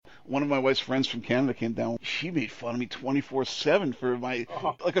One of my wife's friends from Canada came down. She made fun of me 24/7 for my,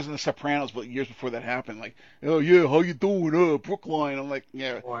 like I was in The Sopranos, but years before that happened. Like, oh yeah, how you doing? Brookline. I'm like,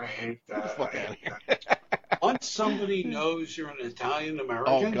 yeah. Oh, I hate Get that. the fuck out of here. Once somebody knows you're an Italian Oh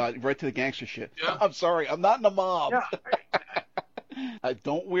American. God, right to the gangster shit. Yeah. I'm sorry, I'm not in the mob. Yeah. I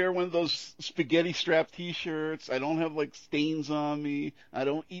don't wear one of those spaghetti strap T-shirts. I don't have like stains on me. I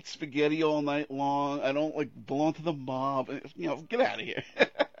don't eat spaghetti all night long. I don't like belong to the mob. Get out of here.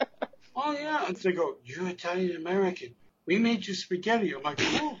 Oh yeah, and they go, you're Italian American. We made you spaghetti. I'm like,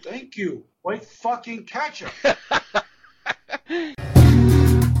 oh, thank you. White fucking ketchup.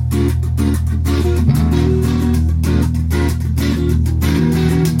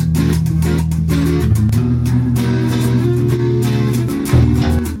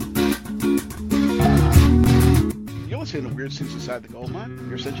 In the Weird Scenes Inside the Gold Mine,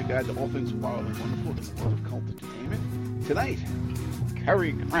 your essential guide to all things wild and wonderful in the world of cult entertainment. Tonight,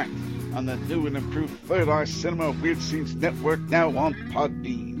 Cary cranked on the new and improved Third Eye Cinema Weird Scenes Network, now on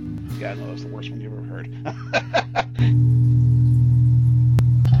Podbean. Yeah, I know that's the worst one you've ever heard.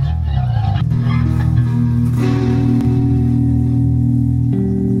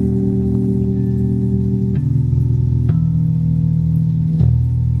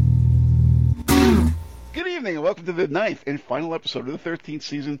 Welcome to the 9th and final episode of the 13th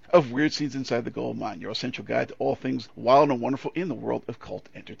season of Weird Scenes Inside the Gold Mine, your essential guide to all things wild and wonderful in the world of cult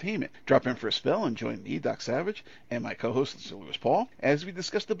entertainment. Drop in for a spell and join me, Doc Savage, and my co-host, Sir Lewis Paul, as we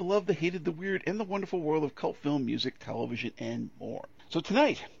discuss the beloved, the hated, the weird, and the wonderful world of cult film, music, television, and more. So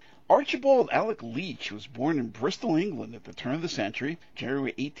tonight, Archibald Alec Leach was born in Bristol, England at the turn of the century,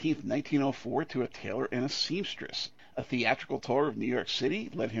 January 18th, 1904, to a tailor and a seamstress. A theatrical tour of New York City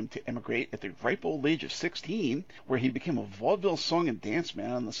led him to emigrate at the ripe old age of 16, where he became a vaudeville song and dance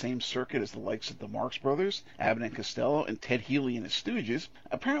man on the same circuit as the likes of the Marx Brothers, Abbott and Costello, and Ted Healy and his Stooges.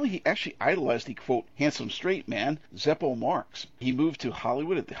 Apparently, he actually idolized the, quote, handsome straight man, Zeppo Marx. He moved to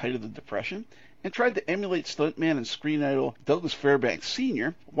Hollywood at the height of the Depression and tried to emulate stuntman and screen idol Douglas Fairbanks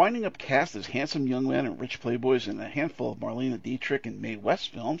Sr., winding up cast as handsome young men and rich playboys in a handful of Marlene Dietrich and Mae West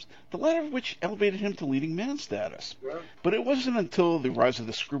films, the latter of which elevated him to leading man status. Yeah. But it wasn't until the rise of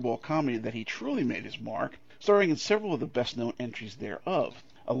the screwball comedy that he truly made his mark, starring in several of the best-known entries thereof.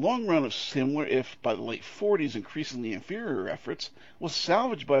 A long run of similar, if by the late 40s increasingly inferior efforts, was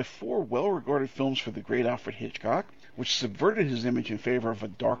salvaged by 4 well-regarded films for the great Alfred Hitchcock, which subverted his image in favor of a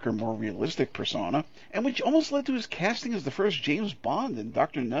darker, more realistic persona, and which almost led to his casting as the first James Bond in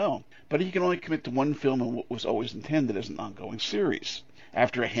Dr. No, but he could only commit to one film in what was always intended as an ongoing series.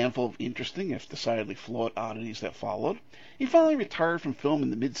 After a handful of interesting, if decidedly flawed oddities that followed, he finally retired from film in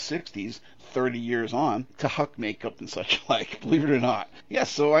the mid-60s, 30 years on, to huck makeup and such like, believe it or not. Yes,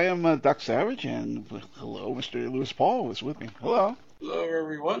 so I am Doc Savage, and hello, Mr. Lewis Paul is with me. Hello. Hello,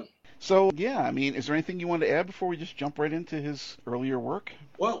 everyone. So, yeah, I mean, is there anything you want to add before we just jump right into his earlier work?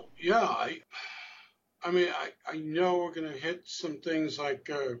 Well, yeah, I know we're going to hit some things like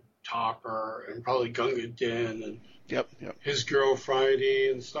Topper and probably Gunga Din and Yep. His Girl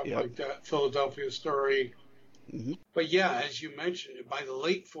Friday and stuff Yep. like that, Philadelphia Story. Mm-hmm. But yeah, as you mentioned, by the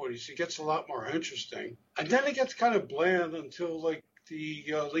late 40s, it gets a lot more interesting. And then it gets kind of bland until like the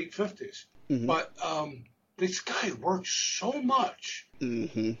late 50s. Mm-hmm. But this guy worked so much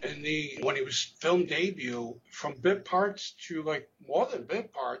Mm-hmm. in when he was film debut, from bit parts to like more than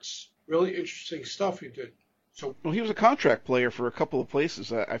bit parts, really interesting stuff he did. So, well, he was a contract player for a couple of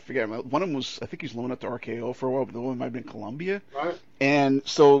places. I forget. One of them was, I think he was loaned out to RKO for a while, but the other one might have been Columbia. right? And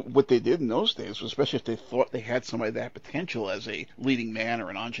so what they did in those days, was, especially if they thought they had somebody that had potential as a leading man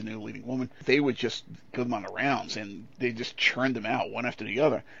or an ingenue leading woman, they would just give them on the rounds, and they just churned them out one after the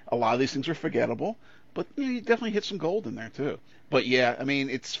other. A lot of these things are forgettable, but you definitely hit some gold in there, too. But yeah, I mean,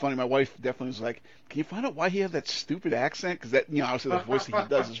 it's funny. My wife definitely was like, can you find out why he had that stupid accent? Because that, obviously the voice that he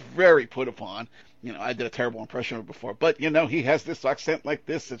does is very put upon. I did a terrible impression of it before. But, he has this accent like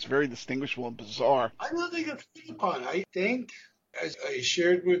this that's very distinguishable and bizarre. I don't think it's put upon. I think, as I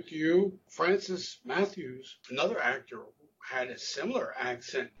shared with you, Francis Matthews, another actor, had a similar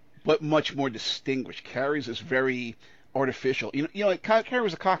accent. But much more distinguished. Cary's is very artificial. Cary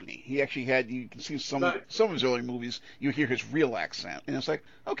was a Cockney. He actually had, you can see some of his early movies, you hear his real accent. And it's like,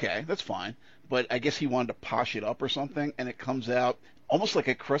 okay, that's fine. But I guess he wanted to posh it up or something, and it comes out almost like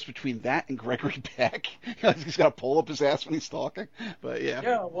a cross between that and Gregory Peck. He's got to pull up his ass when he's talking. But yeah.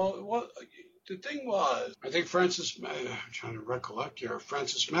 Yeah, well, the thing was, I think I'm trying to recollect here,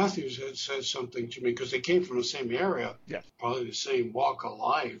 Francis Matthews had said something to me, because they came from the same area, Yeah. probably the same walk of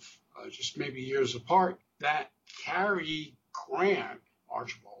life, just maybe years apart, that Cary Grant,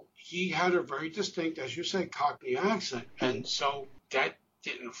 Archibald, he had a very distinct, as you say, Cockney accent. And so that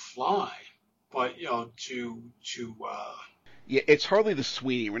didn't fly. But Yeah, it's hardly the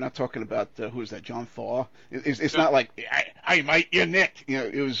Sweeney. We're not talking about who is that, John Thaw. It's yeah, not like I might you're Nick.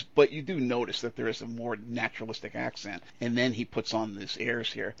 It was, but you do notice that there is a more naturalistic accent, and then he puts on this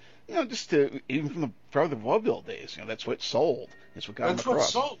airs here. Just to even from the probably the vaudeville days. That's what sold. That's what got him that's what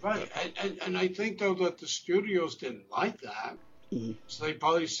across. sold, right? And I think though that the studios didn't like that, Mhm. so they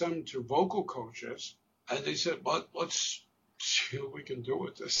probably sent him to vocal coaches, and they said, "But let's see what we can do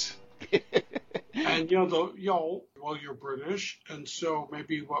with this." And well, you're British, and so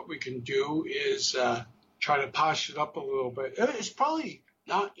maybe what we can do is try to polish it up a little bit. It's probably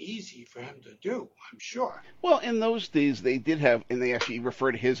not easy for him to do, I'm sure. Well, in those days, they did have, and they actually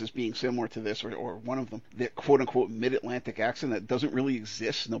refer to his as being similar to this, or one of them, the quote unquote mid Atlantic accent that doesn't really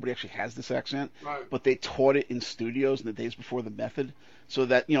exist. Nobody actually has this accent, Right. but they taught it in studios in the days before the method. So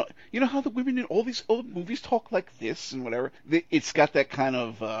that, how the women in all these old movies talk like this and whatever. It's got that kind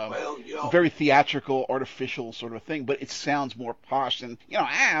of Well, very theatrical, artificial sort of thing, but it sounds more posh than,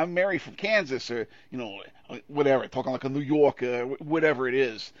 I'm Mary from Kansas, or, whatever, talking like a New Yorker, whatever it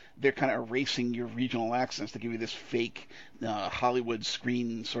is. They're kind of erasing your regional accents to give you this fake Hollywood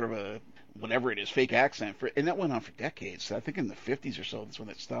screen sort of a whatever it is, fake accent and that went on for decades. I think in the 50s or so, that's when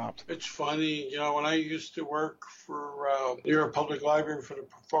it stopped. it's funny, when I used to work for New York Public Library for the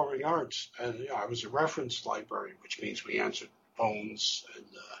Performing Arts, and I was a reference library, which means we answered phones and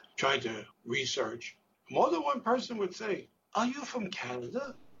tried to research. More than one person would say, "Are you from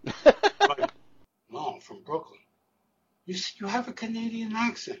Canada?" Like, no, I'm from Brooklyn. You have a Canadian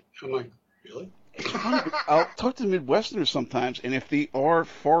accent. I'm like, really? It's funny, but I'll talk to the Midwesterners sometimes, and if they are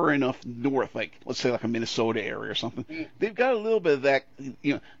far enough north, like let's say like a Minnesota area or something, they've got a little bit of that.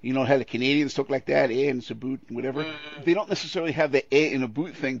 How the Canadians talk like that, and it's a boot, and whatever. They don't necessarily have the in a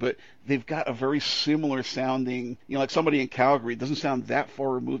boot thing, but they've got a very similar sounding. Like somebody in Calgary doesn't sound that far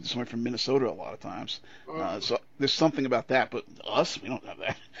removed to somebody from Minnesota a lot of times. So there's something about that, but us, we don't have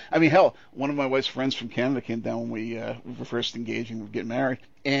that. I mean, hell, one of my wife's friends from Canada came down when we were first engaging, we were getting married,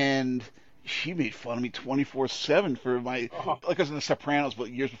 and she made fun of me 24/7 for my, like I was in The Sopranos,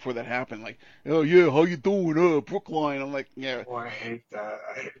 but years before that happened. Like, oh yeah, how you doing? Brookline. I'm like, yeah. Oh, I hate that.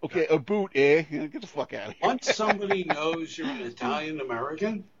 Okay, a boot, eh? Get the fuck out of here. Once somebody knows you're an Italian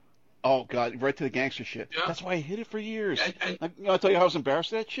American, Oh God, right to the gangster shit. yeah, That's why I hid it for years. and Like, I tell you how I was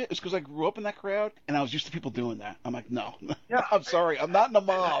embarrassed of that shit. It's because I grew up in that crowd and I was used to people doing that. I'm like, no, yeah, I'm sorry, I'm not in the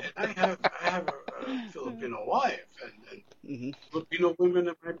mob. I have a Filipino wife and Hmm. Filipino women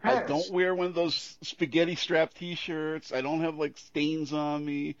in my I past. don't wear one of those spaghetti strap T-shirts. I don't have like stains on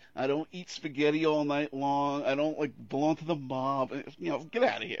me. I don't eat spaghetti all night long. I don't like belong to the mob. Get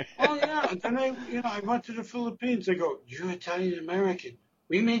out of here. Oh yeah, and then I went to the Philippines. They go, "You're Italian American.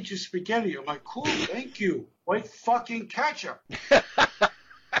 We made you spaghetti." I'm like, "Cool, thank you." White fucking ketchup.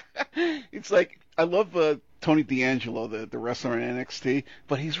 It's like I love Tony D'Angelo, the wrestler in NXT,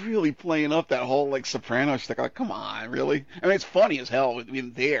 but he's really playing up that whole like Soprano shtick. Like, come on, really? I mean, it's funny as hell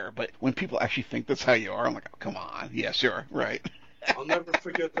in there, but when people actually think that's how you are, I'm like, oh, come on, yeah, sure, right. I'll never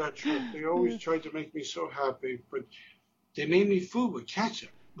forget that trip. They always tried to make me so happy, but they made me food with ketchup.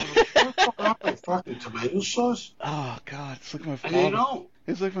 I'm like, "You're not my fucking tomato sauce," Oh God, it's like my and they father. don't.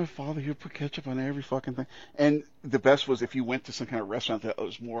 It's like my father. He'd put ketchup on every fucking thing. And the best was if you went to some kind of restaurant that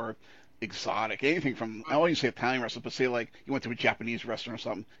was more exotic, anything from I don't even say Italian restaurant, but say like you went to a Japanese restaurant or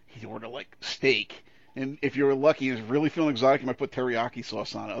something. He'd order like steak. And if you were lucky, he was really feeling exotic, you might put teriyaki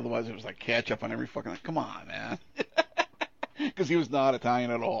sauce on it. Otherwise, it was like ketchup on every fucking. Come on, man. Because he was not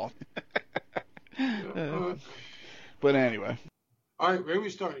Italian at all. Uh, But anyway, all right, where are we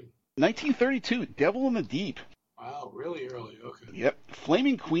starting? 1932, Devil in the Deep. Wow, really early. Okay. Yep.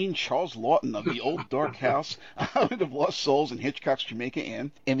 Flaming Queen Charles Lawton of the Old Dark House, Island of Lost Souls, and Hitchcock's Jamaica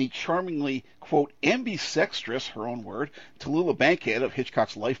Inn, and the charmingly, quote, ambisextrous, her own word, Tallulah Bankhead of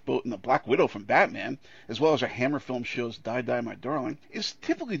Hitchcock's Lifeboat and the Black Widow from Batman, as well as her Hammer film shows Die, Die, My Darling, is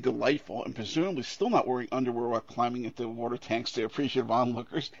typically delightful and presumably still not wearing underwear while climbing into water tanks to appreciative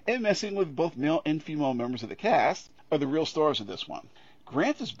onlookers and messing with both male and female members of the cast, are the real stars of this one.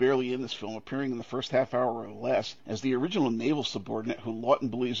 Grant is barely in this film, appearing in the first half hour or less as the original naval subordinate who Lawton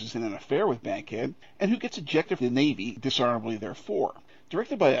believes is in an affair with Bankhead, and who gets ejected from the Navy, dishonorably therefore.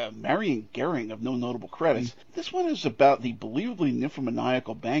 Directed by Marion Gehring of no notable credits, this one is about the believably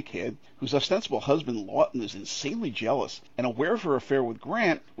nymphomaniacal Bankhead, whose ostensible husband Lawton is insanely jealous and aware of her affair with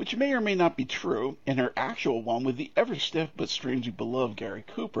Grant, which may or may not be true, and her actual one with the ever-stiff but strangely beloved Gary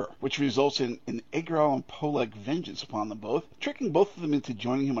Cooper, which results in an Edgar Allan Poe-like vengeance upon them both, tricking both of them into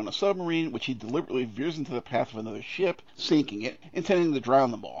joining him on a submarine, which he deliberately veers into the path of another ship, sinking it, intending to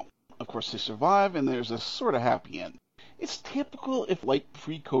drown them all. Of course, they survive, and there's a sort of happy end. It's typical, if light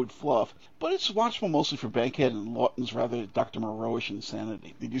pre-code fluff, but it's watchable mostly for Bankhead and Lawton's rather Dr. Moreauish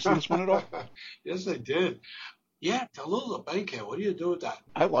insanity. Did you see this one at all? Yes, I did. Yeah, Tallulah Bankhead. What do you do with that?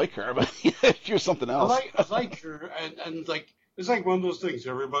 I like her, but she was something else. I like her, and like it's like one of those things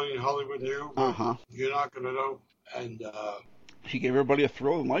everybody in Hollywood knew, but you're not gonna know. And she gave everybody a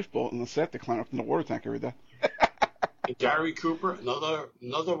thrill in lifeboat on the set to climb up in the water tank every day. Gary Cooper, another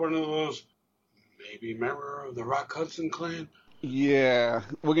one of those maybe member of the Rock Hudson clan. Yeah,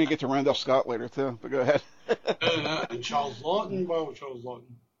 we're gonna get to Randolph Scott later too, but go ahead. And Charles Lawton, Charles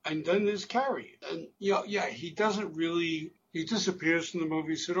Lawton. And then there's Cary. And, he doesn't really, he disappears from the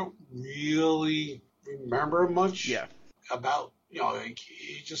movie, so I don't really remember much about,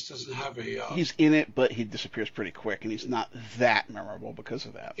 he just doesn't have a... he's in it, but he disappears pretty quick, and he's not that memorable because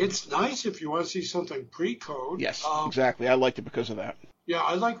of that. It's nice if you want to see something pre-code. Yes, exactly. I liked it because of that. Yeah,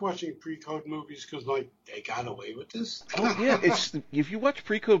 I like watching pre-code movies because, they got away with this. Oh, yeah, if you watch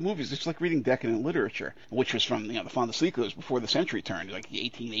pre-code movies, it's like reading decadent literature, which was from, the Fonda Sequels before the century turned, like the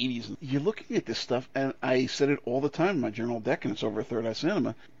 1880s. And you're looking at this stuff, and I said it all the time in my journal of Decadence over at Third Eye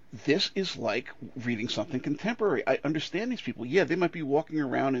Cinema. This is like reading something contemporary. I understand these people. Yeah, they might be walking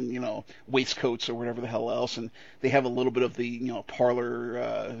around in, waistcoats or whatever the hell else, and they have a little bit of the,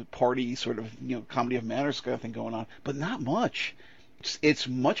 parlor party sort of, comedy of manners kind of thing going on, but not much. It's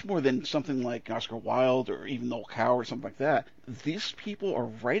much more than something like Oscar Wilde or even Noel Coward or something like that. These people are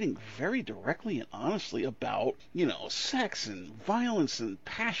writing very directly and honestly about, sex and violence and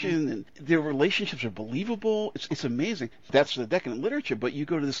passion, and their relationships are believable. It's amazing. That's the decadent literature, but you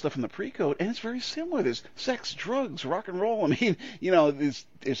go to this stuff in the pre-code, and it's very similar. There's sex, drugs, rock and roll. I mean,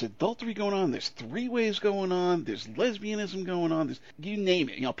 there's adultery going on. There's three-ways going on. There's lesbianism going on. There's, you name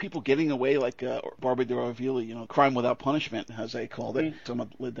it. People getting away like Barbara d'Aurevilly, crime without punishment, as they called it. Somewhat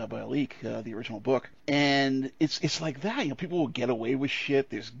led by a leak, the original book. And it's like that. People will get away with shit.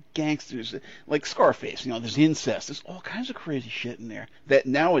 There's gangsters, like Scarface. There's incest. There's all kinds of crazy shit in there that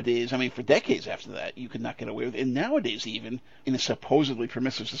nowadays, for decades after that, you could not get away with. And nowadays, even in a supposedly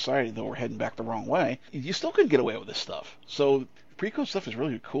permissive society, though we're heading back the wrong way, you still couldn't get away with this stuff. So pre-code stuff is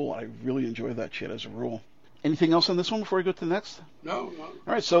really cool. I really enjoy that shit as a rule. Anything else on this one before we go to the next? No. All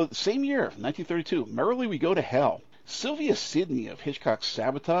right, so same year, 1932, Merrily We Go to Hell. Sylvia Sidney of Hitchcock's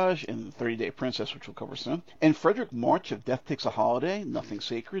Sabotage and The 30-Day Princess, which we'll cover soon, and Frederick March of Death Takes a Holiday, Nothing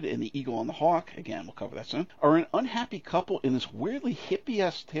Sacred, and The Eagle and the Hawk, again, we'll cover that soon, are an unhappy couple in this weirdly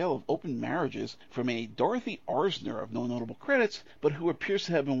hippie-esque tale of open marriages from a Dorothy Arzner of no notable credits, but who appears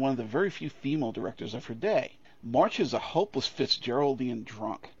to have been one of the very few female directors of her day. March is a hopeless Fitzgeraldian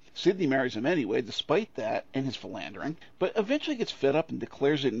drunk. Sidney marries him anyway, despite that and his philandering, but eventually gets fed up and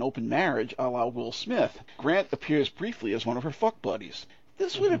declares it an open marriage a la Will Smith. Grant appears briefly as one of her fuck buddies.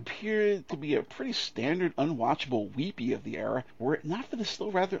 This would appear to be a pretty standard, unwatchable weepy of the era, were it not for the still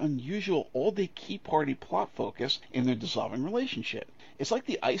rather unusual all-day key party plot focus in their dissolving relationship. It's like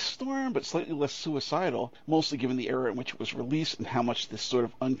The Ice Storm, but slightly less suicidal, mostly given the era in which it was released and how much this sort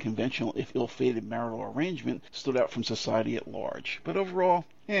of unconventional, if ill-fated marital arrangement stood out from society at large. But overall,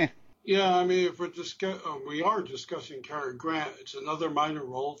 Yeah, if we are discussing Cary Grant, it's another minor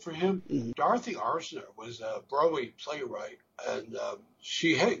role for him. Mm-hmm. Dorothy Arzner was a Broadway playwright, and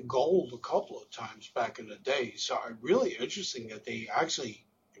she hit gold a couple of times back in the day. So really interesting that they actually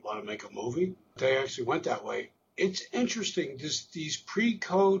want to make a movie. They actually went that way. It's interesting. These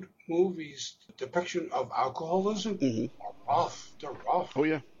pre-code movies, depiction of alcoholism, are rough. They're rough. Oh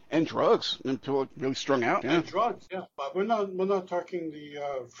yeah. And drugs, and people are really strung out. Yeah. And drugs, yeah. But we're not talking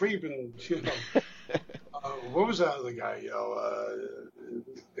the Friedman. What was that other guy?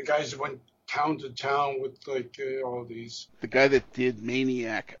 The guys that went town to town with all these. The guy that did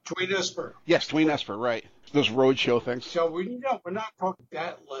Maniac. Dwayne Esper. Yes, Dwayne Esper, right? Those roadshow things. So we're not talking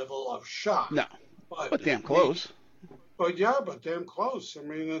that level of shock. No, but damn close. But damn close.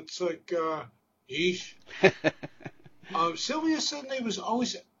 It's like, yeesh. Sylvia Sidney was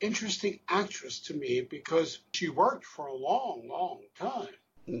always an interesting actress to me because she worked for a long, long time.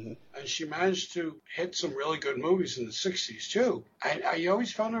 Mm-hmm. And she managed to hit some really good movies in the 60s, too. I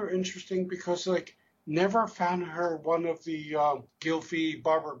always found her interesting because, never found her one of the Gylfi,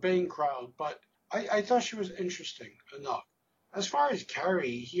 Barbara Bain crowd. But I thought she was interesting enough. As far as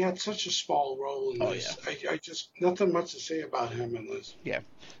Cary, he had such a small role in this. Yeah. I just, nothing much to say about him in this. Yeah.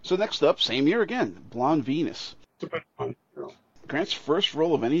 So next up, same year again, Blonde Venus. Grant's first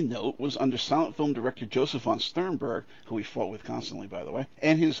role of any note was under silent film director Joseph von Sternberg, who he fought with constantly, by the way,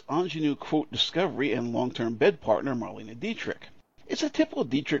 and his ingenue, quote, discovery and long-term bed partner, Marlene Dietrich. It's a typical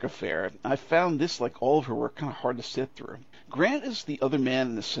Dietrich affair. I found this, like all of her work, kind of hard to sit through. Grant is the other man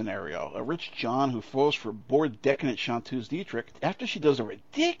in this scenario, a rich John who falls for bored, decadent chanteuse Dietrich after she does a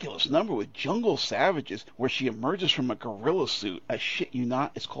ridiculous number with jungle savages where she emerges from a gorilla suit, I shit you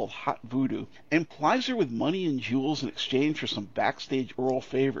not, it's called hot voodoo, and plies her with money and jewels in exchange for some backstage oral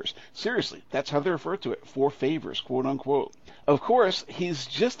favors. Seriously, that's how they refer to it, for favors, quote unquote. Of course, he's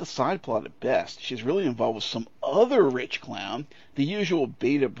just a side plot at best. She's really involved with some other rich clown, the usual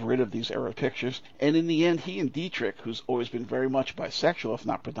beta Brit of these era pictures, and in the end, he and Dietrich, who's always been very much bisexual, if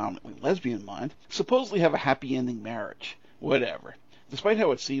not predominantly lesbian mind, supposedly have a happy ending marriage. Whatever. Despite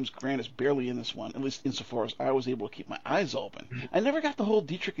how it seems, Grant is barely in this one, at least insofar as I was able to keep my eyes open. I never got the whole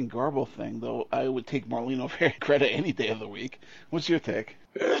Dietrich and Garbo thing, though I would take Marlene over Greta any day of the week. What's your take?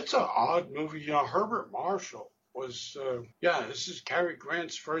 It's an odd movie. Herbert Marshall was, this is Cary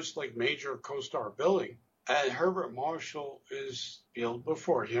Grant's first major co-star billing, and Herbert Marshall is billed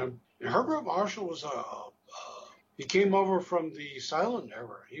before him. And Herbert Marshall was he came over from the silent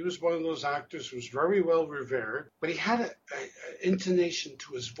era. He was one of those actors who was very well revered, but he had an intonation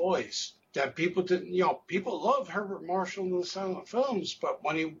to his voice that people didn't, people love Herbert Marshall in the silent films, but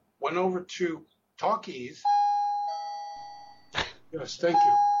when he went over to talkies, yes, thank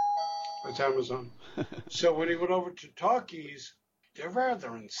you. That's Amazon. So when he went over to talkies, they're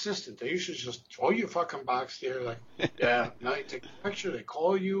rather insistent. They used to just throw your fucking box there, yeah, now you take a picture, they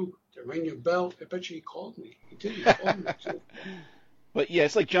call you, they ring your bell. I bet you he called me. He did, he called me too. But yeah,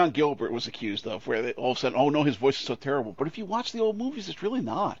 it's like John Gilbert was accused of, where they all of a sudden, oh no, his voice is so terrible. But if you watch the old movies, it's really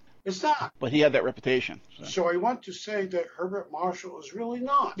not. It's not. But he had that reputation. So I want to say that Herbert Marshall is really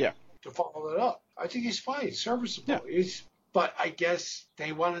not. Yeah. To follow that up. I think he's fine. He's serviceable. Yeah. But I guess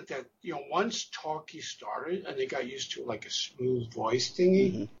they wanted that, once talkie started and they got used to a smooth voice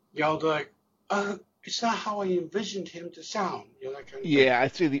thingy, they're like, it's not how I envisioned him to sound. That kind of thing.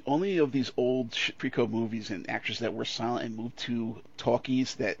 I'd say the only of these old pre-code movies and actors that were silent and moved to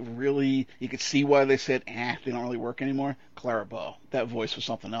talkies that really, you could see why they said, they don't really work anymore. Clara Bow. That voice was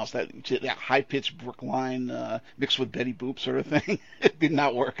something else. That high-pitched Brookline mixed with Betty Boop sort of thing, it did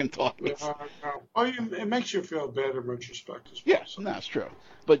not work in talkies. It makes you feel bad in retrospect as well. Yes, no, it's true.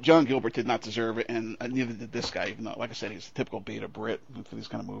 But John Gilbert did not deserve it, and neither did this guy, even though, like I said, he's a typical beta Brit for these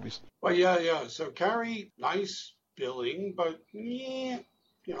kind of movies. Well, yeah. So Cary, nice billing, but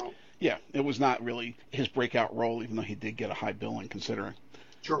Yeah, it was not really his breakout role, even though he did get a high billing considering.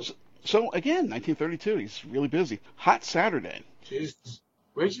 Sure. So again, 1932, he's really busy. Hot Saturday. Jesus.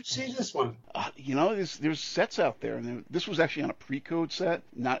 Where'd you see this one? There's sets out there, and this was actually on a pre-code set.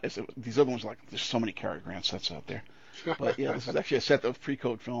 Not as these other ones, there's so many Cary Grant sets out there. But yeah, this is actually a set of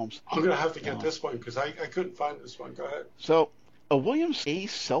pre-code films. I'm gonna have to get this one because I couldn't find this one. Go ahead. So, William A.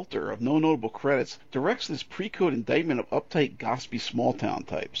 Selter, of no notable credits, directs this pre-code indictment of uptight, gossipy, small-town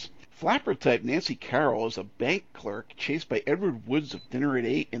types. Flapper type Nancy Carroll is a bank clerk chased by Edward Woods of Dinner at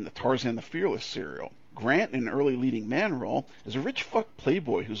 8 in the Tarzan the Fearless serial. Grant, in an early leading man role, is a rich fuck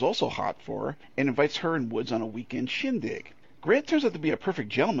playboy who's also hot for her and invites her and Woods on a weekend shindig. Grant turns out to be a perfect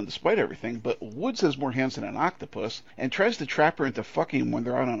gentleman despite everything, but Woods has more hands than an octopus and tries to trap her into fucking him when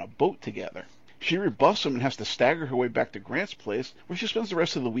they're out on a boat together. She rebuffs him and has to stagger her way back to Grant's place, where she spends the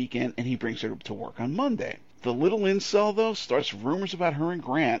rest of the weekend and he brings her to work on Monday. The little incel, though, starts rumors about her and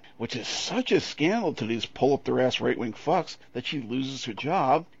Grant, which is such a scandal to these pull-up-their-ass right-wing fucks that she loses her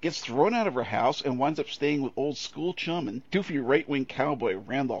job, gets thrown out of her house, and winds up staying with old school chum and doofy right-wing cowboy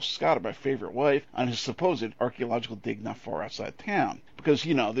Randolph Scott, my favorite wife, on his supposed archaeological dig not far outside town. Because,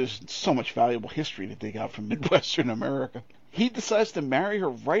 there's so much valuable history to dig out from Midwestern America. He decides to marry her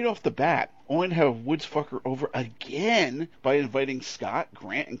right off the bat, only to have Woods fuck her over again by inviting Scott,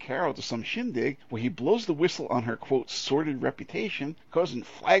 Grant, and Carol to some shindig where he blows the whistle on her, quote, sordid reputation, causing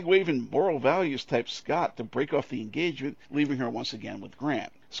flag-waving moral values type Scott to break off the engagement, leaving her once again with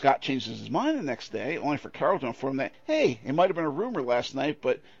Grant. Scott changes his mind the next day, only for Carol to inform that, hey, it might have been a rumor last night,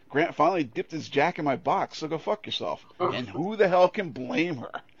 but Grant finally dipped his jack in my box, so go fuck yourself. And who the hell can blame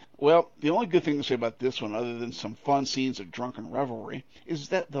her? Well, the only good thing to say about this one, other than some fun scenes of drunken revelry, is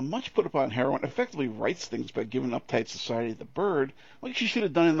that the much put upon heroine effectively rights things by giving uptight society the bird, like she should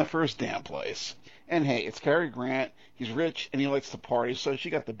have done in the first damn place. And hey, it's Cary Grant, he's rich, and he likes to party, so she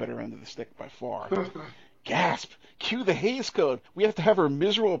got the better end of the stick by far. Gasp! Cue the Hays Code! We have to have her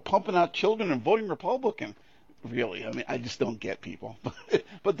miserable pumping out children and voting Republican. Really, I just don't get people.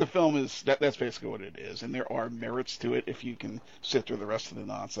 But the film is, that's basically what it is, and there are merits to it if you can sit through the rest of the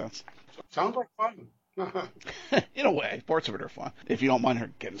nonsense. Sounds like fun. In a way, parts of it are fun. If you don't mind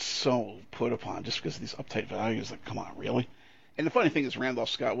her getting so put upon just because of these uptight values, come on, really? And the funny thing is Randolph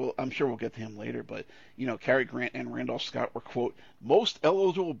Scott, well, I'm sure we'll get to him later, but, Cary Grant and Randolph Scott were, quote, most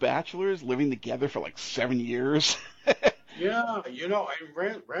eligible bachelors living together for 7 years. Yeah,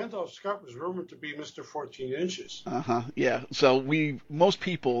 and Randolph Scott was rumored to be Mr. 14 Inches. Uh-huh. Yeah. So most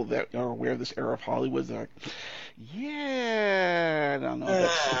people that are aware of this era of Hollywood are like, yeah, I don't know if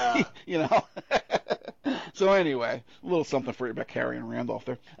that's, Yeah. you know. So anyway, a little something for you about Cary and Randolph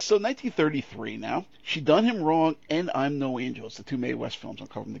there. So 1933 now. She Done Him Wrong and I'm No Angel. It's the two Mae West films. I'll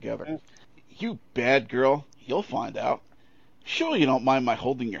cover them together. You bad girl. You'll find out. Sure you don't mind my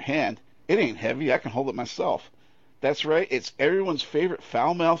holding your hand. It ain't heavy. I can hold it myself. That's right. It's everyone's favorite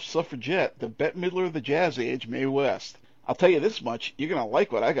foul-mouthed suffragette, the Bette Midler of the jazz age, Mae West. I'll tell you this much. You're going to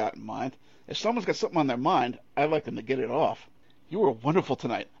like what I got in mind. If someone's got something on their mind, I'd like them to get it off. You were wonderful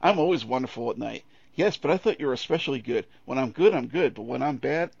tonight. I'm always wonderful at night. Yes, but I thought you were especially good. When I'm good, I'm good. But when I'm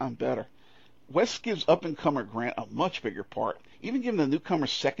bad, I'm better. West gives up-and-comer Grant a much bigger part, even giving the newcomer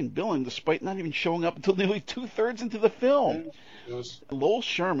second billing despite not even showing up until nearly two-thirds into the film. Yes. Lowell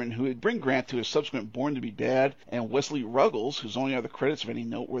Sherman, who would bring Grant to his subsequent Born to be Bad, and Wesley Ruggles, whose only other credits of any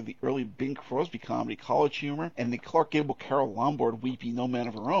note were the early Bing Crosby comedy College Humor and the Clark Gable Carol Lombard Weepy No Man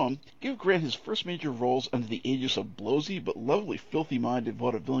of Her Own, give Grant his first major roles under the aegis of blowsy but lovely filthy-minded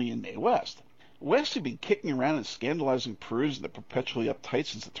vaudevillian Mae West. West, who'd been kicking around and scandalizing prudes in the perpetually uptight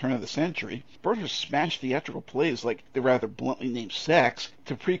since the turn of the century, brought her smash theatrical plays like the rather bluntly named Sex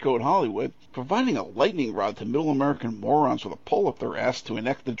to pre-code Hollywood, providing a lightning rod to middle American morons with a pole up their ass to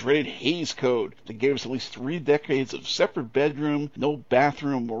enact the dreaded Hays Code that gave us at least 3 decades of separate bedroom, no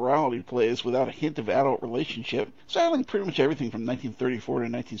bathroom morality plays without a hint of adult relationship, saddling pretty much everything from 1934 to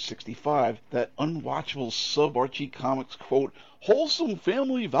 1965, that unwatchable sub-Archie Comics, quote, wholesome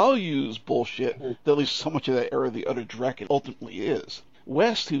family values bullshit that leaves so much of that era the utter dreck it ultimately is.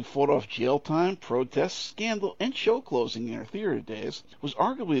 West, who fought off jail time, protests, scandal, and show closing in her theater days, was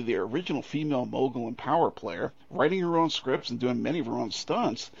arguably the original female mogul and power player, writing her own scripts and doing many of her own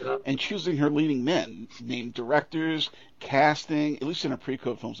stunts, and choosing her leading men, named directors, casting, at least in her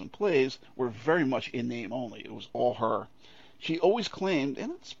pre-code films and plays, were very much in name only. It was all her. She always claimed,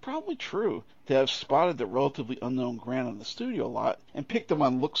 and it's probably true, to have spotted the relatively unknown Grant on the studio lot and picked him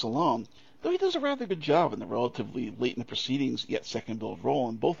on looks alone, though he does a rather good job in the relatively late in the proceedings yet second-billed role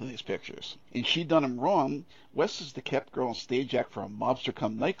in both of these pictures. In She Done Him Wrong, West is the kept girl and stage act for a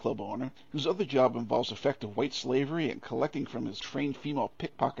mobster-cum nightclub owner whose other job involves effective white slavery and collecting from his trained female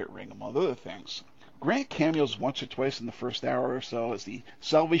pickpocket ring, among other things. Grant cameos once or twice in the first hour or so as the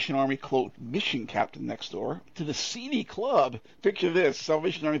Salvation Army, quote, mission captain next door to the seedy club. Picture this,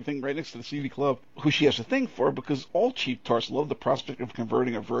 Salvation Army thing right next to the seedy club, who she has a thing for because all cheap tarts love the prospect of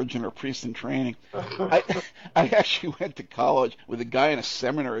converting a virgin or priest in training. I actually went to college with a guy in a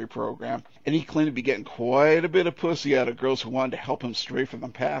seminary program, and he claimed to be getting quite a bit of pussy out of girls who wanted to help him stray from the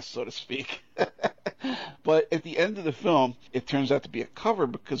past, so to speak. But at the end of the film, it turns out to be a cover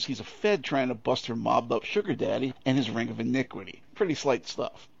because he's a Fed trying to bust her mobbed-up sugar daddy and his ring of iniquity. Pretty slight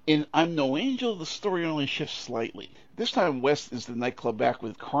stuff. In I'm No Angel, the story only shifts slightly. This time, West is the nightclub act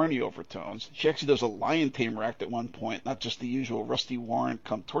with carny overtones. She actually does a lion tamer act at one point, not just the usual Rusty Warren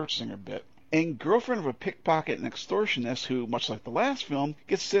come torch singer bit. And girlfriend of a pickpocket and extortionist who, much like the last film,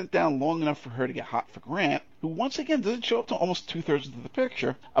 gets sent down long enough for her to get hot for Grant, who once again doesn't show up till almost two-thirds into the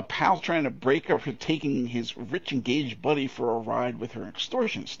picture, a pal trying to break up for taking his rich engaged buddy for a ride with her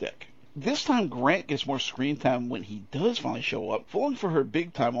extortion stick. This time Grant gets more screen time when he does finally show up, falling for her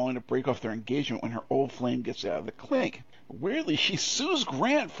big time only to break off their engagement when her old flame gets out of the clink. Weirdly, she sues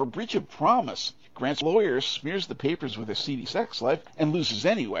Grant for breach of promise. Grant's lawyer smears the papers with her seedy sex life and loses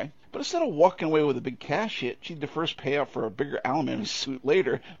anyway. But instead of walking away with a big cash hit, she defers payout for a bigger alimony suit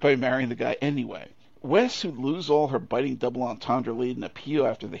later by marrying the guy anyway. West, who'd lose all her biting double entendre-laden appeal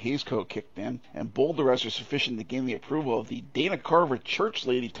after the Hays Code kicked in, and Boulderizer sufficient to gain the approval of the Dana Carver church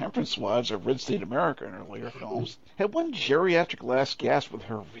lady temperance wives of Red State America in her later films, had one geriatric last gasp with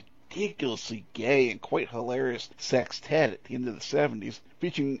her ridiculously gay and quite hilarious sextet at the end of the 70s,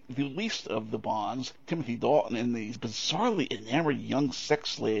 featuring the least of the Bonds, Timothy Dalton, and the bizarrely enamored young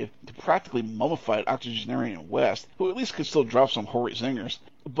sex slave to practically mummified octogenarian West, who at least could still drop some hoary zingers.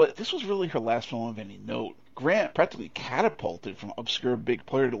 But this was really her last film of any note. Grant, practically catapulted from obscure big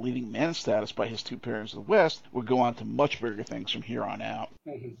player to leading man status by his two parents of the West, would go on to much bigger things from here on out.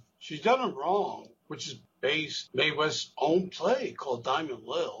 Mm-hmm. She's Done Him Wrong, which is based Mae West's own play called Diamond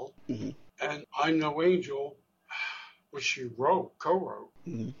Lil, and I'm No Angel, which she co-wrote. I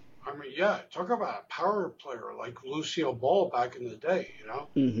mean, yeah, talk about a power player like Lucille Ball back in the day, you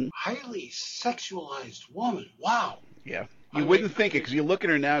know? Highly sexualized woman. Wow. Yeah. You wouldn't think it, because you look at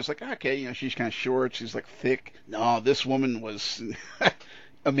her now, it's like, okay, you know, she's kind of short, she's like thick. No, this woman was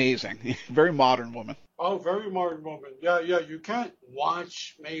Amazing. Very modern woman. Oh, very modern woman. Yeah, yeah. You can't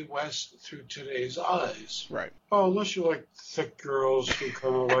watch Mae West through today's eyes. Right. Oh, unless you like thick girls who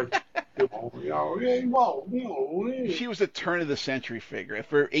kind of like, yeah, well, She was a turn of the century figure.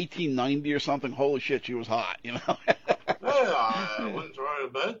 For 1890 or something, holy shit, she was hot, you know? I wouldn't throw her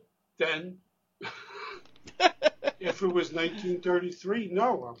to bed. Then, if it was 1933,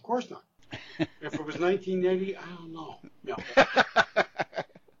 no, of course not. If it was 1980, I don't know. No.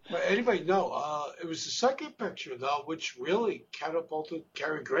 But anyway, no, it was the second picture, though, which really catapulted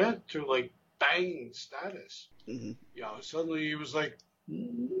Cary Grant to, like, bang status. Mm-hmm. Suddenly he was like,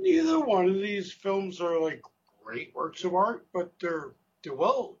 neither one of these films are, like, great works of art, but they're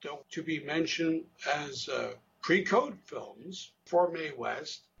to be mentioned as pre-code films for Mae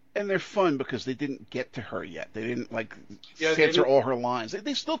West. And they're fun because they didn't get to her yet. They didn't, Yeah, censor all her lines.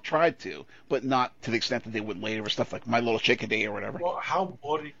 They still tried to, but not to the extent that they would later with stuff like My Little Chickadee or whatever. Well, how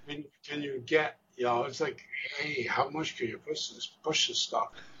bloody can you get? It's like, hey, how much can you push this stuff?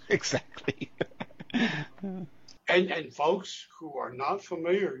 Exactly. And folks who are not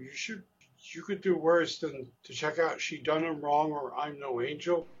familiar, you could do worse than to check out She Done Him Wrong or I'm No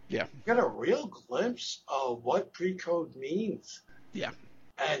Angel. Yeah. You get a real glimpse of what pre-code means. Yeah.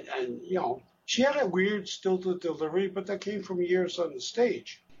 And she had a weird stilted delivery, but that came from years on the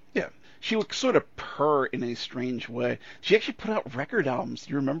stage. Yeah. She would sort of purr in a strange way. She actually put out record albums.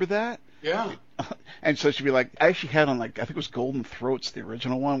 Do you remember that? Yeah. And so she'd be like, I actually had on I think it was Golden Throats, the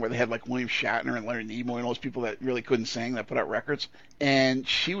original one, where they had William Shatner and Leonard Nimoy and all those people that really couldn't sing that put out records. And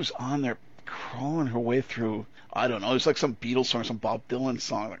she was on there crawling her way through, I don't know, it was like some Beatles song, some Bob Dylan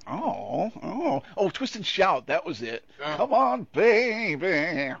song. Twist and Shout, that was it. Yeah. Come on,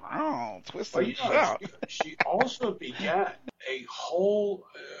 baby. Oh, Twist and Shout. She also began a whole,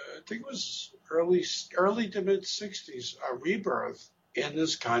 I think it was early to mid 60s, a rebirth in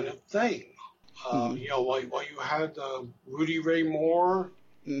this kind of thing. While you had Rudy Ray Moore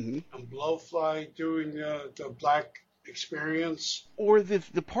and Blowfly doing the Black Experience. Or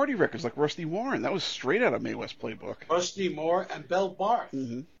the party records like Rusty Warren. That was straight out of Mae West playbook. Rusty Moore and Belle Barth.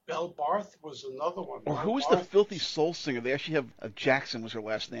 Mm-hmm. Belle Barth was another one. Or who was the filthy soul singer? They actually have Jackson was her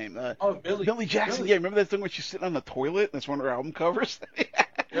last name. Billy Jackson. Billy. Yeah, remember that thing when she's sitting on the toilet? That's one of her album covers.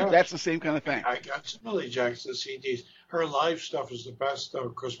 Yeah. That's the same kind of thing. I got some Billy Jackson CDs. Her live stuff is the best, though,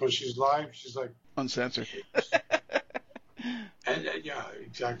 because when she's live, she's like... Uncensored. And yeah,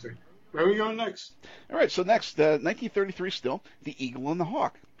 exactly. Where are we going next? All right, so next, 1933 still, The Eagle and the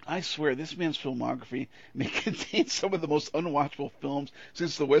Hawk. I swear, this man's filmography may contain some of the most unwatchable films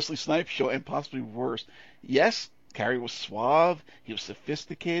since the Wesley Snipes show, and possibly worse. Yes, Cary was suave, he was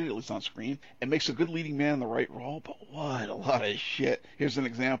sophisticated, at least on screen, and makes a good leading man in the right role, but what a lot of shit. Here's an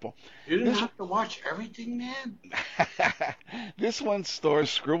example. You didn't have to watch everything, man? This one stars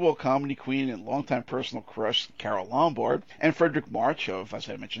screwball comedy queen and longtime personal crush Carole Lombard, and Frederick March of, as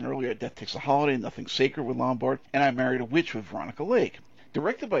I mentioned earlier, Death Takes a Holiday, Nothing Sacred with Lombard, and I Married a Witch with Veronica Lake.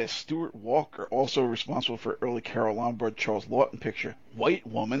 Directed by a Stuart Walker, also responsible for early Carole Lombard Charles Lawton picture White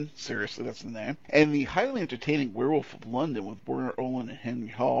Woman, seriously that's the name, and the highly entertaining Werewolf of London with Bernard Olin and Henry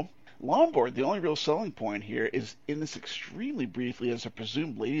Hall. Lombard, the only real selling point here, is in this extremely briefly as a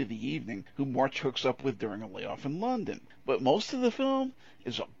presumed lady of the evening who March hooks up with during a layoff in London. But most of the film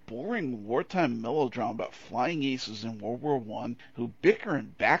is a boring wartime melodrama about flying aces in World War I who bicker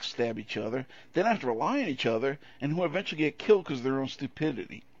and backstab each other, then have to rely on each other, and who eventually get killed because of their own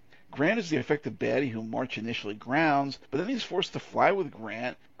stupidity. Grant is the effective baddie who March initially grounds, but then he's forced to fly with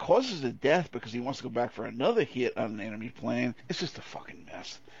Grant, causes a death because he wants to go back for another hit on an enemy plane. It's just a fucking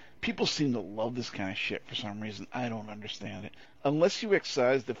mess. People seem to love this kind of shit for some reason. I don't understand it. Unless you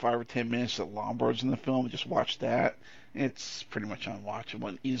excise the 5 or 10 minutes that Lombard's in the film and just watch that, it's pretty much unwatchable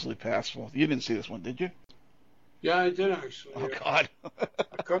and easily passable. You didn't see this one, did you? Yeah, I did actually. Oh, God.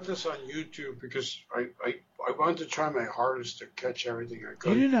 I got this on YouTube because I wanted to try my hardest to catch everything I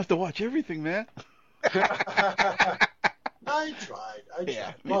could. You didn't have to watch everything, man. I tried.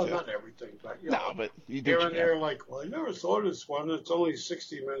 Yeah, well, too. Not everything, but but you did. Here and there, like, well, I never saw this one. It's only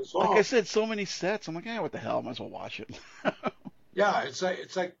 60 minutes long. Like I said, so many sets. I'm like, what the hell? I might as well watch it. Yeah, it's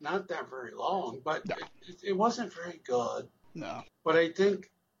like not that very long, but No. it wasn't very good. No. But I think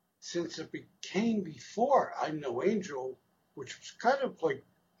since it came before I'm No Angel, which was kind of like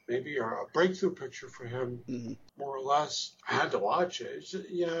maybe a breakthrough picture for him, more or less, I had to watch it.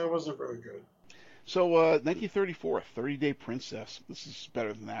 It wasn't very good. So, 1934, 30-Day Princess. This is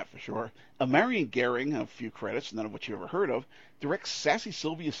better than that for sure. Marion Gehring, a few credits, none of which you ever heard of, directs sassy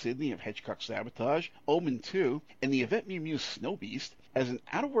Sylvia Sidney of Hitchcock Sabotage, Omen 2, and the Yvette Mimieux Snow Beast, as an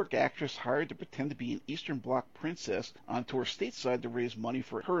out-of-work actress hired to pretend to be an Eastern Bloc princess on tour stateside to raise money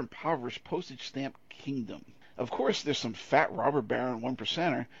for her impoverished postage stamp kingdom. Of course, there's some fat robber baron one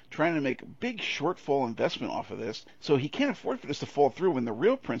percenter trying to make a big shortfall investment off of this, so he can't afford for this to fall through when the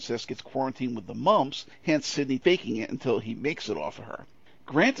real princess gets quarantined with the mumps, hence Sydney faking it until he makes it off of her.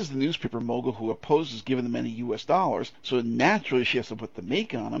 Grant is the newspaper mogul who opposes giving them any U.S. dollars, so naturally she has to put the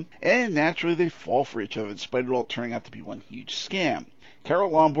make on him, and naturally they fall for each other despite it all turning out to be one huge scam.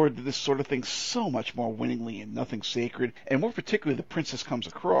 Carol Lombard did this sort of thing so much more winningly in Nothing Sacred, and more particularly The Princess Comes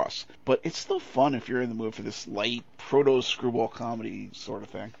Across. But it's still fun if you're in the mood for this light, proto-screwball comedy sort of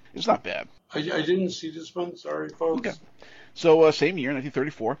thing. It's not bad. I didn't see this one. Sorry, folks. Okay. So, same year,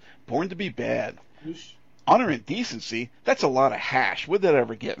 1934, Born to be Bad. Yeesh. Honor and decency, that's a lot of hash. Would that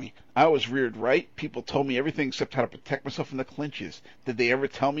ever get me? I was reared right. People told me everything except how to protect myself in the clinches. Did they ever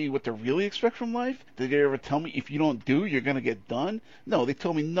tell me what to really expect from life? Did they ever tell me if you don't do, you're going to get done? No, they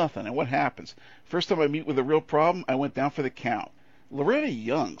told me nothing. And what happens? First time I meet with a real problem, I went down for the count. Loretta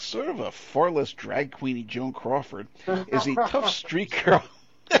Young, sort of a far less drag queeny Joan Crawford, is a tough street girl.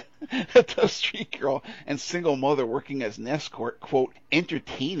 A tough street girl and single mother working as an escort, quote,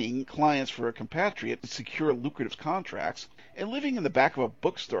 entertaining clients for a compatriot to secure lucrative contracts, and living in the back of a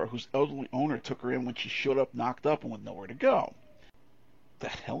bookstore whose elderly owner took her in when she showed up knocked up and with nowhere to go. The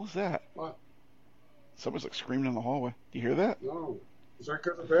hell is that? What? Someone's like screaming in the hallway. Do you hear that? No. Is that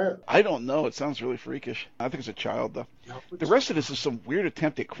good or bad? I don't know. It sounds really freakish. I think it's a child, though. The rest of this is some weird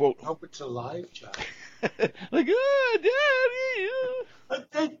attempt at, quote... I hope it's a live child. like, oh, Daddy!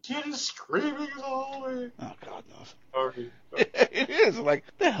 That kid is screaming in the hallway. Oh, God knows. Sorry. It is. Like,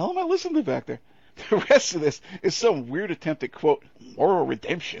 the hell am I listening to back there? The rest of this is some weird attempt at, quote, moral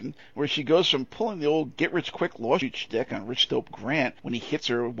redemption, where she goes from pulling the old get-rich-quick lawsuit shtick on Rich Dope Grant when he hits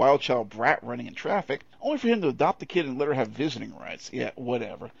her wild child brat running in traffic, only for him to adopt the kid and let her have visiting rights. Yeah,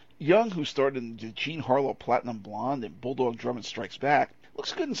 whatever. Young, who starred in the Jean Harlow Platinum Blonde and Bulldog Drummond Strikes Back,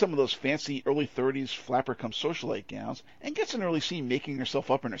 looks good in some of those fancy early 30s flapper-cum-socialite gowns, and gets an early scene making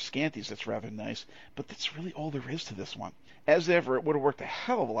herself up in her scanties that's rather nice, but that's really all there is to this one. As ever, it would have worked a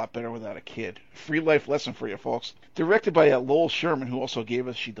hell of a lot better without a kid. Free life lesson for you, folks. Directed by Lowell Sherman, who also gave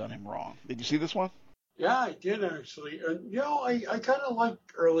us She Done Him Wrong. Did you see this one? Yeah, I did, actually. And, I kind of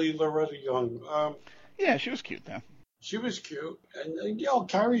liked early Loretta Young. Yeah, she was cute, man. She was cute. And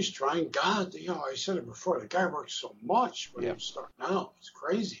Cary's trying. God, I said it before, the guy works so much when he was starting out. It's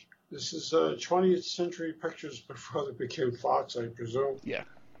crazy. This is 20th Century Pictures before they became Fox, I presume. Yeah.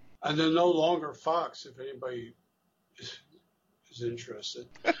 And they're no longer Fox, if anybody is interested.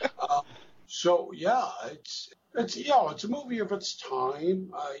 It's a movie of its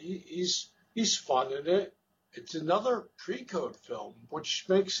time. He's fun in it. It's another pre-code film, which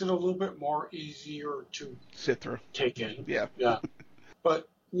makes it a little bit more easier to sit through, take in. Yeah. But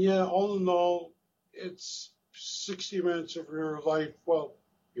all in all, it's 60 minutes of your life. Well,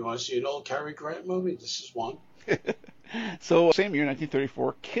 you want to see an old Cary Grant movie? This is one. So, same year,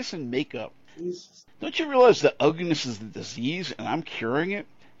 1934, Kiss and Makeup. Jesus. Don't you realize that ugliness is the disease and I'm curing it?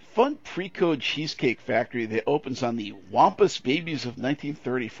 Fun pre-code cheesecake factory that opens on the Wampus Babies of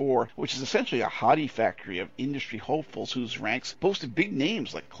 1934, which is essentially a hottie factory of industry hopefuls whose ranks boasted big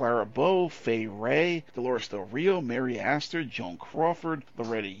names like Clara Bow, Fay Ray, Dolores Del Rio, Mary Astor, Joan Crawford,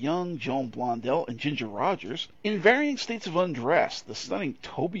 Loretta Young, Joan Blondell, and Ginger Rogers. In varying states of undress, the stunning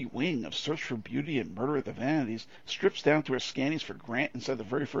Toby Wing of Search for Beauty and Murder at the Vanities strips down to her scanties for Grant inside the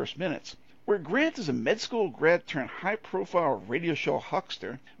very first minutes. Where Grant is a med school grad turned high-profile radio show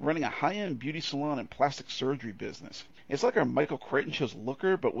huckster running a high-end beauty salon and plastic surgery business. It's like our Michael Crichton show's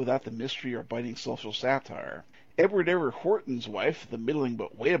Looker, but without the mystery or biting social satire. Edward Everett Horton's wife, the middling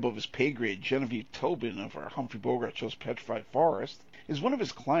but way above his pay grade Genevieve Tobin of our Humphrey Bogart show's Petrified Forest, is one of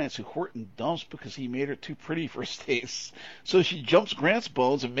his clients who Horton dumps because he made her too pretty for his tastes. So she jumps Grant's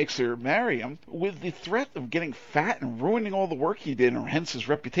bones and makes her marry him with the threat of getting fat and ruining all the work he did and hence his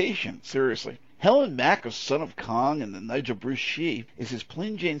reputation. Seriously. Helen Mack of Son of Kong and the Nigel Bruce She is his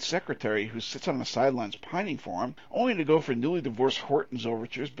plain Jane secretary who sits on the sidelines pining for him, only to go for newly divorced Horton's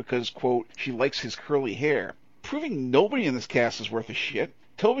overtures because, quote, she likes his curly hair. Proving nobody in this cast is worth a shit,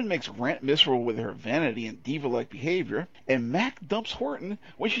 Tobin makes Grant miserable with her vanity and diva-like behavior, and Mac dumps Horton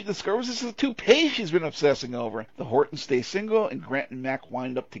when she discovers this is a toupee she's been obsessing over. The Hortons stay single, and Grant and Mac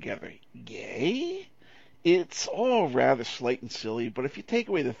wind up together. Gay? It's all rather slight and silly, but if you take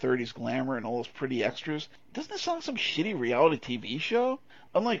away the 30s glamour and all those pretty extras, doesn't it sound like some shitty reality TV show?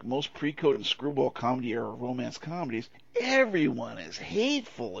 Unlike most pre-code and screwball comedy era romance comedies, everyone is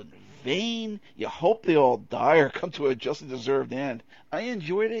hateful and vain. You hope they all die or come to a justly deserved end. I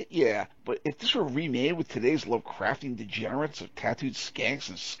enjoyed it, yeah, but if this were remade with today's Lovecraftian degenerates of tattooed skanks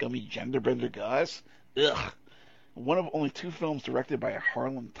and scummy genderbender guys, ugh. One of only two films directed by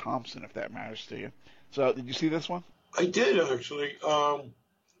Harlan Thompson, if that matters to you. So, did you see this one? I did actually. Where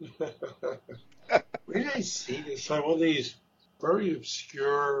did I see this? One of these very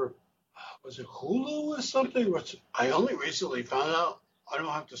obscure. Was it Hulu or something? Which I only recently found out. I don't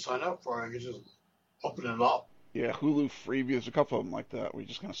have to sign up for it. I can just open it up. Yeah, Hulu freebie. There's a couple of them like that where you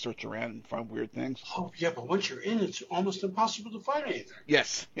just kind of search around and find weird things. Oh yeah, but once you're in, it's almost impossible to find anything.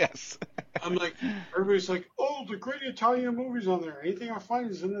 Yes, yes. I'm like, everybody's like, oh, the great Italian movies on there. Anything I find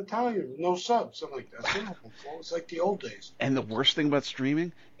is in Italian, no subs. I'm like, that's not helpful. It's like the old days. And the worst thing about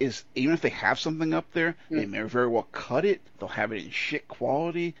streaming is even if they have something up there, they may very well cut it. They'll have it in shit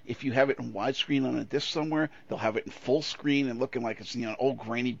quality. If you have it in widescreen on a disc somewhere, they'll have it in full screen and looking like it's an old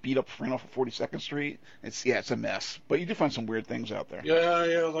grainy beat up print off of 42nd Street. It's a mess. But you do find some weird things out there.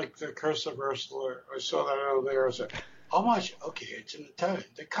 Yeah, like the Curse of Ursula. I saw that out there. I said, how much? Okay, it's in Italian.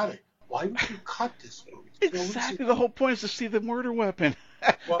 They cut it. Why would you cut this movie? Exactly. The whole point is to see the murder weapon.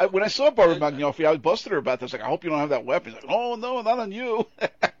 Well, when I saw Barbara Magnolfi, I busted her about this. Like, I hope you don't have that weapon. She's like, oh, no, not on you.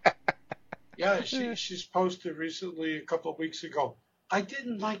 Yeah, she's posted recently a couple of weeks ago. I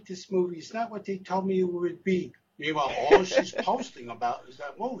didn't like this movie. It's not what they told me it would be. Meanwhile, all she's posting about is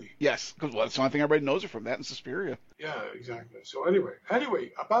that movie. Yes, because that's the only thing everybody knows her from, that and Suspiria. Yeah, exactly. So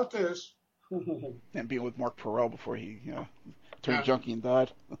anyway, about this. And being with Mark Perel before he turned junkie and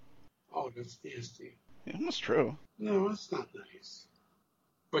died. Oh, that's nasty. Yeah, that's true. No, it's not nice.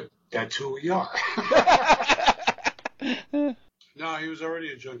 But that's who we are. No, he was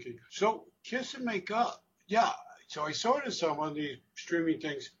already a junkie. So, Kiss and Make Up. Yeah, so I saw this on one of these streaming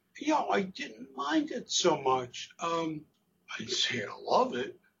things. I didn't mind it so much. I didn't say I love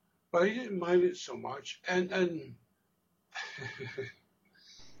it, but I didn't mind it so much. And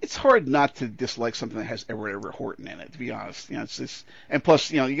it's hard not to dislike something that has Edward Horton in it, to be honest. It's just, and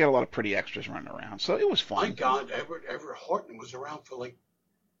plus, you got a lot of pretty extras running around, so it was fun. My God, Edward Horton was around for like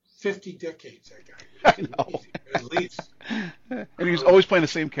 50 decades, that guy. I know. At least. And he was always playing the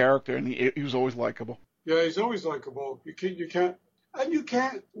same character, and he was always likable. Yeah, he's always likable. You can't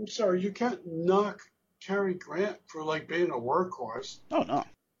knock Cary Grant for like being a workhorse. Oh, no.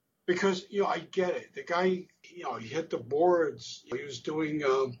 Because, I get it. The guy, he hit the boards. He was doing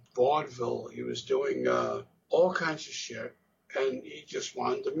vaudeville. He was doing all kinds of shit. And he just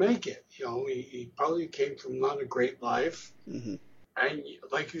wanted to make it. He probably came from not a great life. Mm-hmm. And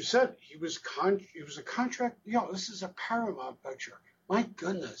like you said, he was a contract. This is a Paramount picture. My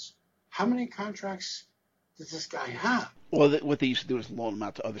goodness. How many contracts does this guy have? Well, what they used to do is loan them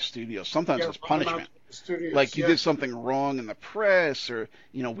out to other studios. Sometimes it's punishment. Studios, like you did something wrong in the press, or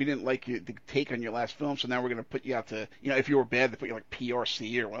we didn't like the take on your last film, so now we're going to put you out to, if you were bad, they put you like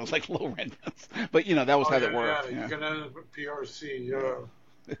PRC or one of those like low rent films. But that was how that worked. Yeah, you're going to end up with PRC. You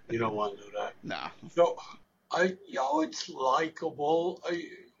don't want to do that. No. So it's likable.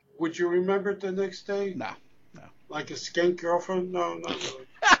 Would you remember it the next day? No. Like a skank girlfriend? No, not really.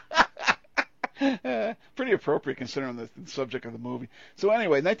 Pretty appropriate considering the subject of the movie. So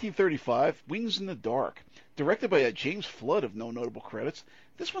anyway, 1935, Wings in the Dark. Directed by James Flood of no notable credits,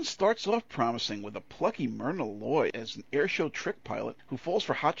 this one starts off promising with a plucky Myrna Loy as an airshow trick pilot who falls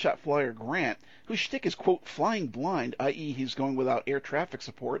for hotshot flyer Grant, whose shtick is, quote, flying blind, i.e. he's going without air traffic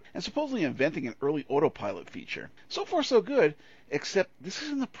support, and supposedly inventing an early autopilot feature. So far so good, except this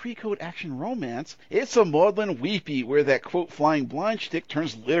isn't a pre-code action romance. It's a maudlin weepy where that, quote, flying blind shtick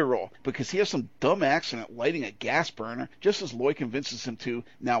turns literal, because he has some dumb accident lighting a gas burner, just as Loy convinces him to,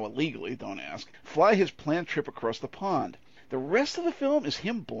 now illegally, don't ask, fly his planned trip across the pond. The rest of the film is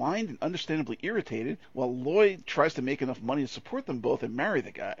him blind and understandably irritated, while Lloyd tries to make enough money to support them both and marry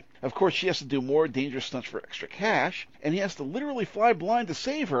the guy. Of course, she has to do more dangerous stunts for extra cash, and he has to literally fly blind to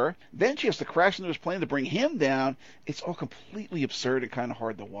save her. Then she has to crash into his plane to bring him down. It's all completely absurd and kind of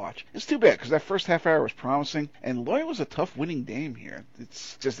hard to watch. It's too bad, because that first half hour was promising, and Lloyd was a tough winning dame here.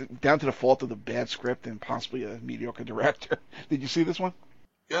 It's just down to the fault of the bad script and possibly a mediocre director. Did you see this one?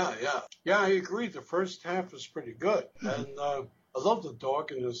 Yeah, I agree. The first half was pretty good. And I love the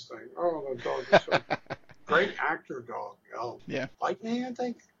dog in this thing. Oh, the dog is so great actor dog. Yeah. Lightning, I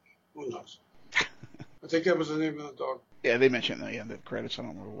think? Who knows? I think that was the name of the dog. Yeah, they mentioned it in the end of the credits. I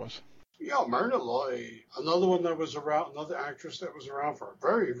don't know what it was. Yeah, Myrna Loy, another one that was around, another actress that was around for a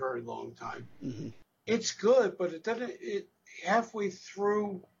very, very long time. Mm-hmm. It's good, but it doesn't. It halfway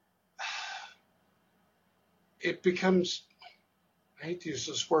through, it becomes. I hate to use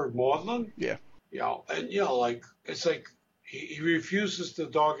this word, maudlin. Yeah. And like it's like he refuses the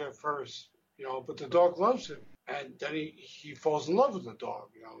dog at first, but the dog loves him, and then he falls in love with the dog.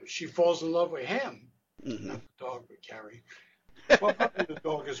 She falls in love with him, Mm-hmm. not the dog, but Cary. Well, probably the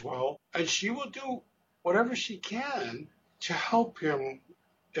dog as well, and she will do whatever she can to help him,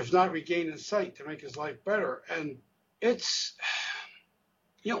 if not regain his sight, to make his life better. And it's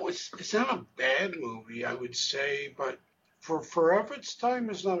it's not a bad movie, I would say, but for its time,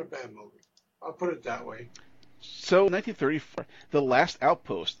 it's not a bad movie. I'll put it that way. So, 1934, The Last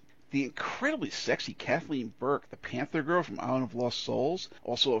Outpost. The incredibly sexy Kathleen Burke, the Panther Girl from Island of Lost Souls,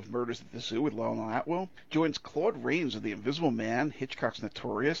 also of Murders at the Zoo with Lionel Atwill, joins Claude Rains of The Invisible Man, Hitchcock's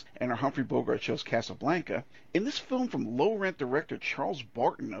Notorious, and her Humphrey Bogart show's Casablanca, in this film from low-rent director Charles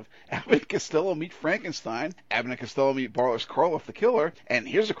Barton of Abbott and Costello Meet Frankenstein, Abbott and Costello Meet Boris Karloff the Killer, and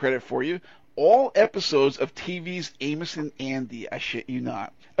here's a credit for you, all episodes of TV's Amos and Andy, I shit you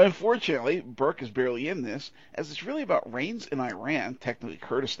not. Unfortunately, Burke is barely in this, as it's really about Rains in Iran, technically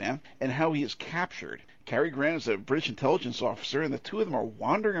Kurdistan, and how he is captured. Cary Grant is a British intelligence officer, and the two of them are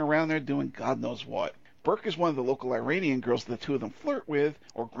wandering around there doing God knows what. Burke is one of the local Iranian girls that the two of them flirt with,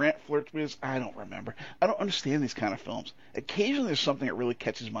 or Grant flirts with. I don't remember. I don't understand these kind of films. Occasionally there's something that really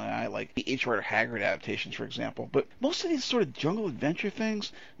catches my eye, like the H. Rider Haggard adaptations, for example. But most of these sort of jungle adventure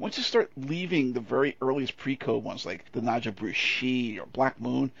things, once you start leaving the very earliest pre-code ones, like the Naja Bruce or Black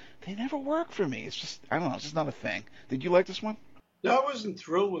Moon, they never work for me. It's just, I don't know, it's just not a thing. Did you like this one? No, I wasn't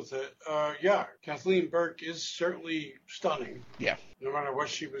thrilled with it. Yeah, Kathleen Burke is certainly stunning. Yeah. No matter what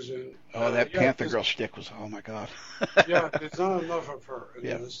she was in. Oh, that Panther Girl shtick was, oh my God. Yeah, there's not enough of her in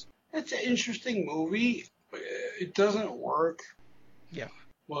Yeah. this. It's an interesting movie. It doesn't work. Yeah.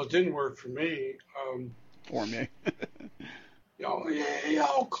 Well, it didn't work for me. For me.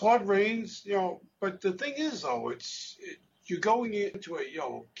 Claude Rains, but the thing is, though, you're going into it,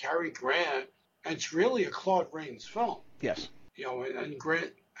 Cary Grant, and it's really a Claude Rains film. Yes. And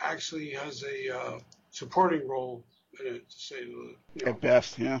Grant actually has a supporting role in it, to say at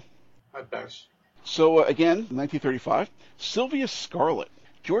best, yeah. At best. So, again, 1935, Sylvia Scarlett.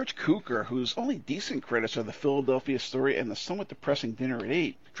 George Cukor, whose only decent credits are The Philadelphia Story and the somewhat depressing Dinner at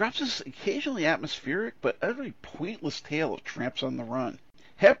 8, drops this occasionally atmospheric but utterly pointless tale of tramps on the run.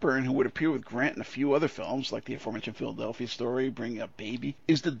 Hepburn, who would appear with Grant in a few other films, like the aforementioned Philadelphia Story, Bringing Up Baby,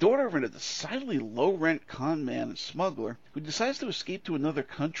 is the daughter of a decidedly low-rent con man and smuggler who decides to escape to another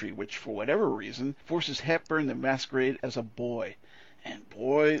country, which, for whatever reason, forces Hepburn to masquerade as a boy. And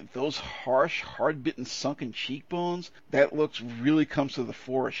boy, those harsh, hard-bitten, sunken cheekbones, that looks really comes to the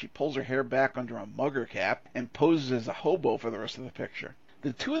fore as she pulls her hair back under a mugger cap and poses as a hobo for the rest of the picture.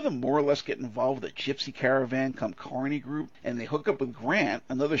 The two of them more or less get involved with a gypsy caravan come Carney group, and they hook up with Grant,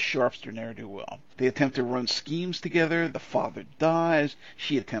 another sharpster ne'er-do-well. They attempt to run schemes together, the father dies,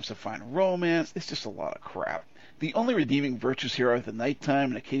 she attempts to find romance, it's just a lot of crap. The only redeeming virtues here are the nighttime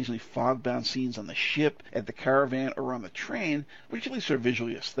and occasionally fog-bound scenes on the ship, at the caravan, or on the train, which at least are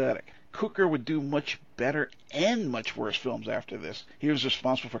visually aesthetic. Cukor would do much better and much worse films after this. He was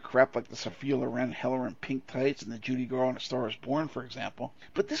responsible for crap like the Sophia Loren Heller in Pink Tights and the Judy Garland in A Star Is Born, for example.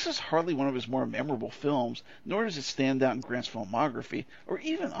 But this is hardly one of his more memorable films, nor does it stand out in Grant's filmography, or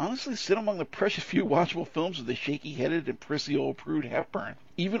even honestly sit among the precious few watchable films of the shaky-headed and prissy old prude Hepburn.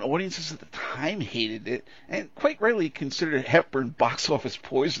 Even audiences at the time hated it, and quite rightly considered Hepburn box office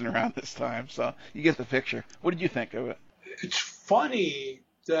poison around this time, so you get the picture. What did you think of it? It's funny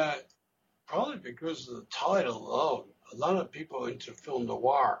that probably because of the title alone, a lot of people into film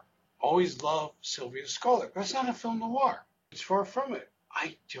noir always love Sylvia Scarlett. That's not a film noir. It's far from it.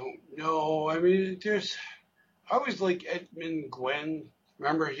 I don't know. I mean, I always like Edmund Gwenn.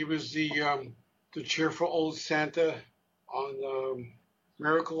 Remember, he was the cheerful old Santa on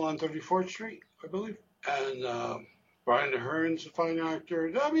Miracle on 34th Street, I believe. And Brian Ahern's a fine actor.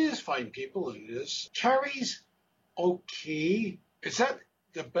 I mean, there's fine people in this. Cary's okay. Is that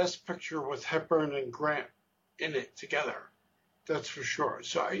the best picture with Hepburn and Grant in it together? That's for sure.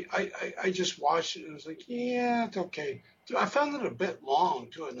 So I just watched it and I was like, yeah, it's okay. I found it a bit long,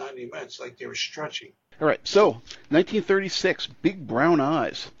 too, at 90 minutes, like they were stretching. All right, so 1936, Big Brown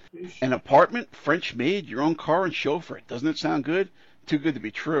Eyes. An apartment, French maid, your own car and chauffeur. Doesn't it sound good? Too good to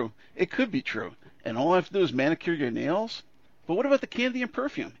be true. It could be true. And all I have to do is manicure your nails? But what about the candy and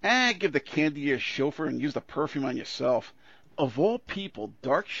perfume? Give the candy to your chauffeur and use the perfume on yourself. Of all people,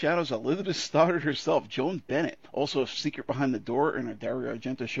 Dark Shadows, Elizabeth Stoddard herself, Joan Bennett, also a secret behind the door in her Dario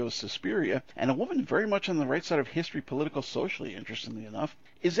Argento show Suspiria, and a woman very much on the right side of history, political, socially, interestingly enough,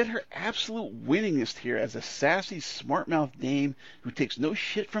 is at her absolute winningest here as a sassy, smart-mouthed dame who takes no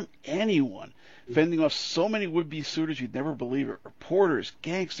shit from anyone, fending off so many would-be suitors you'd never believe it, reporters,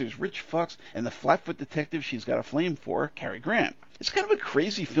 gangsters, rich fucks, and the flatfoot detective she's got a flame for, Cary Grant. It's kind of a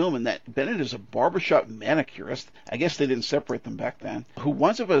crazy film in that Bennett is a barbershop manicurist, I guess they didn't separate them back then, who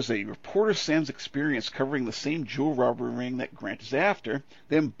winds up as a reporter sans experience covering the same jewel robbery ring that Grant is after.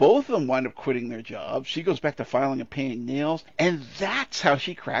 Then both of them wind up quitting their jobs. She goes back to filing and painting nails, and that's how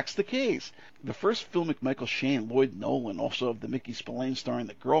she cracks the case. The first filmic Michael Shane, Lloyd Nolan, also of the Mickey Spillane starring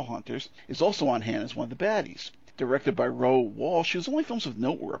The Girl Hunters, is also on hand as one of the baddies. Directed by Roe Walsh, whose only films of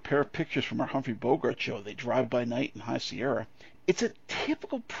note were a pair of pictures from her Humphrey Bogart show, They Drive by Night and High Sierra. It's a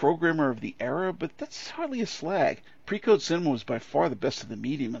typical programmer of the era, but that's hardly a slag. Pre-code cinema was by far the best of the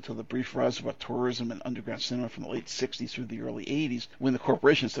medium until the brief rise of tourism and underground cinema from the late 60s through the early 80s, when the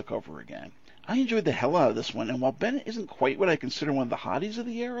corporations took over again. I enjoyed the hell out of this one, and while Bennett isn't quite what I consider one of the hotties of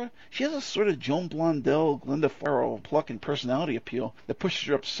the era, she has a sort of Joan Blondell, Glenda Farrell pluck and personality appeal that pushes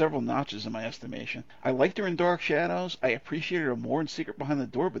her up several notches in my estimation. I liked her in Dark Shadows, I appreciated her more in Secret Behind the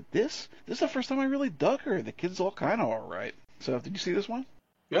Door, but this is the first time I really dug her. The kid's all kind of alright. So, did you see this one?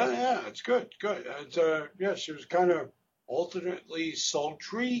 Yeah, it's good. It's, yeah, she was kind of alternately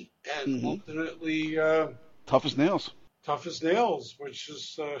sultry and alternately tough as nails. Tough as nails, which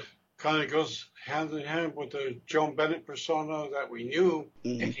is kind of goes hand in hand with the Joan Bennett persona that we knew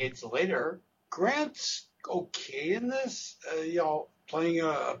decades later. Grant's okay in this, playing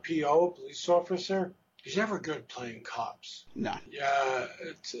a PO, police officer. He's never good playing cops. No. Yeah,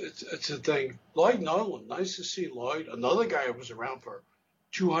 it's a thing. Lloyd Nolan, nice to see Lloyd. Another guy who was around for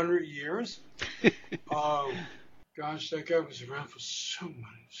 200 years. Gosh, that guy was around for so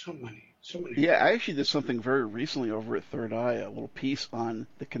many. Yeah, I actually did something very recently over at Third Eye, a little piece on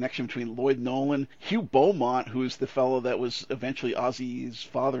the connection between Lloyd Nolan, Hugh Beaumont, who's the fellow that was eventually Ozzy's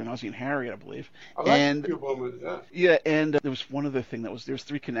father in Ozzy and Harriet, I believe. I like Hugh Beaumont, yeah. Yeah, and there was one other thing there was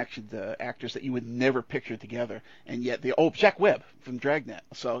three connections actors that you would never picture together, and yet Jack Webb from Dragnet.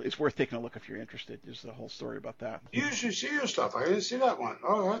 So it's worth taking a look if you're interested. There's a whole story about that. You should see your stuff. I didn't see that one.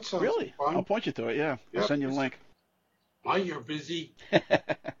 Oh, that sounds really fun. I'll point you to it. Yeah, I'll send you a link. Why, you're busy.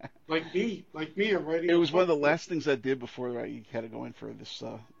 Like me, I'm writing. It was one of the last things I did before I had to go in for this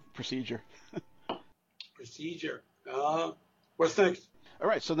procedure. Procedure. What's next? All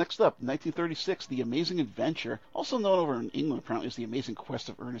right, so next up, 1936, The Amazing Adventure, also known over in England apparently as The Amazing Quest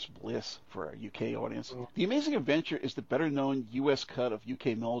of Ernest Bliss for our UK audience. The Amazing Adventure is the better-known U.S. cut of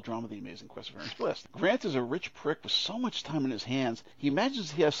UK melodrama The Amazing Quest of Ernest Bliss. Grant is a rich prick with so much time in his hands, he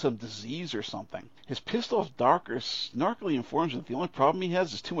imagines he has some disease or something. His pissed-off doctor snarkily informs him that the only problem he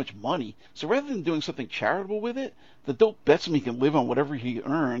has is too much money, so rather than doing something charitable with it, the dope bets him he can live on whatever he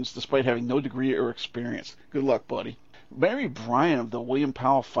earns despite having no degree or experience. Good luck, buddy. Mary Bryan of the William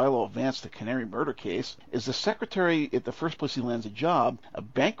Powell Philo Vance the Canary murder case is the secretary at the first place he lands a job, a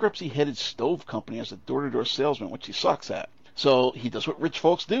bankruptcy-headed stove company as a door-to-door salesman, which he sucks at. So he does what rich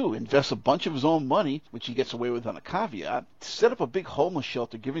folks do, invests a bunch of his own money, which he gets away with on a caveat, to set up a big homeless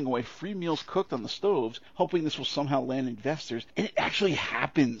shelter giving away free meals cooked on the stoves, hoping this will somehow land investors, and it actually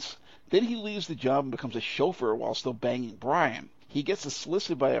happens. Then he leaves the job and becomes a chauffeur while still banging Bryan. He gets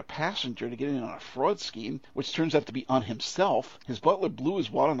solicited by a passenger to get in on a fraud scheme, which turns out to be on himself. His butler blew his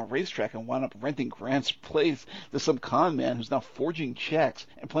wad on the racetrack and wound up renting Grant's place to some con man who's now forging checks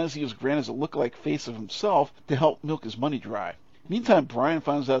and plans to use Grant as a lookalike face of himself to help milk his money dry. Meantime, Bryan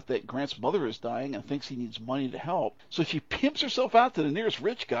finds out that Grant's mother is dying and thinks he needs money to help, so she pimps herself out to the nearest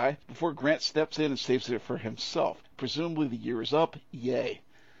rich guy before Grant steps in and saves it for himself. Presumably the year is up. Yay.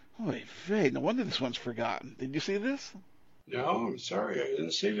 Oy vey, no wonder this one's forgotten. Did you see this? No, I'm sorry. I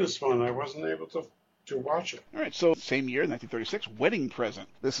didn't see this one. I wasn't able to watch it. All right, so same year, 1936, Wedding Present.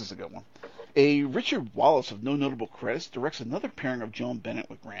 This is a good one. A Richard Wallace of no notable credits directs another pairing of Joan Bennett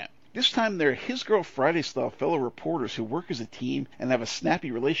with Grant. This time they're His Girl Friday-style fellow reporters who work as a team and have a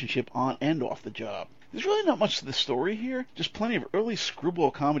snappy relationship on and off the job. There's really not much to the story here, just plenty of early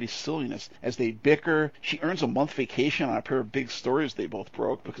screwball comedy silliness as they bicker. She earns a month vacation on a pair of big stories they both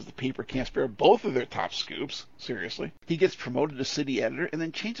broke because the paper can't spare both of their top scoops. Seriously. He gets promoted to city editor and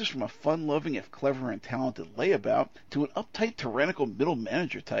then changes from a fun-loving if clever and talented layabout to an uptight, tyrannical middle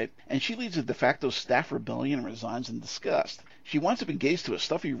manager type, and she leads a de facto staff rebellion and resigns in disgust. She winds up engaged to a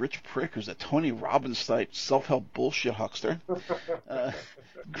stuffy rich prick who's a Tony Robbins-type self-help bullshit huckster.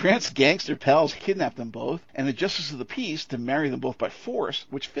 Grant's gangster pals kidnap them both, and the justice of the peace to marry them both by force,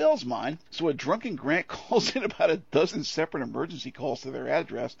 which fails mine, so a drunken Grant calls in about a dozen separate emergency calls to their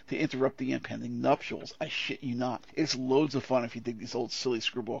address to interrupt the impending nuptials. I shit you not. It's loads of fun if you dig these old silly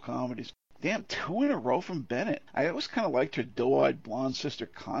screwball comedies. Damn, 2 in a row from Bennett. I always kind of liked her doe-eyed blonde sister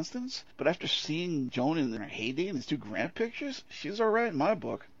Constance, but after seeing Joan in her heyday in these 2 Grant pictures, she's alright in my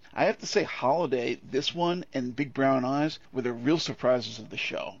book. I have to say Holiday, this one, and Big Brown Eyes were the real surprises of the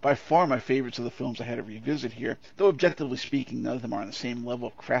show. By far my favorites of the films I had to revisit here, though objectively speaking, none of them are on the same level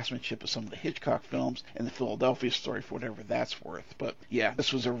of craftsmanship as some of the Hitchcock films and the Philadelphia Story for whatever that's worth. But yeah,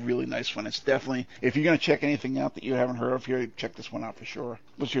 this was a really nice one. It's definitely, if you're going to check anything out that you haven't heard of here, check this one out for sure.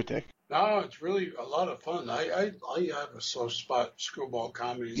 What's your take? No, it's really a lot of fun. I have a soft spot screwball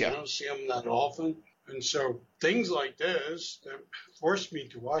comedies. Yeah. I don't see them that often. And so things like this that forced me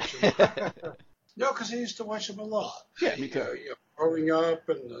to watch them. No, because I used to watch them a lot. Yeah, me too. Growing up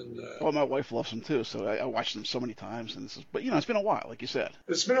Well, my wife loves them too, so I watched them so many times. But it's been a while, like you said.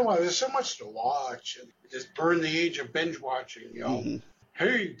 It's been a while. There's so much to watch. And just burn the age of binge watching. Mm-hmm.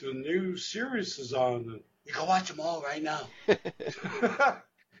 Hey, the new series is on. And you can watch them all right now.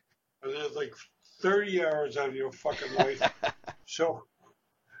 And there's like 30 hours out of your fucking life. So,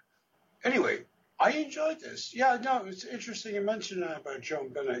 anyway, I enjoyed this. Yeah, no, it's interesting you mentioned that about Joan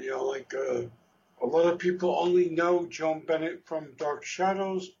Bennett. A lot of people only know Joan Bennett from Dark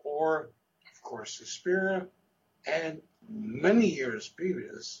Shadows or, of course, Suspiria. And many years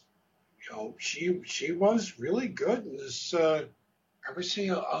previous, she was really good in this, I would say,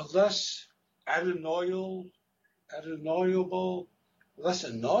 a less undeniable, less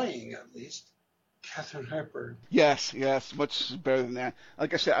annoying, at least, Katharine Hepburn. Yes, much better than that.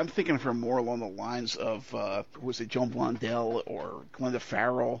 Like I said, I'm thinking of her more along the lines of, was it Joan Blondell or Glenda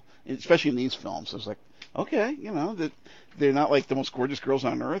Farrell, especially in these films. I was like, okay, that they're not like the most gorgeous girls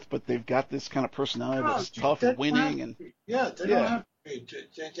on earth, but they've got this kind of personality that's tough and winning. They don't have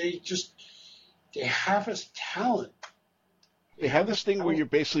to. They have this talent. They have this thing where you're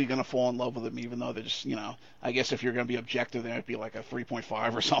basically going to fall in love with them, even though they're just, I guess if you're going to be objective, they might be like a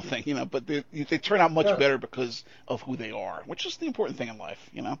 3.5 or something, but they turn out much better because of who they are, which is the important thing in life,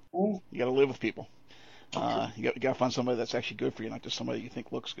 You got to live with people. You got to find somebody that's actually good for you, not just somebody you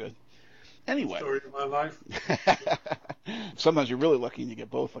think looks good. Anyway. Story of my life. Sometimes you're really lucky and you get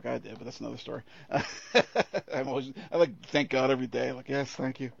both, like I did, but that's another story. I thank God every day. Like, yes,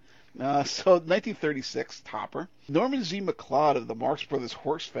 thank you. So 1936, Topper. Norman Z. McLeod of the Marx Brothers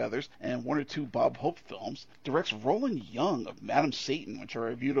Horse Feathers and 1 or 2 Bob Hope films directs Roland Young of Madam Satan, which I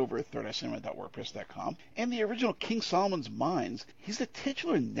reviewed over at thirdeycinema.wordpress.com, and the original King Solomon's Mines. He's the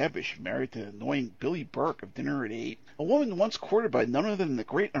titular Nebbish married to the annoying Billy Burke of Dinner at 8, a woman once courted by none other than the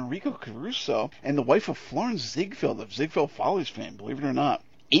great Enrico Caruso and the wife of Florence Ziegfeld of Ziegfeld Follies fame, believe it or not.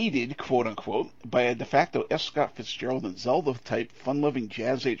 Aided, quote-unquote, by a de facto F. Scott Fitzgerald and Zelda-type fun-loving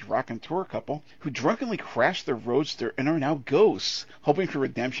jazz-age rock and tour couple who drunkenly crashed their roadster and are now ghosts, hoping for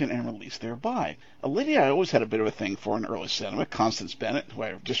redemption and release thereby. A lady I always had a bit of a thing for in early cinema, Constance Bennett, who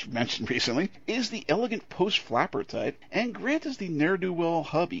I just mentioned recently, is the elegant post-flapper type, and Grant is the ne'er-do-well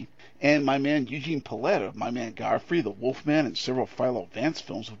hubby. And my man Eugene Pallette of My Man Godfrey, The Wolfman, and several Philo Vance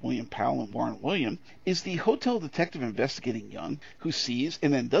films of William Powell and Warren William, is the hotel detective investigating Young, who sees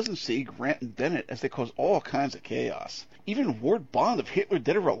and then doesn't see Grant and Bennett as they cause all kinds of chaos. Even Ward Bond of Hitler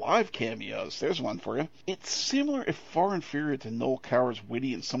Dead or Alive cameos. There's one for you. It's similar if far inferior to Noel Coward's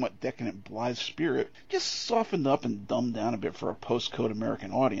witty and somewhat decadent blithe spirit, just softened up and dumbed down a bit for a post-code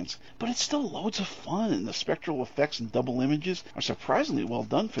American audience. But it's still loads of fun, and the spectral effects and double images are surprisingly well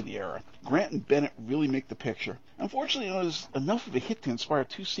done for the era. Grant and Bennett really make the picture. Unfortunately, it was enough of a hit to inspire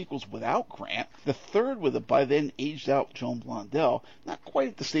 2 sequels without Grant, the third with a by then aged-out Joan Blondell, not quite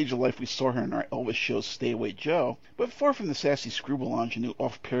at the stage of life we saw her in our Elvis show's Stay Away Joe, but far from the sassy screwball ingenue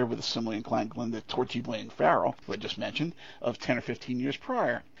off-paired with the similarly inclined Glenda Torchy Blaine Farrell, who I just mentioned, of 10 or 15 years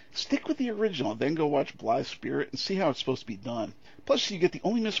prior. Stick with the original, then go watch Blithe Spirit and see how it's supposed to be done. Plus, you get the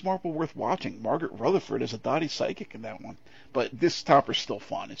only Miss Marple worth watching, Margaret Rutherford, as a Dottie psychic in that one. But this Topper's still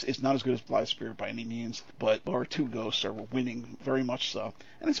fun. It's not as good as Blithe Spirit by any means, but our 2 ghosts are winning very much so,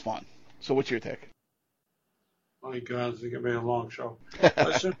 and it's fun. So what's your take? My God, it's going to be a long show.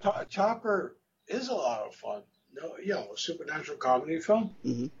 So Topper is a lot of fun. A supernatural comedy film.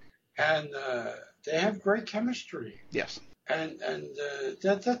 Mm-hmm. And they have great chemistry. Yes. And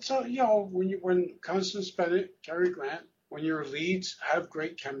that's when Constance Bennett, Cary Grant, when your leads have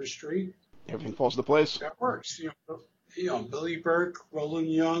great chemistry, everything falls into place. That works. Billy Burke,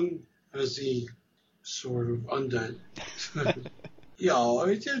 Roland Young as the sort of undead.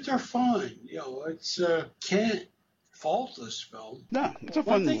 They're fine. It's can't faultless film. No, it's a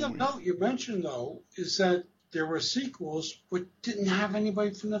One fun thing movie. of note you mentioned, though, is that there were sequels but didn't have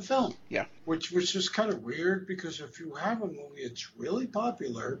anybody from the film. Yeah. Which is kind of weird, because if you have a movie that's really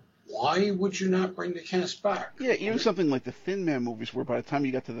popular, why would you not bring the cast back? Yeah, even something like the Thin Man movies, where by the time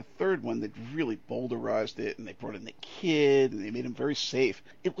you got to the third one, they'd really bowdlerized it, and they brought in the kid, and they made him very safe.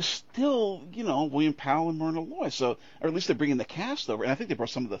 It was still, William Powell and Myrna Loy, so, or at least they're bringing the cast over, and I think they brought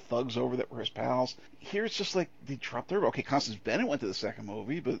some of the thugs over that were his pals. Here it's just like they dropped their. Okay, Constance Bennett went to the second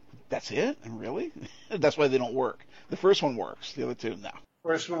movie, but that's it, and really? That's why they don't work. The first one works, the other two, no.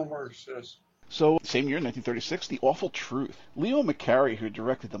 First one works, yes. So, same year, 1936, The Awful Truth. Leo McCarey, who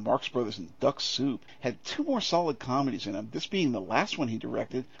directed the Marx Brothers and Duck Soup, had two more solid comedies in him, this being the last one he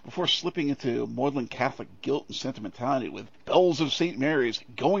directed before slipping into maudlin Catholic guilt and sentimentality with Bells of St. Mary's,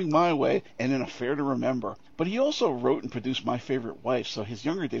 Going My Way, and An Affair to Remember. But he also wrote and produced My Favorite Wife, so his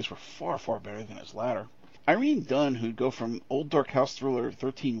younger days were far, far better than his latter. Irene Dunne, who'd go from old dark house thriller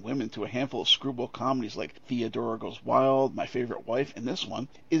 13 Women to a handful of screwball comedies like Theodora Goes Wild, My Favorite Wife, and this one,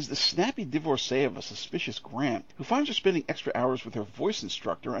 is the snappy divorcee of a suspicious Grant, who finds her spending extra hours with her voice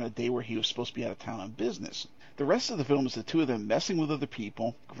instructor on a day where he was supposed to be out of town on business. The rest of the film is the two of them messing with other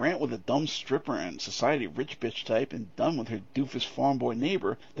people, Grant with a dumb stripper and society rich bitch type, and Dunne with her doofus farm boy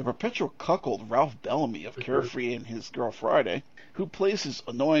neighbor, the perpetual cuckold Ralph Bellamy of Carefree and His Girl Friday, who plays his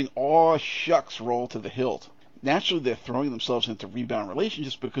annoying aw shucks role to the hilt. Naturally, they're throwing themselves into rebound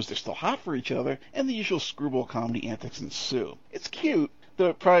relationships because they're still hot for each other, and the usual screwball comedy antics ensue. It's cute, though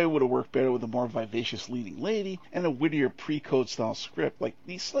it probably would have worked better with a more vivacious leading lady and a wittier pre-code style script like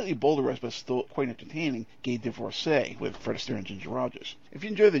the slightly bolderized but still quite entertaining Gay Divorcee with Fred Astaire and Ginger Rogers. If you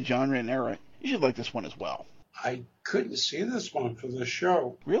enjoy the genre and era, you should like this one as well. I couldn't see this one for the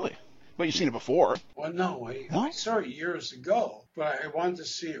show. Really? But you've seen it before. Well, no, I saw it years ago, but I wanted to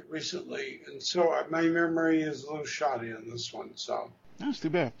see it recently, and so my memory is a little shoddy on this one. So That's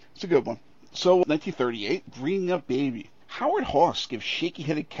too bad. It's a good one. So, 1938, Bringing Up Baby. Howard Hawks gives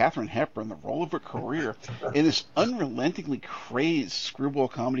shaky-headed Katharine Hepburn the role of her career in this unrelentingly crazed screwball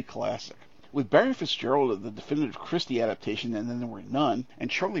comedy classic. With Barry Fitzgerald of the definitive Christie adaptation And Then There Were None, and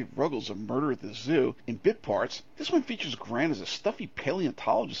Charlie Ruggles of Murder at the Zoo in bit parts, this one features Grant as a stuffy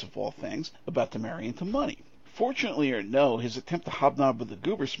paleontologist of all things about to marry into money. Fortunately or no, his attempt to hobnob with the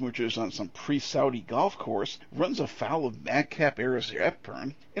goober smoochers on some pre-Saudi golf course runs afoul of madcap-era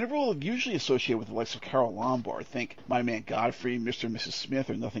Hepburn, in a role usually associated with the likes of Carol Lombard. Think My Man Godfrey, Mr. and Mrs. Smith,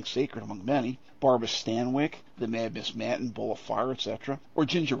 or Nothing Sacred among many, Barbara Stanwyck, The Mad Miss Manton, Bowl of Fire, etc., or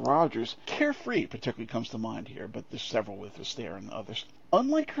Ginger Rogers. Carefree particularly comes to mind here, but there's several with Astaire and others.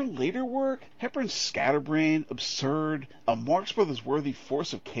 Unlike her later work, Hepburn's scatterbrained, absurd, a Marx Brothers worthy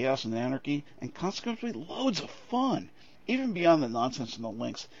force of chaos and anarchy, and consequently loads of fun. Even beyond the nonsense and the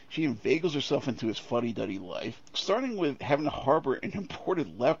links, she inveigles herself into his fuddy-duddy life, starting with having to harbor an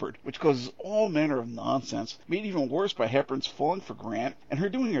imported leopard, which causes all manner of nonsense, made even worse by Hepburn's falling for Grant, and her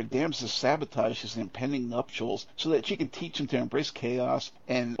doing her damnedest to sabotage his impending nuptials so that she can teach him to embrace chaos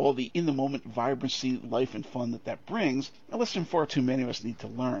and all the in-the-moment vibrancy, life, and fun that brings, a lesson far too many of us need to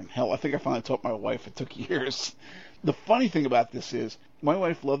learn. Hell, I think I finally taught my wife. It took years. The funny thing about this is, my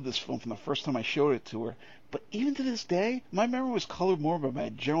wife loved this film from the first time I showed it to her, but even to this day, my memory was colored more by my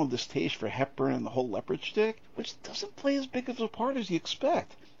general distaste for Hepburn and the whole leopard shtick, which doesn't play as big of a part as you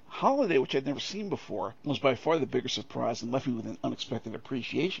expect. Holiday, which I'd never seen before, was by far the bigger surprise and left me with an unexpected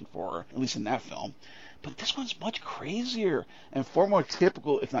appreciation for her, at least in that film. But this one's much crazier and far more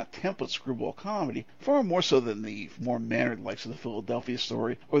typical, if not template, screwball comedy, far more so than the more mannered likes of the Philadelphia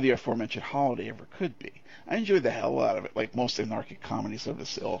Story or the aforementioned Holiday ever could be. I enjoyed the hell out of it, like most anarchic comedies of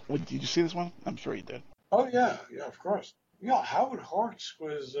this ilk. Did you see this one? I'm sure you did. Oh, yeah, of course. Yeah, Howard Hawks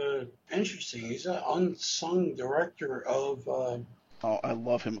was interesting. He's an unsung director of... Oh, I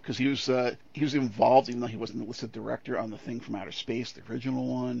love him because he was involved, even though he wasn't the listed director, on The Thing from Outer Space, the original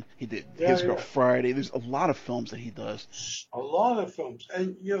one. He did His Girl Friday. There's a lot of films that he does. A lot of films.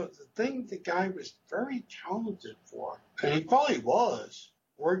 And, the thing the guy was very talented for, and he probably was,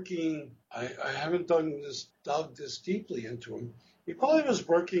 working... I haven't dug this deeply into him. He probably was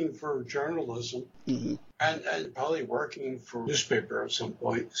working for journalism and probably working for newspaper at some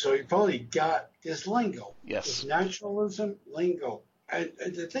point. So he probably got his lingo, his naturalism lingo. And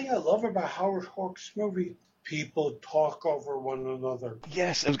the thing I love about Howard Hawks' movie, people talk over one another.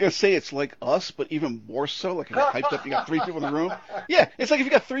 Yes, I was going to say it's like Us, but even more so. Like if you're hyped up, you got three people in the room. Yeah, it's like if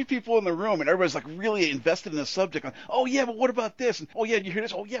you got three people in the room and everybody's like really invested in the subject. Like, oh yeah, but what about this? And oh yeah, you hear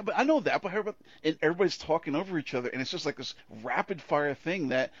this? Oh yeah, but I know that. But and everybody's talking over each other, and it's just like this rapid fire thing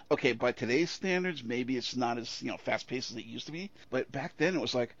that, okay, by today's standards, maybe it's not as fast paced as it used to be. But back then, it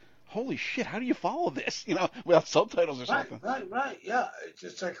was like, holy shit, how do you follow this? Without subtitles or Right, something. right, right. Yeah,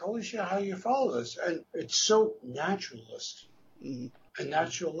 it's like holy shit, how you follow this, and it's so naturalist Mm-hmm. and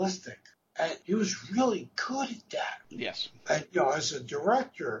naturalistic, and he was really good at that. Yes. And as a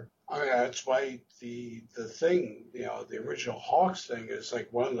director, I mean, that's why the thing, the original Hawks thing is like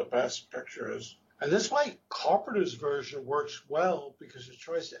one of the best pictures. And that's why Carpenter's version works well because it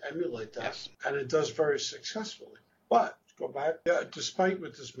tries to emulate that, Yes. and it does very successfully. But to go back, yeah, despite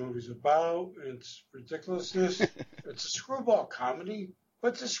what this movie's about and its ridiculousness, it's a screwball comedy, but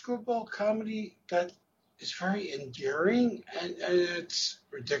it's a screwball comedy that is very endearing, and it's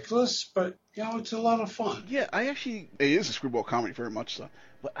ridiculous, but it's a lot of fun. Yeah, it is a screwball comedy, very much so.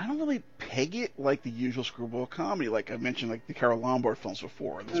 But I don't really peg it like the usual screwball comedy, like I mentioned, like the Carol Lombard films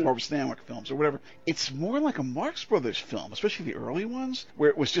before, the Barbara Stanwyck films, or whatever. It's more like a Marx Brothers film, especially the early ones,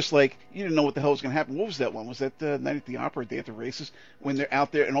 where it was just like, you didn't know what the hell was going to happen. What was that one? Was that Night at the Opera, Day at the Races, when they're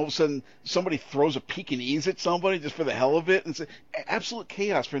out there and all of a sudden somebody throws a Pekingese at somebody just for the hell of it? And it's absolute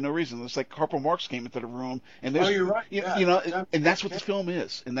chaos for no reason. It's like Corporal Marx came into the room, and Oh, there's, you're right. you, Yeah, you know, and that's what yeah, this film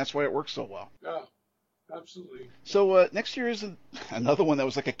is, and that's why it works so well. yeah, absolutely. So next year is another one that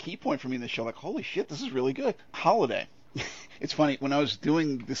was like a key point for me in the show. Like, holy shit, this is really good. Holiday. It's funny, when I was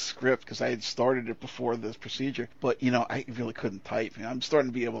doing this script, because I had started it before this procedure, but, I really couldn't type. I'm starting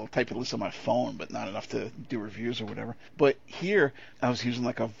to be able to type at least on my phone, but not enough to do reviews or whatever. But here, I was using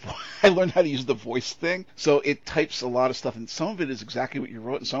I learned how to use the voice thing, so it types a lot of stuff, and some of it is exactly what you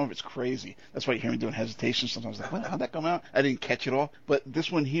wrote, and some of it's crazy. That's why you hear me doing hesitation sometimes. Like, what, how'd that come out? I didn't catch it all. But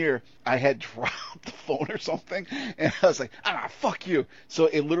this one here, I had dropped the phone or something, and I was like, fuck you. So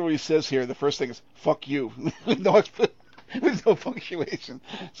it literally says here, the first thing is, fuck you. No explanation. With no punctuation.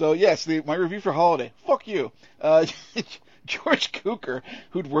 So yes, my review for Holiday. Fuck you. George Cukor,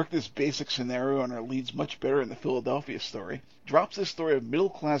 who'd worked this basic scenario on our leads much better in the Philadelphia story, drops this story of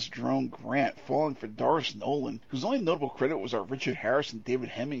middle-class drone Grant falling for Doris Nolan, whose only notable credit was our Richard Harris and David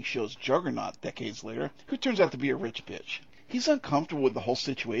Hemming show's Juggernaut decades later, who turns out to be a rich bitch. He's uncomfortable with the whole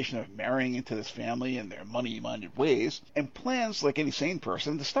situation of marrying into this family and their money-minded ways, and plans, like any sane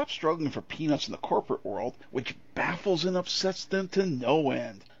person, to stop struggling for peanuts in the corporate world, which baffles and upsets them to no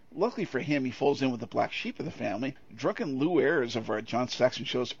end. Luckily for him, he falls in with the black sheep of the family, drunken Lou Ayres of our John Saxon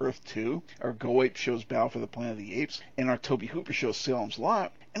show's Earth 2, our Go Ape show's Battle for the Planet of the Apes, and our Toby Hooper show's Salem's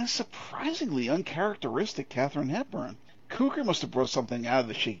Lot, and a surprisingly uncharacteristic Katharine Hepburn. Cukor must have brought something out of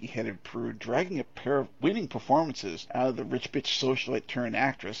the shaky-headed prude, dragging a pair of winning performances out of the rich bitch socialite turned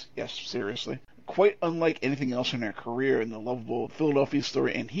actress. Yes, seriously. Quite unlike anything else in her career in the lovable Philadelphia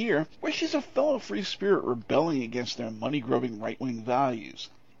story and here, where she's a fellow free spirit rebelling against their money-grubbing right-wing values.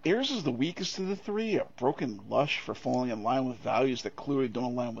 Ayres is the weakest of the three, a broken lush for falling in line with values that clearly don't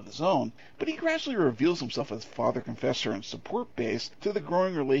align with his own, but he gradually reveals himself as father confessor and support base to the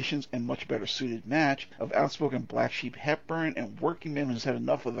growing relations and much better suited match of outspoken black sheep Hepburn and working man who's had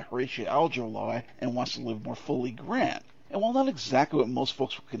enough of the Horatio Alger lie and wants to live more fully Grant. And while not exactly what most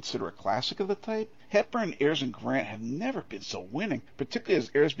folks would consider a classic of the type, Hepburn, Ayres, and Grant have never been so winning, particularly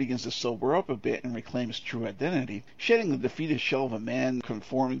as Ayres begins to sober up a bit and reclaim his true identity, shedding the defeated shell of a man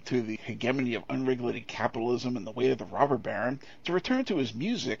conforming to the hegemony of unregulated capitalism and the weight of the robber baron, to return to his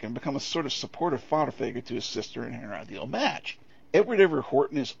music and become a sort of supportive father figure to his sister and her ideal match. Edward Everett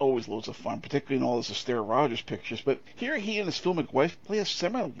Horton is always loads of fun, particularly in all his Astaire Rogers pictures, but here he and his filmic wife play a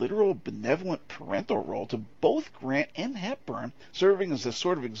semi-literal benevolent parental role to both Grant and Hepburn, serving as a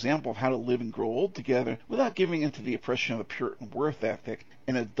sort of example of how to live and grow old together without giving in to the oppression of the Puritan worth ethic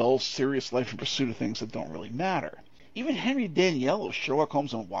and a dull, serious life in pursuit of things that don't really matter. Even Henry Daniello, Sherlock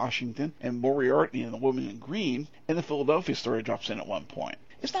Holmes in Washington, and Moriarty in The Woman in Green, and the Philadelphia story drops in at one point.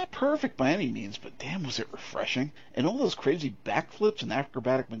 It's not perfect by any means, but damn was it refreshing. And all those crazy backflips and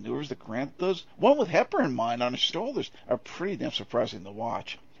acrobatic maneuvers that Grant does, one with Hepburn in mind on his shoulders, are pretty damn surprising to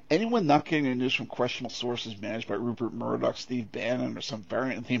watch. Anyone not getting their news from questionable sources managed by Rupert Murdoch, Steve Bannon, or some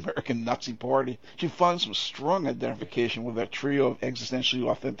variant of the American Nazi Party should find some strong identification with that trio of existentially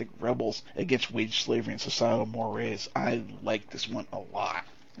authentic rebels against wage slavery and societal mores. I like this one a lot.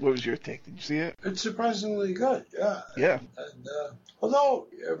 What was your take? Did you see it? It's surprisingly good, yeah. Yeah. And although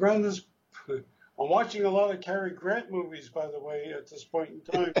around this, I'm watching a lot of Cary Grant movies, by the way, at this point in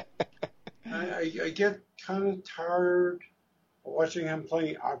time. I get kind of tired of watching him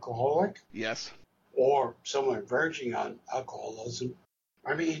playing alcoholic. Yes. Or someone verging on alcoholism.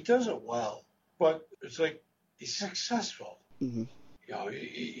 I mean, he does it well, but it's like he's successful. Mm-hmm.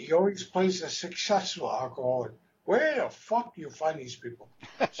 He always plays a successful alcoholic. Where the fuck do you find these people?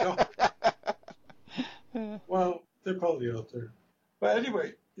 So, well, they're probably out there. But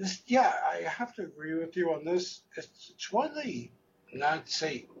anyway, I have to agree with you on this. It's one of the not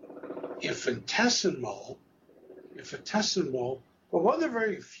say infinitesimal, but one of the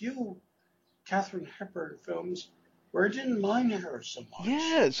very few Katharine Hepburn films where I didn't mind her so much.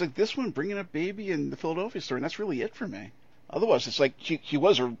 Yeah, it's like this one, Bringing Up Baby and The Philadelphia Story, and that's really it for me. Otherwise, it's like she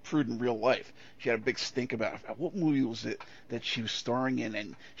was a prude in real life. She had a big stink about what movie was it that she was starring in,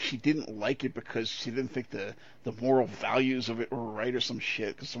 and she didn't like it because she didn't think the moral values of it were right or some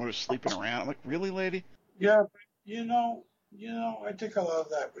shit because someone was sleeping around. I'm like, really, lady? Yeah, but I think a lot of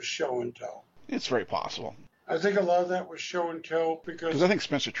that was show and tell. It's very possible. I think a lot of that was show and tell Because I because, think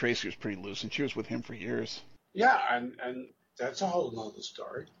Spencer Tracy was pretty loose, and she was with him for years. yeah, and that's a whole nother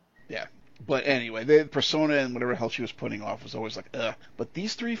story. Yeah. But anyway, the persona and whatever hell she was putting off was always like, ugh. But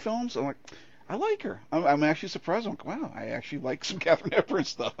these three films, I'm like, I like her. I'm actually surprised. I'm like, wow, I actually like some Katharine Hepburn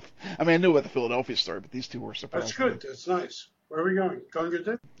stuff. I mean, I knew about the Philadelphia Story, but these two were That's surprising. good. That's nice. Where are we going? Gunga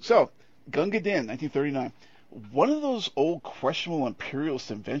Din? So, Gunga Din, 1939. One of those old questionable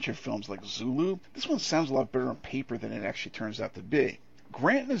imperialist adventure films like Zulu. This one sounds a lot better on paper than it actually turns out to be.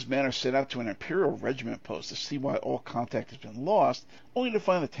 Grant and his men are sent out to an Imperial regiment post to see why all contact has been lost, only to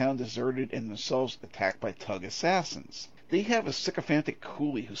find the town deserted and themselves attacked by Tug assassins. They have a sycophantic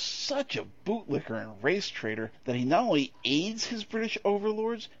coolie who's such a bootlicker and race traitor that he not only aids his British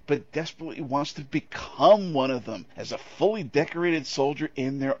overlords, but desperately wants to become one of them as a fully decorated soldier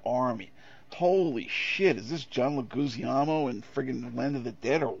in their army. Holy shit, is this John Leguizamo in friggin' Land of the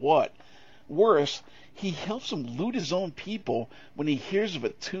Dead or what? Worse, he helps him loot his own people when he hears of a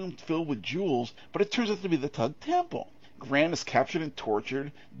tomb filled with jewels, but it turns out to be the Tug Temple. Grant is captured and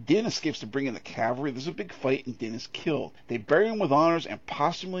tortured. Din escapes to bring in the cavalry. There's a big fight, and Din is killed. They bury him with honors and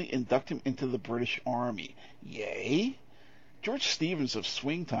posthumously induct him into the British Army. Yay? George Stevens of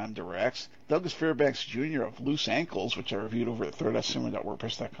Swing Time directs, Douglas Fairbanks Jr. of Loose Ankles, which I reviewed over at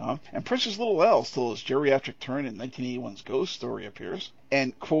third.cinema.wordpress.com, and Princess Little L till his geriatric turn in 1981's Ghost Story appears,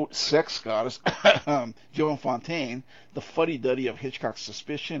 and, quote, sex goddess Joan Fontaine, the fuddy-duddy of Hitchcock's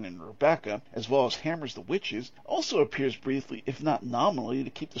Suspicion and Rebecca, as well as Hammer's The Witches, also appears briefly, if not nominally,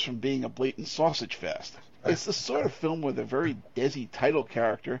 to keep this from being a blatant sausage fest. It's the sort of film where the very Desi title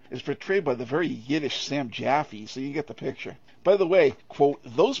character is portrayed by the very Yiddish Sam Jaffe, so you get the picture. By the way, quote,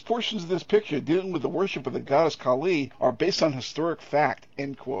 those portions of this picture dealing with the worship of the goddess Kali are based on historic fact,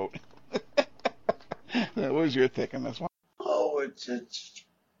 end quote. What was your take on this one? Oh, it's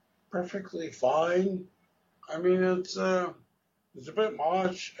perfectly fine. I mean, it's a bit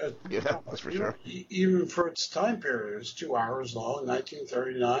much. Yeah, that's for sure. Even for its time period, it's 2 hours long,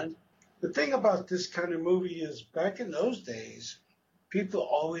 1939. The thing about this kind of movie is, back in those days, people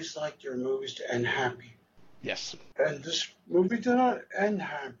always liked their movies to end happy. Yes. And this movie did not end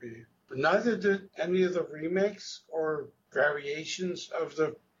happy. But neither did any of the remakes or variations of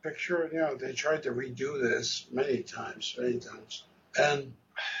the picture. They tried to redo this many times. And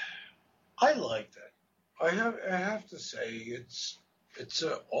I liked it. I have to say, it's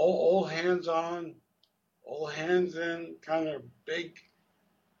a all hands on, all hands in kind of big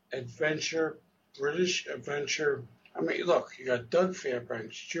adventure, British adventure. I mean, look, you got Doug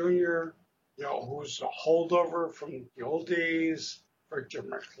Fairbanks Jr., who's a holdover from the old days, Victor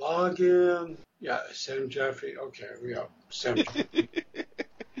McLaughlin. Yeah, Sam Jaffe. Okay, Sam Jaffe.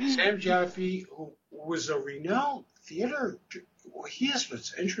 Sam Jaffe, who was a renowned theater. Well, here's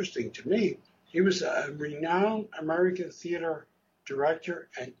what's interesting to me. He was a renowned American theater director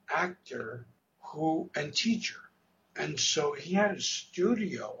and actor and teacher. And so he had a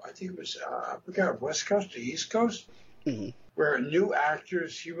studio, I think it was, I forgot, West Coast or East Coast, where new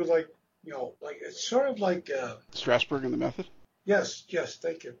actors, he would like it's sort of like Strasberg and the Method? Yes,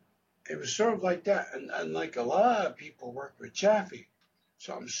 thank you. It was sort of like that. And like a lot of people worked with Jaffe.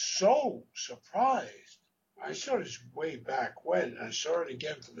 So I'm so surprised. I saw this way back when, and I saw it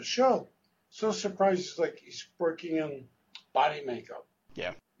again for the show. So surprised he's working in body makeup.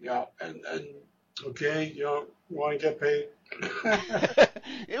 Yeah. Yeah, and okay, you want to get paid?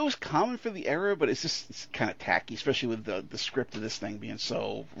 It was common for the era, but it's kind of tacky, especially with the script of this thing being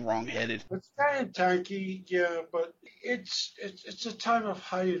so wrong-headed. It's kind of tacky, yeah, but it's a time of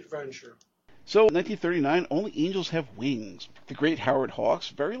high adventure. So, 1939, Only Angels Have Wings. The great Howard Hawks,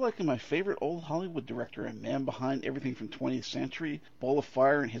 very likely my favorite old Hollywood director and man behind everything from 20th Century, Ball of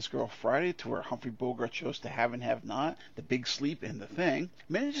Fire and His Girl Friday, to where Humphrey Bogart chose To Have and Have Not, The Big Sleep and The Thing,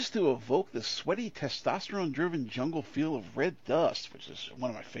 manages to evoke the sweaty, testosterone-driven jungle feel of Red Dust, which is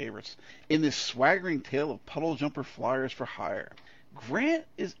one of my favorites, in this swaggering tale of puddle jumper flyers for hire. Grant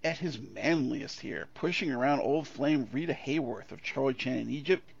is at his manliest here, pushing around old flame Rita Hayworth of Charlie Chan in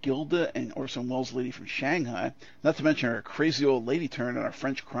Egypt, Gilda and Orson Welles' Lady from Shanghai, not to mention her crazy old lady turn on our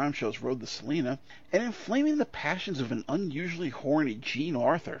French crime shows Road to Selena, and inflaming the passions of an unusually horny Jean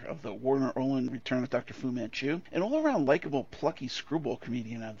Arthur of the Warner Oland Return of Dr. Fu Manchu, an all-around likable, plucky screwball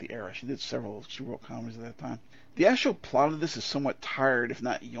comedian of the era. She did several screwball comedies at that time. The actual plot of this is somewhat tired, if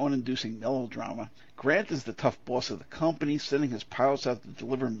not yawn-inducing melodrama. Grant is the tough boss of the company, sending his pilots out to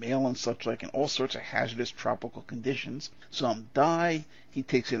deliver mail and such like in all sorts of hazardous tropical conditions. Some die, he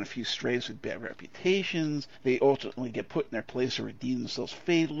takes in a few strays with bad reputations, they ultimately get put in their place or redeem themselves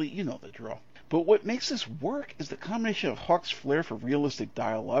fatally, you know the drill. But what makes this work is the combination of Hawk's flair for realistic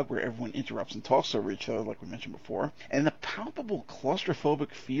dialogue, where everyone interrupts and talks over each other, like we mentioned before, and the palpable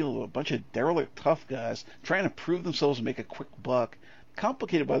claustrophobic feel of a bunch of derelict tough guys trying to prove themselves and make a quick buck,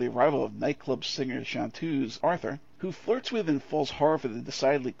 complicated by the arrival of nightclub singer Chanteuse Arthur, who flirts with and falls hard for the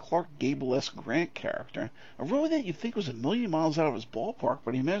decidedly Clark Gable-esque Grant character, a role that you'd think was a million miles out of his ballpark,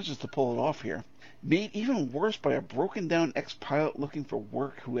 but he manages to pull it off here. Made even worse by a broken-down ex-pilot looking for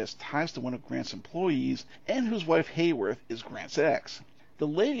work who has ties to one of Grant's employees, and whose wife Hayworth is Grant's ex. The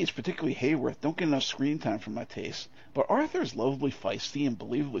ladies, particularly Hayworth, don't get enough screen time for my taste, but Arthur is lovably feisty and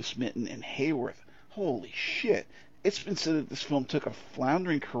believably smitten, and Hayworth, holy shit. It's been said that this film took a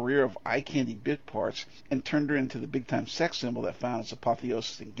floundering career of eye-candy bit parts and turned her into the big-time sex symbol that found its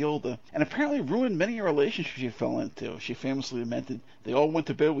apotheosis in Gilda, and apparently ruined many a relationship she fell into. She famously lamented, "They all went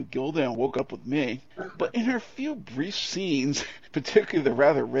to bed with Gilda and woke up with me." But in her few brief scenes, particularly the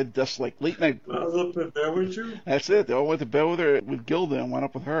rather red dust-like late-night... I was up in bed with you? That's it. They all went to bed with her, with Gilda, and went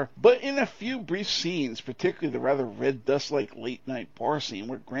up with her. But in a few brief scenes, particularly the rather red dust-like late-night bar scene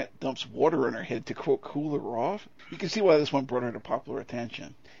where Grant dumps water on her head to, quote, cool her off, you can see why this one brought her to popular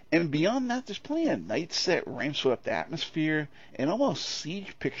attention. And beyond that, there's plenty of night set, rain-swept atmosphere, and almost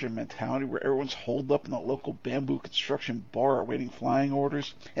siege picture mentality where everyone's holed up in the local bamboo construction bar awaiting flying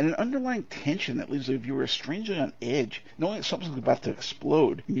orders, and an underlying tension that leaves the viewer strangely on edge, knowing that something's about to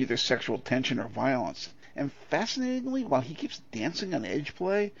explode in either sexual tension or violence. And fascinatingly, while he keeps dancing on edge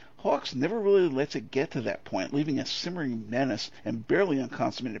play, Hawks never really lets it get to that point, leaving a simmering menace and barely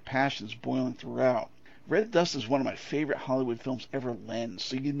unconsummated passions boiling throughout. Red Dust is one of my favorite Hollywood films ever lensed,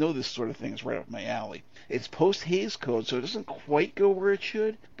 so you know this sort of thing is right up my alley. It's post-Hays Code, so it doesn't quite go where it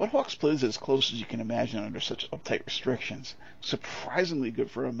should, but Hawks plays it as close as you can imagine under such uptight restrictions. Surprisingly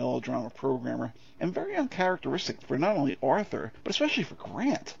good for a melodrama programmer, and very uncharacteristic for not only Arthur, but especially for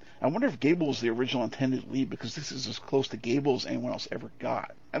Grant. I wonder if Gable was the original intended lead, because this is as close to Gable as anyone else ever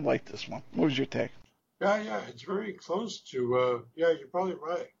got. I like this one. What was your take? Yeah, it's very close to, you're probably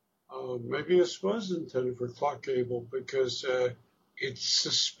right. Maybe this was intended for Clark Gable because it's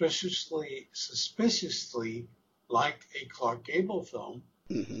suspiciously like a Clark Gable film,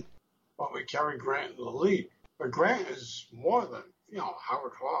 but with Cary Grant in the lead. But Grant is more than,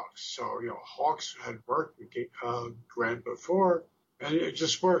 Howard Hawks. So, Hawks had worked with Grant before, and it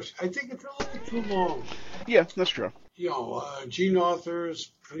just works. I think it's a little too long. Yeah, that's true. Jean Arthur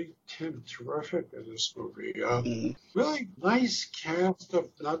is pretty terrific in this movie. Really nice cast of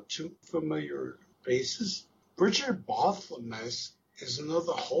not too familiar faces. Richard Barthelmess is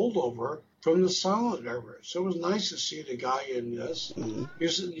another holdover from the silent era. So it was nice to see the guy in this.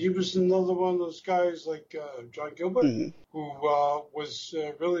 He was another one of those guys like John Gilbert, who was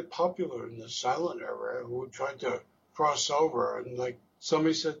really popular in the silent era, who tried to cross over. And like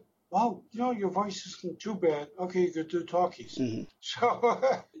somebody said, "Wow, your voice isn't too bad. Okay, you could do talkies." So,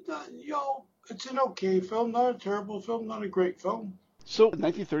 it's an okay film, not a terrible film, not a great film. So,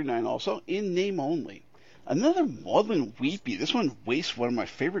 1939 also, In Name Only. Another maudlin weepy. This one wastes one of my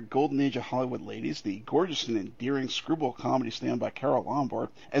favorite golden age of Hollywood ladies, the gorgeous and endearing screwball comedy stand by Carole Lombard,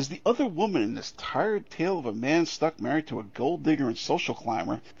 as the other woman in this tired tale of a man stuck married to a gold digger and social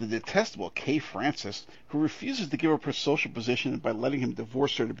climber, the detestable Kay Francis, who refuses to give up her social position by letting him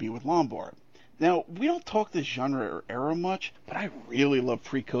divorce her to be with Lombard. Now, we don't talk this genre or era much, but I really love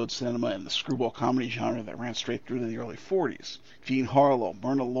pre-code cinema and the screwball comedy genre that ran straight through to the early 40s. Jean Harlow,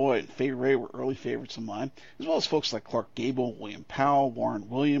 Myrna Loy, and Fay Wray were early favorites of mine, as well as folks like Clark Gable, William Powell, Warren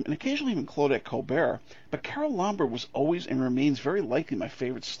William, and occasionally even Claudette Colbert. But Carole Lombard was always and remains very likely my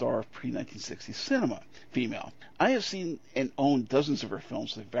favorite star of pre-1960s cinema, female. I have seen and owned dozens of her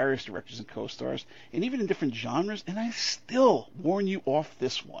films with various directors and co-stars, and even in different genres, and I still warn you off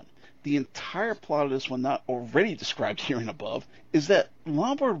this one. The entire plot of this one, not already described here and above, is that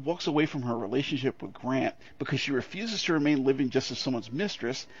Lombard walks away from her relationship with Grant because she refuses to remain living just as someone's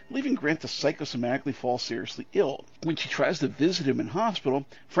mistress, leaving Grant to psychosomatically fall seriously ill. When she tries to visit him in hospital,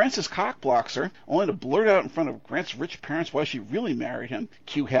 Francis cockblocks her, only to blurt out in front of Grant's rich parents why she really married him.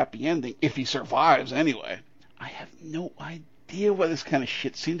 Cue happy ending, if he survives anyway. I have no idea why this kind of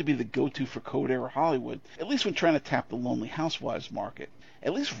shit seemed to be the go-to for Code-era Hollywood, at least when trying to tap the lonely housewives market.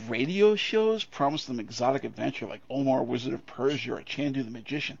 At least radio shows promise them exotic adventure like Omar, Wizard of Persia, or Chandu the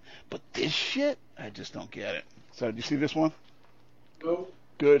Magician. But this shit, I just don't get it. So, did you see this one? No.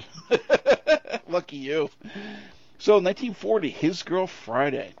 Good. Lucky you. So, 1940, His Girl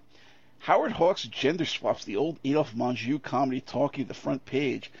Friday. Howard Hawks gender swaps the old Adolphe Menjou comedy talkie to the front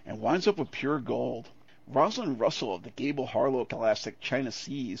page and winds up with pure gold. Rosalind Russell of the Gable Harlow classic China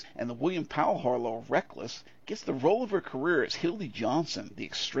Seas and the William Powell Harlow of Reckless gets the role of her career as Hildy Johnson, the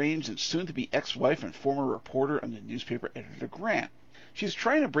estranged and soon-to-be ex-wife and former reporter under newspaper editor Grant. She's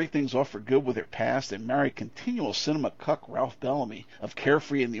trying to break things off for good with her past and marry continual cinema cuck Ralph Bellamy of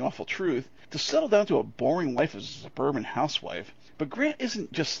Carefree and the Awful Truth to settle down to a boring life as a suburban housewife. But Grant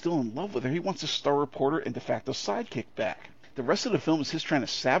isn't just still in love with her, he wants a star reporter and de facto sidekick back. The rest of the film is his trying to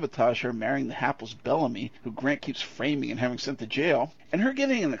sabotage her marrying the hapless Bellamy, who Grant keeps framing and having sent to jail, and her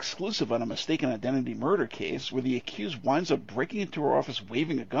getting an exclusive on a mistaken identity murder case where the accused winds up breaking into her office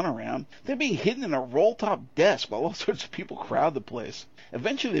waving a gun around, then being hidden in a roll-top desk while all sorts of people crowd the place.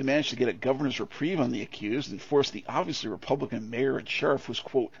 Eventually they manage to get a governor's reprieve on the accused and force the obviously Republican mayor and sheriff whose,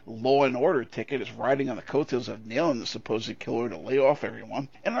 quote, law and order ticket is riding on the coattails of nailing the supposed killer to lay off everyone,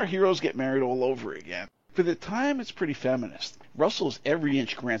 and our heroes get married all over again. For the time, it's pretty feminist. Russell is every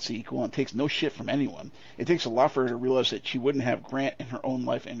inch Grant's equal and takes no shit from anyone. It takes a lot for her to realize that she wouldn't have Grant in her own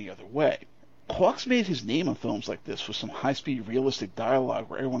life any other way. Hawks made his name on films like this with some high-speed, realistic dialogue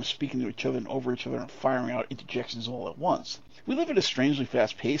where everyone is speaking to each other and over each other and firing out interjections all at once. We live at a strangely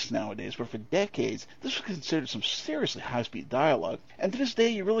fast pace nowadays, but for decades, this was considered some seriously high-speed dialogue, and to this day,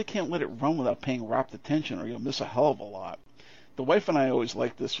 you really can't let it run without paying rapt attention or you'll miss a hell of a lot. The wife and I always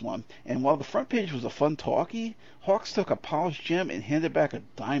liked this one, and while the front page was a fun talkie, Hawks took a polished gem and handed back a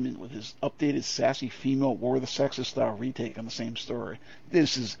diamond with his updated sassy female War of the Sexes style retake on the same story.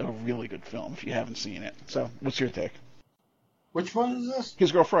 This is a really good film if you haven't seen it. So, what's your take? Which one is this?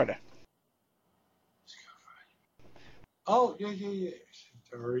 His Girl Friday. Oh, yeah.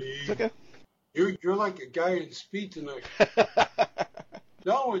 Sorry. It's okay. You're like a guy in speed tonight.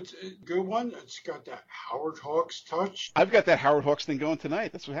 No, it's a good one. It's got that Howard Hawks touch. I've got that Howard Hawks thing going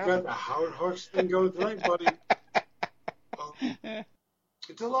tonight. That's what happened. Got the Howard Hawks thing going tonight, buddy.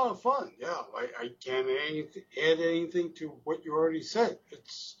 It's a lot of fun. Yeah, I can't add anything to what you already said.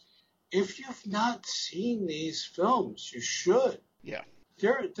 It's if you've not seen these films, you should. Yeah.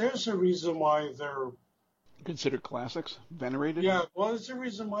 There's a reason why they're considered classics, venerated. Yeah, well, there's a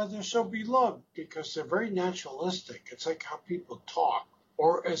reason why they're so beloved because they're very naturalistic. It's like how people talk.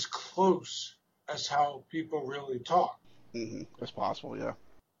 Or as close as how people really talk. Mm-hmm. That's possible, yeah.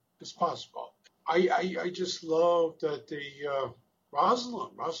 It's possible. I just love that the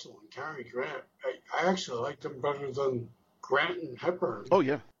Rosalind Russell and Cary Grant. I actually like them better than Grant and Hepburn. Oh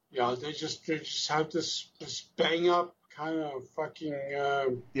yeah. Yeah, they just have this bang up kind of fucking.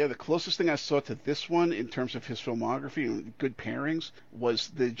 Yeah, the closest thing I saw to this one in terms of his filmography and good pairings was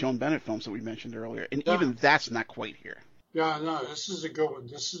the Joan Bennett films that we mentioned earlier, and even that's not quite here. Yeah, no, this is a good one.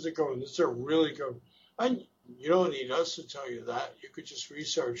 This is a really good one. And you don't need us to tell you that. You could just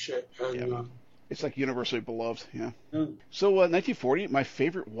research it. And, yeah. It's like universally beloved, yeah. Mm. So, 1940, My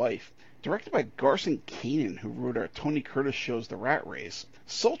Favorite Wife. Directed by Garson Kanin, who wrote our Tony Curtis shows The Rat Race.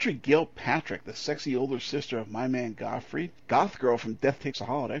 Sultry Gail Patrick, the sexy older sister of My Man Godfrey, Goth Girl from Death Takes a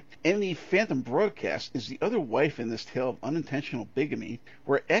Holiday, and the Phantom Broadcast is the other wife in this tale of unintentional bigamy,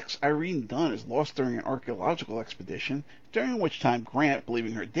 where ex-Irene Dunn is lost during an archaeological expedition, during which time Grant,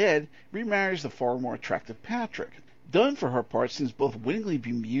 believing her dead, remarries the far more attractive Patrick. Dunn, for her part, seems both wittingly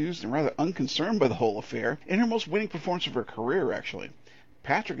bemused and rather unconcerned by the whole affair, in her most winning performance of her career, actually.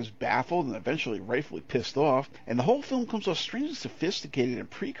 Patrick is baffled and eventually rightfully pissed off, and the whole film comes off strangely sophisticated and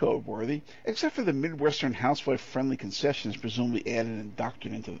pre-code worthy, except for the Midwestern housewife-friendly concessions presumably added and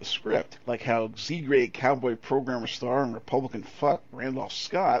doctored into the script, like how Z-grade cowboy programmer star and Republican fuck Randolph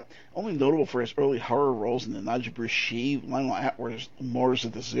Scott, only notable for his early horror roles in the Naja Bruce, Lionel Atwater's Murders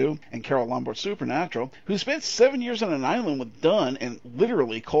at the Zoo, and Carol Lombard's Supernatural, who spent 7 years on an island with Dunn and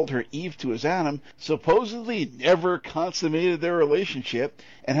literally called her Eve to his Adam, supposedly never consummated their relationship,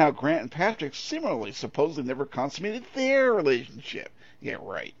 and how Grant and Patrick similarly supposedly never consummated their relationship. Yeah,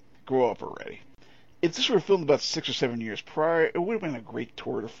 right. Grow up already. If this were filmed about 6 or 7 years prior, it would have been a great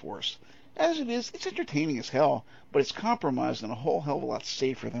tour de force. As it is, it's entertaining as hell, but it's compromised and a whole hell of a lot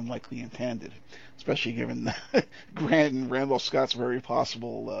safer than likely intended, especially given Grant and Randall Scott's very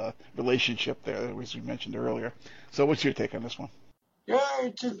possible relationship there, as we mentioned earlier. So what's your take on this one? Yeah,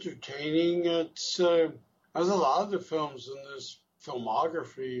 it's entertaining. As a lot of the films in this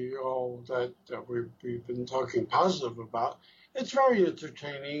filmography, that we've been talking positive about, it's very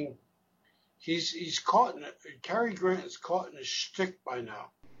entertaining. He's caught in it. Cary Grant is caught in his shtick by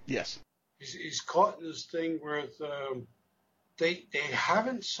now. Yes. He's caught in this thing where they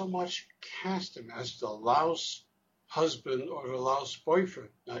haven't so much cast him as the louse husband or the louse boyfriend,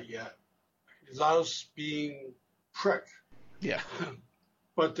 not yet. Louse being prick. Yeah.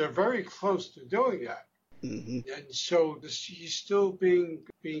 But they're very close to doing that. Mm-hmm. And so he's still being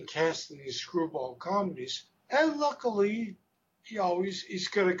cast in these screwball comedies. And luckily, he's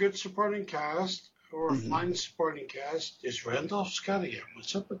got a good supporting cast, or a fine supporting cast. Is Randolph Scott again?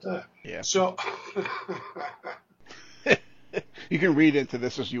 What's up with that? Yeah. So you can read into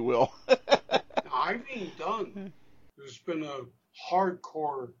this as you will. I ain't done. There's been a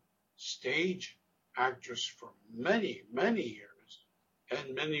hardcore stage actress for many, many years,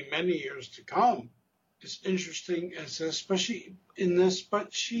 and many, many years to come. It's interesting, especially in this,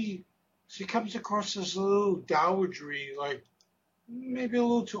 but she comes across as a little dowagery, like maybe a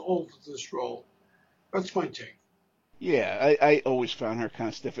little too old for this role. That's my take. Yeah, I always found her kind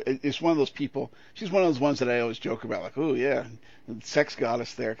of stiff. It's one of those people. She's one of those ones that I always joke about, like, oh yeah, sex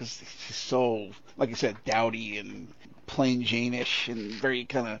goddess there, because she's so, like you said, dowdy and plain Jane-ish and very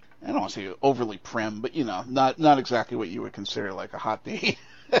kind of, I don't want to say overly prim, but not exactly what you would consider like a hot date.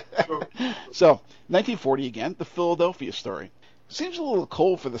 So, 1940 again, the Philadelphia Story. Seems a little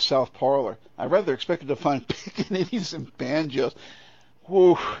cold for the South Parlor. I rather expected to find pickaninnies and banjos.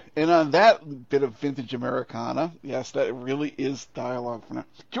 Whew. And on that bit of vintage Americana, yes, that really is dialogue from that.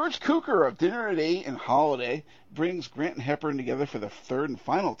 George Cukor of Dinner at 8 and Holiday brings Grant and Hepburn together for the third and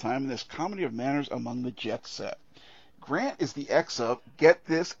final time in this comedy of manners among the jet set. Grant is the ex of, get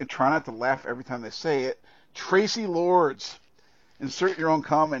this, and try not to laugh every time they say it, Tracy Lords. Insert your own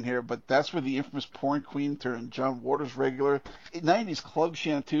comment here, but that's where the infamous porn queen turned John Waters regular, 90s club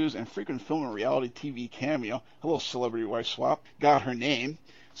chanteuse, and frequent film and reality TV cameo, a little celebrity wife swap, got her name.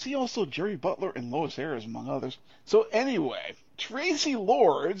 See also Jerry Butler and Lois Ayres, among others. So anyway, Tracy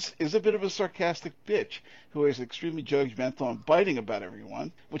Lords is a bit of a sarcastic bitch who is extremely judgmental and biting about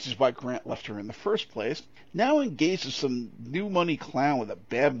everyone, which is why Grant left her in the first place, now engaged in some new money clown with a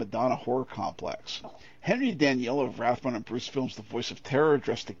bad Madonna horror complex. Henry Daniell of Rathbone and Bruce films the voice of terror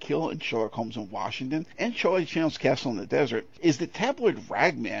Dressed to Kill in Sherlock Holmes in Washington and Charlie Chandler's Castle in the Desert, is the tabloid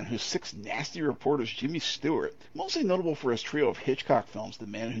ragman whose six nasty reporters Jimmy Stewart, mostly notable for his trio of Hitchcock films, The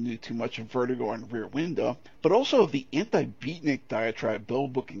Man Who Knew Too Much of Vertigo and Rear Window, but also of the anti-beatnik diatribe Bill,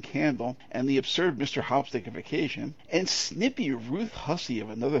 Book and Candle, and the absurd Mr. Hopstick and snippy Ruth Hussey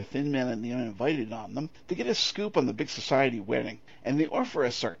of Another Thin Man and the Uninvited on them to get a scoop on the big society wedding, and they offer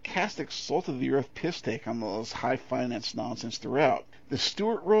a sarcastic, salt-of-the-earth piss take on those high-finance nonsense throughout. The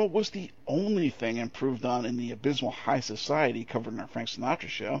Stewart role was the only thing improved on in the abysmal high society covered in our Frank Sinatra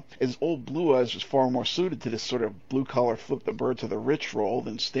show, as Old Blue Eyes was far more suited to this sort of blue-collar flip-the-bird-to-the-rich role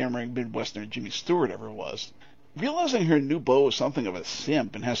than stammering Midwestern Jimmy Stewart ever was. Realizing her new beau is something of a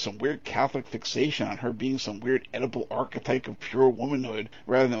simp and has some weird Catholic fixation on her being some weird edible archetype of pure womanhood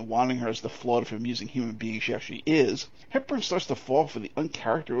rather than wanting her as the flawed, if amusing human being she actually is, Hepburn starts to fall for the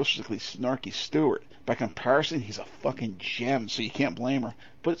uncharacteristically snarky Stewart. By comparison, he's a fucking gem, so you can't blame her.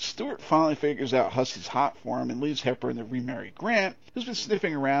 But Stewart finally figures out Hussey's hot for him and leaves Hepburn to remarry Grant, who's been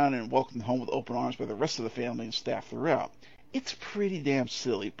sniffing around and welcomed home with open arms by the rest of the family and staff throughout. It's pretty damn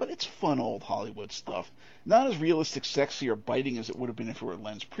silly, but it's fun old Hollywood stuff. Not as realistic, sexy, or biting as it would have been if it were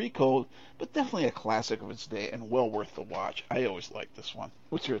Len's pre-code, but definitely a classic of its day and well worth the watch. I always liked this one.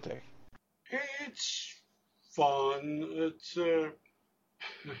 What's your take? It's fun. It's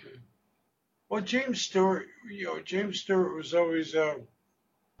well, James Stewart. James Stewart was always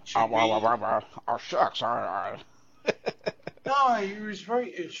Shucks. No, he was a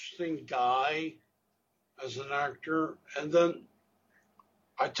very interesting guy as an actor, and then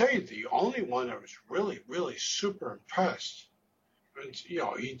I tell you, the only one I was really, really super impressed, and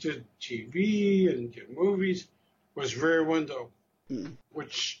he did TV and did movies, was Rear Window,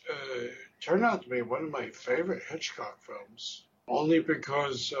 which turned out to be one of my favorite Hitchcock films, only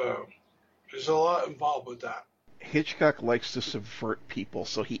because there's a lot involved with that. Hitchcock likes to subvert people,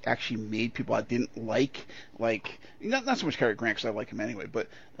 so he actually made people I didn't like not so much Cary Grant, because I like him anyway, but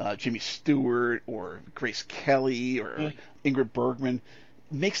Jimmy Stewart or Grace Kelly or Ingrid Bergman.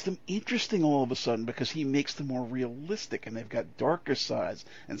 makes them interesting all of a sudden because he makes them more realistic, and they've got darker sides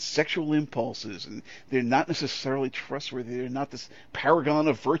and sexual impulses, and they're not necessarily trustworthy. They're not this paragon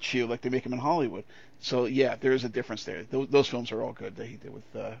of virtue like they make them in Hollywood. So yeah, there is a difference there. Those films are all good. They did with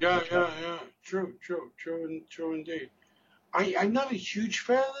Yeah. True indeed. I'm not a huge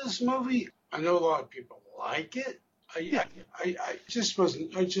fan of this movie. I know a lot of people like it. Yeah. I just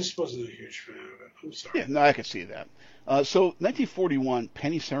wasn't a huge fan of it. I'm sorry. Yeah, no, I could see that. So 1941,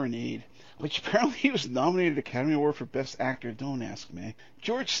 Penny Serenade, which apparently he was nominated Academy Award for Best Actor. Don't ask me.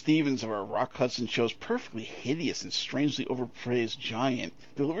 George Stevens of our Rock Hudson show's perfectly hideous and strangely overpraised giant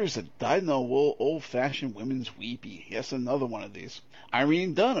delivers a dyed-in-the-wool, old-fashioned women's weepy. Yes, another one of these.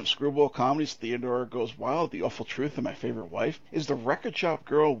 Irene Dunn of Screwball Comedy's Theodore Goes Wild, The Awful Truth of My Favorite Wife, is the record shop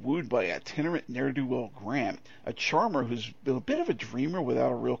girl wooed by itinerant ne'er-do-well Grant, a charmer who's been a bit of a dreamer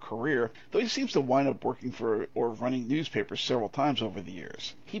without a real career, though he seems to wind up working for or running newspapers several times over the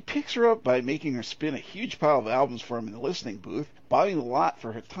years. He picks her up by making her spin a huge pile of albums for him in the listening booth, buying a lot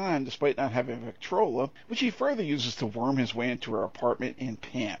for her time despite not having a Victrola, which he further uses to worm his way into her apartment in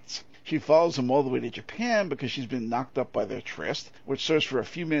pants. She follows him all the way to Japan because she's been knocked up by their tryst, which serves for a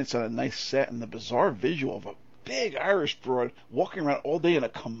few minutes on a nice set and the bizarre visual of a big Irish broad walking around all day in a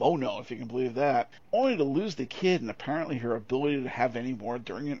kimono, if you can believe that, only to lose the kid and apparently her ability to have any more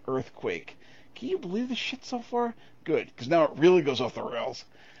during an earthquake. Can you believe this shit so far? Good, because now it really goes off the rails.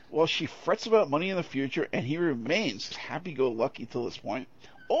 Well, she frets about money in the future, and he remains happy-go-lucky till this point.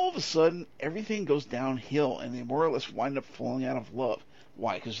 All of a sudden, everything goes downhill, and they more or less wind up falling out of love.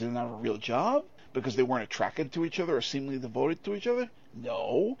 Why? Because they didn't have a real job? Because they weren't attracted to each other or seemingly devoted to each other?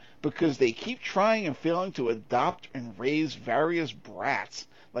 No, because they keep trying and failing to adopt and raise various brats,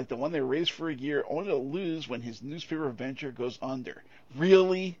 like the one they raised for a year, only to lose when his newspaper venture goes under.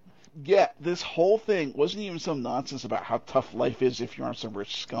 Really? Yeah, this whole thing wasn't even some nonsense about how tough life is if you aren't some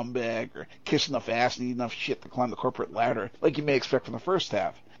rich scumbag or kiss enough ass and eat enough shit to climb the corporate ladder, like you may expect from the first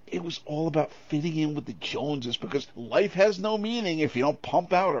half. It was all about fitting in with the Joneses because life has no meaning if you don't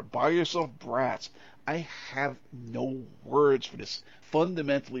pump out or buy yourself brats. I have no words for this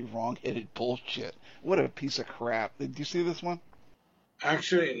fundamentally wrong-headed bullshit. What a piece of crap. Did you see this one?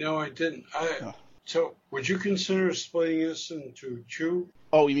 Actually, no, I didn't. Oh. So, would you consider splitting this into two?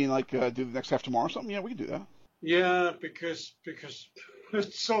 Oh, you mean like do the next half tomorrow or something? Yeah, we can do that. Yeah, because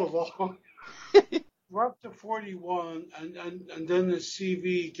it's so long. We're up to 41, and then the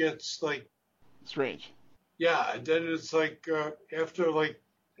CV gets like strange. Yeah, and then it's like after like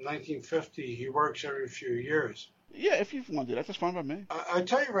 1950, he works every few years. Yeah, if you want to do that, that's fine by me. I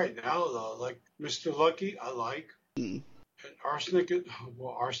tell you right now, though, like Mr. Lucky, I like. Mm. And Arsenic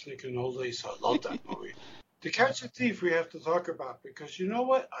and Old Lace, I love that movie. To Catch a Thief, we have to talk about because you know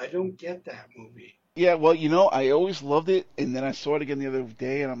what? I don't get that movie. Yeah, well, I always loved it, and then I saw it again the other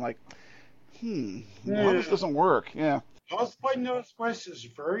day, and I'm like, well, this doesn't work. Yeah. North by Northwest is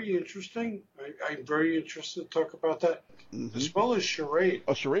very interesting. I'm very interested to talk about that. Mm-hmm. As well as Charade.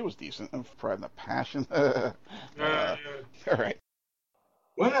 Oh, Charade was decent. Of Pride and the Passion. Yeah. All right.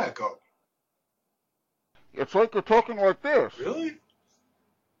 Where'd that go? It's like you're talking like this. Really?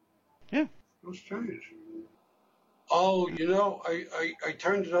 Yeah. That's strange. Oh, I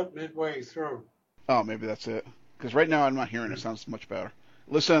turned it up midway through. Oh, maybe that's it. Because right now I'm not hearing it. It sounds much better.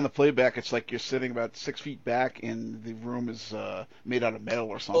 Listen on the playback, it's like you're sitting about 6 feet back and the room is made out of metal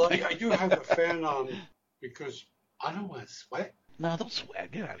or something. Well, I do have a fan on because I don't want to sweat. No, don't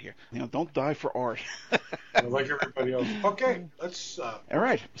sweat. Get out of here. Don't die for art. Like everybody else. Okay, let's... All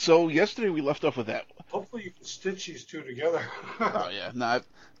right. So yesterday we left off with that. Hopefully you can stitch these two together. Oh, yeah. No,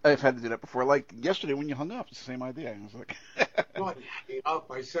 I've had to do that before. Like yesterday when you hung up, it's the same idea. I was like... Not hanging up.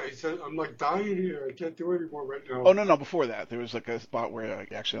 I said, I'm like dying here. I can't do anymore right now. Oh, no. Before that, there was like a spot where I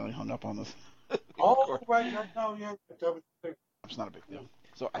actually only hung up on this. Oh, right. No, yeah. That was the thing. It's not a big deal.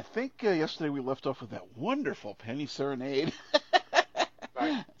 So I think yesterday we left off with that wonderful Penny Serenade.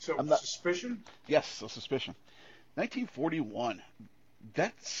 Right. So, Suspicion? Yes, so Suspicion. 1941.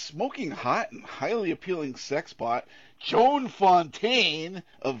 That smoking hot and highly appealing sex bot, Joan Fontaine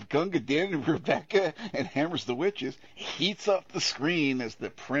of Gunga Din and Rebecca and Hammers the Witches, heats up the screen as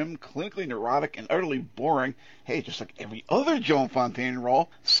the prim, clinically neurotic, and utterly boring, hey, just like every other Joan Fontaine role,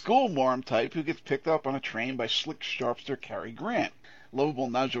 school marm type who gets picked up on a train by slick sharpster Cary Grant. Lovable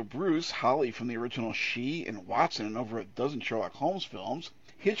Nigel Bruce, Holly from the original She, and Watson in over a dozen Sherlock Holmes films,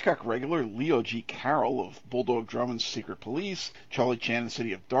 Hitchcock regular Leo G. Carroll of Bulldog Drummond's Secret Police, Charlie Chan in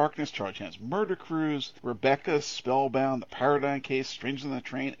City of Darkness, Charlie Chan's Murder Cruise, Rebecca, Spellbound, The Paradigm Case, Strangers on the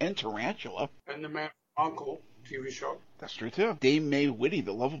Train, and Tarantula. And the man from Uncle, TV show. That's true, too. Dame May Whitty,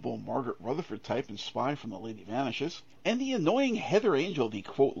 the lovable Margaret Rutherford type and spy from The Lady Vanishes. And the annoying Heather Angel, the,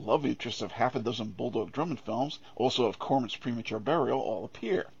 quote, love interest of half a dozen Bulldog Drummond films, also of Corman's Premature Burial, all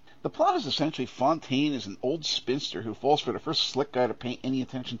appear. The plot is essentially Fontaine is an old spinster who falls for the first slick guy to pay any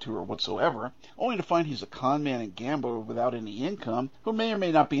attention to her whatsoever, only to find he's a con man and gambler without any income, who may or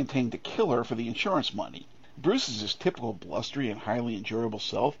may not be intending to kill her for the insurance money. Bruce is his typical blustery and highly enjoyable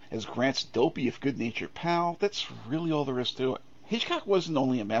self, as Grant's dopey if good-natured pal. That's really all there is to it. Hitchcock wasn't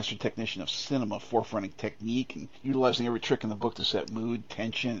only a master technician of cinema, forefronting technique and utilizing every trick in the book to set mood,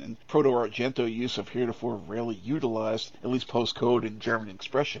 tension, and proto-Argento use of heretofore rarely utilized, at least post-code and German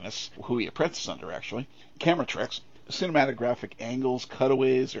expressionists, who he apprenticed under, actually, camera tricks, cinematographic angles,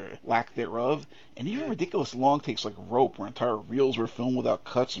 cutaways, or lack thereof, and even ridiculous long takes like Rope, where entire reels were filmed without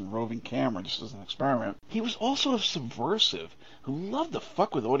cuts and roving camera, just as an experiment. He was also a subversive who loved to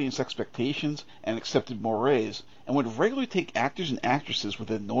fuck with audience expectations and accepted mores, and would regularly take actors and actresses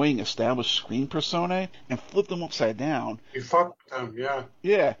with annoying established screen personae and flip them upside down. He fucked them, yeah.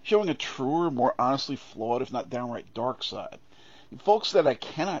 Yeah, showing a truer, more honestly flawed, if not downright dark side. Folks that I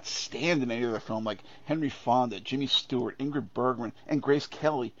cannot stand in any other film, like Henry Fonda, Jimmy Stewart, Ingrid Bergman, and Grace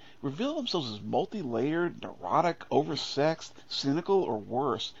Kelly, reveal themselves as multi-layered, neurotic, oversexed, cynical, or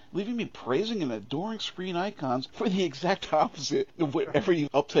worse, leaving me praising and adoring screen icons for the exact opposite of what every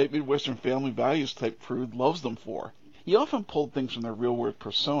uptight Midwestern family values type prude loves them for. He often pulled things from their real-world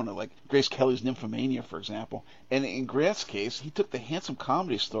persona, like Grace Kelly's Nymphomania, for example, and in Grant's case, he took the handsome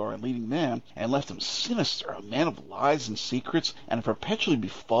comedy star and leading man and left him sinister, a man of lies and secrets, and a perpetually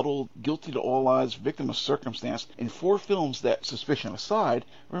befuddled, guilty to all odds, victim of circumstance in 4 films that, suspicion aside,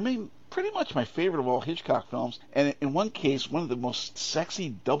 remain pretty much my favorite of all Hitchcock films, and in one case, one of the most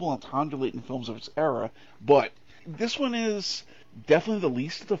sexy, double entendre-laden films of its era, but this one is definitely the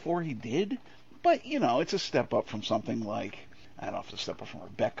least of the 4 he did. But, you know, it's a step up from something like, I don't know if it's a step up from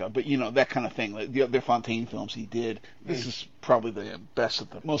Rebecca, but, you know, that kind of thing. Like the Fontaine films he did. This is probably the best of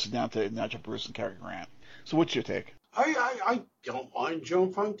them, mostly down to Nigel Bruce and Cary Grant. So what's your take? I don't mind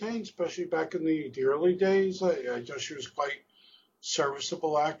Joan Fontaine, especially back in the early days. I thought she was quite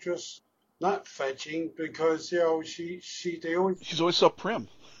serviceable actress. Not fetching, because, you know, she's always so prim.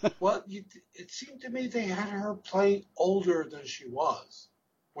 Well, it seemed to me they had her play older than she was.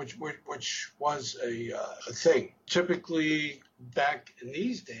 Which was a thing. Typically, back in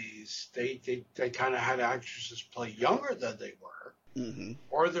these days, they kind of had actresses play younger than they were,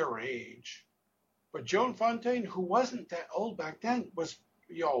 or their age. But Joan Fontaine, who wasn't that old back then, was,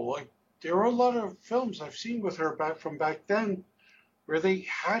 you know, like, there were a lot of films I've seen with her back then where they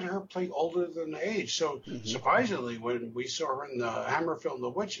had her play older than the age. So surprisingly, when we saw her in the Hammer film The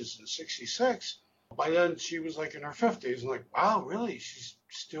Witches in '66, by then she was like in her 50s. And like, wow, really? She's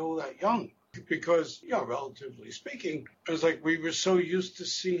still that young? Because, you know, relatively speaking, it was like we were so used to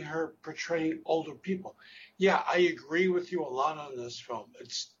seeing her portraying older people. Yeah, I agree with you a lot on this film.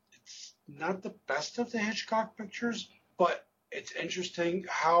 It's not the best of the Hitchcock pictures, but it's interesting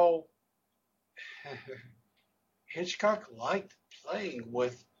how Hitchcock liked playing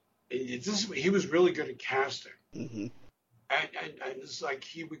with. He was really good at casting, and it's like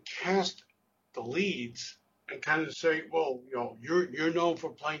he would cast the leads and kind of say, well, you know, you're known for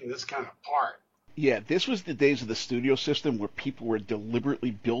playing this kind of part. Yeah, this was the days of the studio system where people were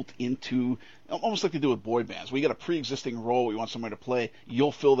deliberately built into, almost like they do with boy bands. We got a pre-existing role we want somebody to play,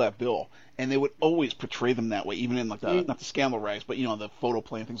 you'll fill that bill. And they would always portray them that way, even in like not the scandal rags, but, you know, the photo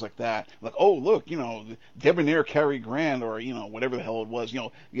play and things like that. Like, oh, look, you know, debonair Cary Grant, or, you know, whatever the hell it was, you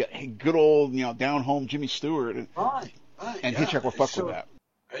know, good old, you know, down home Jimmy Stewart. And Hitchcock will fuck with that.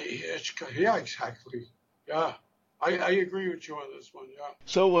 Yeah, exactly. Yeah. I agree with you on this one, yeah.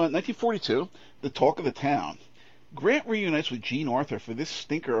 So, 1942, the talk of the town. Grant reunites with Jean Arthur for this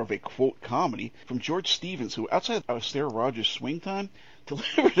stinker of a, quote, comedy from George Stevens, who, outside of Sarah Rogers' swing time,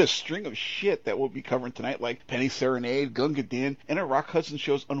 delivered a string of shit that we'll be covering tonight, like Penny Serenade, Gunga Din, and a Rock Hudson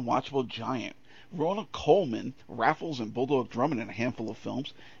show's Unwatchable Giant. Ronald Colman, Raffles and Bulldog Drummond in a handful of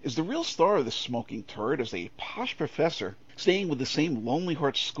films, is the real star of this smoking turd as a posh professor staying with the same lonely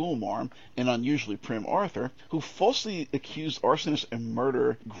heart schoolmarm and unusually prim Arthur, who falsely accused arsonist and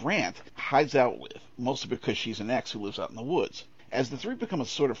murderer Grant hides out with, mostly because she's an ex who lives out in the woods. As the three become a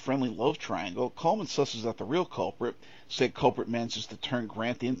sort of friendly love triangle, Coleman susses out the real culprit. Said culprit manages to turn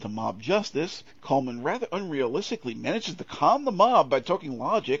Grant into mob justice. Coleman rather unrealistically manages to calm the mob by talking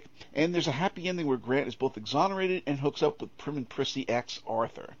logic, and there's a happy ending where Grant is both exonerated and hooks up with prim and prissy ex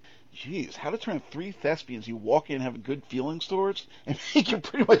Arthur. Jeez, how to turn 3 thespians you walk in having good feelings towards and make you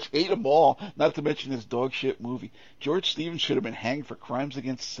pretty much hate them all, not to mention this dog shit movie. George Stevens should have been hanged for crimes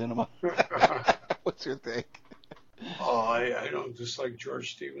against cinema. What's your take? Oh, I don't dislike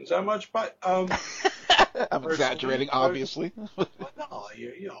George Stevens that much, but I'm personally, exaggerating, obviously. well, no,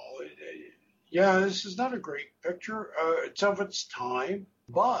 yeah, this is not a great picture. It's of its time,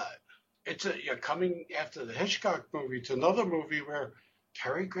 but coming after the Hitchcock movie. It's another movie where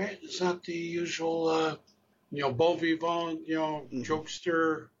Cary Grant is not the usual, bon vivant, Mhm.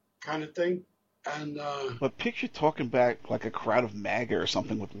 jokester kind of thing. And But picture talking back like a crowd of MAGA or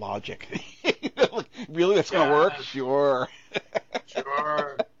something with logic. Like, really, that's gonna work? yeah, Sure.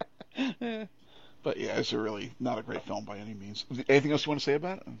 sure. But yeah, it's a really not a great film by any means. Anything else you want to say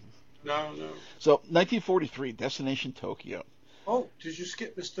about it? No, no. So, 1943, Destination Tokyo. Oh, did you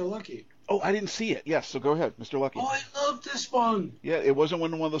skip Mr. Lucky? Oh, I didn't see it. Yes, so go ahead, Mr. Lucky. Oh, I love this one. Yeah, it wasn't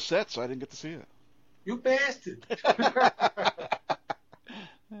one of the sets, so I didn't get to see it. You bastard.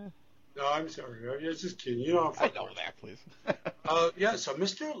 No, I'm sorry. I was just kidding. I'm I fucking know with that, please. you. Yeah, so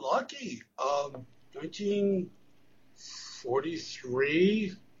Mr. Lucky,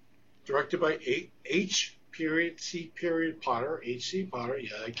 1943, directed by H. Period C. Period Potter, H.C. Potter.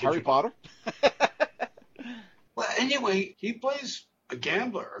 Yeah, I kid Harry you not. Potter? Well, anyway, he plays a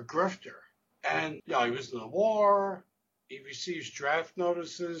gambler, a grifter, and he was in the war. He receives draft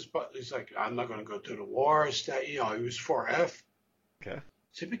notices, but he's like, I'm not going to go to the war. He was 4F, Okay.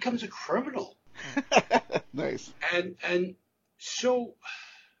 so he becomes a criminal, Nice. and so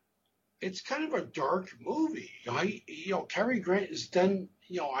it's kind of a dark movie. Cary Grant is then,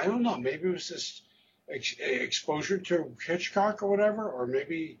 I don't know, maybe it was this exposure to Hitchcock or whatever, or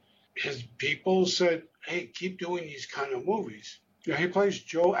maybe his people said, hey, keep doing these kind of movies. He plays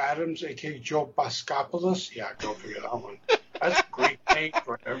Joe Adams, aka Joe Boskopoulos. Yeah, go figure that one. That's a great name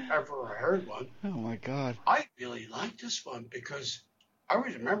for ever I heard one. Oh my God. I really like this one because I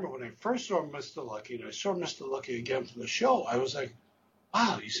always remember when I first saw Mr. Lucky, and I saw Mr. Lucky again for the show, I was like,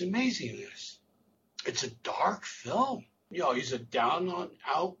 wow, he's amazing in this. It's a dark film. He's a down on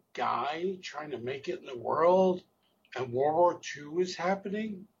out guy trying to make it in the world, and World War II is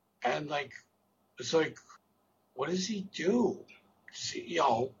happening, and it's like, what does he do?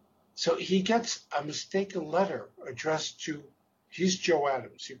 So he gets a mistaken letter addressed to, he's Joe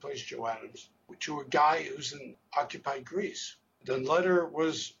Adams, he plays Joe Adams, to a guy who's in occupied Greece. The letter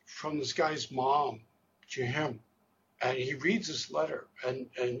was from this guy's mom to him. And he reads this letter, and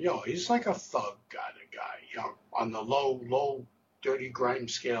he's like a thug kind of guy, on the low, dirty grime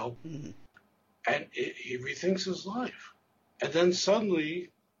scale. Mhm. And he rethinks his life. And then suddenly,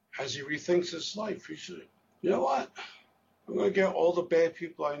 as he rethinks his life, he said, you know what? I'm going to get all the bad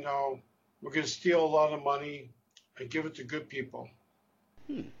people I know. We're going to steal a lot of money and give it to good people.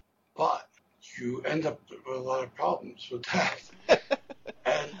 Hmm. But you end up with a lot of problems with that.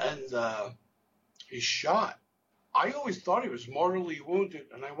 and he's shot. I always thought he was mortally wounded,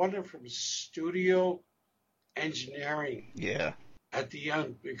 and I wonder if it was studio engineering Yeah. at the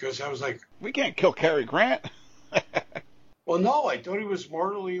end, because I was like, We can't kill Cary Grant. well, no, I thought he was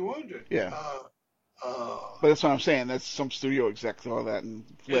mortally wounded. Yeah. But that's what I'm saying. That's some studio exec saw that and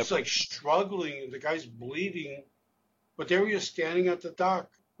flipped. It's like struggling, the guy's bleeding, but there he is standing at the dock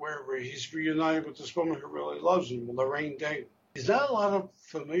where he's reunited with this woman who really loves him, Lorraine Day. There's not a lot of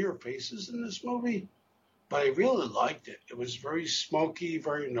familiar faces in this movie, but I really liked it. It was very smoky,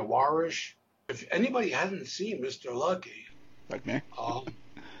 very noirish. If anybody hadn't seen Mr. Lucky, Like me.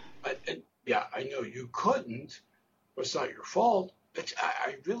 yeah, I know you couldn't, but it's not your fault.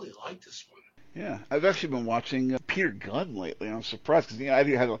 I really like this one. Yeah, I've actually been watching Peter Gunn lately. And I'm surprised because I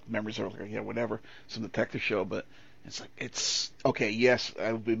had like memories of like whatever, some detective show, but it's okay. Yes,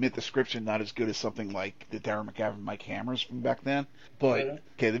 I will admit the scripts are not as good as something like the Darren McGavin, Mike Hammers from back then. But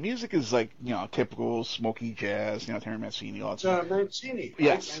okay, the music is like typical smoky jazz, Terry Mancini, all that stuff. Mancini.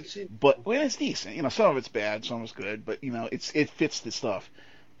 Yes, Right? Mancini. but it's decent. Some of it's bad, some of it's good, but it fits the stuff.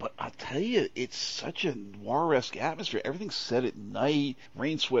 But I'll tell you, it's such a noir-esque atmosphere. Everything's set at night,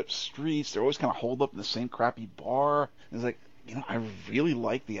 rain-swept streets. They're always kind of holed up in the same crappy bar. It's like, I really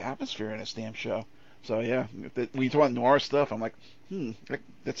like the atmosphere in this damn show. So yeah, when you talk about noir stuff, I'm like,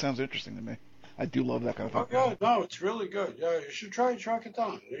 that sounds interesting to me. I do love that kind of thing. Oh, yeah, no, it's really good. Yeah, you should try to track it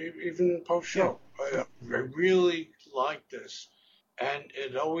down, even post-show. Yeah. I really like this. And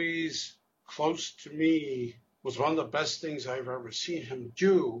it always, close to me, was one of the best things I've ever seen him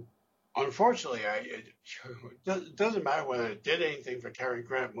do. Unfortunately, it doesn't matter whether it did anything for Cary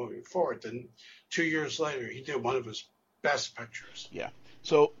Grant moving forward. Then 2 years later, he did one of his best pictures. Yeah.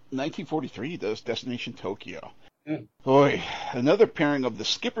 So 1943, he does Destination Tokyo. Mm. Boy, another pairing of the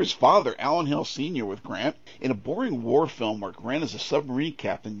skipper's father, Alan Hill Sr., with Grant, in a boring war film where Grant is a submarine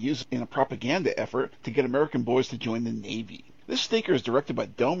captain used in a propaganda effort to get American boys to join the Navy. This stinker is directed by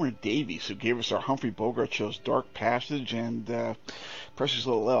Delmer Davies, who gave us our Humphrey Bogart shows Dark Passage and Precious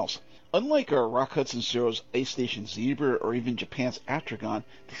Little Else. Unlike our Rock Hudson show's Ice Station Zebra or even Japan's Atragon,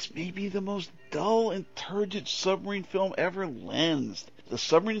 this may be the most dull and turgid submarine film ever lensed. The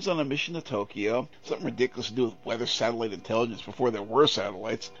submarine's on a mission to Tokyo, something ridiculous to do with weather satellite intelligence before there were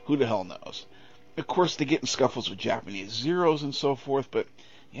satellites, who the hell knows. Of course, they get in scuffles with Japanese Zeros and so forth, but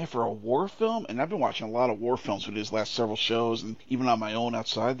yeah, for a war film, and I've been watching a lot of war films for these last several shows, and even on my own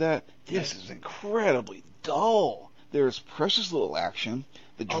outside that, this is incredibly dull. There's precious little action.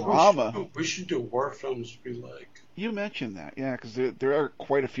 The drama. We should do war films we like. You mentioned that, yeah, because there are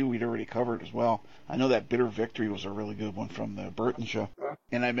quite a few we'd already covered as well. I know that Bitter Victory was a really good one from the Burton show.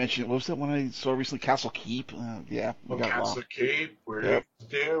 And I mentioned, what was that one I saw recently? Castle Keep? Yeah. Castle Keep, we're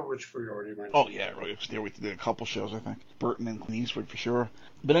there, which we already mentioned. Oh, yeah, right. There we did a couple shows, I think. Burton and Clint Eastwood for sure.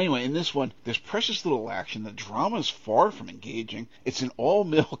 But anyway, in this one, there's precious little action. The drama is far from engaging. It's an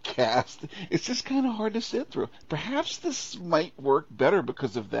all-male cast. It's just kind of hard to sit through. Perhaps this might work better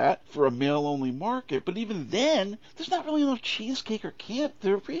because of that for a male-only market, but even then, there's not really enough cheesecake or camp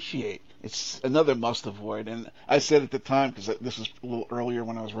to appreciate. It's another must-avoid, and I said at the time, because this was a little earlier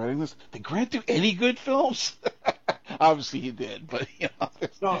when I was writing this, did Grant do any good films? Obviously he did, but it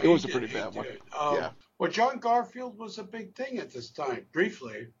was a pretty bad one. Yeah. Well, John Garfield was a big thing at this time.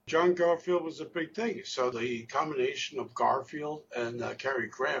 Briefly, John Garfield was a big thing. So the combination of Garfield and Cary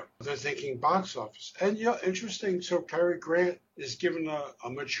Grant, they're thinking box office. And, interesting, so Cary Grant is given a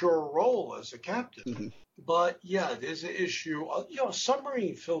mature role as a captain. Mm-hmm. But, yeah, there's an issue.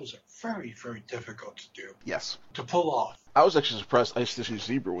 Submarine films are very, very difficult to do. Yes. To pull off. I was actually surprised Ice Station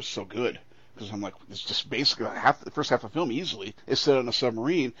Zebra was so good. Because I'm like, it's just basically the first half of the film easily is set on a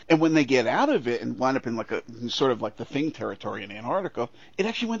submarine. And when they get out of it and wind up in like a sort of like the Thing territory in Antarctica, it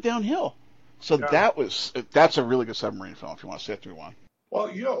actually went downhill. So that's a really good submarine film if you want to sit through one. Well,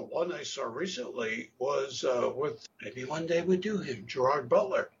 one I saw recently was with, maybe one day we do him, Gerard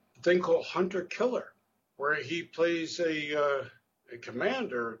Butler, a thing called Hunter Killer, where he plays a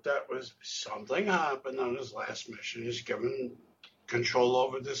commander that was something happened on his last mission. He's given control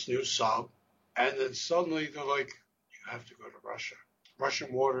over this new sub. And then suddenly they're like, you have to go to Russia,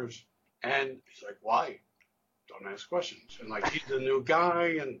 Russian waters. And he's like, why? Don't ask questions. And like, he's the new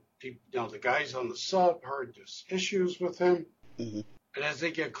guy, and the guys on the sub heard there's issues with him. Mm-hmm. And as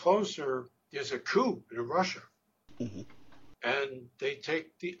they get closer, there's a coup in Russia. Mm-hmm. And they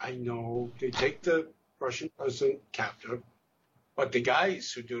take the Russian president captive, but the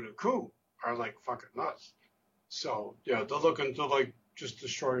guys who do the coup are like fucking nuts. So, they're looking to like just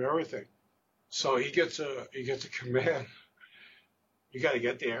destroy everything. So he gets a command. You got to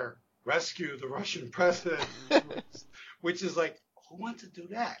get there, rescue the Russian president, which is like, who wants to do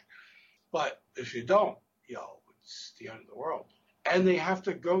that? But if you don't, it's the end of the world. And they have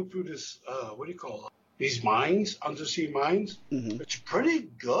to go through this, these mines, undersea mines. Mm-hmm. It's pretty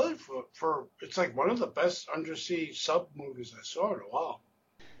good for it's like one of the best undersea sub movies I saw in a while.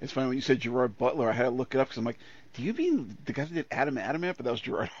 It's funny when you said Gerard Butler, I had to look it up because I'm like, do you mean the guy who did Adam Ant? But that was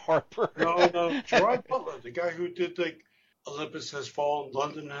Gerard Harper. No, Gerard Butler, the guy who did like Olympus Has Fallen,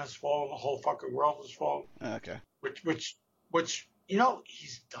 London Has Fallen, the whole fucking world has fallen. Okay. Which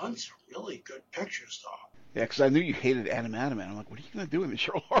he's done some really good pictures though. Yeah, because I knew you hated Adam I'm like, what are you gonna do in the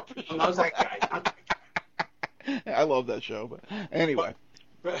Gerald Harper show? And I was that guy. I love that show, but anyway.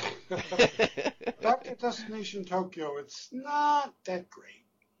 Back to Destination Tokyo, it's not that great.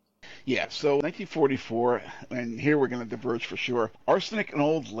 Yeah, so 1944, and here we're going to diverge for sure. Arsenic and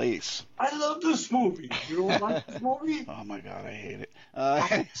Old Lace. I love this movie. You don't like this movie? Oh my god, I hate it. I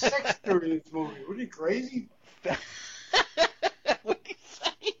had sex during this movie. What are you, crazy? What do you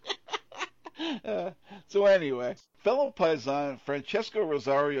say? So anyway, fellow paisan Francesco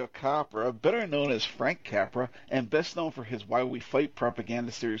Rosario Capra, better known as Frank Capra, and best known for his Why We Fight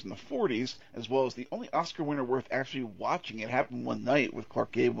propaganda series in the 40s, as well as the only Oscar winner worth actually watching It Happened One Night with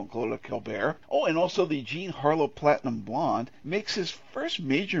Clark Gable and Claudia Colbert. Oh, and also the Jean Harlow Platinum Blonde, makes his first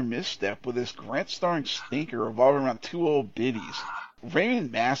major misstep with this Grant-starring stinker revolving around two old biddies.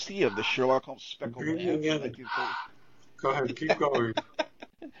 Raymond Massey of the Sherlock Holmes Speckled Man. Go ahead, keep going.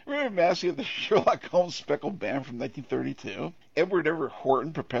 Raymond Massey of the Sherlock Holmes Speckled Band from 1932. Edward Everett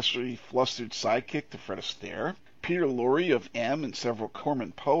Horton, perpetually flustered sidekick to Fred Astaire. Peter Lorre of M and several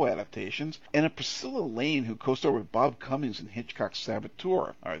Corman Poe adaptations. And a Priscilla Lane who co-starred with Bob Cummings in Hitchcock's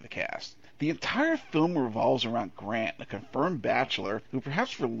Saboteur are the cast. The entire film revolves around Grant, a confirmed bachelor who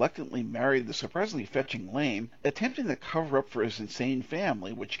perhaps reluctantly married the surprisingly fetching Lane, attempting to cover up for his insane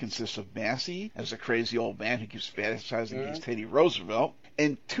family, which consists of Massey as a crazy old man who keeps fantasizing against Teddy Roosevelt,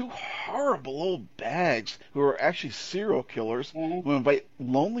 and two horrible old bags who are actually serial killers who invite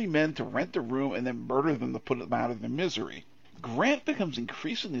lonely men to rent a room and then murder them to put them out of their misery. Grant becomes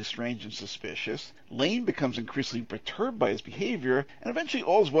increasingly strange and suspicious, Lane becomes increasingly perturbed by his behavior, and eventually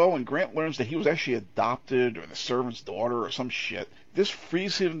all's well when Grant learns that he was actually adopted or the servant's daughter or some shit. This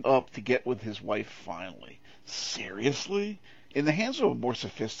frees him up to get with his wife finally. Seriously? In the hands of a more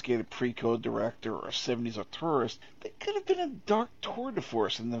sophisticated pre-code director or a 70s auteurist, they could have been a dark tour de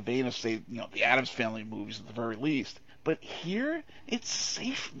force in the vein of, say, the Addams Family movies at the very least. But here, it's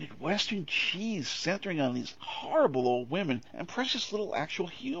safe Midwestern cheese centering on these horrible old women and precious little actual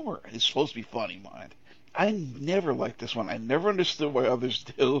humor. It's supposed to be funny, mind. I never liked this one. I never understood why others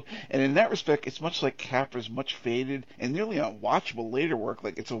do. And in that respect, it's much like Capra's much faded and nearly unwatchable later work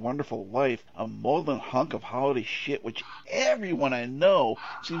like It's a Wonderful Life, a maudlin hunk of holiday shit which everyone I know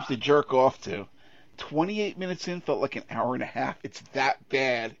seems to jerk off to. 28 minutes in felt like an hour and a half. It's that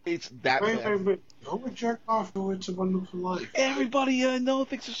bad. It's that bad. Wait. Who would jerk off to It's a Wonderful Life? Everybody I know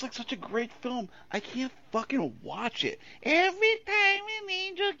thinks it's like such a great film. I can't fucking watch it. Every time an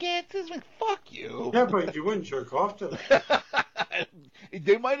angel gets his wings. Fuck you. Yeah, but you wouldn't jerk off to that.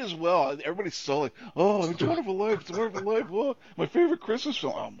 They might as well. Everybody's so like, oh, It's a Wonderful Life. It's a Wonderful Life. Oh, my favorite Christmas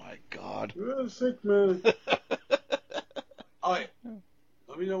film. Oh, my God. You're a sick man. All right.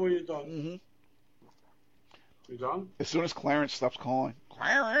 Let me know when you're done. Mm-hmm. You done? As soon as Clarence stops calling.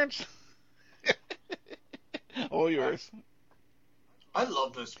 Clarence! All yours. I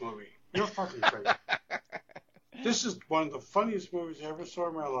love this movie. You're fucking crazy. This is one of the funniest movies I ever saw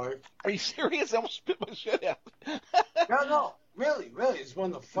in my life. Are you serious? I almost spit my shit out. No. Really. It's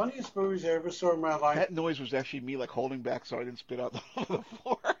one of the funniest movies I ever saw in my life. That noise was actually me, like, holding back so I didn't spit out over the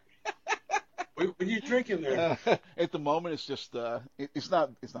floor. What are you drinking there? At the moment, it's just, it's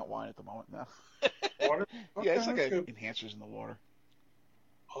not wine at the moment, no. Water? Okay, Yeah, it's like good. enhancers in the water.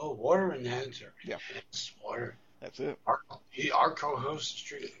 Oh, water enhancer. Yeah. Enhanced water. That's it. Our co-host is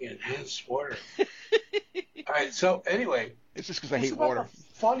drinking enhanced water. All right, so anyway. It's just because I hate about water. The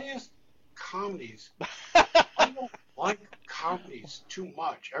funniest comedies. I don't like comedies too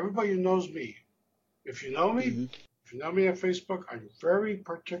much. Everybody knows me. If you know me, if you know me on Facebook, I'm very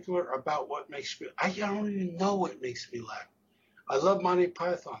particular about what makes me. I don't even know what makes me laugh. I love Monty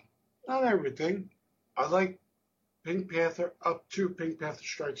Python. Not everything. I like Pink Panther up to Pink Panther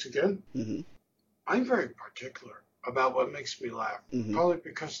Strikes Again. Mm-hmm. I'm very particular about what makes me laugh. Mm-hmm. Probably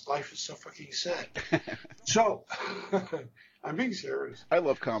because life is so fucking sad. So, I'm being serious. I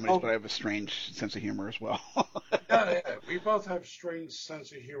love comedies, but I have a strange sense of humor as well. Yeah. We both have strange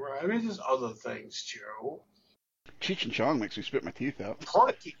sense of humor. I mean, there's other things, too. Cheech and Chong makes me spit my teeth out.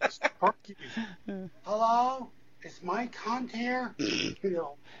 Porkies. Hello? Is my cunt here?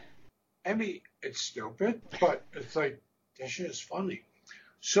 I mean, it's stupid, but it's like, that shit is funny.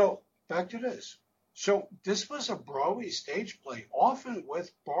 So, back to this. So, this was a Broadway stage play, often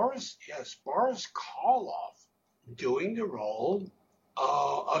with Boris Karloff doing the role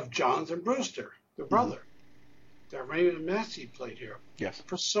of Jonathan Brewster, the brother, that Raymond Massey played here. Yes.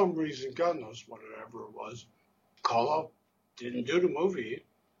 For some reason, God knows whatever it was, Karloff didn't do the movie.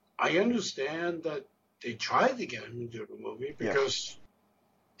 I understand that they tried to get him to do the movie because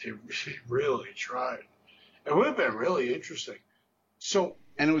they really tried. It would have been really interesting. So,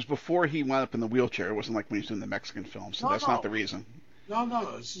 and it was before he wound up in the wheelchair. It wasn't like when he was doing the Mexican film, so that's not the reason.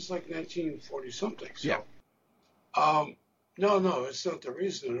 No, this is like 1940-something. So, yeah. No, it's not the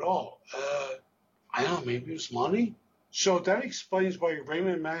reason at all. I don't know, maybe it was money. So that explains why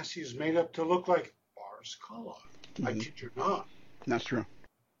Raymond Massey is made up to look like Boris Karloff. Mm-hmm. I kid you not. That's true.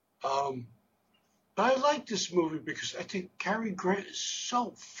 But I like this movie because I think Cary Grant is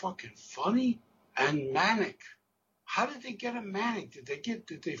so fucking funny and manic. How did they get him manic?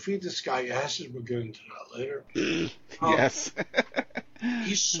 Did they feed this guy acid? We'll get into that later. Yes.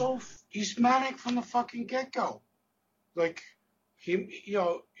 He's manic from the fucking get-go. Like, he's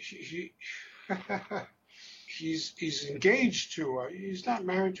engaged to her. He's not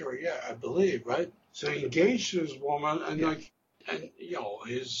married to her yet, I believe, right? So he engaged to this woman, and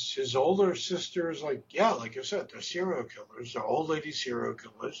his older sisters, like I said, they're serial killers. They're old lady serial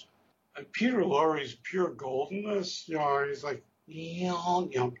killers. And Peter Lorre's pure gold in this. He's like,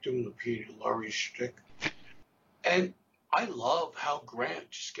 I'm doing the Peter Lorre shtick. And I love how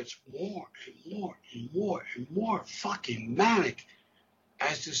Grant just gets more and more and more and more fucking manic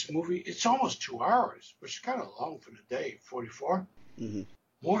as this movie. It's almost 2 hours, which is kind of long for the day, 44. Mm-hmm.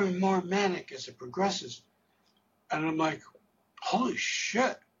 more and more manic as it progresses. And I'm like, holy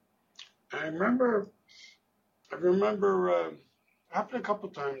shit. And I remember happened a couple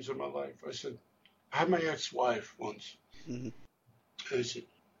times in my life. I said, I had my ex-wife once. Mm-hmm. And I said,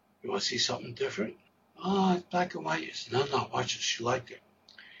 you want to see something different? Oh, it's black and white. I said, no, watch it. She liked it.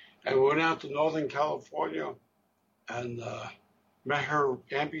 And we went out to Northern California and met her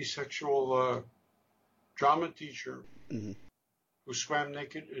ambisexual drama teacher Mm-hmm. who swam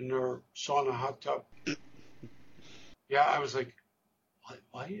naked in her sauna hot tub. Yeah, I was like,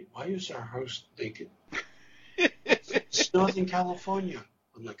 why is our host naked? It's Northern California.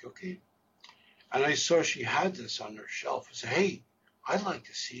 I'm like, okay. And I saw she had this on her shelf. I said, hey, I'd like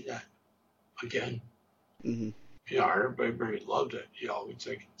to see that again. Mm-hmm. Everybody loved it. It's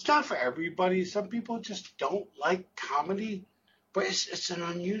like, it's not for everybody. Some people just don't like comedy, but it's an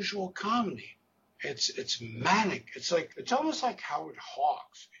unusual comedy. It's manic. It's almost like Howard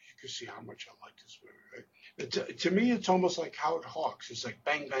Hawks. You can see how much I like this movie, right? To me, it's almost like Howard Hawks. It's like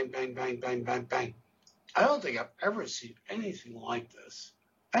bang, bang, bang, bang, bang, bang, bang. I don't think I've ever seen anything like this.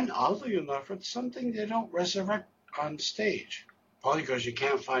 And oddly enough, it's something they don't resurrect on stage. Probably because you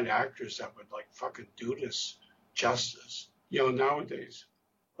can't find actors that would like fucking do this justice, nowadays.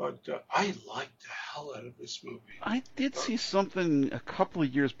 But I liked the hell out of this movie. I did see something a couple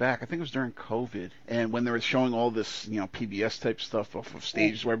of years back. I think it was during COVID, and when they were showing all this, PBS type stuff off of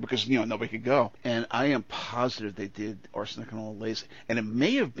stages where because nobody could go. And I am positive they did Arsenic and Old Lace, and it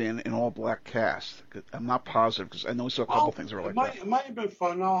may have been an all black cast. I'm not positive because I know we saw a couple things that were like that. It might have been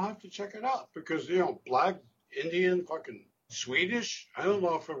fun. I'll have to check it out because black, Indian, fucking Swedish. I don't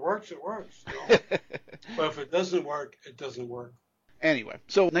know if it works. It works. But if it doesn't work, it doesn't work. Anyway,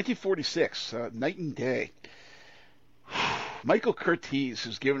 so 1946, Night and Day. Michael Curtiz,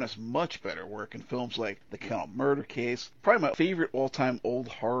 who's given us much better work in films like The Kennel Murder Case, probably my favorite all-time old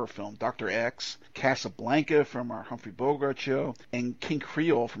horror film, Dr. X, Casablanca from our Humphrey Bogart show, and King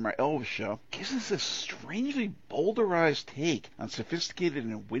Creole from our Elvis show, gives us a strangely bowdlerized take on sophisticated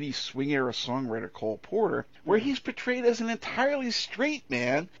and witty swing-era songwriter Cole Porter, where he's portrayed as an entirely straight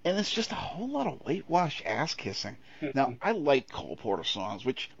man, and it's just a whole lot of whitewash ass-kissing. Now, I like Cole Porter songs,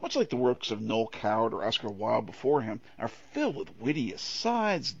 which, much like the works of Noel Coward or Oscar Wilde before him, are filled with witty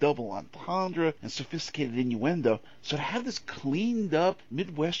asides, double entendre, and sophisticated innuendo. So to have this cleaned up,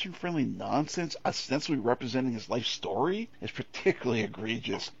 Midwestern-friendly nonsense ostensibly representing his life story is particularly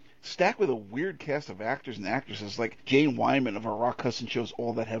egregious. Stacked with a weird cast of actors and actresses like Jane Wyman of our Rock Hudson shows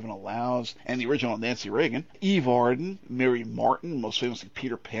All That Heaven Allows, and the original Nancy Reagan, Eve Arden, Mary Martin, most famously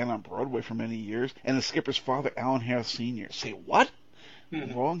Peter Pan on Broadway for many years, and the skipper's father, Alan Harris Sr. Say what?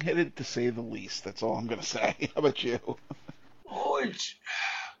 Wrong-headed to say the least. That's all I'm going to say. How about you? Oh, it's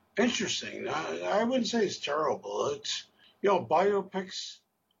interesting. I wouldn't say it's terrible. It's, biopics.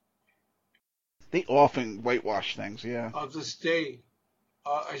 They often whitewash things, yeah. Of this day.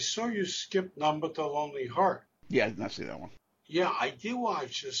 I saw you skip None But the Lonely Heart. Yeah, I did not see that one. Yeah, I did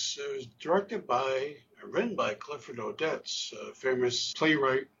watch this. It was written by Clifford Odets, a famous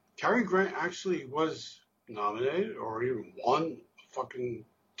playwright. Cary Grant actually was nominated or even won a fucking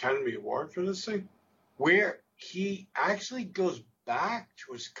Academy Award for this thing, where he actually goes back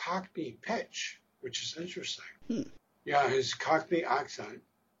to his Cockney pitch, which is interesting. Yeah, his Cockney accent.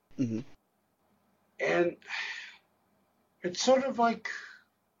 Mm-hmm. And it's sort of like,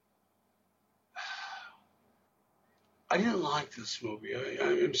 I didn't like this movie.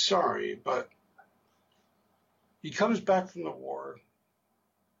 I'm sorry, but he comes back from the war,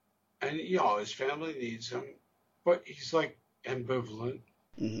 and his family needs him, but he's like ambivalent,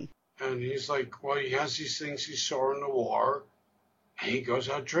 and he's like, well, he has these things he saw in the war, and he goes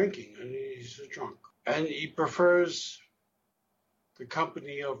out drinking, and he's a drunk, and he prefers the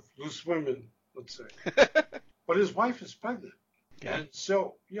company of loose women, let's say, but his wife is pregnant. Yeah. And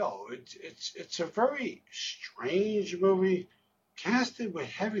so, it's a very strange movie, casted with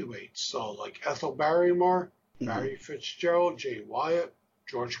heavyweights. So, like Ethel Barrymore, Barry Fitzgerald, Jane Wyatt,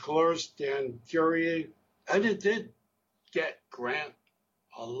 George Couros, Dan Fury. And it did get Grant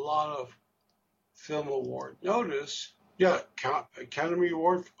a lot of film award notice. Yeah, Academy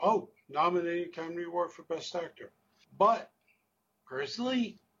Award. Nominated Academy Award for Best Actor. But,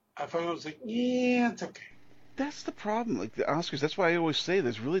 personally, I found I was like, yeah, it's okay. That's the problem, like the Oscars. That's why I always say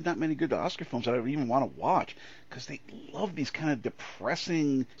there's really not many good Oscar films that I even want to watch, because they love these kind of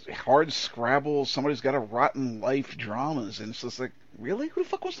depressing, hard scrabble, somebody's got a rotten life dramas, and it's just like, really? Who the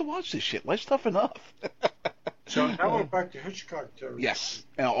fuck wants to watch this shit? Life's tough enough. So now we're back to Hitchcock territory. Yes.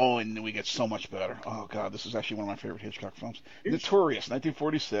 And then we get so much better. Oh, God, this is actually one of my favorite Hitchcock films. Notorious,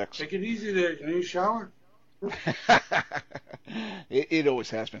 1946. Take it easy there. You need a shower? It always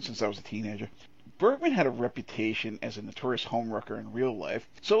has been since I was a teenager. Bergman had a reputation as a notorious homewrecker in real life,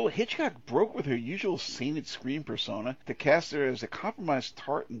 so Hitchcock broke with her usual sainted screen persona to cast her as a compromised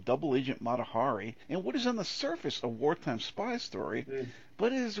tart and double agent Mata Hari in what is on the surface a wartime spy story,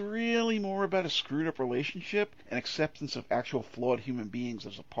 but is really more about a screwed up relationship and acceptance of actual flawed human beings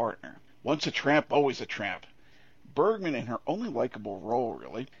as a partner. Once a tramp, always a tramp. Bergman, in her only likable role,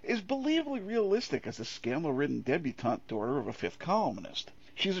 really, is believably realistic as a scandal-ridden debutante daughter of a fifth columnist.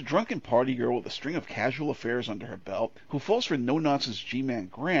 She's a drunken party girl with a string of casual affairs under her belt who falls for no-nonsense G-Man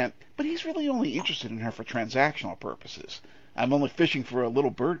Grant, but he's really only interested in her for transactional purposes. I'm only fishing for a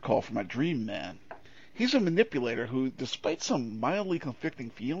little bird call for my dream man. He's a manipulator who, despite some mildly conflicting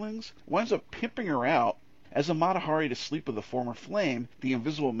feelings, winds up pimping her out as a Mata Hari to sleep with a former flame, the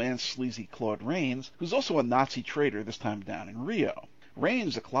Invisible Man's sleazy Claude Rains, who's also a Nazi traitor, this time down in Rio.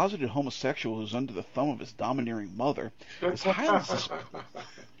 Rains, a closeted homosexual who's under the thumb of his domineering mother, is highly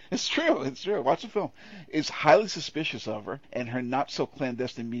It's true. Watch the film. Is highly suspicious of her and her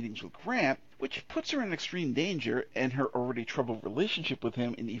not-so-clandestine meetings with Grant, which puts her in extreme danger and her already troubled relationship with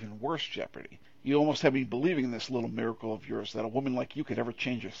him in even worse jeopardy. You almost have me believing in this little miracle of yours that a woman like you could ever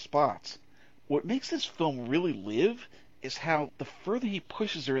change her spots. What makes this film really live is how the further he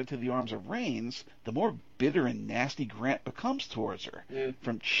pushes her into the arms of Rains, the more bitter and nasty Grant becomes towards her.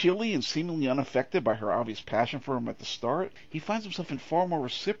 From chilly and seemingly unaffected by her obvious passion for him at the start, he finds himself in far more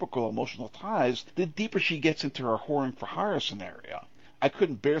reciprocal emotional ties the deeper she gets into her whoring for hire scenario. I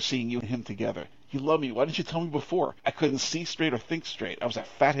couldn't bear seeing you and him together. You love me. Why didn't you tell me before? I couldn't see straight or think straight. I was a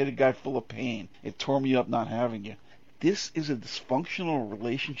fat-headed guy full of pain. It tore me up not having you. This is a dysfunctional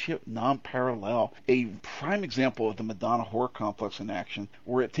relationship non-parallel, a prime example of the Madonna whore complex in action,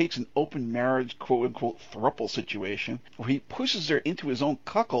 where it takes an open marriage, quote-unquote, throuple situation, where he pushes her into his own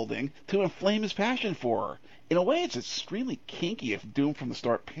cuckolding to inflame his passion for her. In a way, it's extremely kinky if doomed from the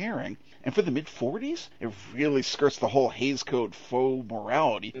start pairing, and for the mid-40s, it really skirts the whole Hays Code faux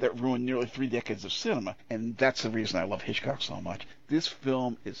morality that ruined nearly 3 decades of cinema, and that's the reason I love Hitchcock so much. This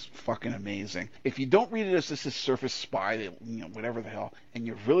film is fucking amazing. If you don't read it as this is surface spy, whatever the hell, and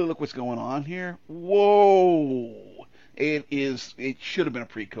you really look what's going on here, whoa! It should have been a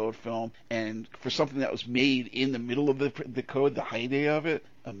pre-code film, and for something that was made in the middle of the code, the heyday of it,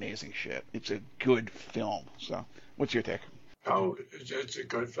 amazing shit. It's a good film. So, what's your take? Oh, it's a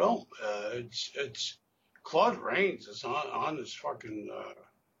good film. It's Claude Rains is on his fucking.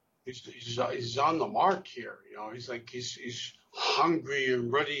 He's on the mark here. He's hungry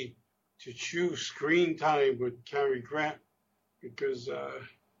and ready to chew screen time with Cary Grant because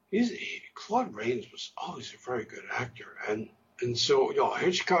Claude Rains was always a very good actor, and so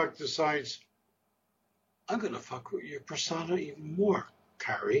Hitchcock decides I'm gonna fuck with your persona even more,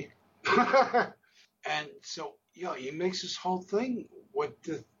 Cary, and so he makes this whole thing with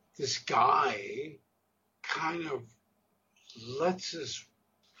this guy kind of lets his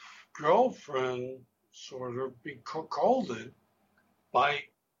girlfriend sort of be cuckolded by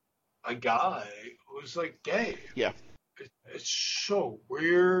a guy who's like gay. Yeah. It's so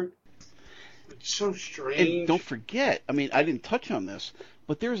weird. It's so strange. And don't forget, I didn't touch on this,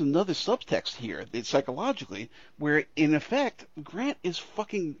 but there's another subtext here, psychologically, where in effect, Grant is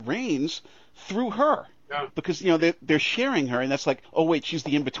fucking Rains through her. Yeah. Because, they're sharing her, and that's like, oh, wait, she's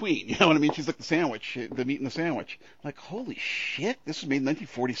the in-between. You know what I mean? She's like the sandwich, the meat in the sandwich. Like, holy shit, this was made in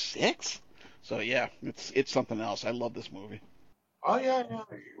 1946? So, yeah, it's something else. I love this movie. Oh, yeah.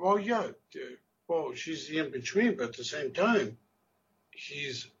 Well, yeah. Well, she's the in-between, but at the same time,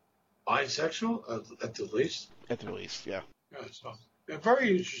 she's bisexual, at the least. At the least, yeah. Yeah, so a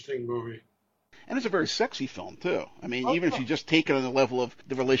very interesting movie. And it's a very sexy film, too. Even if you just take it on the level of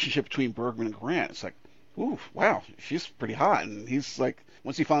the relationship between Bergman and Grant, it's like, ooh, wow, she's pretty hot. And he's like,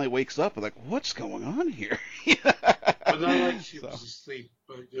 once he finally wakes up, like, what's going on here? But not like she was asleep,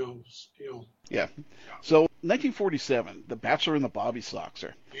 but, Yeah. So, 1947, The Bachelor and the Bobby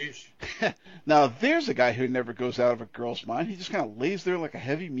Soxer. Yeesh. Now, there's a guy who never goes out of a girl's mind. He just kind of lays there like a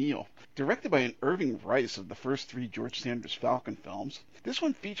heavy meal. Directed by an Irving Rice of the first 3 George Sanders Falcon films, this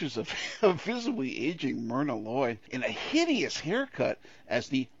one features a visibly aging Myrna Loy in a hideous haircut as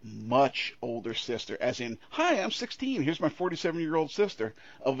the much older sister, as in, hi, I'm 16, here's my 47-year-old sister,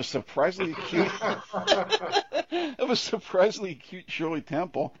 of a surprisingly cute Shirley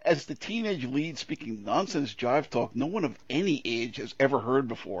Temple, as the teenage lead speaking nonsense jive talk no one of any age has ever heard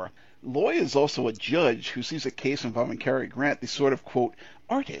before. Loy is also a judge who sees a case involving Cary Grant, the sort of, quote,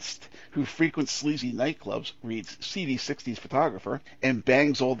 artist who frequents sleazy nightclubs, reads seedy 60s photographer, and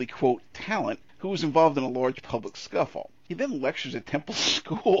bangs all the, quote, talent who was involved in a large public scuffle. He then lectures at Temple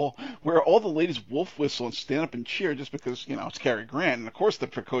School, where all the ladies wolf whistle and stand up and cheer just because, it's Cary Grant, and of course the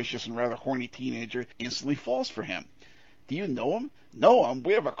precocious and rather horny teenager instantly falls for him. Do you know him? No,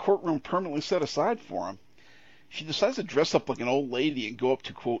 we have a courtroom permanently set aside for him. She decides to dress up like an old lady and go up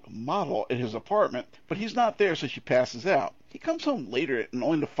to, quote, model at his apartment, but he's not there, so she passes out. He comes home later and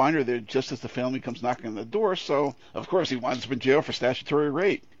only to find her there just as the family comes knocking on the door, so, of course, he winds up in jail for statutory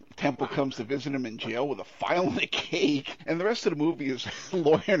rape. Temple comes to visit him in jail with a file and a cake, and the rest of the movie is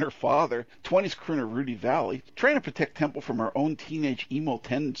Lawyer and her father, 20s crooner Rudy Valley, trying to protect Temple from her own teenage emo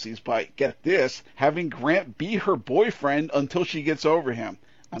tendencies by, get this, having Grant be her boyfriend until she gets over him.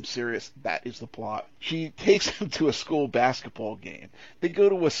 I'm serious, that is the plot. She takes him to a school basketball game. They go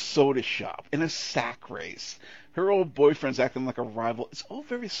to a soda shop and a sack race. Her old boyfriend's acting like a rival. It's all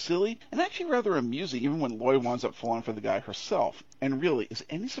very silly and actually rather amusing, even when Loy winds up falling for the guy herself. And really, is it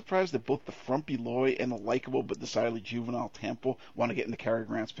any surprise that both the frumpy Loy and the likable but decidedly juvenile Temple want to get into Cary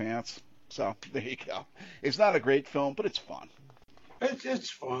Grant's pants? So, there you go. It's not a great film, but it's fun. It's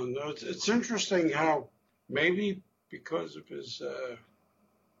fun. It's interesting how maybe because of his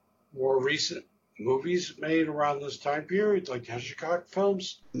more recent movies made around this time period, like Hitchcock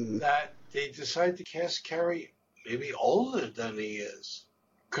films, that they decide to cast Cary maybe older than he is,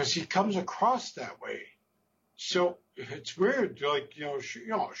 because he comes across that way. So it's weird, like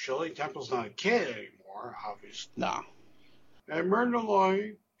Shirley Temple's not a kid anymore, obviously. No. And Myrna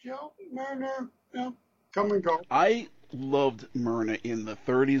Loy, Myrna, come and go. I loved Myrna in the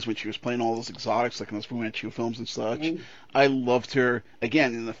 30s when she was playing all those exotics, like in those Fu Manchu films and such. Mm-hmm. I loved her,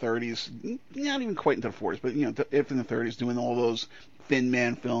 again, in the 30s, not even quite into the 40s, but, if in the 30s, doing all those Thin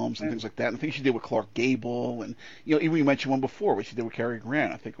Man films and things like that. And I think she did with Clark Gable, and, even you mentioned one before, what she did with Cary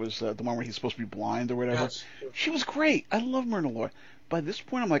Grant. I think it was the one where he's supposed to be blind or whatever. Yes. She was great. I love Myrna Loy. By this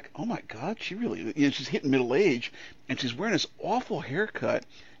point, I'm like, oh my God, she really, she's hitting middle age, and she's wearing this awful haircut,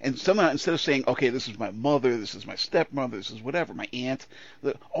 and somehow, instead of saying, okay, this is my mother, this is my stepmother, this is whatever, my aunt,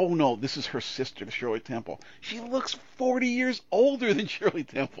 oh no, this is her sister, Shirley Temple. She looks 40 years older than Shirley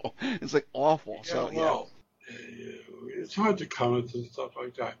Temple. It's like awful. Yeah, so, well, it's hard to comment and stuff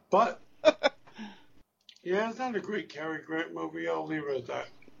like that, but yeah, it's not a great Cary Grant movie. I'll leave it at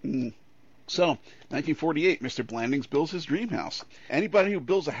that. So, 1948, Mr. Blandings builds his dream house. Anybody who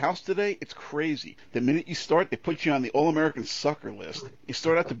builds a house today, it's crazy. The minute you start, they put you on the All-American Sucker list. You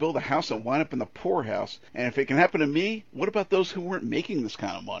start out to build a house and wind up in the poorhouse. And if it can happen to me, what about those who weren't making this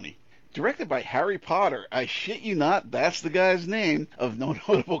kind of money? Directed by Harry Potter, I shit you not, that's the guy's name, of no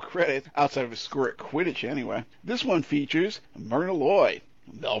notable credit, outside of his score at Quidditch anyway. This one features Myrna Loy,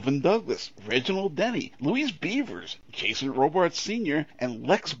 Melvin Douglas, Reginald Denny, Louise Beavers, Jason Robards Sr., and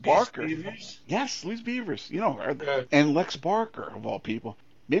Lex Barker. Yes, Louise Beavers. You know her. And Lex Barker, of all people.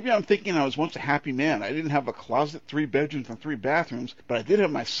 Maybe I'm thinking I was once a happy man. I didn't have a closet, 3 bedrooms, and 3 bathrooms, but I did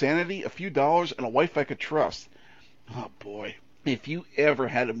have my sanity, a few dollars, and a wife I could trust. Oh, boy. If you ever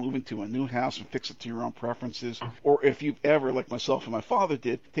had to move into a new house and fix it to your own preferences, or if you've ever, like myself and my father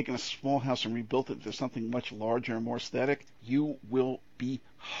did, taken a small house and rebuilt it into something much larger and more aesthetic, you will be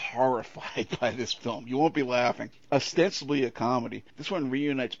horrified by this film. You won't be laughing. Ostensibly a comedy, this one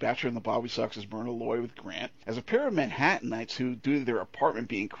reunites Bachelor and the Bobby Sox's Myrna Loy with Grant as a pair of Manhattanites who, due to their apartment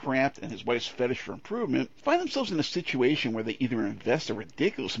being cramped and his wife's fetish for improvement, find themselves in a situation where they either invest a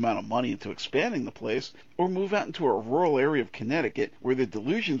ridiculous amount of money into expanding the place or move out into a rural area of Connecticut where the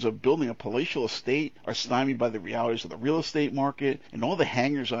delusions of building a palatial estate are stymied by the realities of the real estate market and all the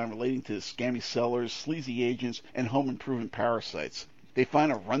hangers-on relating to scammy sellers, sleazy agents, and home improvement parasites. They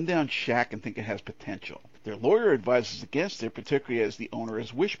find a rundown shack and think it has potential. Their lawyer advises against it, particularly as the owner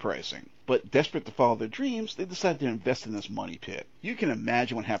is wish pricing. But desperate to follow their dreams, they decide to invest in this money pit. You can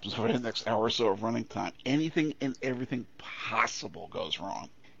imagine what happens over the next hour or so of running time. Anything and everything possible goes wrong.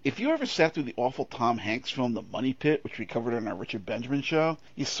 If you ever sat through the awful Tom Hanks film The Money Pit, which we covered on our Richard Benjamin show,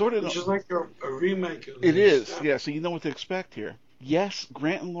 you sort of know. Which is like a remake of it is, yeah, so you know what to expect here. Yes,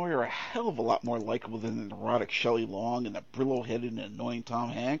 Grant and Loy are a hell of a lot more likable than the neurotic Shelley Long and the Brillo-headed and annoying Tom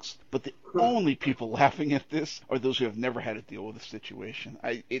Hanks, but the only people laughing at this are those who have never had to deal with the situation.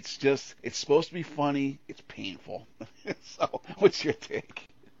 It's supposed to be funny, it's painful. So, what's your take?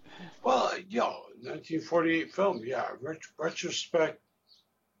 Well, 1948 film, yeah, retrospect.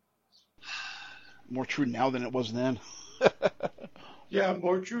 More true now than it was then. Yeah,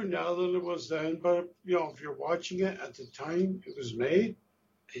 more true now than it was then. But, if you're watching it at the time it was made,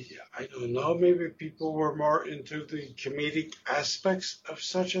 I don't know, maybe people were more into the comedic aspects of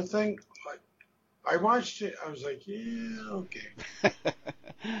such a thing. But I watched it, I was like, yeah, okay.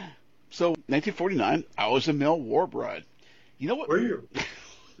 So, 1949, I was a male war bride. You know what? Were you?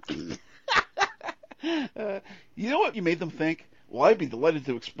 You know what you made them think? Well, I'd be delighted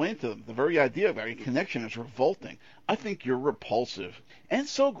to explain to them. The very idea of our connection is revolting. I think you're repulsive. And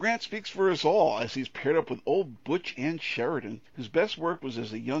so Grant speaks for us all as he's paired up with old Butch Ann Sheridan, whose best work was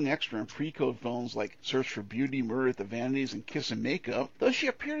as a young extra in pre-code films like Search for Beauty, Murder at the Vanities, and Kiss and Makeup, though she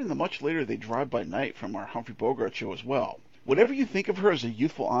appeared in the much later They Drive by Night from our Humphrey Bogart show as well. Whatever you think of her as a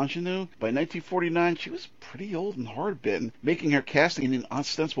youthful ingenue, by 1949 she was pretty old and hard-bitten, making her casting in an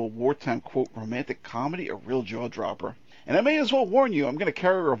ostensible wartime, quote, romantic comedy a real jaw-dropper. And I may as well warn you, I'm going to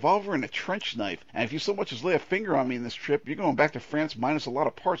carry a revolver and a trench knife, and if you so much as lay a finger on me in this trip, you're going back to France minus a lot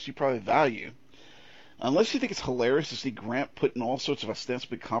of parts you probably value. Unless you think it's hilarious to see Grant put in all sorts of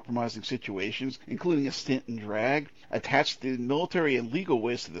ostensibly compromising situations, including a stint in drag, attached in military and legal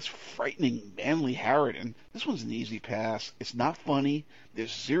ways to this frightening, manly Harridan, this one's an easy pass. It's not funny,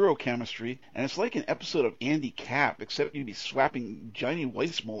 there's zero chemistry, and it's like an episode of Andy Capp, except you'd be swapping Johnny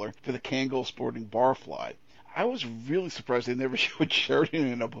Weissmuller for the Kangol sporting barfly. I was really surprised they never showed Sheridan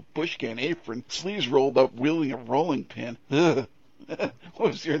in a bushcan apron, sleeves rolled up, wielding a rolling pin. Ugh.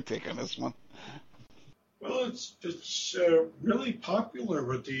 What was your take on this one? Well, it's really popular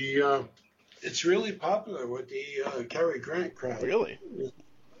with the Cary Grant crowd. Really?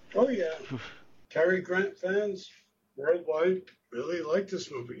 Oh yeah, Cary Grant fans worldwide really like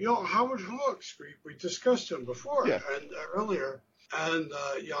this movie. You know, Howard Hawks, we discussed him before Yeah. and earlier, and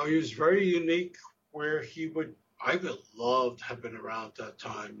he was very unique. Where I would love to have been around that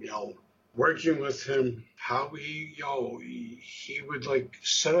time. Working with him, how he would like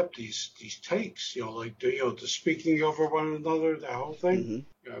set up these takes, like the speaking over one another, the whole thing.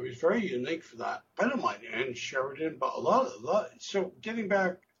 Mm-hmm. He was very unique for that. I don't mind Ann Sheridan, but a lot. So getting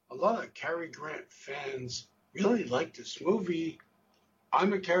back, a lot of Cary Grant fans really like this movie.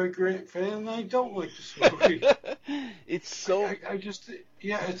 I'm a Cary Grant fan, and I don't like this movie. It's so...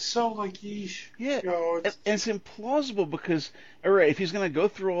 it's so like, yeesh. Yeah, and it's implausible because, all right, if he's going to go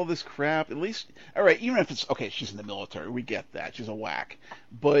through all this crap, at least, all right, even if it's, okay, she's in the military, we get that, she's a whack,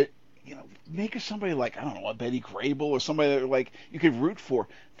 but, make her somebody like, I don't know, a Betty Grable or somebody that, like, you could root for.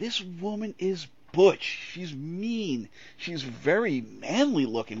 This woman is butch. She's mean. She's very manly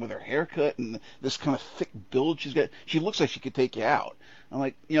looking with her haircut and this kind of thick build she's got. She looks like she could take you out. I'm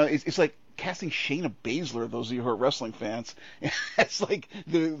like, it's like casting Shayna Baszler, those of you who are wrestling fans, as like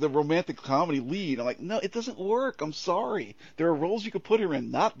the romantic comedy lead. I'm like, no, it doesn't work. I'm sorry. There are roles you could put her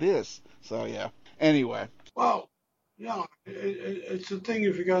in, not this. So, yeah. Anyway. Well, it's a thing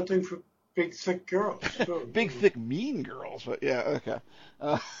if you got a thing for big, thick girls. So, big, thick, mean girls. But, yeah, okay.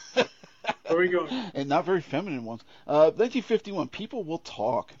 Where are we going? And not very feminine ones. 1951, People Will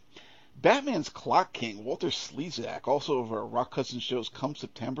Talk. Batman's Clock King, Walter Slezak, also of our Rock Hudson shows Come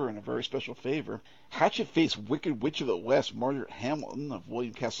September and A Very Special Favor. Hatchet-faced Wicked Witch of the West, Margaret Hamilton of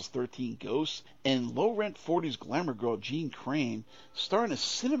William Castle's 13 Ghosts. And low-rent 40s glamour girl Jean Crane, starring a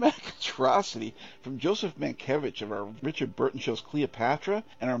cinematic atrocity from Joseph Mankiewicz of our Richard Burton shows Cleopatra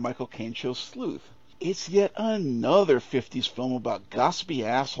and our Michael Caine show Sleuth. It's yet another 50s film about gossipy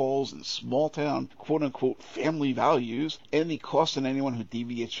assholes and small-town, quote-unquote, family values, and the cost on anyone who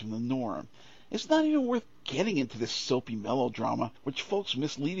deviates from the norm. It's not even worth getting into this soapy melodrama, which folks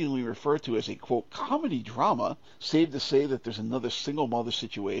misleadingly refer to as a, quote, comedy drama, save to say that there's another single mother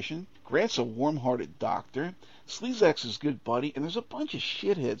situation. Grant's a warm-hearted doctor. Slezak's his good buddy, and there's a bunch of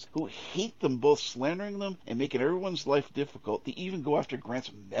shitheads who hate them both, slandering them and making everyone's life difficult. They even go after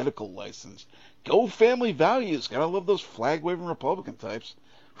Grant's medical license. Go family values! Gotta love those flag-waving Republican types.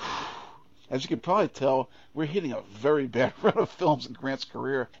 As you can probably tell, we're hitting a very bad run of films in Grant's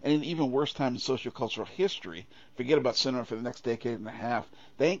career, and an even worse time in sociocultural history. Forget about cinema for the next decade and a half.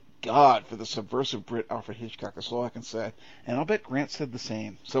 Thank God for the subversive Brit Alfred Hitchcock. That's all I can say. And I'll bet Grant said the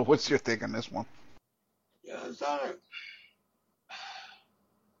same. So what's your take on this one? Yeah, it's not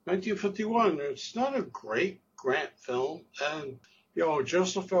 1951. It's not a great Grant film. And,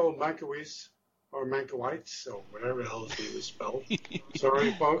 Joseph L. Mankiewicz, or Mankiewicz, or whatever the hell his name is spelled.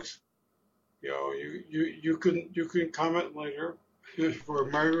 Sorry, folks. You can comment later for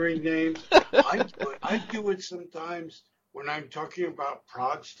murdering names. I do it sometimes when I'm talking about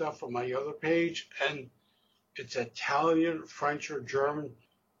prod stuff on my other page, and it's Italian, French, or German,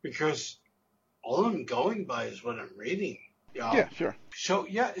 because all I'm going by is what I'm reading. Yeah, sure. So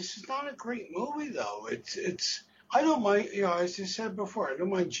this is not a great movie though. It's I don't mind. As I said before, I don't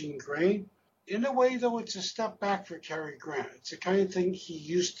mind Jean Crane. In a way, though, it's a step back for Cary Grant. It's the kind of thing he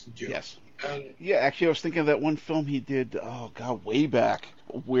used to do. Yes. And yeah, actually, I was thinking of that one film he did, way back.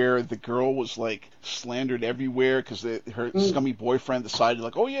 where the girl was like slandered everywhere because her scummy boyfriend decided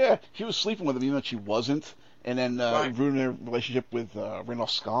like, oh yeah, she was sleeping with him even though she wasn't, and then Right. ruined their relationship with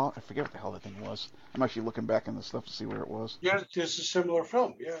Randolph Scott. I forget what the hell that thing was. I'm actually looking back in the stuff to see where it was. Yeah, it's a similar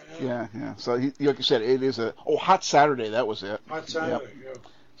film. Yeah, yeah. Yeah. So like you said, it is Hot Saturday. That was it. Hot Yep. Saturday. Yeah.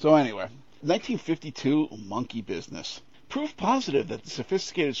 So anyway, 1952, Monkey Business. Proof positive that the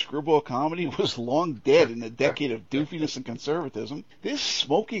sophisticated screwball comedy was long dead in a decade of doofiness and conservatism, this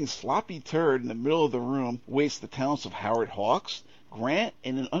smoking, sloppy turd in the middle of the room wastes the talents of Howard Hawks, Grant,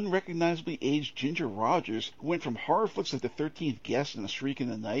 and an unrecognizably aged Ginger Rogers, who went from horror flicks like The 13th Guest and A Shriek in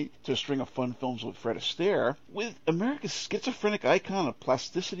the Night to a string of fun films with Fred Astaire, with America's schizophrenic icon of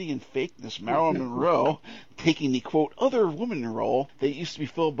plasticity and fakeness, Marilyn Monroe, taking the, quote, other woman role that used to be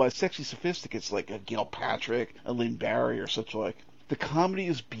filled by sexy sophisticates like Gail Patrick, Lynn Barry, or such like. The comedy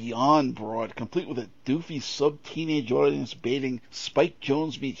is beyond broad, complete with a doofy sub-teenage audience baiting Spike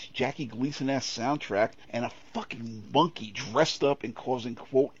Jones meets Jackie Gleason-ass soundtrack and a fucking monkey dressed up and causing,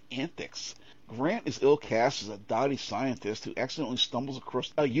 quote, antics. Grant is ill cast as a dotty scientist who accidentally stumbles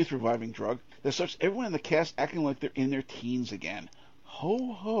across a youth-reviving drug that starts everyone in the cast acting like they're in their teens again.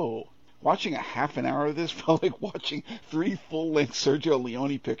 Ho ho. Watching a half an hour of this felt like watching 3 full-length Sergio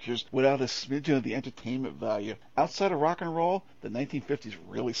Leone pictures without a smidgen of the entertainment value. Outside of rock and roll, the 1950s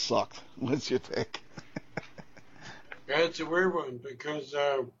really sucked. What's your take? Yeah, it's a weird one because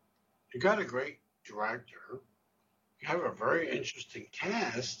you got a great director. You have a very interesting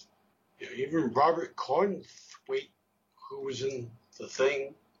cast. You know, even Robert Cornthwaite, who was in The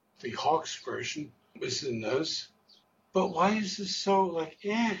Thing, the Hawks version, was in this. But why is this so like,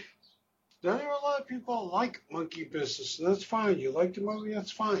 There are a lot of people that like Monkey Business, and that's fine. You like the movie,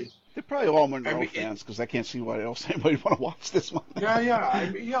 that's fine. They're probably all Monroe fans because I can't see why else anybody want to watch this one.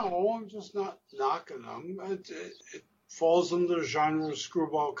 I'm just not knocking them. It falls under the genre of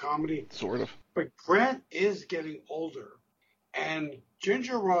screwball comedy. Sort of. But Grant is getting older. And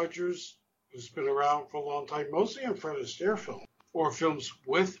Ginger Rogers, who's been around for a long time, mostly on Fred Astaire films, or films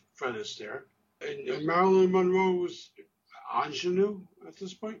with Fred Astaire. And Marilyn Monroe was ingenue at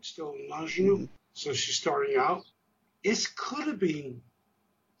this point, still an ingenue. Mm-hmm. So she's starting out. It could have been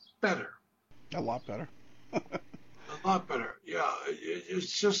better. A lot better. A lot better. Yeah.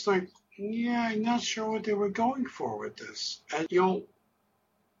 It's just like, I'm not sure what they were going for with this. And,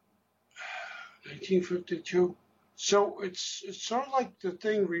 1952. So it's sort of like the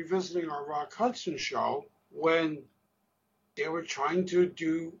thing revisiting our Rock Hudson show when they were trying to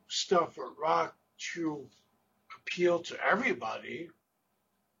do stuff at Rock to appeal to everybody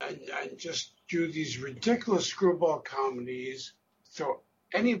and just do these ridiculous screwball comedies, throw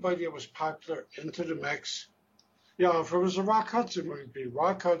anybody that was popular into the mix. If it was a Rock Hudson, it would be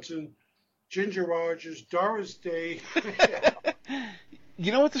Rock Hudson, Ginger Rogers, Doris Day.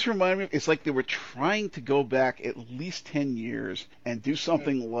 You know what this reminded me of? It's like they were trying to go back at least 10 years and do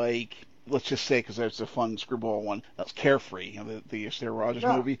something like, let's just say, because that's a fun screwball one, that was Carefree, the Astaire Rogers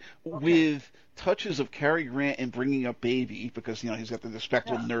movie, with touches of Cary Grant and bringing up Baby, because, he's got the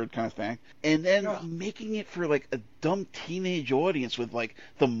spectral nerd kind of thing, and then making it for, like, a dumb teenage audience with, like,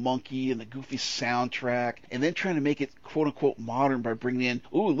 the monkey and the goofy soundtrack, and then trying to make it, quote-unquote, modern by bringing in,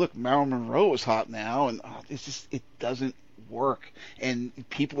 ooh, look, Marilyn Monroe is hot now, and it's just, it doesn't work, and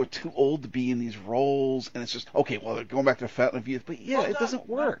people are too old to be in these roles, and it's just, okay, well, they're going back to the Fountain of Youth, but it doesn't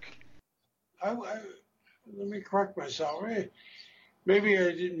work. Let me correct myself. Maybe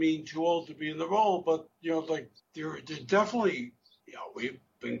I didn't mean too old to be in the role, but they're definitely, we've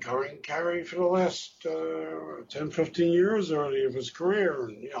been covering Cary for the last 10, 15 years already of his career,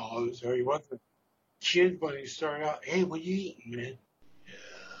 and so he wasn't a kid when he started out. Hey, what you eating, man? Yeah,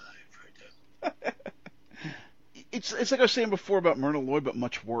 I've heard that. It's like I was saying before about Myrna Loy, but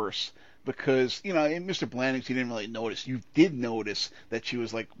much worse. Because, in Mr. Blandings, you didn't really notice. You did notice that she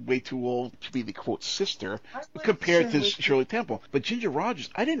was, like, way too old to be the, quote, sister, compared to Shirley Temple. But Ginger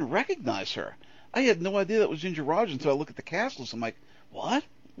Rogers, I didn't recognize her. I had no idea that was Ginger Rogers until I looked at the cast list. I'm like, what?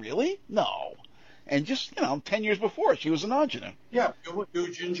 Really? No. And just, 10 years before, she was an ingenue. Yeah,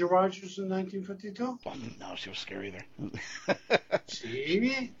 you Ginger Rogers in 1952? Oh, no, she was scary there.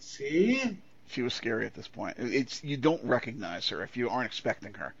 See? She was scary at this point. You don't recognize her if you aren't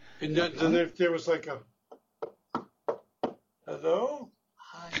expecting her. And then if there was like a, hello?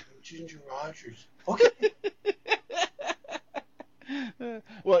 Hi, I'm Ginger Rogers. Okay.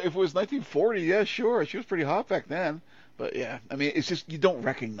 Well, if it was 1940, yeah, sure. She was pretty hot back then. But yeah, I mean, it's just, you don't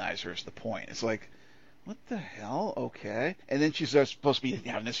recognize her is the point. It's like, what the hell? Okay. And then she's supposed to be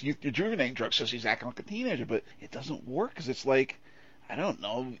having this youth rejuvenating drug, so she's acting like a teenager. But it doesn't work because it's like, I don't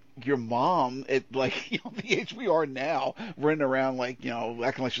know, your mom at like the age we are now, running around like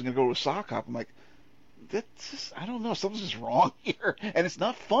acting like she's gonna go to a sock hop. I'm like, that's just, I don't know, something's just wrong here, and it's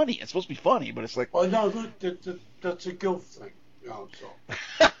not funny. It's supposed to be funny, but it's like, Well, no, that's a guilt thing. So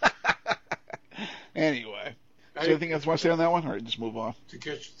anyway. So anyway, anything else you want to say on that one, or just move on? To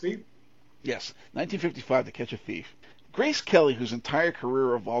Catch a Thief. Yes, 1955, To Catch a Thief. Grace Kelly, whose entire career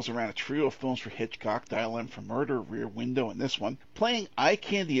revolves around a trio of films for Hitchcock, Dial M for Murder, Rear Window, and this one, playing eye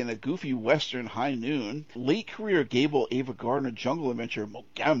candy in a goofy western, High Noon, late career Gable Ava Gardner jungle adventure,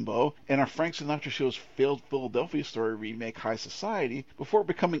 Mogambo, and our Frank Sinatra show's failed Philadelphia Story remake, High Society, before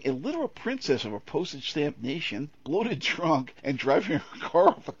becoming a literal princess of a postage stamp nation, bloated drunk, and driving her car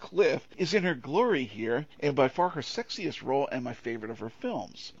off a cliff, is in her glory here, and by far her sexiest role and my favorite of her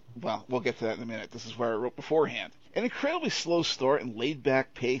films. Well, we'll get to that in a minute. This is where I wrote beforehand. An incredibly slow start and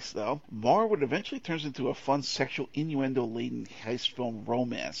laid-back pace, though, Marwood eventually turns into a fun sexual innuendo-laden heist film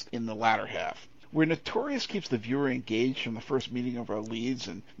romance in the latter half. Where Notorious keeps the viewer engaged from the first meeting of our leads,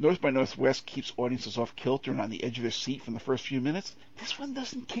 and North by Northwest keeps audiences off kilter and on the edge of their seat from the first few minutes, this one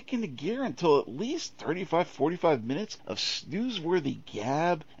doesn't kick into gear until at least 35-45 minutes of snooze-worthy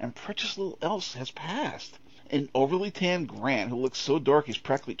gab and precious little else has passed. An overly tanned Grant, who looks so dark he's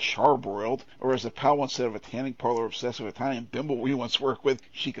practically charbroiled, or as the pal once said of a tanning parlor obsessive Italian bimbo we once worked with,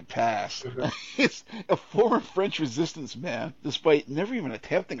 she could pass. It's a former French resistance man, despite never even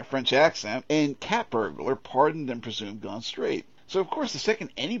attempting a French accent, and cat burglar, pardoned and presumed gone straight. So, of course, the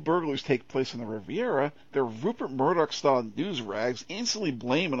second any burglars take place in the Riviera, their Rupert Murdoch-style news rags instantly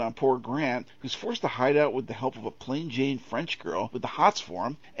blame it on poor Grant, who's forced to hide out with the help of a plain Jane French girl with the hots for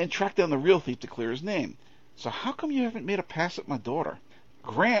him, and track down the real thief to clear his name. So how come you haven't made a pass at my daughter?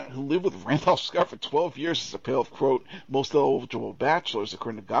 Grant, who lived with Randolph Scott for 12 years as a pair of, quote, most eligible bachelors,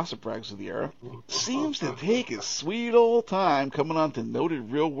 according to gossip rags of the era, seems to take his sweet old time coming on to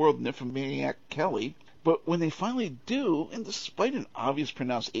noted real-world nymphomaniac Kelly. But when they finally do, and despite an obvious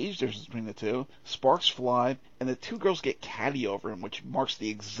pronounced age difference between the two, sparks fly, and the two girls get catty over him, which marks the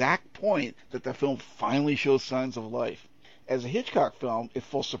exact point that the film finally shows signs of life. As a Hitchcock film, it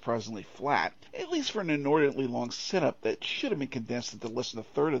falls surprisingly flat, at least for an inordinately long setup that should have been condensed into less than a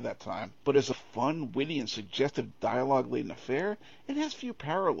third of that time. But as a fun, witty, and suggestive dialogue-laden affair, it has few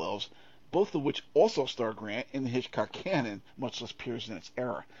parallels, both of which also star Grant in the Hitchcock canon, much less peers in its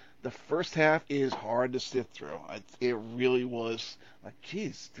era. The first half is hard to sift through. It really was like,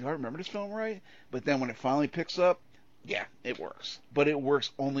 geez, do I remember this film right? But then when it finally picks up, yeah, it works. But it works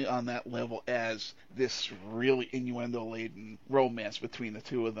only on that level as this really innuendo-laden romance between the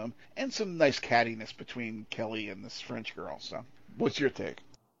two of them, and some nice cattiness between Kelly and this French girl. So, what's your take?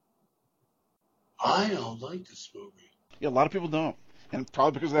 I don't like this movie. Yeah, a lot of people don't, and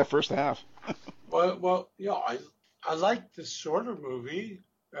probably because of that first half. I like this sort of movie,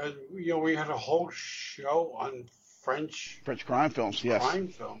 and we had a whole show on French crime films, yes. crime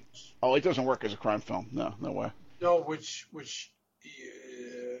films. Oh, it doesn't work as a crime film. No, no way. No, which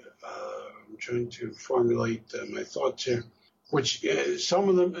I'm trying to formulate my thoughts here. Which some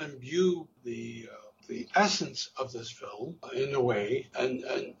of them imbue the essence of this film in a way, and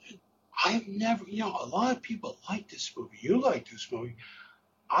I've never, a lot of people like this movie. You like this movie.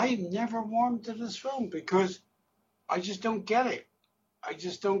 I've never warmed to this film because I just don't get it. I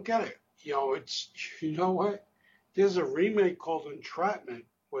just don't get it. It's, what? There's a remake called Entrapment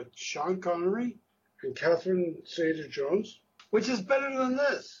with Sean Connery and Catherine Zeta-Jones, which is better than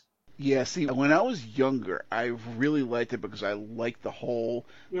this. Yeah, see, when I was younger, I really liked it because I liked the whole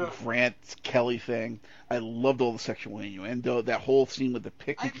Grant Kelly thing. I loved all the sexual innuendo, that whole scene with the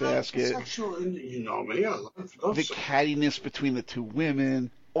picnic basket. The sexual, me, I love the cattiness between the two women.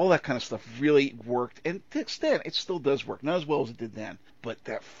 All that kind of stuff really worked, and to an extent, it still does work. Not as well as it did then, but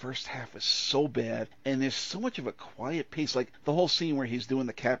that first half is so bad, and there's so much of a quiet pace. Like the whole scene where he's doing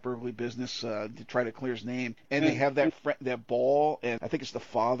the cat burglary business to try to clear his name, and they have that ball, and I think it's the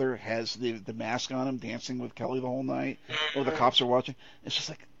father has the mask on him, dancing with Kelly the whole night, or the cops are watching. It's just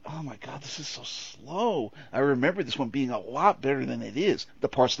like, oh my God, this is so slow. I remember this one being a lot better than it is. The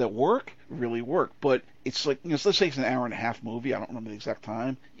parts that work really work, but it's like, let's say it's an hour and a half movie. I don't remember the exact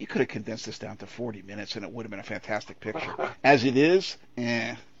time. You could have condensed this down to 40 minutes and it would have been a fantastic picture. As it is,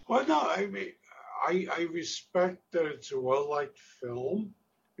 eh. Well, no, I mean, I respect that it's a well-liked film.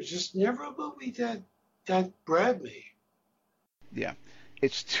 It's just never a movie that grabbed me. Yeah.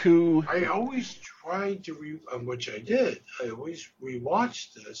 It's too... I always tried to, which I did. I always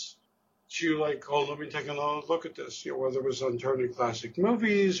rewatched this to let me take another look at this. Whether it was on Turner Classic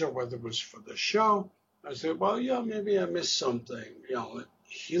Movies or whether it was for the show. I said, well, maybe I missed something.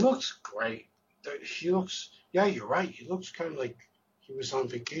 He looks great. You're right. He looks kind of like he was on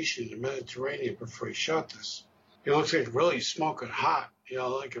vacation in the Mediterranean before he shot this. He looks like really smoking hot.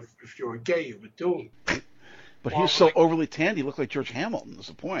 Like if you were gay, you would do him. But he Well, was so like, overly tanned, he looked like George Hamilton. That's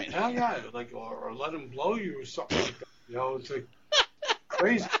the point. yeah, like or let him blow you or something like that. It's like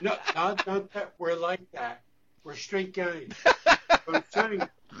crazy. No, not that we're like that. We're straight guys. But I'm saying,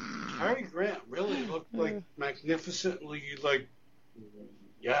 Cary Grant really looked like magnificently like,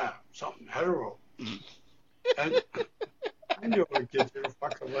 yeah, something hetero. And I knew I'd get your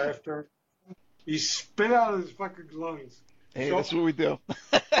fucking laughter. He spit out his fucking lungs. Hey, So, that's what we do.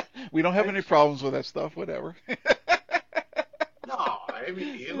 We don't have any problems with that stuff. Whatever. no, I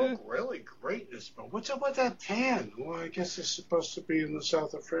mean, he looked really great in this. But what's up with that tan? Well, I guess it's supposed to be in the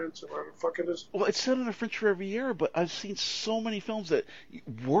south of France or whatever the fuck it is. Well, it's set in a French Riviera, but I've seen so many films that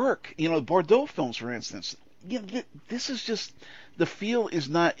work. Bordeaux films, for instance. This is just the feel is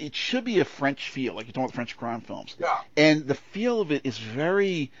not. It should be a French feel, like you're talking about French crime films. Yeah. And the feel of it is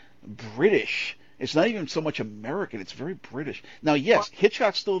very British. It's not even so much American. It's very British. Now, yes,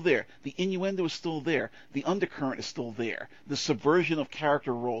 Hitchcock's still there. The innuendo is still there. The undercurrent is still there. The subversion of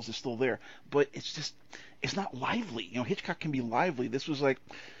character roles is still there. But it's not lively. Hitchcock can be lively. This was like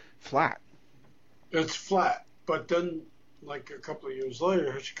flat. It's flat. But then, like a couple of years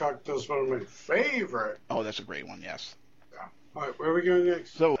later, Hitchcock does one of my favorite. Oh, that's a great one, yes. Yeah. All right, where are we going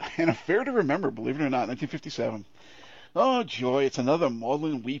next? So, An Affair to Remember, believe it or not, 1957. Oh, joy, it's another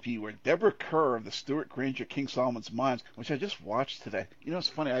maudlin weepy where Deborah Kerr of the Stuart Granger King Solomon's Mines, which I just watched today. It's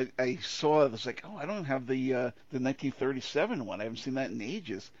funny, I saw it, was like, I don't have the 1937 one. I haven't seen that in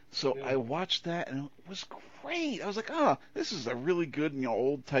ages. So I watched that, and it was great. I was like, this is a really good,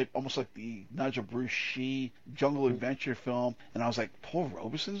 old type, almost like the Nigel Bruce Shee jungle adventure film. And I was like, Paul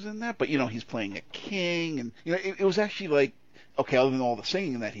Robeson's in that? But, he's playing a king, and, it was actually like, okay, other than all the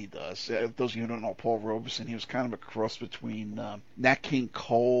singing that he does, those of you who don't know Paul Robeson, he was kind of a cross between Nat King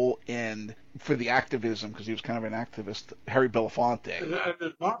Cole and, for the activism, because he was kind of an activist, Harry Belafonte. And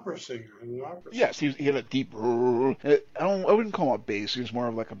an opera singer. Yes, he had a deep. I wouldn't call him a bass. He was more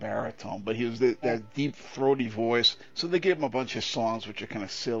of like a baritone, but he was that deep, throaty voice. So they gave him a bunch of songs which are kind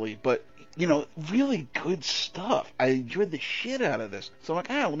of silly, but really good stuff. I enjoyed the shit out of this. So I'm like,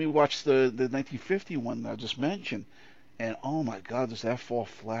 let me watch the 1950 one that I just mentioned. And oh my God, does that fall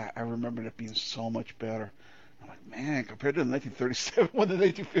flat? I remember it being so much better. I'm like, man, compared to the 1937 one, the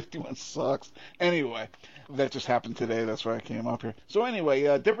 1951 sucks. Anyway, that just happened today. That's why I came up here. So anyway,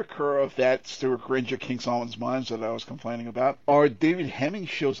 Deborah Kerr of that Stuart Granger King Solomon's Mines that I was complaining about. Our David Hemmings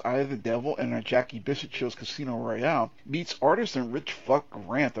shows Eye of the Devil and our Jackie Bissett shows Casino Royale meets artist and rich fuck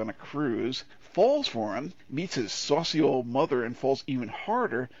Grant on a cruise. Falls for him, meets his saucy old mother, and falls even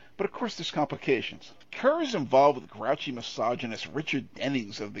harder, but of course there's complications. Kerr is involved with grouchy misogynist Richard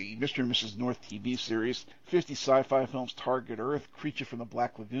Dennings of the Mr. and Mrs. North TV series, 50 sci-fi films Target Earth, Creature from the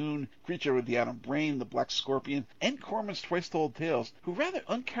Black Lagoon, Creature with the Atom Brain, The Black Scorpion, and Corman's Twice Told Tales, who rather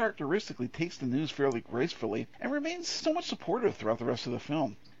uncharacteristically takes the news fairly gracefully and remains somewhat supportive throughout the rest of the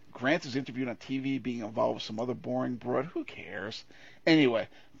film. Grant is interviewed on TV being involved with some other boring broad. Who cares? Anyway,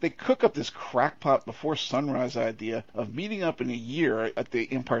 they cook up this crackpot before sunrise idea of meeting up in a year at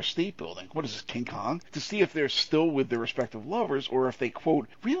the Empire State Building. What is this, King Kong? To see if they're still with their respective lovers or if they, quote,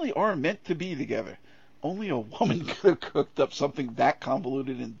 really are meant to be together. Only a woman could have cooked up something that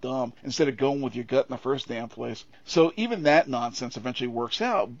convoluted and dumb instead of going with your gut in the first damn place. So even that nonsense eventually works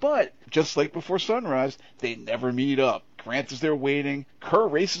out, but just like before sunrise, they never meet up. Grant is there waiting. Kerr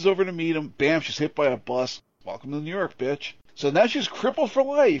races over to meet him. Bam, she's hit by a bus. Welcome to New York, bitch. So now she's crippled for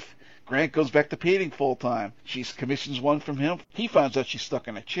life. Grant goes back to painting full time. She commissions one from him. He finds out she's stuck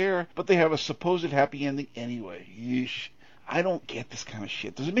in a chair, but they have a supposed happy ending anyway. Yeesh. I don't get this kind of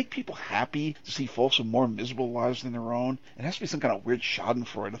shit. Does it make people happy to see folks with more miserable lives than their own? It has to be some kind of weird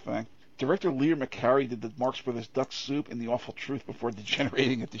schadenfreude thing. Director Lear McCary did the Marx Brothers Duck Soup and The Awful Truth before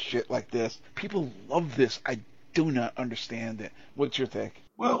degenerating into shit like this. People love this. I do not understand it. What's your take?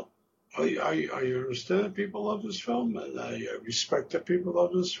 Well, I understand that people love this film, and I respect that people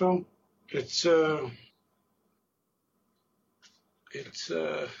love this film. It's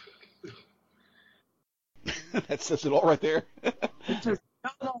That says it all right there. no.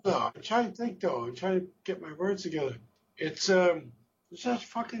 I'm trying to think though. I'm trying to get my words together. It's that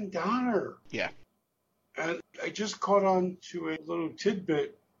fucking downer. Yeah. And I just caught on to a little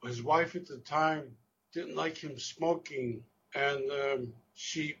tidbit. His wife at the time didn't like him smoking, and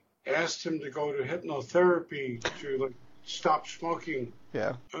she asked him to go to hypnotherapy to stop smoking.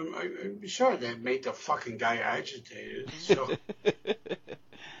 Yeah. I'm sure that made the fucking guy agitated. So,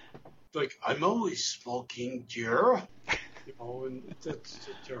 I'm always smoking, dear. And that's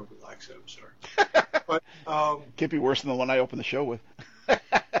a terrible accent. I'm sorry. But can't be worse than the one I opened the show with.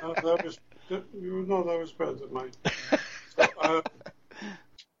 That was that was better than mine. So,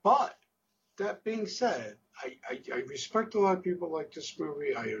 but that being said, I respect a lot of people like this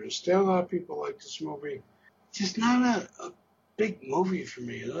movie. I understand a lot of people like this movie. It's just not a big movie for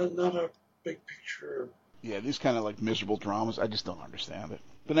me. Not a big picture. Yeah, these kind of like miserable dramas, I just don't understand it.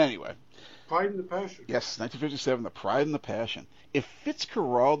 But anyway, Pride and the Passion. yes, 1957, The Pride and the Passion. If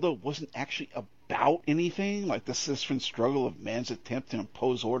Fitzcarraldo wasn't actually about anything, like the Sisyphean struggle of man's attempt to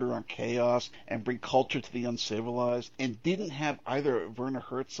impose order on chaos and bring culture to the uncivilized, and didn't have either Werner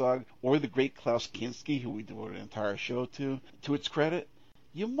Herzog or the great Klaus Kinski, who we devoted an entire show to its credit,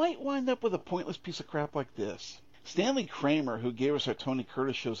 you might wind up with a pointless piece of crap like this. Stanley Kramer, who gave us our Tony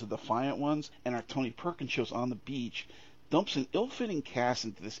Curtis shows, The Defiant Ones, and our Tony Perkins shows, On the Beach, dumps an ill-fitting cast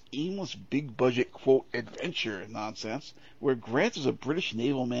into this aimless, big-budget, quote, adventure nonsense, where Grant is a British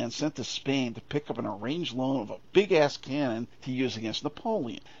naval man sent to Spain to pick up an arranged loan of a big-ass cannon to use against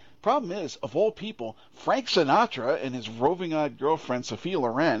Napoleon. Problem is, of all people, Frank Sinatra and his roving-eyed girlfriend Sophia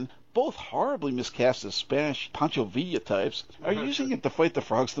Loren, both horribly miscast as Spanish Pancho Villa types, are using it to fight the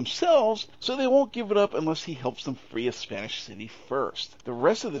frogs themselves, so they won't give it up unless he helps them free a Spanish city first. The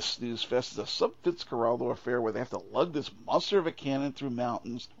rest of this snooze fest is a sub-Fitzcarraldo affair where they have to lug this monster of a cannon through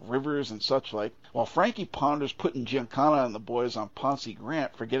mountains, rivers, and such like, while Frankie ponders putting Giancana and the boys on Ponce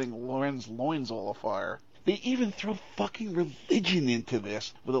Grant for getting Loren's loins all afire. They even throw fucking religion into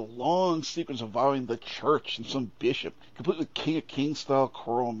this, with a long sequence involving the church and some bishop, complete with King of Kings style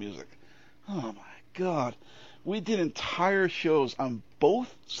choral music. Oh my god. We did entire shows on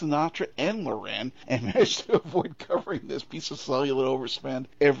both Sinatra and Loren, and managed to avoid covering this piece of cellular overspend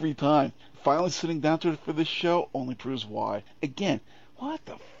every time. Finally sitting down to it for this show only proves why. Again, what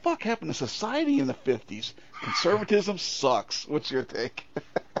the fuck happened to society in the 50s? Conservatism sucks. What's your take?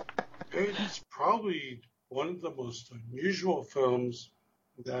 It's probably one of the most unusual films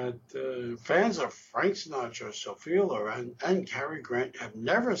that fans of Frank Sinatra, Sophia Loren, and Cary Grant have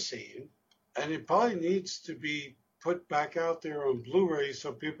never seen, and it probably needs to be put back out there on Blu-ray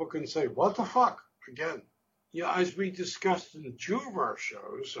so people can say, what the fuck, again. Yeah, as we discussed in two of our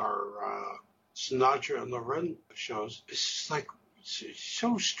shows, our Sinatra and Loren shows, it's just like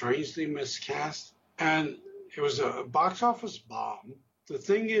so strangely miscast, and it was a box office bomb. The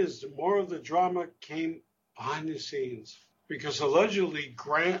thing is, the more of the drama came behind the scenes, because allegedly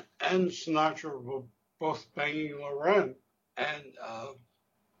Grant and Sinatra were both banging Loren. And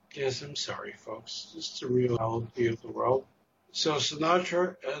yes, I'm sorry, folks. This is the reality of the world. So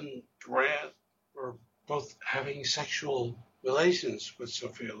Sinatra and Grant were both having sexual relations with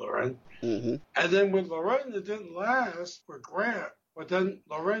Sophia Loren. Mm-hmm. And then with Loren, it didn't last for Grant. But then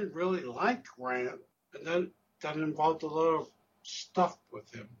Loren really liked Grant, and then that involved a lot of stuff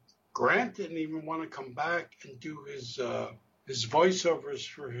with him. Grant didn't even want to come back and do his voiceovers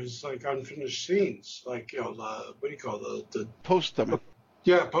for his like unfinished scenes, like what do you call the Post-dubbing.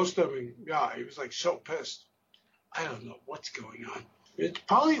 Yeah, post-dubbing. Yeah, he was like so pissed. I don't know what's going on. It's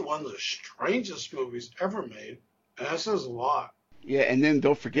probably one of the strangest movies ever made, and that says a lot. Yeah, and then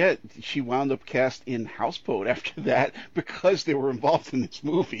don't forget, she wound up cast in Houseboat after that because they were involved in this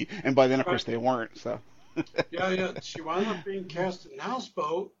movie, and by then, of course, they weren't. So. Yeah. She wound up being cast in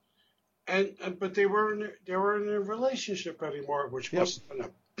Houseboat, but they weren't in a relationship anymore, which must have been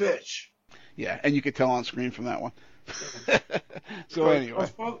a bitch. Yeah, and you could tell on screen from that one. So anyway,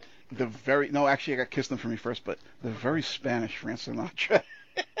 actually, I got Kiss Them For Me first, but the very Spanish Frank Sinatra.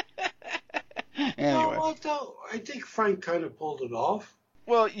 Anyway. Well, I think Frank kind of pulled it off.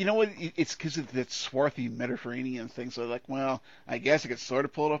 Well, you know what? It's because of that swarthy Mediterranean thing. So, like, well, I guess I could sort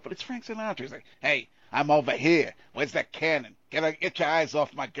of pull it off, but it's Frank Sinatra. He's like, hey, I'm over here. Where's that cannon? Get your eyes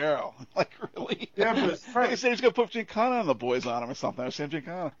off my girl. Like, really? Yeah, but Frank... Like I said, he's going to put Giancana on the boys on him or something. I was saying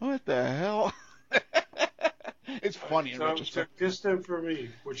Giancana. What the hell? It's funny in retrospect. So Kiss Them For Me,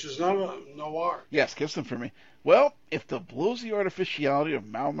 which is not a noir. Yes, Kiss Them For Me. Well, if the bluesy artificiality of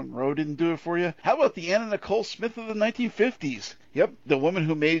Marilyn Monroe didn't do it for you, how about the Anna Nicole Smith of the 1950s? Yep, the woman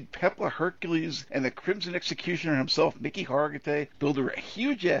who made Pepla Hercules and the Crimson Executioner himself, Mickey Hargitay, build her a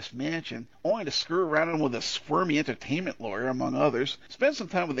huge-ass mansion, only to screw around with a squirmy entertainment lawyer, among others, spend some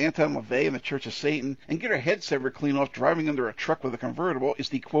time with Anton LaVey in the Church of Satan, and get her head severed clean off driving under a truck with a convertible, is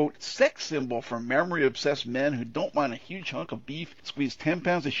the, quote, sex symbol for memory-obsessed men who don't mind a huge hunk of beef, squeeze 10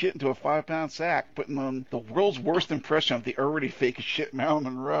 pounds of shit into a 5-pound sack, putting on the world's worst impression of the already fake as shit Marilyn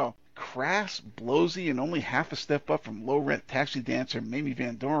Monroe. Crass, blowsy, and only half a step up from low-rent taxi dancer Mamie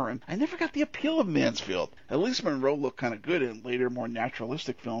Van Doren, I never got the appeal of Mansfield. At least Monroe looked kind of good in later, more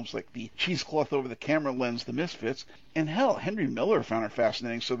naturalistic films like the cheesecloth over the camera lens, The Misfits, and hell, Henry Miller found her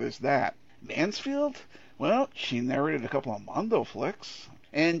fascinating, so there's that. Mansfield? Well, she narrated a couple of Mondo flicks.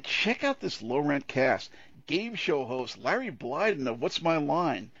 And check out this low-rent cast. Game show host Larry Blyden of What's My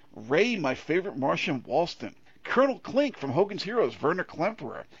Line? Ray, my favorite Martian Walston. Colonel Klink from Hogan's Heroes, Werner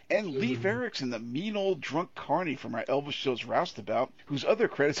Klemperer, and Leif Erikson, the mean old drunk carny from our Elvis show's Roustabout, whose other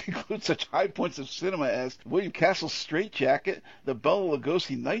credits include such high points of cinema as William Castle's Straight Jacket, the Bela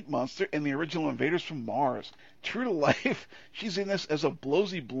Lugosi Night Monster, and the original Invaders from Mars. True to life, she's in this as a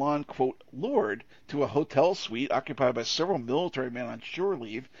blowsy blonde, quote, lord to a hotel suite occupied by several military men on shore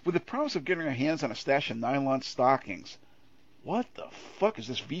leave, with the promise of getting her hands on a stash of nylon stockings. What the fuck? Is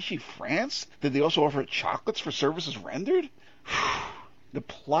this Vichy France? Did they also offer chocolates for services rendered? The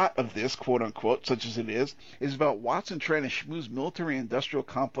plot of this, quote-unquote, such as it is about Watson trying to schmooze military-industrial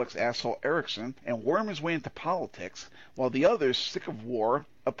complex asshole Erickson and worm his way into politics, while the others, sick of war,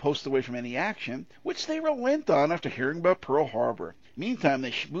 are posted away from any action, which they relent on after hearing about Pearl Harbor. Meantime,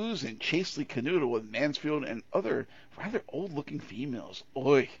 they schmooze and chastely canoodle with Mansfield and other rather old-looking females.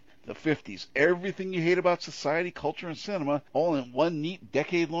 Oy. The 50s. Everything you hate about society, culture, and cinema, all in one neat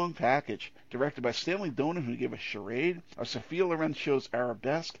decade-long package. Directed by Stanley Donen, who gave us Charade, our Sophia Loren shows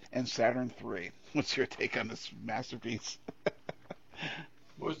Arabesque, and Saturn III. What's your take on this masterpiece?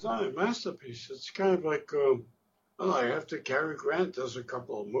 Well, it's not a masterpiece. It's kind of like, after Cary Grant does a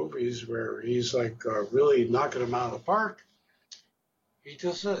couple of movies where he's like really knocking them out of the park, he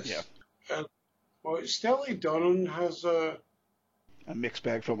does this. Yeah. And, well, Stanley Donen has a mixed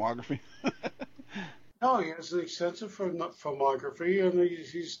bag filmography. No, he has an extensive filmography, and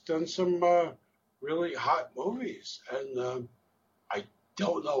he's done some really hot movies. And I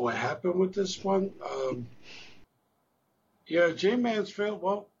don't know what happened with this one. Jane Mansfield,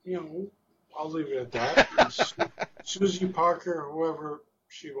 well, I'll leave it at that. Susie Parker, whoever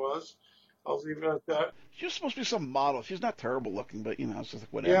she was, I'll leave it at that. She was supposed to be some model. She's not terrible looking, but, it's just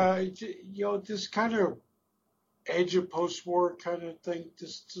like whatever. Yeah, this kind of edge of post-war kind of thing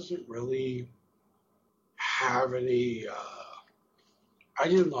just doesn't really have any. I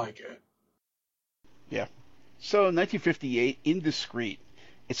didn't like it. Yeah. So 1958, Indiscreet.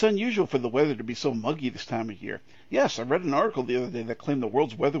 It's unusual for the weather to be so muggy this time of year. Yes, I read an article the other day that claimed the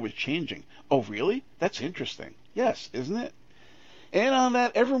world's weather was changing. Oh, really? That's interesting. Yes, isn't it? And on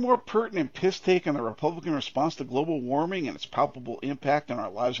that ever more pertinent piss take on the Republican response to global warming and its palpable impact on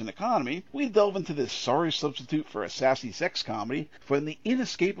our lives and economy, we delve into this sorry substitute for a sassy sex comedy from the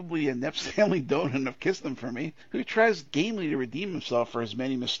inescapably inept Stanley Donen of Kiss Them For Me, who tries gamely to redeem himself for his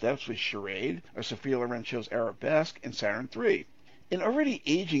many missteps with Charade, or Sophia Loren show's Arabesque, and Saturn III. An already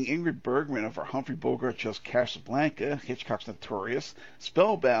aging Ingrid Bergman of our Humphrey Bogart shows Casablanca, Hitchcock's Notorious,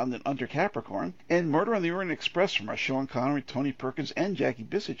 Spellbound, and Under Capricorn, and Murder on the Orient Express from our Sean Connery, Tony Perkins, and Jackie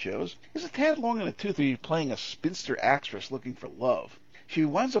Bissett shows, is a tad long in the tooth to be playing a spinster actress looking for love. She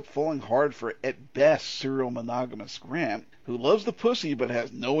winds up falling hard for, at best, serial monogamous Grant, who loves the pussy but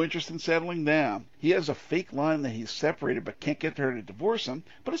has no interest in settling down. He has a fake line that he's separated but can't get her to divorce him,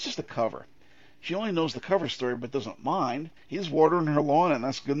 but it's just a cover. She only knows the cover story but doesn't mind. He's watering her lawn and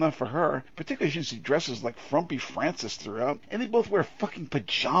that's good enough for her, particularly since she dresses like frumpy Frances throughout, and they both wear fucking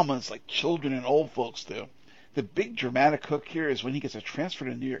pajamas like children and old folks do. The big dramatic hook here is when he gets a transfer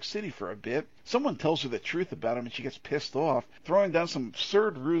to New York City for a bit. Someone tells her the truth about him and she gets pissed off, throwing down some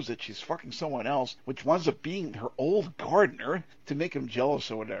absurd ruse that she's fucking someone else, which winds up being her old gardener to make him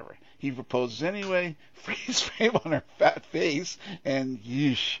jealous or whatever. He proposes anyway, freeze frame on her fat face, and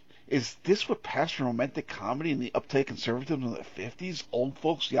yeesh. Is this what passed romantic comedy in the uptight conservatism of the 50s? Old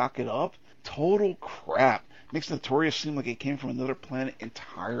folks yak it up? Total crap. Makes Notorious seem like it came from another planet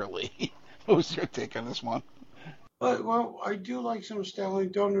entirely. What was your take on this one? Well, I do like some Stanley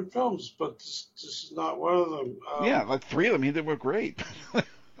Donen films, but this is not one of them. Yeah, like three of them he did were great.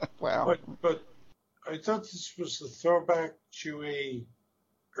 Wow. But I thought this was the throwback to a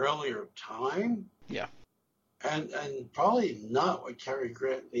earlier time. Yeah. And probably not what Cary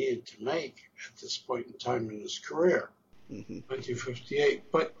Grant needed to make at this point in time in his career,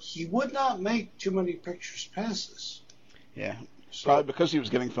 1958. But he would not make too many pictures past this. Yeah, probably because he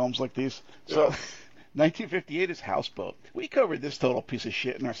was getting films like these. So, 1958 is Houseboat. We covered this total piece of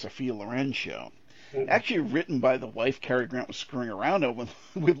shit in our Sophia Loren show. Actually written by the wife Cary Grant was screwing around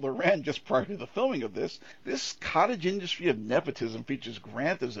with Loren just prior to the filming of this. This cottage industry of nepotism features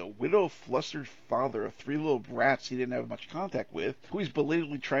Grant as a widow-flustered father of three little brats he didn't have much contact with, who he's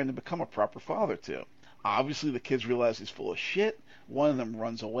belatedly trying to become a proper father to. Obviously, the kids realize he's full of shit. One of them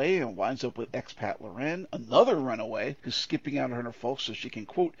runs away and winds up with expat Loren, another runaway who's skipping out on her folks so she can,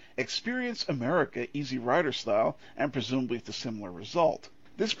 quote, experience America Easy Rider style, and presumably with a similar result.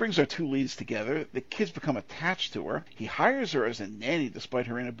 This brings our two leads together. The kids become attached to her. He hires her as a nanny despite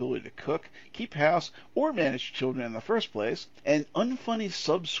her inability to cook, keep house, or manage children in the first place. And unfunny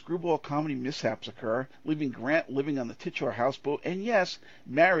sub-screwball comedy mishaps occur, leaving Grant living on the titular houseboat and, yes,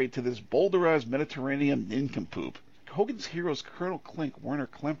 married to this boulderized Mediterranean nincompoop. Hogan's Heroes Colonel Klink, Werner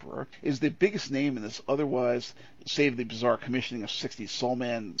Klemperer, is the biggest name in this otherwise, save the bizarre commissioning of 60s soul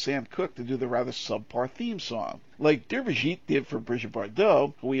man Sam Cooke to do the rather subpar theme song. Like Derbajit did for Brigitte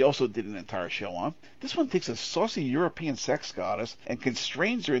Bardot, who we also did an entire show on, this one takes a saucy European sex goddess and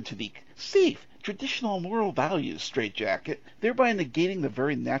constrains her into the safe, traditional moral values straitjacket, thereby negating the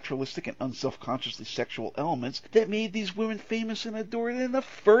very naturalistic and unselfconsciously sexual elements that made these women famous and adored in the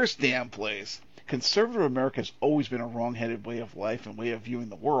first damn place. Conservative America has always been a wrong-headed way of life and way of viewing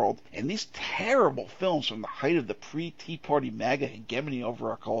the world, and these terrible films from the height of the pre-Tea Party MAGA hegemony over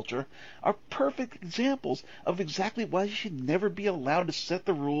our culture are perfect examples of exactly why you should never be allowed to set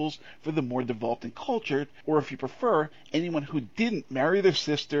the rules for the more developed and cultured, or if you prefer, anyone who didn't marry their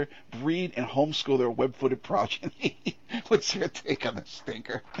sister, breed, and homeschool their web-footed progeny. What's your take on this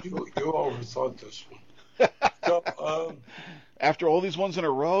stinker? You overthought this one. So, after all these ones in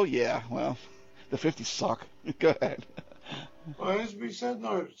a row, yeah, well, the 50s suck. Go ahead. well, as we said in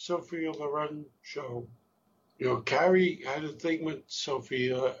our Sophia Loren show, Cary had a thing with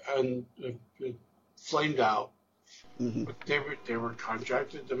Sophia and it flamed out. Mm-hmm. But they were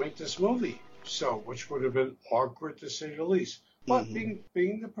contracted to make this movie, so which would have been awkward to say the least. But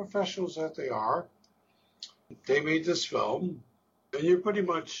being the professionals that they are, they made this film, and you pretty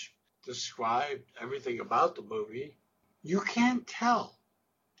much described everything about the movie. You can't tell,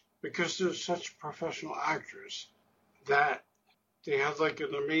 because they're such professional actors, that they had like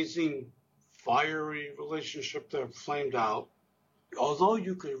an amazing fiery relationship that flamed out. Although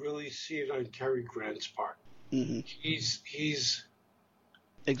you could really see it on Cary Grant's part. Mm-hmm. He's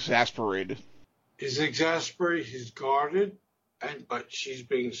exasperated. He's exasperated, he's guarded, but she's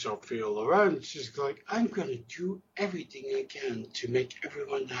being Sophia Loren. She's like, I'm gonna do everything I can to make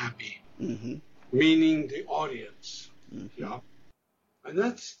everyone happy. Mm-hmm. Meaning the audience. Mm-hmm. Yeah. And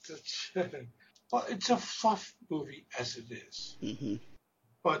that's well, it's a fluff movie as it is. Mm-hmm.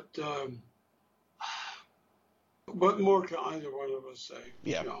 But what more can either one of us say?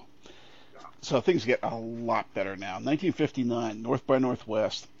 Yeah. Yeah. So things get a lot better now. 1959, North by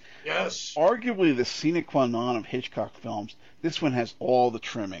Northwest. Yes. Arguably the sine qua non of Hitchcock films, this one has all the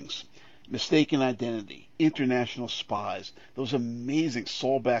trimmings. Mistaken Identity, International Spies, those amazing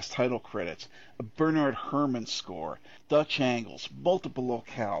Saul Bass title credits, a Bernard Herrmann score, Dutch angles, multiple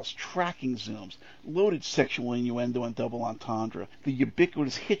locales, tracking zooms, loaded sexual innuendo and double entendre, the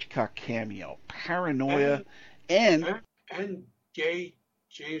ubiquitous Hitchcock cameo, paranoia, and gay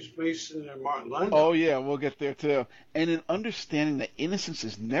James Mason and Martin Landau. Oh, yeah, we'll get there, too. And an understanding that innocence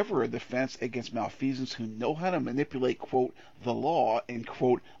is never a defense against malfeasance who know how to manipulate, quote, the law and,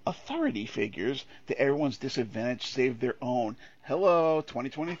 quote, authority figures to everyone's disadvantage save their own. Hello,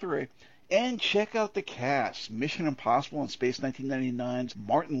 2023. And check out the cast. Mission Impossible and Space 1999's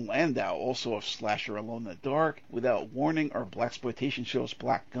Martin Landau, also of Slasher Alone in the Dark, Without Warning, our blaxploitation show's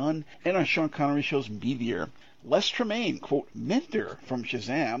Black Gun, and our Sean Connery show's Meteor. Les Tremayne, quote, mentor from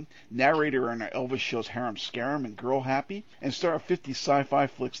Shazam, narrator on our Elvis shows Harem Scarum and Girl Happy, and star of 50 sci-fi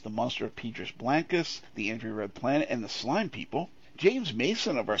flicks The Monster of Pedras Blancas, The Andrew Red Planet, and The Slime People. James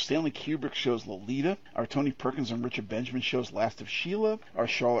Mason of our Stanley Kubrick shows Lolita, our Tony Perkins and Richard Benjamin shows Last of Sheila, our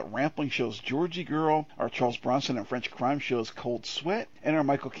Charlotte Rampling shows Georgie Girl, our Charles Bronson and French crime shows Cold Sweat, and our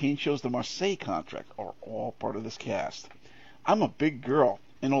Michael Caine shows The Marseille Contract are all part of this cast. I'm a big girl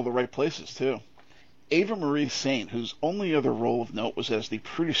in all the right places, too. Ava Marie Saint, whose only other role of note was as the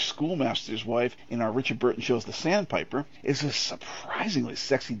prudish schoolmaster's wife in our Richard Burton show's The Sandpiper, is a surprisingly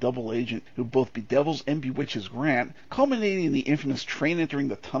sexy double agent who both bedevils and bewitches Grant, culminating in the infamous train entering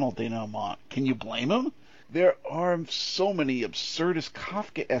the tunnel denouement. Can you blame him? There are so many absurdist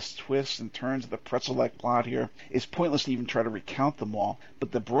Kafka-esque twists and turns of the pretzel-like plot here, it's pointless to even try to recount them all,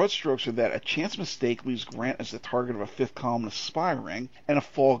 but the broad strokes are that a chance mistake leaves Grant as the target of a fifth columnist spy ring, and a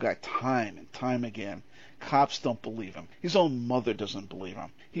fall guy time and time again. Cops don't believe him. His own mother doesn't believe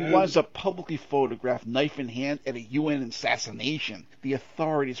him. He winds up publicly photographed, knife in hand, at a UN assassination. The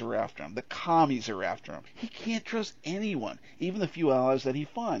authorities are after him. The commies are after him. He can't trust anyone, even the few allies that he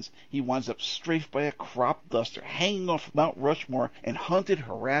finds. He winds up strafed by a crop duster, hanging off Mount Rushmore, and hunted,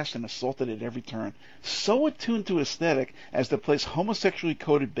 harassed, and assaulted at every turn. So attuned to aesthetic as to place homosexually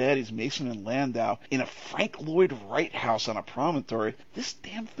coded baddies Mason and Landau in a Frank Lloyd Wright house on a promontory, this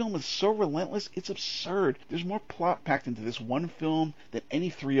damn film is so relentless, it's absurd. There's more plot packed into this one film than any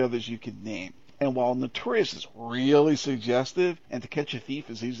three others you could name. And while Notorious is really suggestive, and To Catch a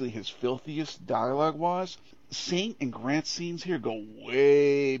Thief is easily his filthiest dialogue-wise, Saint and Grant's scenes here go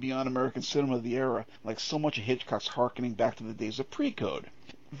way beyond American cinema of the era, like so much of Hitchcock's harkening back to the days of pre-code.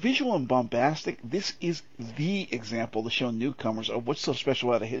 Visual and bombastic, this is the example to show newcomers of what's so special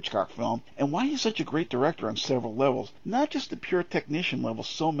about a Hitchcock film and why he's such a great director on several levels, not just the pure technician level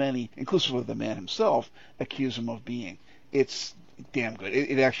so many, inclusive of the man himself, accuse him of being. It's damn good.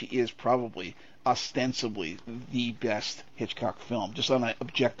 It actually is probably ostensibly the best Hitchcock film, just on an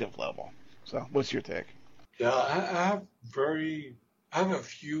objective level. So, what's your take? Yeah, I have a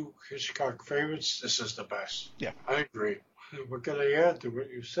few Hitchcock favorites. This is the best. Yeah. I agree. What can I add to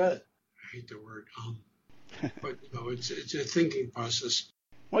what you said? I hate the word but it's a thinking process.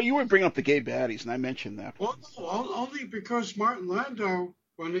 Well, you were bringing up the gay baddies, and I mentioned that. Well, no, only because Martin Landau,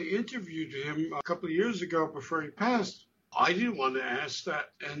 when they interviewed him a couple of years ago before he passed, I didn't want to ask that,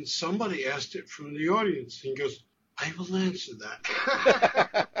 and somebody asked it from the audience. He goes, I will answer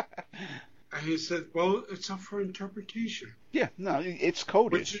that. And he said, well, it's up for interpretation. Yeah, no, it's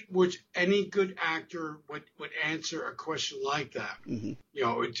coded. Which any good actor would answer a question like that. Mm-hmm. You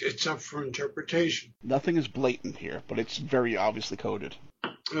know, it's up for interpretation. Nothing is blatant here, but it's very obviously coded.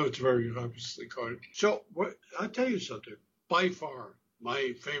 No, it's very obviously coded. So, I'll tell you something. By far,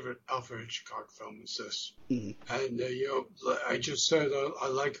 my favorite Alfred Hitchcock film is this. Mm-hmm. And, I just said I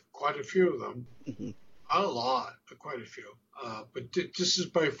like quite a few of them. Mm-hmm. A lot, quite a few. But this is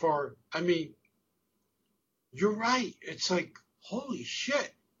by far, I mean, you're right. It's like, holy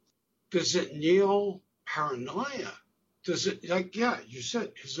shit. Does it kneel paranoia? Does it, like, yeah, you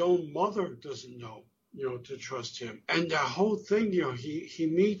said his own mother doesn't know, to trust him. And the whole thing, he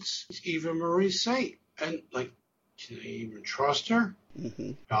meets Eva Marie Saint. And, like, can he even trust her?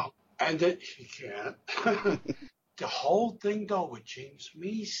 Mm-hmm. No. And then he can't. The whole thing, though, with James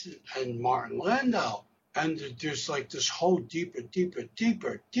Mason and Martin Landau. And there's like this whole deeper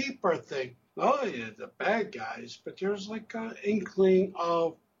thing. Oh, yeah, the bad guys, but there's like an inkling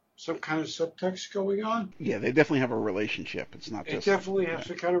of some kind of subtext going on. Yeah, they definitely have a relationship. It's not just... It definitely has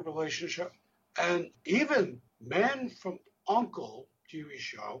a kind of relationship. And even Man from U.N.C.L.E. TV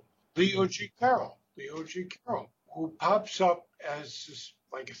show, Leo G. Carroll, who pops up as this,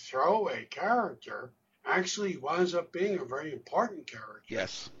 like a throwaway character, actually winds up being a very important character.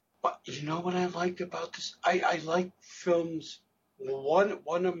 Yes. But you know what I liked about this? I like films.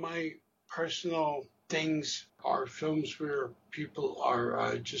 One of my personal things are films where people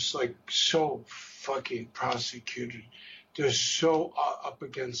are just like so fucking prosecuted. They're so up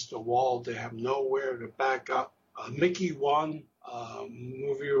against the wall. They have nowhere to back up. Mickey One,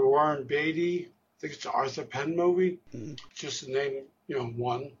 movie with Warren Beatty. I think it's an Arthur Penn movie. Mm-hmm. Just the name,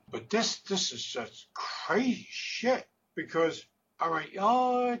 One. But this is just crazy shit because. All right,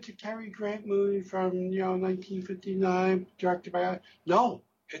 it's a Cary Grant movie from, 1959, directed by... No,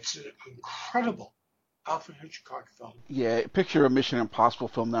 it's an incredible Alfred Hitchcock film. Yeah, picture a Mission Impossible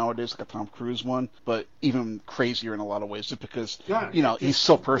film nowadays, like a Tom Cruise one, but even crazier in a lot of ways, just because, he's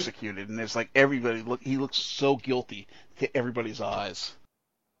so persecuted, and it's like he looks so guilty to everybody's eyes.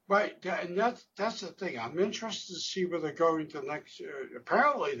 Right, and that's the thing. I'm interested to see where they're going to next...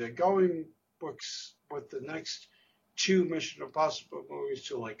 apparently, they're going with the next... 2 Mission Impossible movies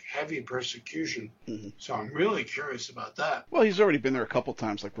to like heavy persecution. Mm-hmm. So I'm really curious about that. Well, he's already been there a couple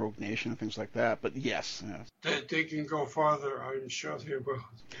times, like Rogue Nation and things like that. But yes. They can go farther. I'm sure they will.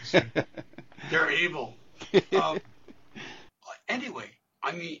 They're evil. Anyway,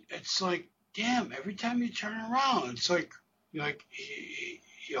 I mean, it's like, damn, every time you turn around, it's like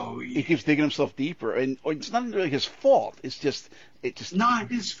he keeps digging himself deeper. And it's not really his fault. It's just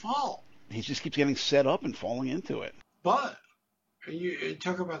not his fault. He just keeps getting set up and falling into it. But, and you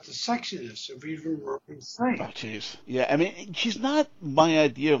talk about the sexiness of Eva Marie Saint. Oh, jeez. Yeah, I mean, she's not my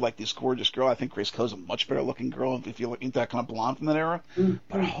idea of, like, this gorgeous girl. I think Grace Coe's a much better-looking girl if you're into that kind of blonde from that era. Mm-hmm.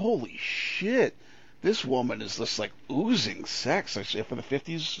 But holy shit, this woman is just, like, oozing sex, actually, for the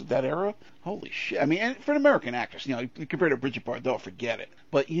 50s, that era. Holy shit. I mean, and for an American actress, compared to Bridget Bardot, forget it.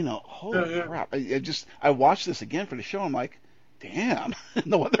 But, holy crap. I watched this again for the show, I'm like, damn,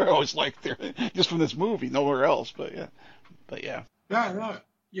 no wonder I always liked her, just from this movie, nowhere else, but yeah.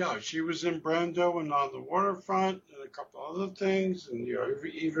 Yeah, she was in Brando and On the Waterfront and a couple other things, and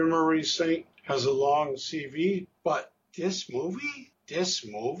even Marie Saint has a long CV, but this movie,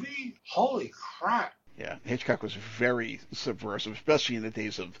 holy crap. Yeah, Hitchcock was very subversive, especially in the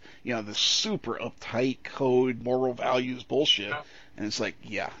days of, the super uptight code, moral values bullshit, and it's like,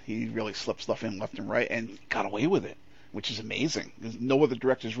 yeah, he really slipped stuff in left and right and got away with it. Which is amazing. No other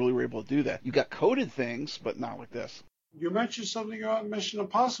directors really were able to do that. You got coded things, but not like this. You mentioned something about Mission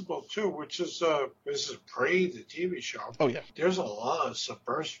Impossible too, which is this is Prey, the TV show. Oh yeah. There's a lot of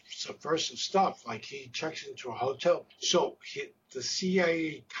subversive stuff. Like he checks into a hotel, so the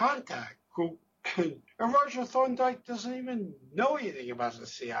CIA contact who and Roger Thorndyke doesn't even know anything about the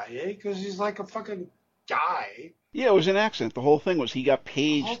CIA because he's like a fucking guy. Yeah, it was an accident. The whole thing was he got The whole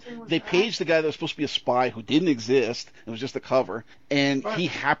paged. thing was They an paged the accident. guy that was supposed to be a spy who didn't exist. It was just a cover. And Right, he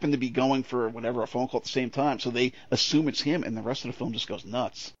happened to be going for whatever, a phone call at the same time. So they assume it's him, and the rest of the film just goes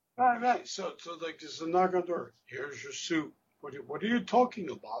nuts. right. So like there's a knock on the door. Here's your suit. What are you talking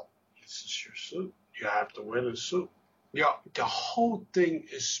about? This is your suit. You have to wear the suit. Yeah, the whole thing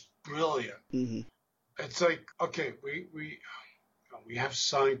is brilliant. Hmm. It's like, okay, we have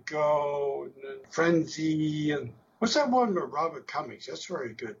Psycho and then Frenzy and what's that one with Robert Cummings? That's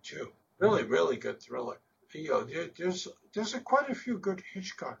very good too. Really, really good thriller. There's quite a few good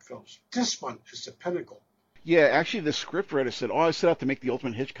Hitchcock films. This one is the pinnacle. Yeah, actually, the scriptwriter said, "Oh, I set out to make the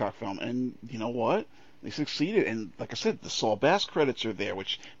ultimate Hitchcock film," and you know what? They succeeded. And like I said, the Saul Bass credits are there,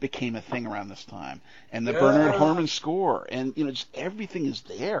 which became a thing around this time, and the Bernard Yeah, Herrmann score, and just everything is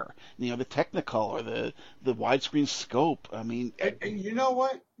there. The Technicolor, the widescreen scope. I mean, and you know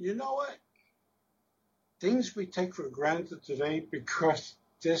what? You know what? Things we take for granted today because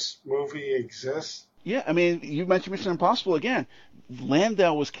this movie exists. yeah. I mean, you mentioned Mission Impossible again.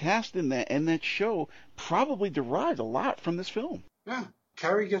 Landau was cast in that, and that show probably derived a lot from this film. Yeah,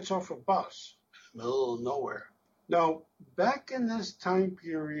 Cary gets off a bus, middle of nowhere. Now, back in this time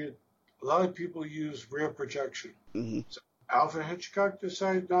period, a lot of people use rear projection. Hmm. So Alfred Hitchcock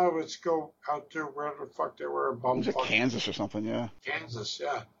decided, no, let's go out there where the fuck they were, It was like bumfuck Kansas or something, yeah. Kansas,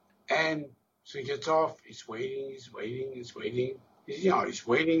 yeah. And so he gets off, he's waiting. He's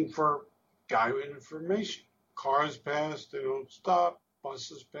waiting for guy with information. Cars pass, they don't stop.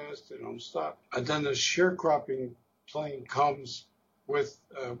 Buses pass, they don't stop. And then the sharecropping plane comes with,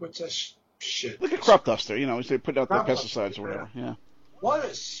 what's that shit? Like a crop duster, they put out their Crop duster, pesticides or yeah. whatever. Yeah. What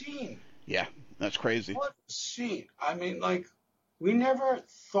a scene. Yeah, that's crazy. What a scene. I mean, like, we never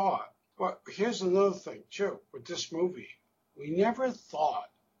thought, well, here's another thing, too, with this movie. We never thought,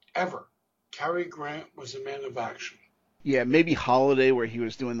 ever, Cary Grant was a man of action. Yeah, maybe Holiday where he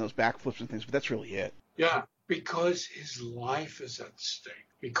was doing those backflips and things, but that's really it. Yeah, because his life is at stake.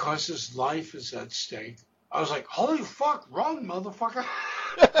 Because his life is at stake. I was like, holy fuck, run, motherfucker.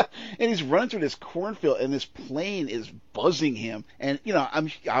 And he's running through this cornfield, and this plane is buzzing him. And I'm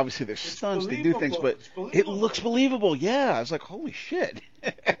obviously there's It's stunts, they do things, believable. but It's it believable. looks believable. Yeah, I was like, holy shit.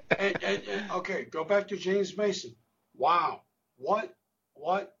 And okay, go back to James Mason. Wow, what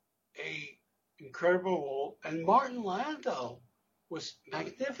a incredible role. And Martin Landau was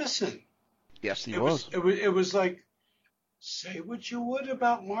magnificent. Yes, he It was. was like, say what you would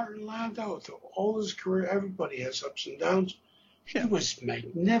about Martin Landau. Through all his career, everybody has ups and downs. Yeah. He was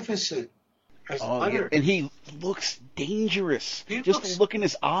magnificent as Oh, yeah. Leonard. And he looks dangerous. He Just looks- look in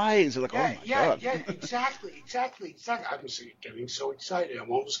his eyes. Like, oh my God. Yeah, exactly. I'm getting so excited.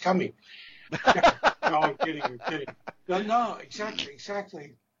 I'm almost coming. No, I'm kidding. No,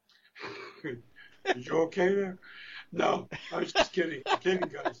 exactly. You okay there? No, I was just kidding. I'm kidding,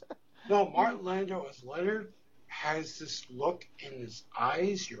 guys. No, Martin Landau as Leonard has this look in his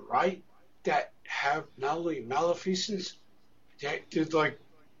eyes, you're right, that have not only maleficence, they're like,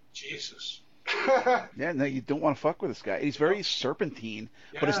 Jesus. Yeah, no, you don't want to fuck with this guy. He's very serpentine,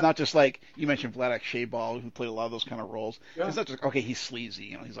 but it's Yeah. not just like you mentioned Vladak Shaybal, who played a lot of those kind of roles. Yeah. It's not just okay, he's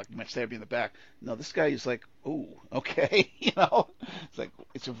sleazy, he's like, he might stab you in the back. No, this guy is like, ooh, okay, It's like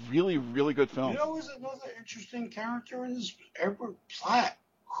it's a really, really good film. You know, who's another interesting character in this? Edward Platt,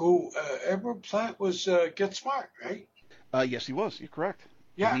 who Edward Platt was Get Smart, right? Yes, he was. You're correct.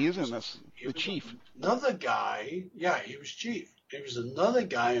 Yeah. He is in this. He The was chief. Another guy, yeah, he was chief. There was another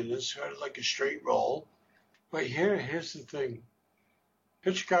guy in this who had like a straight role. But here's the thing.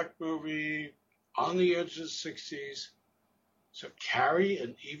 Hitchcock movie, on the edge of the 60s. So Cary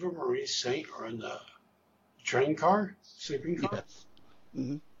and Eva Marie Saint are in the train car, sleeping car. Yes.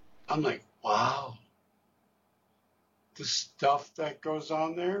 Hmm. I'm like, wow. The stuff that goes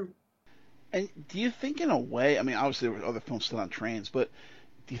on there. And do you think, in a way, I mean, obviously there were other films still on trains, but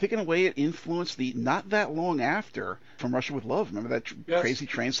do you think, in a way, it influenced the not that long after From Russia with Love? Remember that Yes. crazy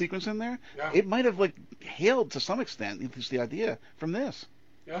train sequence in there? Yeah. It might have like hailed to some extent at least the idea from this.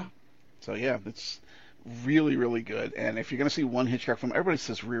 Yeah. So yeah, it's really, really good. And if you're going to see one Hitchcock film, everybody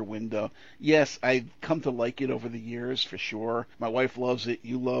says Rear Window. Yes, I've come to like it over the years for sure. My wife loves it,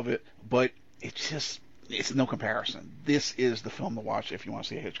 you love it, but it's just it's no comparison. This is the film to watch if you want to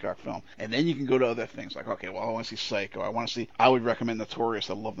see a Hitchcock film. And then you can go to other things like, okay, well, I want to see Psycho. I would recommend Notorious.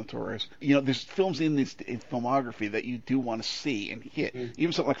 I love Notorious. There's films in this in filmography that you do want to see and hit.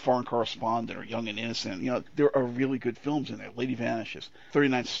 Even something like Foreign Correspondent or Young and Innocent. There are really good films in there. Lady Vanishes,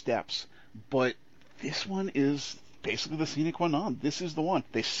 39 Steps. But this one is basically the sine qua non. This is the one.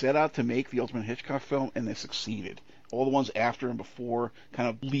 They set out to make the ultimate Hitchcock film, and they succeeded. All the ones after and before kind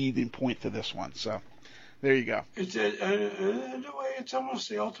of lead and point to this one. So there you go. In a way, it's almost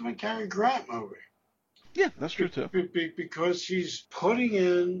the ultimate Cary Grant movie. Yeah, that's true too. Because he's putting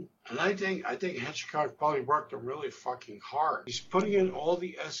in, and I think Hitchcock probably worked him really fucking hard. He's putting in all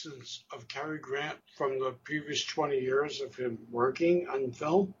the essence of Cary Grant from the previous 20 years of him working on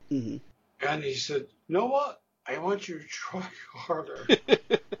film. Mm-hmm. And he said, "You know what? I want you to try harder."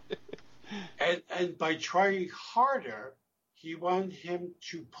 and by trying harder, he wanted him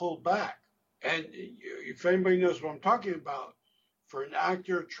to pull back. And if anybody knows what I'm talking about, for an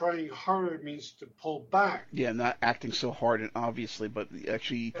actor, trying harder means to pull back. Yeah, not acting so hard and obviously, but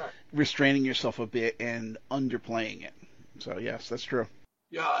actually restraining yourself a bit and underplaying it. So yes, that's true.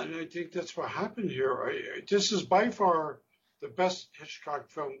 Yeah, and I think that's what happened here. This is by far the best Hitchcock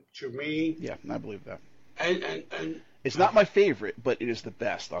film to me. Yeah, I believe that. And it's not my favorite, but it is the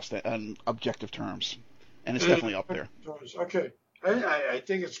best on objective terms, and it's definitely up there. Okay, I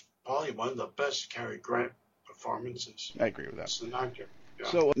think it's probably one of the best Cary Grant performances. I agree with that. As an actor. Yeah.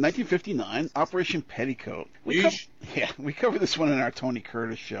 So, 1959, Operation Petticoat. We covered this one in our Tony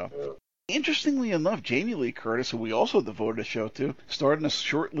Curtis show. Interestingly enough, Jamie Lee Curtis, who we also devoted a show to, starred in a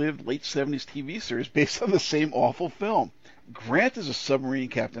short-lived late 70s TV series based on the same awful film. Grant is a submarine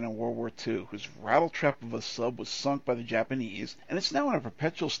captain in World War II whose rattletrap of a sub was sunk by the Japanese, and it's now in a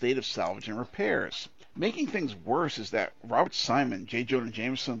perpetual state of salvage and repairs. Making things worse is that Robert Simon, J. Jonah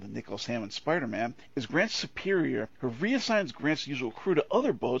Jameson, the Nicholas Hammond Spider-Man, is Grant's superior who reassigns Grant's usual crew to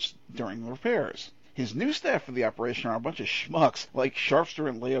other boats during the repairs. His new staff for the operation are a bunch of schmucks like sharpster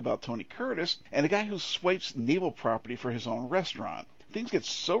and layabout Tony Curtis and a guy who swipes naval property for his own restaurant. Things get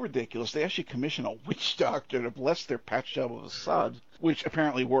so ridiculous they actually commission a witch doctor to bless their patch job of a sod, which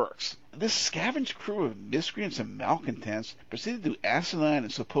apparently works. This scavenged crew of miscreants and malcontents proceeded to do asinine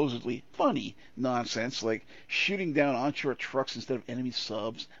and supposedly funny nonsense like shooting down onshore trucks instead of enemy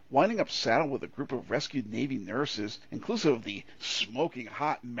subs, winding up saddle with a group of rescued Navy nurses, inclusive of the smoking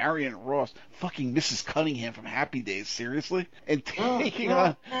hot Marion Ross, fucking Mrs. Cunningham from Happy Days, seriously, and taking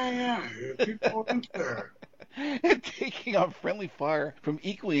on... people in there. And taking on friendly fire from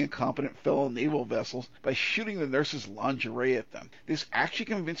equally incompetent fellow naval vessels by shooting the nurses' lingerie at them. This actually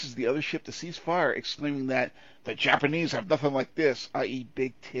convinces the other ship to cease fire, exclaiming that the Japanese have nothing like this, i.e.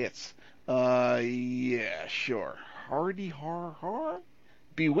 big tits. Yeah, sure. Hardy har har?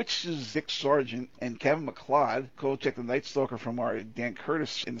 Bewitch's Zick Sargent and Kevin McLeod, Kolchak the Night Stalker from our Dan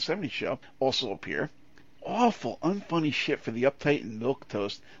Curtis in the 70s show, also appear. Awful, unfunny shit for the uptight and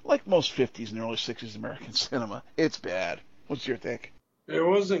milquetoast, like most 50s and early 60s American cinema. It's bad. What's your take? It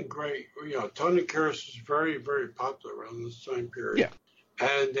wasn't great. Tony Curtis was very, very popular around this time period. Yeah.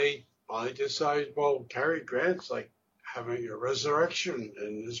 And they decided, well, Cary Grant's like having a resurrection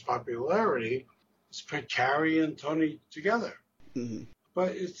in his popularity. Let's put Cary and Tony together. Mm-hmm.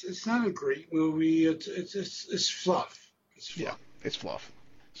 But it's not a great movie. It's fluff. It's fluff. Yeah, it's fluff.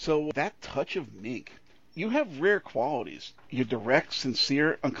 So that touch of mink. You have rare qualities. You're direct,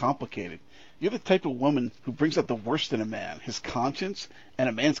 sincere, uncomplicated. You're the type of woman who brings out the worst in a man, his conscience, and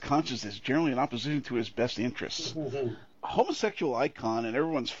a man's conscience is generally in opposition to his best interests. Mm-hmm. A homosexual icon and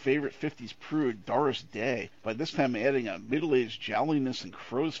everyone's favorite 50s prude, Doris Day, by this time adding a middle-aged jowliness and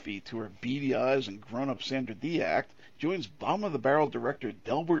crow's feet to her beady eyes and grown-up Sandra Dee act, joins bottom-of-the-barrel director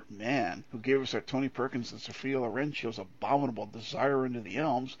Delbert Mann, who gave us our Tony Perkins and Sophia Loren show's abominable Desire Into the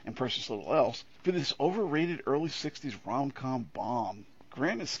Elms and Precious Little Else, for this overrated early 60s rom-com bomb.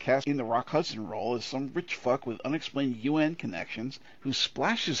 Grant is cast in the Rock Hudson role as some rich fuck with unexplained UN connections who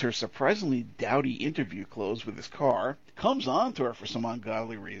splashes her surprisingly dowdy interview clothes with his car, comes on to her for some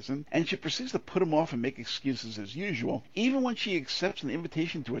ungodly reason, and she proceeds to put him off and make excuses as usual, even when she accepts an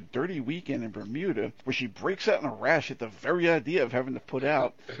invitation to a dirty weekend in Bermuda, where she breaks out in a rash at the very idea of having to put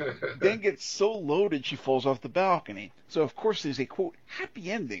out, then gets so loaded she falls off the balcony. So of course there's a, quote,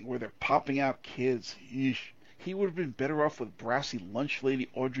 happy ending where they're popping out kids. Yeesh. He would have been better off with brassy lunch lady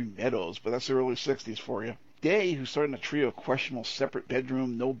Audrey Meadows, but that's the early 60s for you. Day, who starred in a trio of questionable separate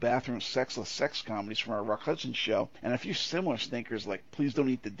bedroom, no bathroom, sexless sex comedies from our Rock Hudson show, and a few similar stinkers like Please Don't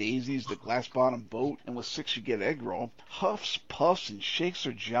Eat the Daisies, The Glass Bottom Boat, and With Six You Get Egg Roll, huffs, puffs, and shakes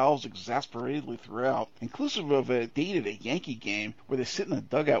her jowls exasperatedly throughout, inclusive of a date at a Yankee game where they sit in a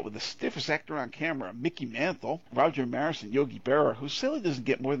dugout with the stiffest actor on camera, Mickey Mantle, Roger Maris, and Yogi Berra, who sadly doesn't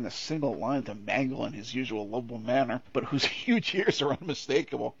get more than a single line to mangle in his usual lovable manner, but whose huge ears are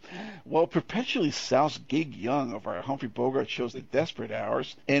unmistakable, while perpetually soused Gig Young of our Humphrey Bogart shows The Desperate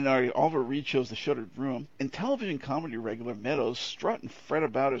Hours, and our Oliver Reed shows The Shuttered Room, and television comedy regular Meadows strut and fret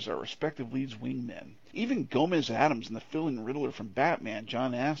about as our respective leads' wingmen. Even Gomez Adams in the fill-in Riddler from Batman,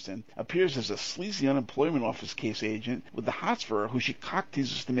 John Astin, appears as a sleazy unemployment office case agent with the hots for her who she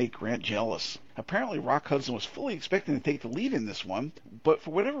cock-teases to make Grant jealous. Apparently, Rock Hudson was fully expecting to take the lead in this one, but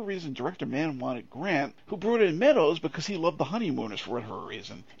for whatever reason, director Mann wanted Grant, who brought in Meadows because he loved the Honeymooners for whatever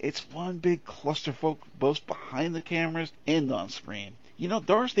reason. It's one big clusterfuck both behind the cameras and on screen. You know,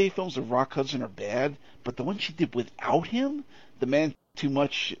 Doris Day films of Rock Hudson are bad, but the one she did without him, The Man Too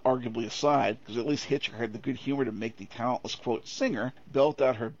Much arguably aside, because at least Hitchcock had the good humor to make the talentless, quote, singer belt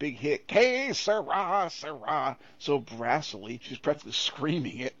out her big hit, "Que sera, sera," so brassily she's practically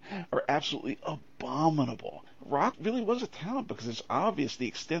screaming it, are absolutely abominable. Rock really was a talent because it's obvious the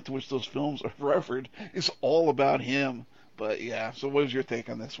extent to which those films are revered is all about him. But yeah, so what was your take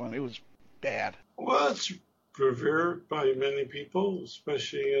on this one? It was bad. Well, it's revered by many people,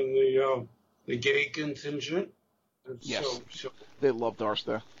 especially in the gay contingent. And Yes, so they loved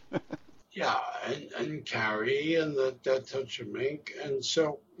Darsta. yeah, and Cary and that touch of mink. And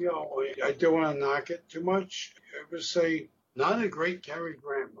so, I don't want to knock it too much. I would say not a great Cary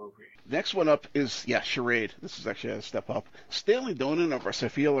Grant movie. Next one up is, Charade. This is actually a step up. Stanley Donen of our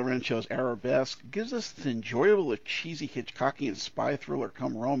Sophia Loren show's Arabesque gives us an enjoyable if cheesy Hitchcockian spy thriller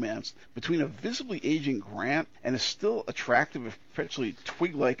come romance between a visibly aging Grant and a still attractive, if perpetually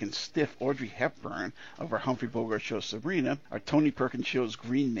twig-like and stiff Audrey Hepburn of our Humphrey Bogart show Sabrina, our Tony Perkins show's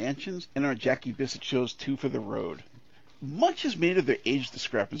Green Mansions, and our Jackie Bissett show's Two for the Road. Much is made of their age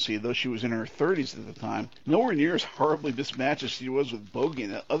discrepancy, though she was in her 30s at the time, nowhere near as horribly mismatched as she was with Bogey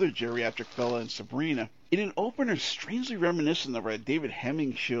and that other geriatric fella in Sabrina. In an opener strangely reminiscent of our David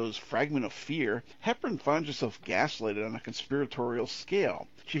Hemming show's Fragment of Fear, Hepburn finds herself gaslighted on a conspiratorial scale.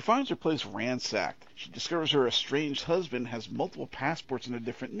 She finds her place ransacked. She discovers her estranged husband has multiple passports under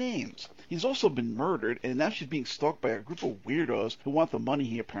different names. He's also been murdered, and now she's being stalked by a group of weirdos who want the money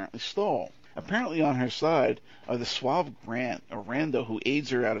he apparently stole. Apparently on her side are the suave Grant, a rando who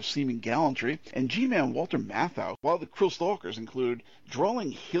aids her out of seeming gallantry, and G-Man Walter Matthau, while the cruel stalkers include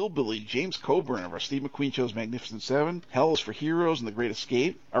drawling hillbilly James Coburn of our Steve McQueen show's Magnificent Seven, Hell is for Heroes and The Great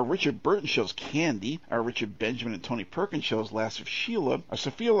Escape, our Richard Burton show's Candy, our Richard Benjamin and Tony Perkins show's Last of Sheila, our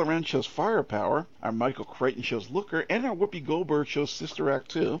Sophia Loren show's Firepower, our Michael Crichton show's Looker, and our Whoopi Goldberg show's Sister Act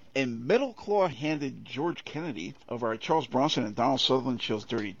 2, and metal claw-handed George Kennedy of our Charles Bronson and Donald Sutherland show's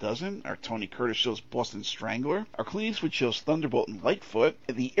Dirty Dozen, our Tony Curtis shows Boston Strangler, our Clint Eastwood shows Thunderbolt and Lightfoot,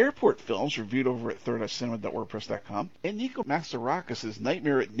 and the Airport films reviewed over at thirdeyecinema.wordpress.com, and Nico Mastarakis'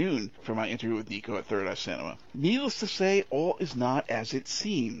 Nightmare at Noon from my interview with Nico at Third Eye Cinema. Needless to say, all is not as it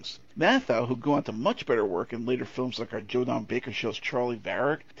seems. Matthau, who'd go on to much better work in later films like our Joe Don Baker show's Charlie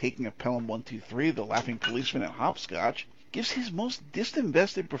Varick, Taking of Pelham 123, The Laughing Policeman, and Hopscotch, gives his most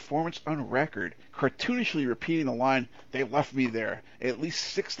disinvested performance on record, cartoonishly repeating the line, "They left me there," at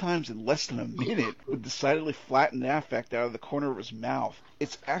least 6 times in less than a minute, with decidedly flattened affect out of the corner of his mouth.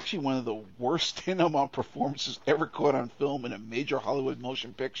 It's actually one of the worst Tenenbaum performances ever caught on film in a major Hollywood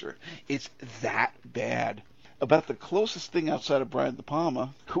motion picture. It's that bad. About the closest thing outside of Brian De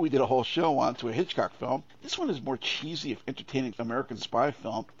Palma, who we did a whole show on, to a Hitchcock film, this one is more cheesy, if entertaining American spy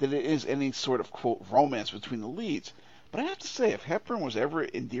film than it is any sort of, quote, romance between the leads. But I have to say, if Hepburn was ever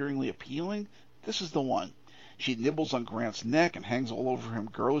endearingly appealing, this is the one. She nibbles on Grant's neck and hangs all over him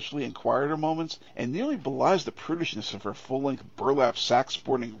girlishly in quieter moments, and nearly belies the prudishness of her full-length burlap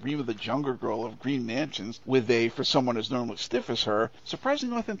sack-sporting Rima the Jungle Girl of Green Mansions, with a, for someone as normally stiff as her,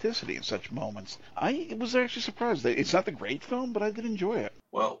 surprising authenticity in such moments. I was actually surprised. It's not the great film, but I did enjoy it.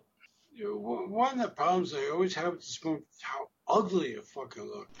 Well, one of the problems I always have with this movie is how ugly it fucking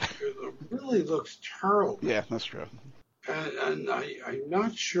looks. It really looks terrible. Yeah, that's true. And I'm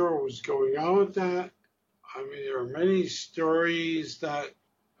not sure what was going on with that. I mean, there are many stories that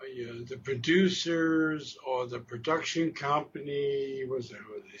the producers or the production company wasn't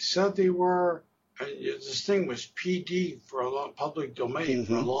who they said they were. And this thing was PD for a long, public domain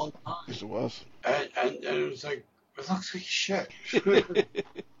for a long time. Yes, it was. And it was like, it looks like shit.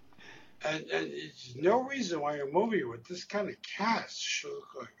 And there's no reason why a movie with this kind of cast should look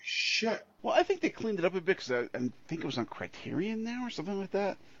like shit. Well, I think they cleaned it up a bit because I think it was on Criterion now or something like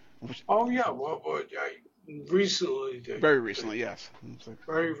that. Which, Oh yeah, well recently very recently, yes.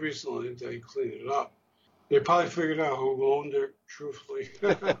 very recently they cleaned it up. They probably figured out who owned it. Truthfully,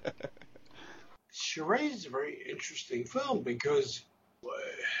 Charade is a very interesting film because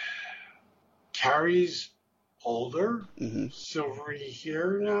Cary's older, silvery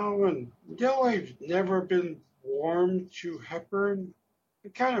hair now, and I've never been warm to Hepburn.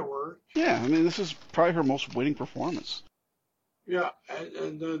 It kind of worked. Yeah, I mean, this is probably her most winning performance. Yeah,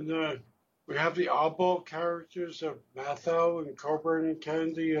 and then we have the oddball characters of Matthau and Coburn and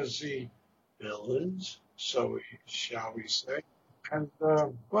Kennedy as the villains, shall we say. And,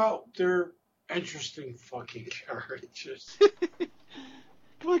 well, they're interesting fucking characters.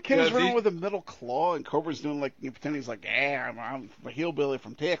 Come on, Kenny's running with a metal claw, and Cobra's doing pretending he's like, yeah, I'm a hillbilly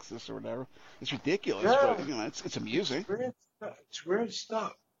from Texas or whatever. It's ridiculous, but it's amusing. It's weird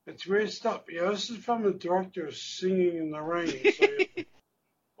stuff. It's weird stuff. Yeah, this is from a director Singing in the Rain. So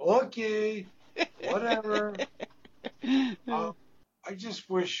okay, whatever. I just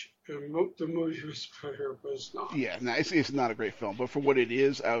wish the movie was better, but it's not. Yeah, no, it's not a great film, but for what it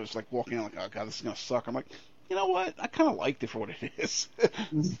is, I was walking out oh god, this is gonna suck. I'm like, you know what? I kind of liked it for what it is.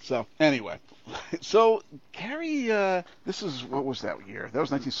 So, anyway. So, Cary, this is, what was that year? That was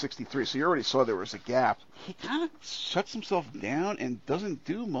 1963, so you already saw there was a gap. He kind of shuts himself down and doesn't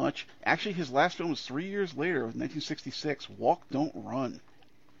do much. Actually, his last film was 3 years later, 1966, Walk, Don't Run.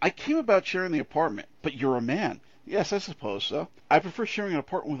 I came about sharing the apartment, but you're a man. Yes, I suppose so. I prefer sharing an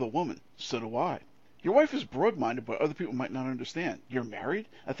apartment with a woman. So do I. Your wife is broad-minded, but other people might not understand. You're married?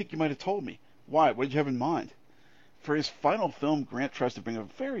 I think you might have told me. Why? What did you have in mind? For his final film, Grant tries to bring a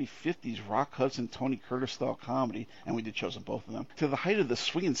very 50s Rock Hudson, Tony Curtis-style comedy, and we did shows on both of them, to the height of the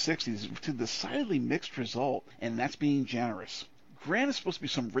swinging 60s to a decidedly mixed result, and that's being generous. Grant is supposed to be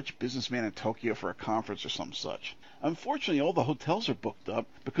some rich businessman in Tokyo for a conference or some such. Unfortunately, all the hotels are booked up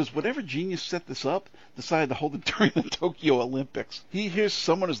because whatever genius set this up decided to hold it during the Tokyo Olympics. He hears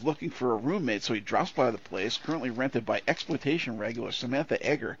someone is looking for a roommate, so he drops by the place, currently rented by exploitation regular Samantha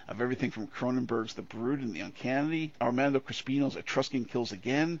Egger of everything from Cronenberg's The Brood and the Uncanny, Armando Crispino's Etruscan Kills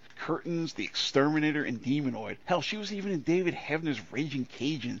Again, Curtains, The Exterminator, and Demonoid. Hell, she was even in David Heavener's Raging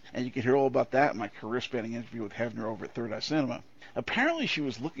Cajun, and you can hear all about that in my career-spanning interview with Heavener over at Third Eye Cinema. Apparently she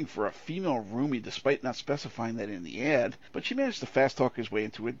was looking for a female roomie despite not specifying that in the ad, but she managed to fast-talk his way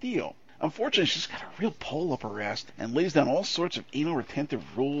into a deal. Unfortunately, she's got a real pole up her ass and lays down all sorts of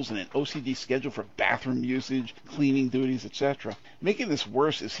anal-retentive rules and an OCD schedule for bathroom usage, cleaning duties, etc. Making this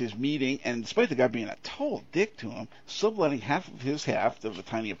worse is his meeting, and despite the guy being a total dick to him, subletting half of his half of the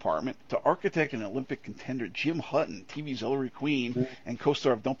tiny apartment to architect and Olympic contender Jim Hutton, TV's Hillary Queen, and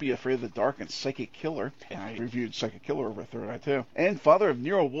co-star of Don't Be Afraid of the Dark and Psychic Killer, and I reviewed Psychic Killer over at Third Eye too, and father of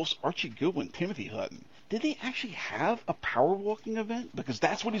Nero Wolfe's Archie Goodwin, Timothy Hutton. Did they actually have a power walking event? Because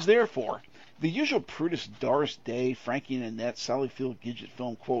that's what he's there for. The usual prudish Doris Day, Frankie and Annette, Sally Field Gidget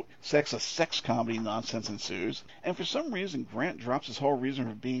film, quote, sex comedy nonsense ensues, and for some reason Grant drops his whole reason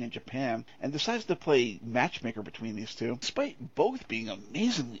for being in Japan and decides to play matchmaker between these two, despite both being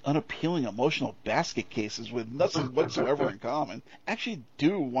amazingly unappealing emotional basket cases with nothing whatsoever in common, actually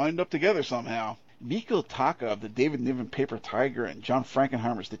do wind up together somehow. Miko Taka of the David Niven Paper Tiger and John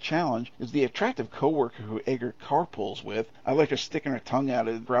Frankenheimer's The Challenge is the attractive co-worker who Egger carpools with. I like her sticking her tongue out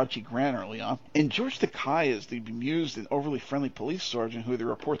at grouchy Grant early on. And George Takei is the bemused and overly friendly police sergeant who they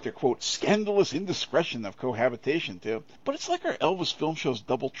report their, quote, scandalous indiscretion of cohabitation to. But it's like our Elvis film show's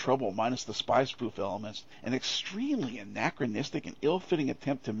Double Trouble minus the spy spoof elements, an extremely anachronistic and ill-fitting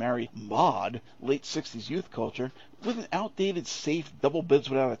attempt to marry mod, late 60s youth culture, with an outdated, safe, double beds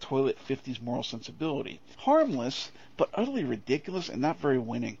without a toilet 50s moral sensibility. Harmless, but utterly ridiculous and not very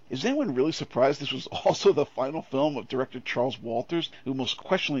winning. Is anyone really surprised this was also the final film of director Charles Walters, whose most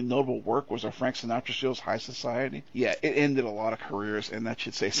questionably notable work was our Frank Sinatra show's High Society? Yeah, it ended a lot of careers, and that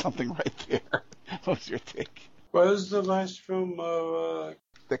should say something right there. What was your take? What was the last film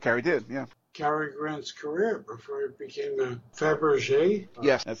that Cary did, yeah. Cary Grant's career before he became a Fabergé.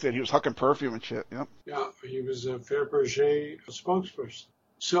 Yes, that's it. He was hucking perfume and shit. Yep. Yeah, he was a Fabergé spokesperson.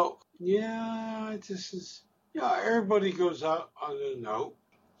 So, yeah, this is... Yeah, everybody goes out on a note.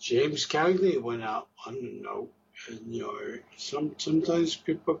 James Cagney went out on a note. And, you know, sometimes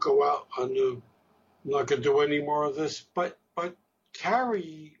people go out on the... I'm not going to do any more of this. But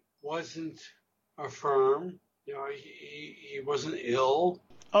Cary wasn't affirmed. You know, he wasn't ill.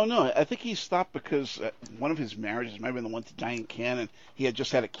 Oh, no, I think he stopped because one of his marriages might have been the one to Diane Cannon. He had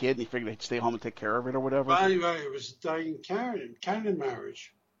just had a kid, and he figured he'd stay home and take care of it or whatever. Right, it was Diane Cannon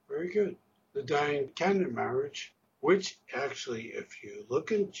marriage. very good. The Diane Cannon marriage, which actually, if you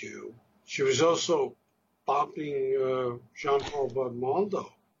look into, she was also bopping Jean-Paul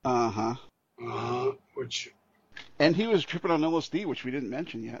Belmondo. Uh-huh. Which... And he was tripping on LSD, which we didn't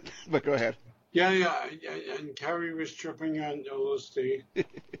mention yet. But go ahead. Yeah, and Cary was tripping on LSD.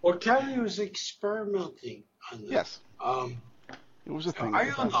 Well, Cary was experimenting on this. Yes. It was a thing. I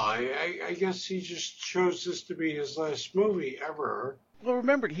don't know. I guess he just chose this to be his last movie ever. Well,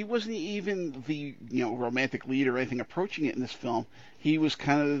 remember, he wasn't even the romantic lead or anything approaching it in this film. He was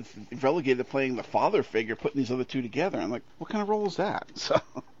kind of relegated to playing the father figure, putting these other two together. I'm like, what kind of role is that? So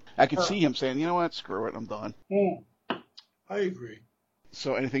I could see him saying, you know what, screw it, I'm done. I agree.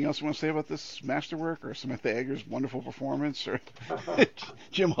 So anything else you want to say about this masterwork, or Samantha Eggar's wonderful performance, or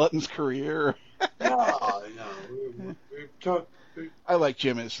Jim Hutton's career? No, we've talked. I like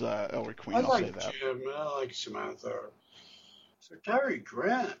Jim as Ellery Queen. I'll say that. Jim. I like Samantha. So Cary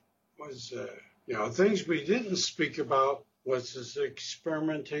Grant was, things we didn't speak about was his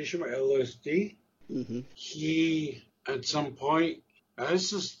experimentation with LSD. Mm-hmm. He, at some point,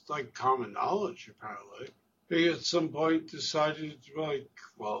 this is like common knowledge apparently, he at some point decided, like,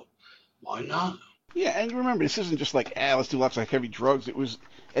 well, why not? Yeah, and remember, this isn't just like, let's do lots of heavy drugs. It was,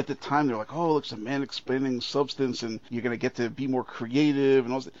 at the time, they're like, oh, it's a man-expanding substance, and you're going to get to be more creative,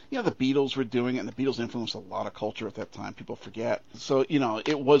 and all that. The Beatles were doing it, and the Beatles influenced a lot of culture at that time. People forget. So,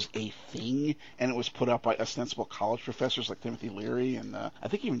 it was a thing, and it was put up by ostensible college professors like Timothy Leary, and I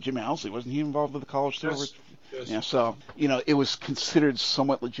think even Jim Owsley, wasn't he involved with the college too? Yes. Yeah, so, it was considered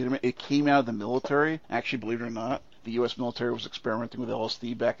somewhat legitimate. It came out of the military, actually, believe it or not. The U.S. military was experimenting with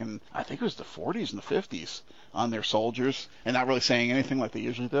LSD back in, I think it was the 40s and the 50s, on their soldiers, and not really saying anything like they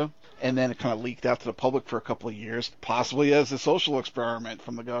usually do. And then it kind of leaked out to the public for a couple of years, possibly as a social experiment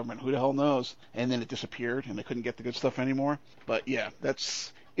from the government. Who the hell knows? And then it disappeared, and they couldn't get the good stuff anymore. But yeah,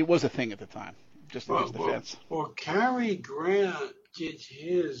 it was a thing at the time, just in his defense. Well, Cary Grant did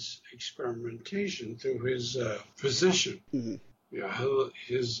his experimentation through his physician. Mm-hmm. Yeah,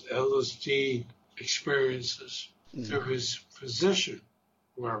 his LSD experiences. Mm-hmm. Through his physician,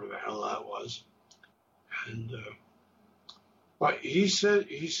 whoever the hell that was, and but he said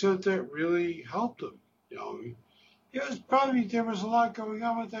that really helped him. There was a lot going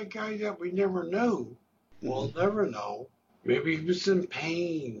on with that guy that we never knew. Mm-hmm. We'll never know. Maybe he was in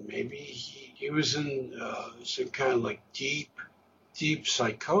pain. Maybe he was in some kind of like deep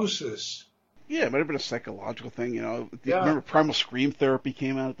psychosis. Yeah, it might have been a psychological thing, Remember Primal Scream Therapy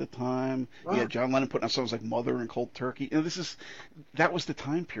came out at the time? Right. Yeah, John Lennon putting out songs like Mother and Cold Turkey. That was the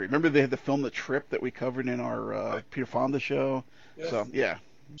time period. Remember they had the film The Trip that we covered in our Peter Fonda show? Yes. So, yeah.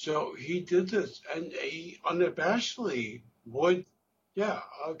 So he did this, and he unabashedly would,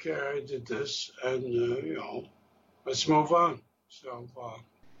 okay, I did this, and, let's move on. So,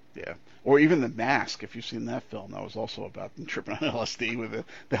 yeah. Or even The Mask, if you've seen that film. That was also about them tripping on LSD with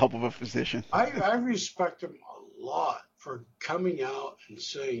the help of a physician. I respect him a lot for coming out and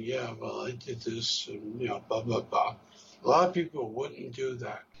saying, I did this, and, blah, blah, blah. A lot of people wouldn't do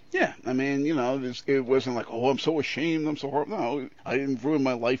that. Yeah, I mean, it wasn't like, oh, I'm so ashamed, I'm so horrible. No, I didn't ruin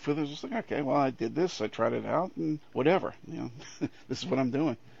my life with it. It was just like, okay, well, I did this, I tried it out, and whatever. This is what I'm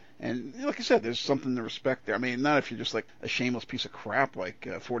doing. And like I said, there's something to respect there. I mean, not if you're just like a shameless piece of crap like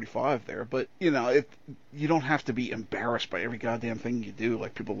 45 there, but, you don't have to be embarrassed by every goddamn thing you do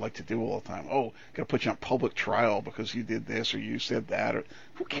like people like to do all the time. Oh, got to put you on public trial because you did this or you said that. Or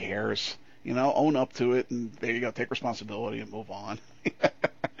who cares? Own up to it, and there you go, take responsibility and move on.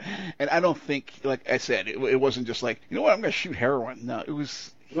 And I don't think, like I said, it wasn't just like, I'm going to shoot heroin. No, he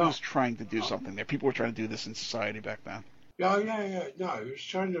was trying to do something there. People were trying to do this in society back then. Yeah. No, he was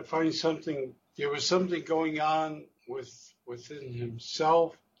trying to find something. There was something going on within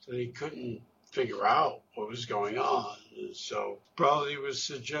himself that he couldn't figure out what was going on. And so probably was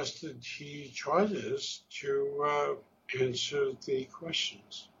suggested he try this to answer the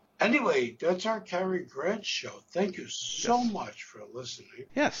questions. Anyway, that's our Cary Grant show. Thank you so much for listening.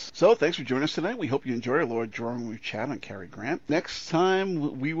 Yes. So thanks for joining us tonight. We hope you enjoy our Lord Drawing Room Chat on Cary Grant. Next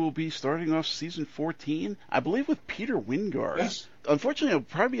time, we will be starting off season 14, I believe, with Peter Wingard. Yes. Unfortunately, it'll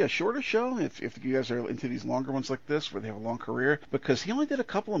probably be a shorter show if you guys are into these longer ones like this where they have a long career, because he only did a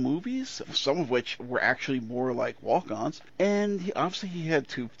couple of movies, some of which were actually more like walk-ons. And he had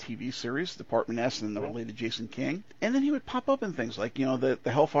 2 TV series, Department S and the related Jason King. And then he would pop up in things like, the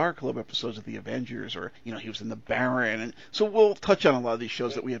Hellfire Club episodes of The Avengers, or, he was in The Baron. And so we'll touch on a lot of these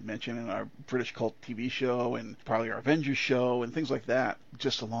shows that we had mentioned in our British Cult TV show and probably our Avengers show and things like that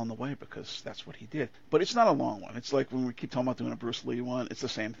just along the way, because that's what he did. But it's not a long one. It's like when we keep talking about doing a Bruce Bruce Lee one, it's the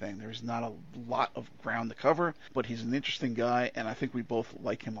same thing. There's not a lot of ground to cover, but he's an interesting guy, and I think we both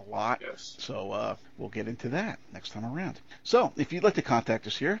like him a lot. Yes. So we'll get into that next time around. So if you'd like to contact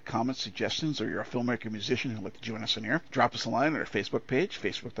us here, comments, suggestions, or you're a filmmaker, musician who'd like to join us in here, drop us a line on our Facebook page,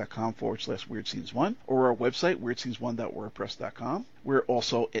 facebook.com/WeirdScenes1, or our website, WeirdScenes1.wordpress.com. We're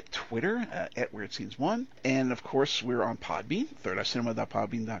also at Twitter, at WeirdScenes1, and of course we're on Podbean,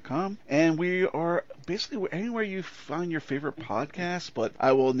 thirdeyecinema.podbean.com, and we are basically anywhere you find your favorite podcast, but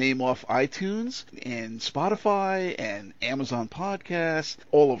I will name off iTunes and Spotify and Amazon Podcasts,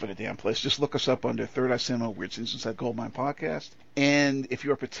 all over the damn place. Just look us up under Third Eye Cinema, Weird Scenes Inside Goldmine Podcast. And if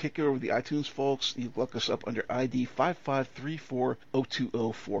you are particular with the iTunes folks, you look us up under ID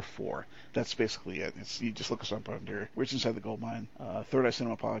 5534-02044. That's basically it. You just look us up under Weird Scenes Inside the Goldmine, Third Eye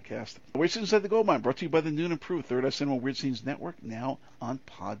Cinema Podcast. Weird Scenes Inside the Goldmine, brought to you by the new and improved Third Eye Cinema Weird Scenes Network, now on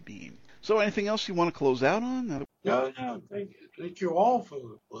Podbean. So anything else you want to close out on? No. Thank you all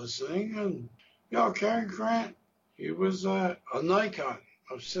for listening. And, Cary Grant, he was an icon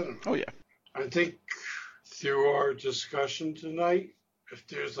of cinema. Oh, yeah. I think through our discussion tonight, if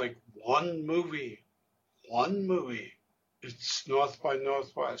there's like one movie, it's North by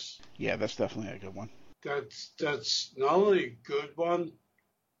Northwest. Yeah, that's definitely a good one. That's not only a good one,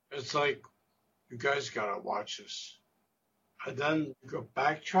 it's like, you guys gotta watch this. And then go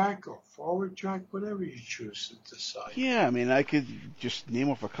backtrack or forward track, whatever you choose to decide. Yeah, I mean, I could just name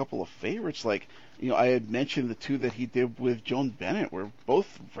off a couple of favorites. Like, I had mentioned the two that he did with Joan Bennett were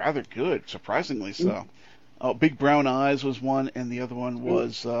both rather good, surprisingly so. Mm-hmm. Big Brown Eyes was one, and the other one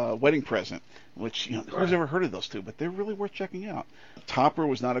was Wedding Present, which, who's ever heard of those two, but they're really worth checking out. Topper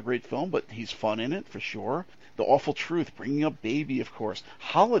was not a great film, but he's fun in it, for sure. The Awful Truth, Bringing Up Baby, of course.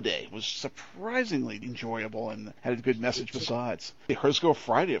 Holiday was surprisingly enjoyable and had a good message besides. Hers Go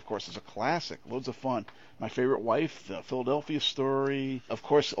Friday, of course, is a classic. Loads of fun. My Favorite Wife, The Philadelphia Story. Of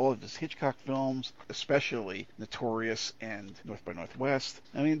course, all of his Hitchcock films, especially Notorious and North by Northwest.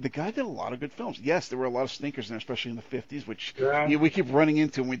 I mean, the guy did a lot of good films. Yes, there were a lot of stinkers in there, especially in the 50s, which we keep running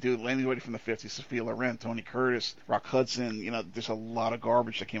into when we do anybody from the 50s. Sophia Loren, Tony Curtis, Rock Hudson. There's a lot of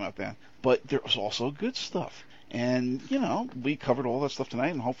garbage that came out then. But there was also good stuff. And, we covered all that stuff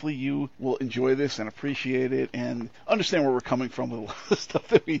tonight, and hopefully you will enjoy this and appreciate it and understand where we're coming from with a lot of stuff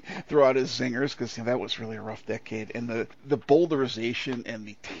that we throw out as zingers, because that was really a rough decade. And the boulderization and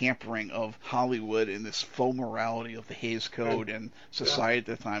the tampering of Hollywood and this faux morality of the Hays Code and society at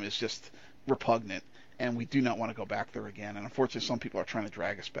the time is just repugnant. And we do not want to go back there again. And unfortunately, some people are trying to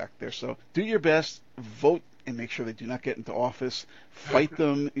drag us back there. So do your best, vote, and make sure they do not get into office. Fight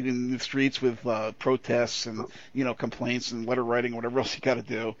them in the streets with protests and complaints and letter writing, whatever else you got to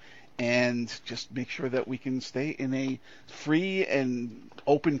do, and just make sure that we can stay in a free and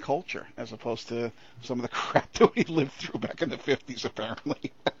open culture as opposed to some of the crap that we lived through back in the 50s,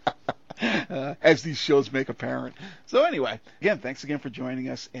 apparently. As these shows make apparent. So anyway, again, thanks again for joining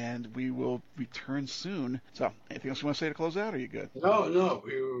us, and we will return soon. So, anything else you want to say to close out, or are you good? No,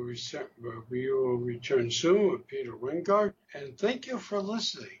 we will return soon with Peter Wingard, and thank you for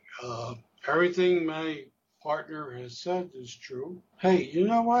listening. Everything my partner has said is true. Hey, you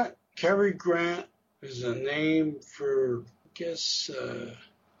know what? Cary Grant is a name for, I guess,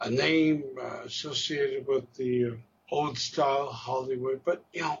 a name associated with the old style Hollywood, but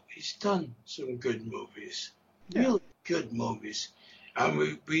he's done some good movies, really good movies, and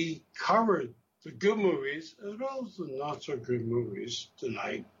we covered the good movies as well as the not so good movies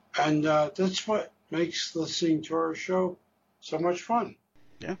tonight, and that's what makes listening to our show so much fun.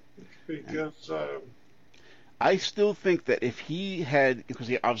 Yeah, because I still think that if he had, because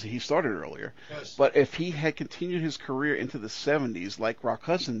obviously he started earlier, yes, but if he had continued his career into the 70s like Rock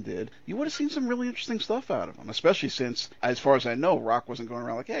Hudson did, you would have seen some really interesting stuff out of him, especially since, as far as I know, Rock wasn't going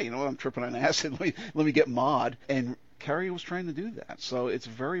around like, hey, you know what, I'm tripping on acid, let me get mod, and Cary was trying to do that. So it's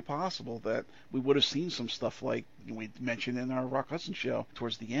very possible that we would have seen some stuff like we mentioned in our Rock Hudson show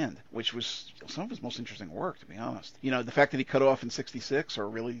towards the end, which was some of his most interesting work, to be honest. The fact that he cut off in 66, or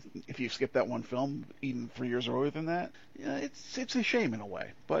really, if you skip that one film, even 3 years earlier than that, it's a shame in a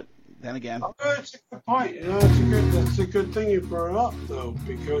way. But then again, it's a good point. That's a good thing you brought up, though,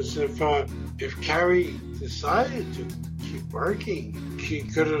 because if Cary decided to keep working, she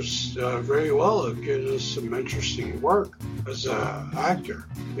could have very well have given us some interesting work as an actor.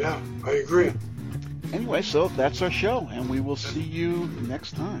 Yeah, I agree. Anyway, so that's our show, and we will see you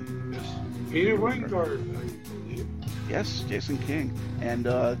next time. Yes. Peter Wingard. Yes, Jason King. And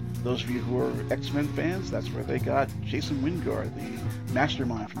those of you who are X-Men fans, that's where they got Jason Wingard, the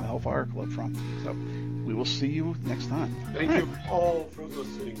mastermind from the Hellfire Club from. So we will see you next time. Thank you all for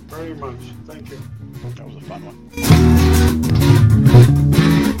listening very much. Thank you. That was a fun one.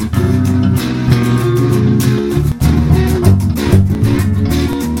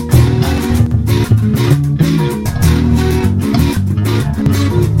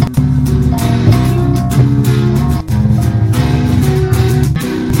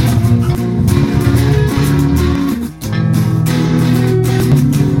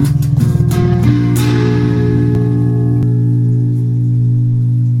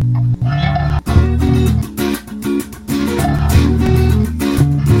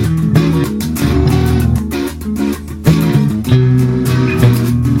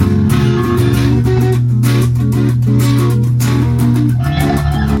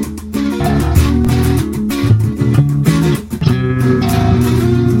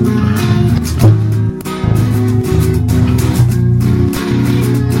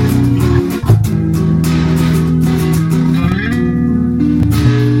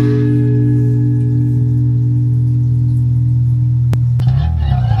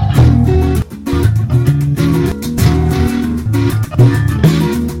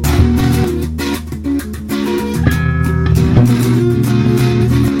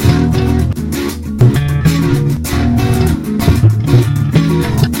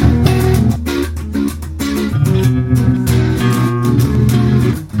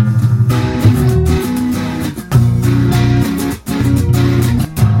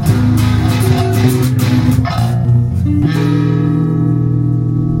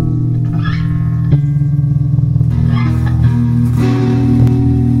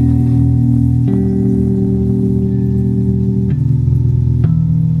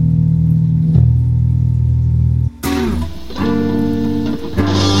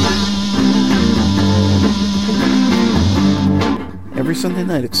 Every Sunday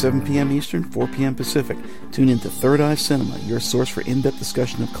night at 7 p.m. Eastern, 4 p.m. Pacific, tune in to Third Eye Cinema, your source for in-depth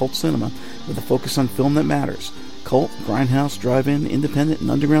discussion of cult cinema with a focus on film that matters. Cult, grindhouse, drive-in, independent,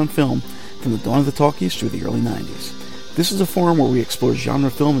 and underground film from the dawn of the talkies through the early 90s. This is a forum where we explore genre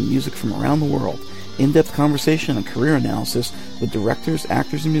film and music from around the world, in-depth conversation and career analysis with directors,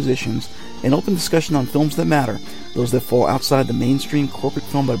 actors, and musicians, and open discussion on films that matter, those that fall outside the mainstream corporate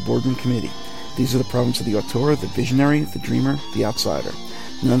film by boardroom committee. These are the province of the auteur, the visionary, the dreamer, the outsider.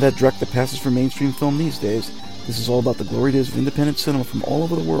 None of that dreck that passes for mainstream film these days. This is all about the glory days of independent cinema from all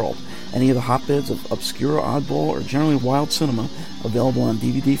over the world, any of the hotbeds of obscure, oddball, or generally wild cinema available on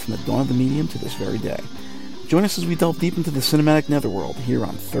DVD from the dawn of the medium to this very day. Join us as we delve deep into the cinematic netherworld here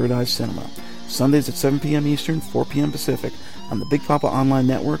on Third Eye Cinema, Sundays at 7 p.m. Eastern, 4 p.m. Pacific, on the Big Papa Online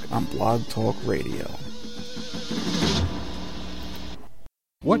Network on Blog Talk Radio.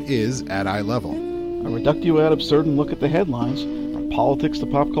 What is At Eye Level? A reductio ad absurdum look at the headlines, from politics to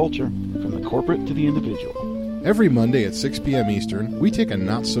pop culture, from the corporate to the individual. Every Monday at 6 p.m. Eastern, we take a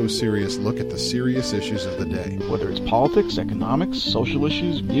not-so-serious look at the serious issues of the day. Whether it's politics, economics, social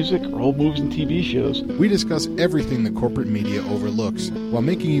issues, music, or old movies and TV shows, we discuss everything the corporate media overlooks while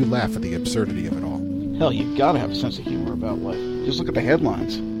making you laugh at the absurdity of it all. Hell, you gotta have a sense of humor about life. Just look at the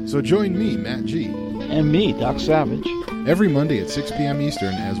headlines. So join me, Matt G. And me, Doc Savage. Every Monday at 6 p.m.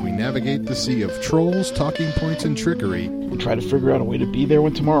 Eastern as we navigate the sea of trolls, talking points, and trickery. And try to figure out a way to be there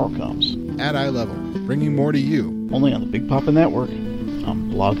when tomorrow comes. At Eye Level, bringing more to you. Only on the Big Papa Network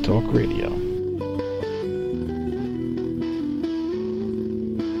on Blog Talk Radio.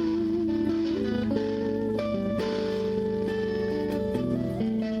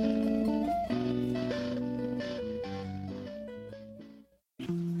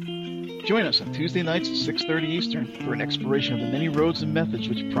 Join us on Tuesday nights at 6:30 Eastern for an exploration of the many roads and methods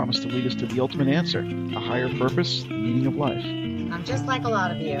which promise to lead us to the ultimate answer, a higher purpose, the meaning of life. I'm just like a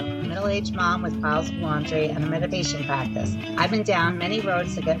lot of you, a middle-aged mom with piles of laundry and a meditation practice. I've been down many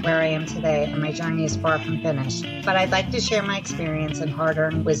roads to get where I am today, and my journey is far from finished. But I'd like to share my experience and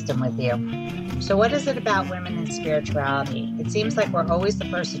hard-earned wisdom with you. So what is it about women and spirituality? It seems like we're always the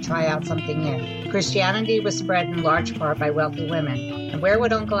first to try out something new. Christianity was spread in large part by wealthy women. And where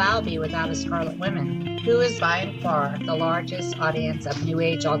would Uncle Al be without his Scarlet Women? Who is by and far the largest audience of New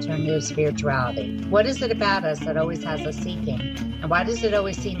Age alternative spirituality? What is it about us that always has us seeking? And why does it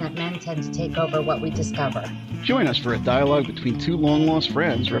always seem that men tend to take over what we discover? Join us for a dialogue between two long-lost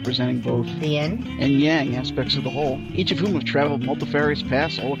friends representing both the yin and yang aspects of the whole, each of whom have traveled multifarious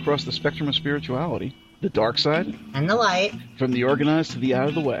paths all across the spectrum of spirituality. The dark side and the light, from the organized to the out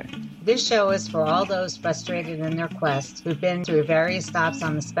of the way. This show is for all those frustrated in their quest who've been through various stops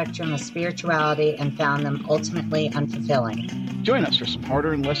on the spectrum of spirituality and found them ultimately unfulfilling. Join us for some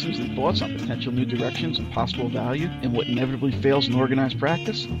hard-earned lessons and thoughts on potential new directions and possible value in what inevitably fails in organized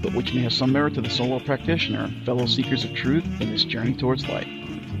practice, but which may have some merit to the solo practitioner and fellow seekers of truth in this journey towards light.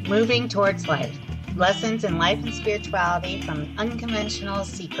 Moving towards life. Lessons in life and spirituality from an unconventional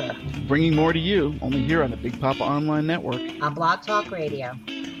seeker. Bringing more to you, only here on the Big Papa Online Network. On Blog Talk Radio.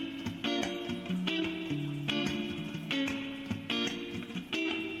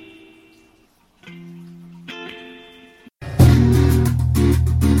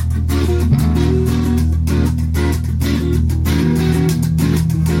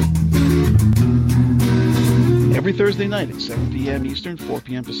 Every Thursday night at 7 p.m. Eastern, 4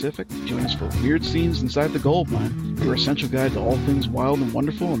 p.m. Pacific, join us for Weird Scenes Inside the Gold Mine, your essential guide to all things wild and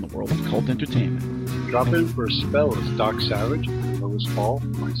wonderful in the world of cult entertainment. Drop in for a spell as Doc Savage, Lois Hall,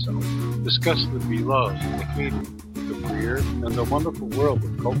 and myself discuss the beloved, the hated, the weird, and the wonderful world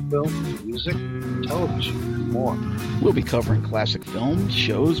of cult film, music, television, and more. We'll be covering classic films,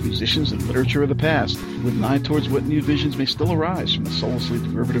 shows, musicians, and literature of the past, with an eye towards what new visions may still arise from the soullessly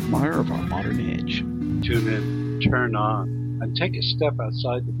derivative mire of our modern age. Tune in, turn on, and take a step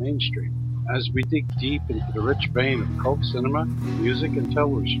outside the mainstream as we dig deep into the rich vein of cult cinema, music, and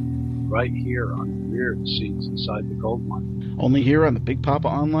television, right here on Weird Scenes Inside the Gold Mine. Only here on the Big Papa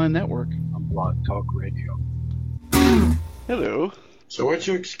Online Network. On Blog Talk Radio. Hello. So what's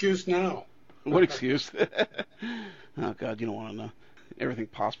your excuse now? What excuse? Oh, God, you don't want to know. Everything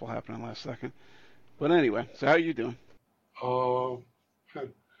possible happened last second. But anyway, so how are you doing? Oh,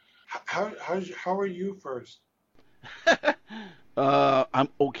 how are you first? I'm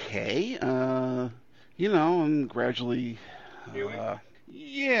okay. I'm gradually,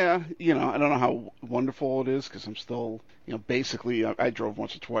 yeah, I don't know how wonderful it is because I'm still, basically I drove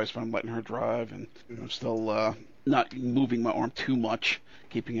once or twice, but I'm letting her drive, and I'm still, not moving my arm too much,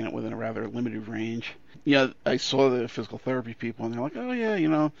 keeping it within a rather limited range. Yeah, I saw the physical therapy people, and they're like, oh,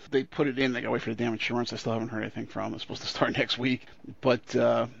 yeah, they put it in. They got to wait for the damn insurance. I still haven't heard anything from them. It's supposed to start next week. But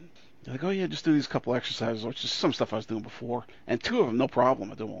they're like, oh, yeah, just do these couple exercises, which is some stuff I was doing before. And 2 of them, no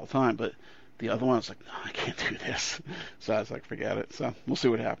problem. I do them all the time. But the other one, I was like, no, I can't do this. So I was like, forget it. So we'll see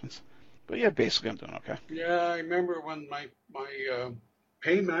what happens. But, yeah, basically I'm doing okay. Yeah, I remember when my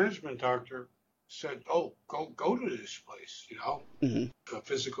pain management doctor said, oh, go to this place, Mm-hmm. a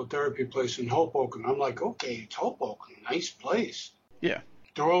physical therapy place in Hoboken. I'm like, okay, it's Hoboken, nice place. Yeah.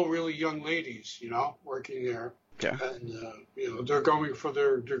 They're all really young ladies, working there. Yeah. And, they're going for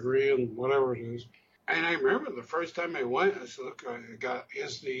their degree and whatever it is. And I remember the first time I went, I said, look,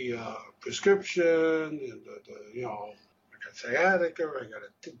 here's the prescription and I got sciatica, I got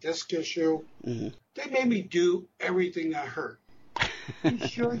a disc issue. Mm-hmm. They made me do everything that hurt. You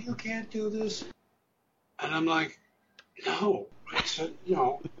sure you can't do this? And I'm like, no. I said,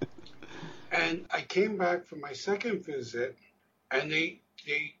 And I came back for my second visit, and they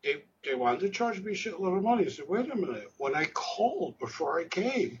wanted to charge me a shitload of money. I said, wait a minute. When I called before I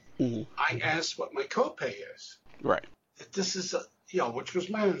came, Mm-hmm. I asked what my copay is. Right. This is, which was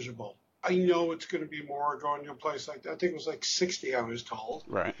manageable. I know it's going to be more going to a place like that. I think it was like 60, I was told.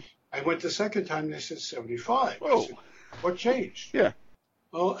 Right. I went the second time, they said 75. Whoa. I said, what changed? Yeah.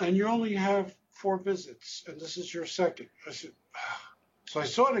 Well, and you only have 4 visits, and this is your second. I said, so I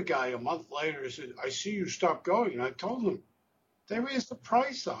saw the guy a month later. I said, I see you stopped going. And I told him, they raised the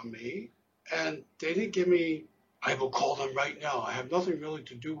price on me, and they didn't give me, I will call them right now. I have nothing really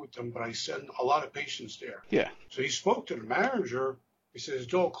to do with them, but I send a lot of patients there. Yeah. So he spoke to the manager. He says,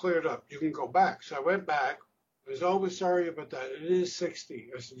 it's all cleared up. You can go back. So I went back. I was always sorry about that. It is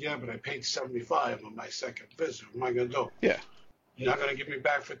 60. I said, yeah, but I paid 75 on my second visit. What am I going to do? Yeah. You're not going to give me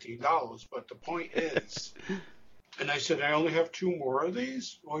back $15, but the point is, and I said, I only have 2 more of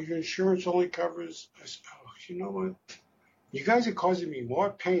these? Well, your insurance only covers, I said, oh, you know what? You guys are causing me more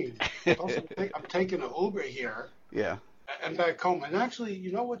pain. Plus, I'm taking an Uber here. Yeah. And back home. And actually,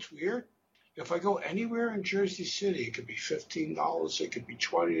 you know what's weird? If I go anywhere in Jersey City, it could be $15, it could be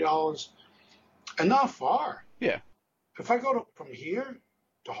 $20, and not far. Yeah. If I go from here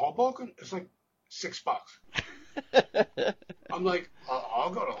to Hoboken, it's like $6. I'm like,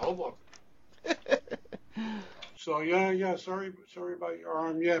 I'll go to Hoboken. So yeah. Sorry about your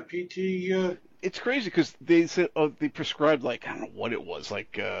arm. Yeah, PT. It's crazy because they said they prescribed like I don't know what it was,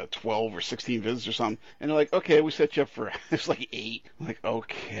 like 12 or 16 visits or something, and they're like, okay, we set you up for it's like 8. I'm like,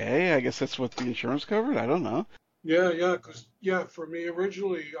 okay, I guess that's what the insurance covered. I don't know. Yeah, because for me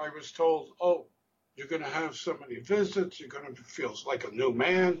originally I was told, oh, you're gonna have so many visits, you're gonna feel like a new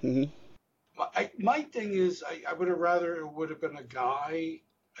man. Mm-hmm. My thing is, I would have rather it would have been a guy,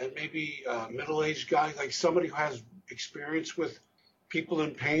 and maybe a middle-aged guy, like somebody who has experience with people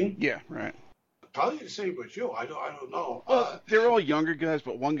in pain. Yeah, right. Probably the same with you. I don't know. Well, they're all younger guys,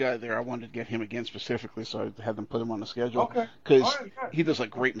 but one guy there, I wanted to get him again specifically, so I had them put him on the schedule. Okay. Because he does like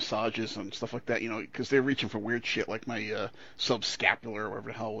great massages and stuff like that, because they're reaching for weird shit like my subscapular or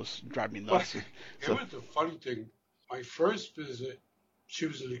whatever the hell was driving me nuts. It was the funny thing. My first visit, she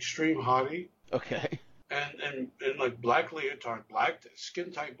was an extreme hottie. Okay. And like black leotard, black,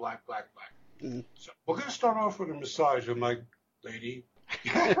 skin tight, black. Mm-hmm. So we're going to start off with a massage. I'm like, lady.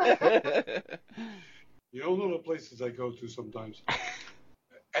 You don't know the places I go to sometimes.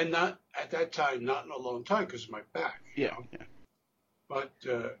 And not at that time, not in a long time because of my back. Yeah. But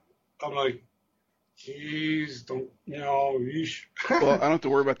I'm like, geez, don't, yeesh. Well, I don't have to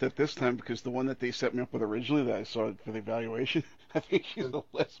worry about that this time because the one that they set me up with originally that I saw for the evaluation, I think she's a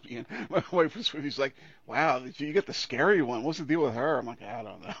lesbian. My wife was with me. She's like, wow, you got the scary one. What's the deal with her? I'm like, I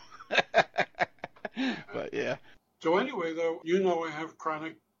don't know. But yeah. So anyway, though, I have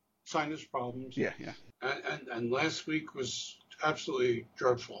chronic sinus problems. Yeah. And last week was absolutely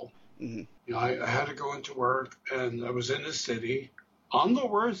dreadful. Mm-hmm. I had to go into work, and I was in the city on the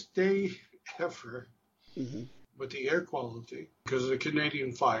worst day ever mm-hmm. with the air quality because of the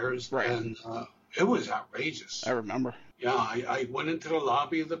Canadian fires. Right. And it was outrageous. I remember. Yeah, I went into the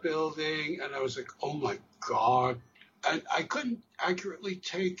lobby of the building, and I was like, oh, my God. And I couldn't accurately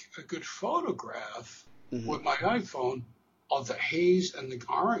take a good photograph mm-hmm. with my iPhone of the haze and the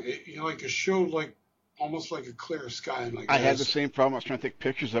orange. It showed like almost like a clear sky. And I had the same problem. I was trying to take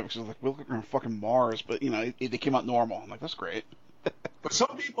pictures of it because I was like, we look on fucking Mars, but they came out normal. I'm like, that's great. But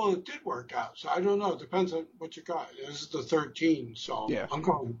some people it did work out, so I don't know. It depends on what you got. This is the 13, so yeah. I'm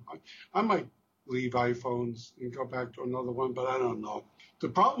going. I might leave iPhones and go back to another one, but I don't know. The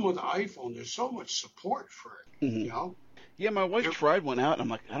problem with the iPhone, there's so much support for it. Mm-hmm. Yeah, my wife tried one out, and I'm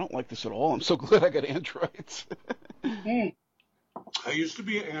like, I don't like this at all. I'm so glad I got Androids. I used to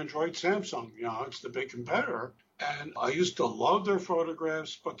be an Android Samsung. It's the big competitor. And I used to love their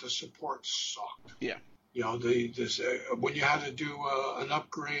photographs, but the support sucked. Yeah. When you had to do an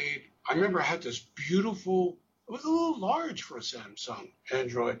upgrade, I remember I had this beautiful, it was a little large for a Samsung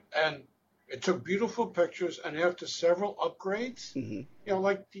Android, and it took beautiful pictures, and after several upgrades,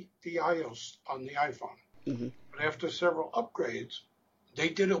 like the iOS on the iPhone, but after several upgrades, they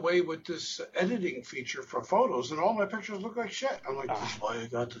did away with this editing feature for photos, and all my pictures look like shit. I'm like, this is why I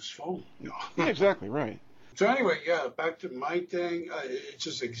got this phone. Yeah, exactly, right. So anyway, yeah, back to my thing. It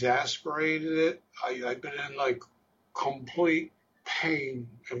just exasperated it. I've been in like complete pain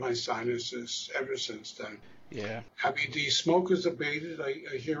in my sinuses ever since then. Yeah. I mean, the smoke is abated.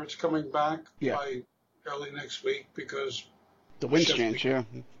 I hear it's coming back by early next week because the winds change. Yeah.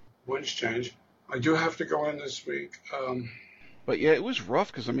 Winds change. I do have to go in this week. But yeah, it was rough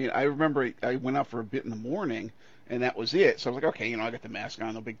because, I mean, I remember I went out for a bit in the morning, and that was it. So I was like, okay, I got the mask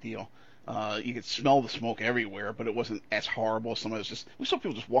on, no big deal. You could smell the smoke everywhere, but it wasn't as horrible. We saw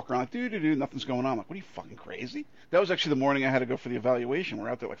people just walk around like, doo-doo-doo, nothing's going on. I'm like, what are you, fucking crazy? That was actually the morning I had to go for the evaluation. We're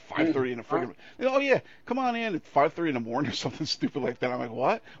out there like 5:30 in the friggin', oh yeah, come on in at 5:30 in the morning or something stupid like that. I'm like,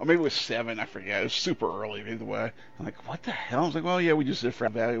 what? Or maybe it was 7, I forget. It was super early either way. I'm like, what the hell? I was like, well, yeah, we just did for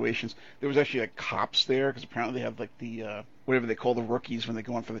evaluations. There was actually like cops there because apparently they have like the, whatever they call the rookies when they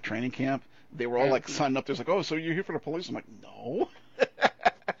go in for the training camp. They were all like signed up. There's like, oh, so you're here for the police? I'm like, no.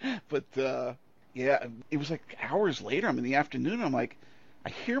 But, yeah, it was like hours later. I'm in the afternoon. I'm like, I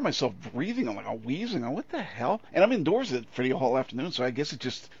hear myself breathing. I'm like, I'm wheezing. I'm like, what the hell? And I'm indoors for the whole afternoon, so I guess it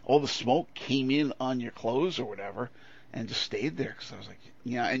just, all the smoke came in on your clothes or whatever and just stayed there. Because I was like,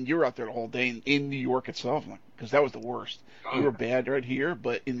 yeah, and you were out there the whole day in New York itself. I'm like, because that was the worst. We were bad right here,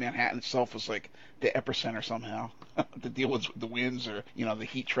 but in Manhattan itself was like the epicenter somehow. The deal with the winds or, the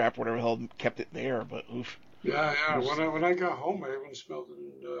heat trap, whatever the hell kept it there, but oof. Yeah. When I got home, I even smelled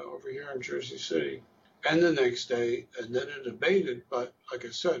it over here in Jersey City, and the next day, and then it abated. But like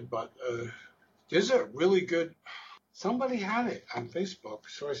I said, there's a really good. Somebody had it on Facebook,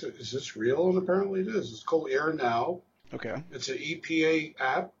 so I said, "Is this real?" And apparently it is. It's called Air Now. Okay. It's an EPA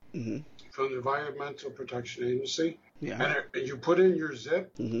app from the Environmental Protection Agency. Yeah. And you put in your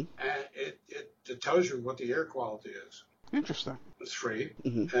zip, and it tells you what the air quality is. Interesting. It's free,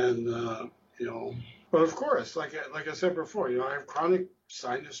 and But of course, like I said before, I have chronic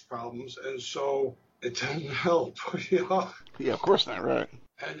sinus problems, and so it doesn't help. Yeah, of course not, right?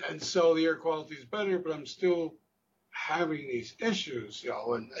 And so the air quality is better, but I'm still having these issues,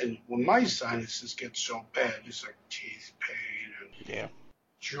 And when my sinuses get so bad, it's like teeth pain and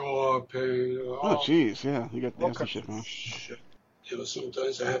jaw pain. Oh, jeez, yeah, you got nasty shit, man. Shit.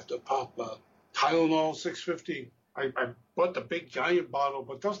 Sometimes I have to pop Tylenol 650. I bought the big giant bottle,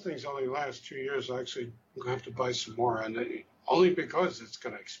 but those things only last 2 years. Actually, I'm going to have to buy some more, and only because it's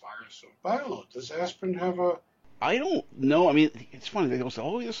going to expire soon. But I don't know. Does aspirin have a... I don't know. I mean, it's funny. They all say,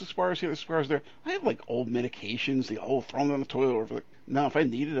 oh, this expires here, this expires there. I have, like, old medications. They all throw them in the toilet. Or like, now, if I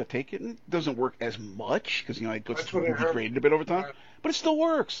need it, I take it. And it doesn't work as much because, it gets degraded a bit over time. But it still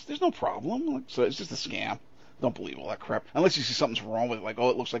works. There's no problem. So it's just a scam. Don't believe all that crap. Unless you see something's wrong with it, like,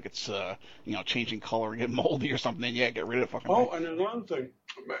 oh, it looks like it's, changing color and getting moldy or something, then get rid of it. Fucking and another thing,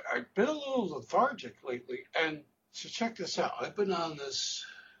 I've been a little lethargic lately, and so check this out. I've been on this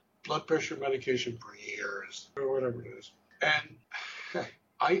blood pressure medication for years, or whatever it is, and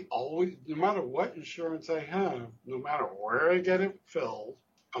I always, no matter what insurance I have, no matter where I get it filled,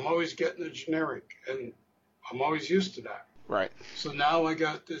 I'm always getting a generic, and I'm always used to that. Right. So now I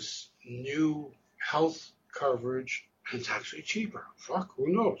got this new health coverage, and it's actually cheaper. Fuck, who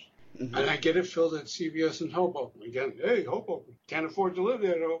knows? And I get it filled at CVS in Hoboken. Again, hey, Hoboken, can't afford to live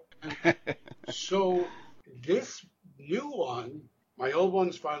there though. So this new one, my old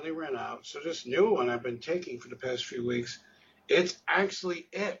ones finally ran out. So this new one I've been taking for the past few weeks, it's actually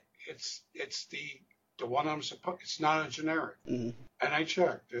it. It's the one I'm supposed. It's not a generic. And I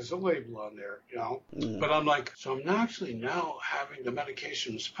checked. There's a label on there, But I'm like, so I'm actually now having the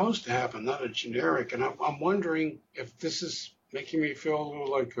medication I'm supposed to have and not a generic. And I'm wondering if this is making me feel a little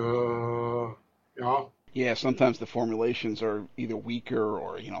like, Yeah, sometimes the formulations are either weaker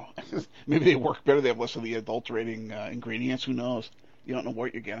or, maybe they work better. They have less of the adulterating ingredients. Who knows? You don't know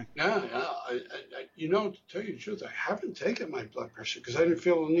what you're getting. Yeah. To tell you the truth, I haven't taken my blood pressure because I didn't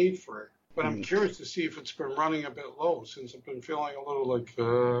feel the need for it. But I'm curious to see if it's been running a bit low since I've been feeling a little like,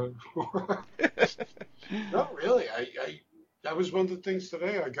 No, really. That was one of the things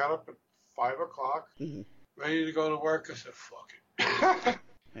today. I got up at 5 o'clock, ready to go to work. I said, fuck it.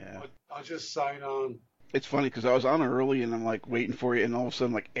 Yeah. I'll just sign on. It's funny because I was on early and I'm like waiting for you, and all of a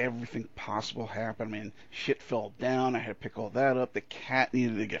sudden like everything possible happened. I mean, shit fell down. I had to pick all that up. The cat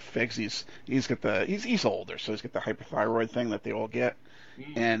needed to get fixed. He's older, so he's got the hyperthyroid thing that they all get,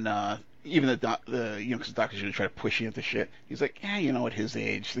 and even because the doctors usually try to push you into shit. He's like, yeah, at his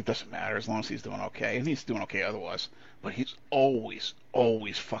age, it doesn't matter as long as he's doing okay, and he's doing okay otherwise. But he's always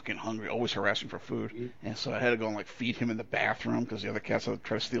fucking hungry, always harassing for food, and so I had to go and like feed him in the bathroom because the other cats would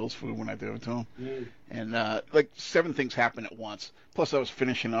try to steal his food when I do it to him. And like 7 things happened at once. Plus, I was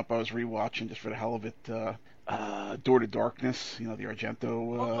finishing up. I was rewatching just for the hell of it. Door to Darkness, the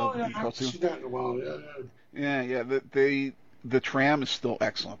Argento I haven't seen that in a while. Yeah. The tram is still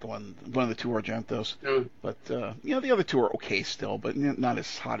excellent. One of the 2 Argentos. Yeah. But the other 2 are okay still, but not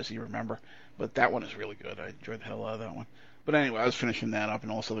as hot as you remember. But that one is really good. I enjoyed the hell out of that one. But anyway, I was finishing that up,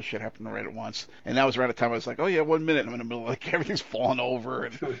 and all this other shit happened right at once. And that was around the time I was like, oh yeah, 1 minute. I'm in the middle, like everything's falling over,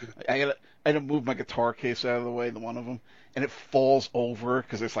 and I had to move my guitar case out of the way, one of them, and it falls over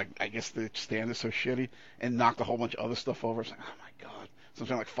because it's like, I guess the stand is so shitty, and knocked a whole bunch of other stuff over. It's like, oh my god. So I'm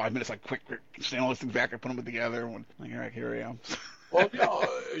trying like 5 minutes, like quick, stand all these things back and put them together, and like, all right, here I am. Well,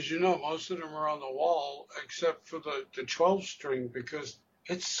 as you know, most of them are on the wall, except for the 12 string, because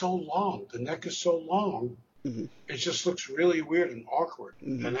it's so long. The neck is so long. Mm-hmm. It just looks really weird and awkward,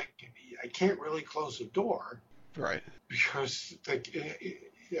 and I can't really close the door, right? Because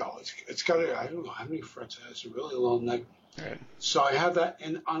it's got I don't know how many frets it has. It's a really long neck, right? So I have that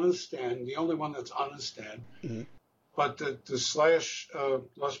on a stand, the only one that's on a stand. Mm-hmm. But the Slash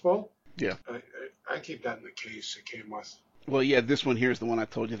Les Paul, yeah, I keep that in the case it came with. Well, yeah, this one here is the one I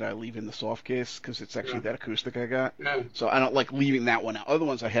told you that I leave in the soft case because it's actually that acoustic I got. Yeah. So I don't like leaving that one out. Other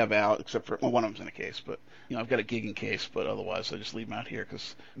ones I have out, except for one of them's in a case. But I've got a gigging case, but otherwise I just leave them out here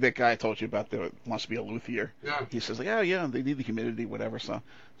because that guy I told you about that wants to be a luthier. Yeah. He says like, oh yeah, they need the humidity, whatever. So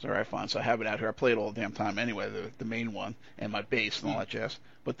it's all right, fine. So I have it out here. I play it all the damn time anyway, the main one and my bass and all that jazz.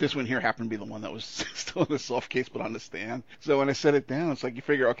 But this one here happened to be the one that was still in the soft case but on the stand. So when I set it down, it's like you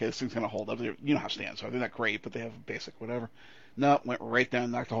figure, okay, this thing's gonna hold up. You know how stands are. They're not great, but they have basic whatever. No, went right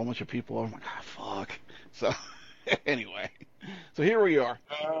down, knocked a whole bunch of people over. I'm like, fuck. So, anyway. So here we are.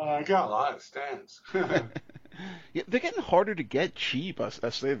 I got a lot of stands. Yeah, they're getting harder to get cheap. I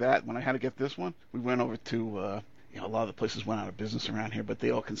say that. When I had to get this one, we went over to, a lot of the places went out of business around here, but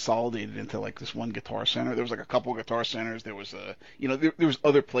they all consolidated into like this one Guitar Center. There was like a couple of Guitar Centers. There was there was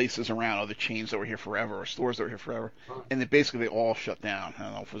other places around, other chains that were here forever, or stores that were here forever, and they all shut down. I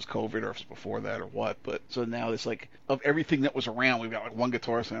don't know if it was COVID or if it was before that or what, but so now it's like of everything that was around, we've got like one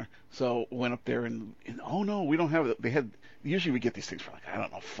Guitar Center. So went up there and oh no, we don't have it. They had usually we get these things for like I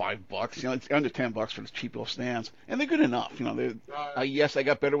don't know $5. It's under $10 for the cheap little stands, and they're good enough. Yes, I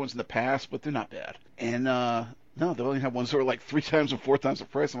got better ones in the past, but they're not bad. And no, they only have ones that are like 3 times or 4 times the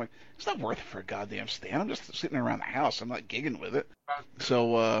price. I'm like, it's not worth it for a goddamn stand. I'm just sitting around the house. I'm not gigging with it.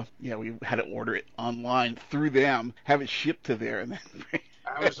 So, we had to order it online through them, have it shipped to there, and then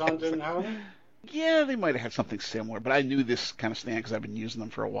Amazon didn't have it? Yeah, they might have had something similar, but I knew this kind of stand because I've been using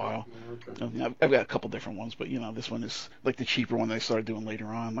them for a while. Okay. I've got a couple different ones, but this one is like the cheaper one they started doing later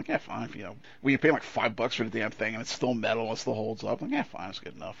on. I'm like, yeah, fine. When you pay like $5 for the damn thing and it's still metal, it still holds up. I'm like, yeah, fine, it's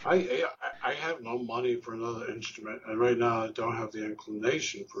good enough. I have no money for another instrument, and right now I don't have the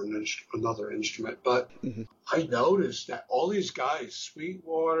inclination for another instrument. But I noticed that all these guys,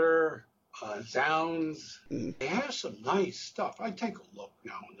 Sweetwater, Downs, they have some nice stuff. I take a look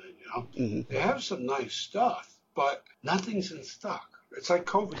now and then, They have some nice stuff, but nothing's in stock. It's like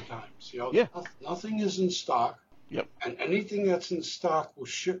COVID times, Yeah. Nothing is in stock. Yep. And anything that's in stock will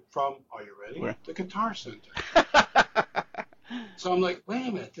ship from, are you ready? Where? The Guitar Center. So I'm like, wait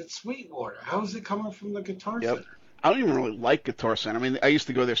a minute, that's Sweetwater. How is it coming from the Guitar Center? I don't even really like Guitar Center. I mean, I used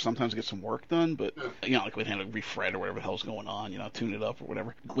to go there sometimes to get some work done, but, like when they had a refret or whatever the hell's going on, tune it up or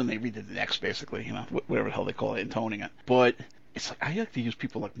whatever. When they redid the necks, basically, whatever the hell they call it, intoning it. But it's like, I like to use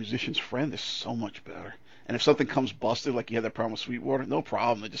people like Musician's Friend. They're so much better. And if something comes busted, like you had that problem with Sweetwater, no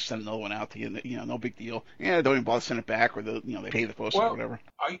problem. They just send another one out to you, no big deal. Yeah, don't even bother sending it back, or they pay the post or whatever.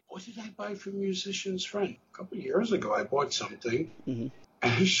 What did I buy from Musician's Friend? A couple of years ago, I bought something, and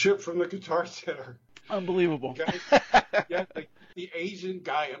it shipped from the Guitar Center. Unbelievable. Yeah, like the Asian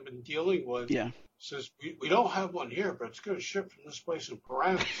guy I've been dealing with says, we don't have one here, but it's going to ship from this place in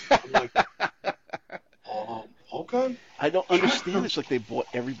Paramus. I'm like, okay. I don't understand. It's like they bought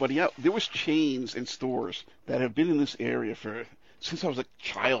everybody out. There was chains and stores that have been in this area since I was a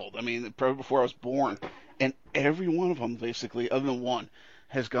child. I mean, probably before I was born. And every one of them, basically, other than one,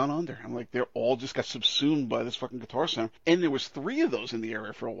 has gone under. I'm like, they're all just got subsumed by this fucking Guitar Center. And there was 3 of those in the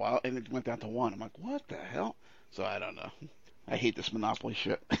area for a while, and it went down to 1. I'm like, what the hell? So I don't know. I hate this monopoly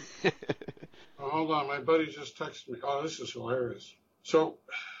shit. Oh, hold on, my buddy just texted me. Oh, this is hilarious. So,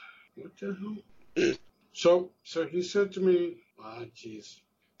 what the hell? So he said to me, "Ah, jeez,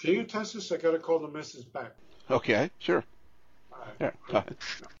 can you test this? I gotta call the missus back." Okay, sure. All right. Yeah. Go ahead.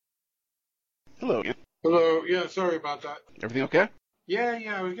 Hello again. Hello. Yeah, sorry about that. Everything okay? Yeah.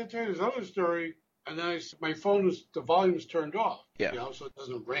 I was gonna tell you this other story, and then my phone the volume's turned off. Yeah. So it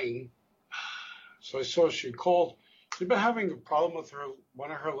doesn't ring. So I saw she called. She'd been having a problem with one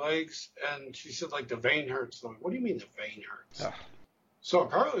of her legs, and she said like the vein hurts. I'm like, what do you mean the vein hurts? Ugh. So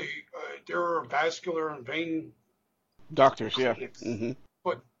apparently there are vascular and vein Doctors, yeah. clinics. Mm-hmm.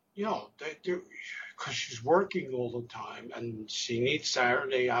 But they do, because she's working all the time and she needs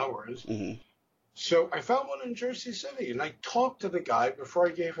Saturday hours. Mm-hmm. So I found one in Jersey City, and I talked to the guy before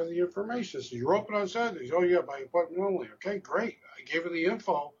I gave her the information. So you're open on Saturdays? Oh yeah, by appointment only. Okay, great. I gave her the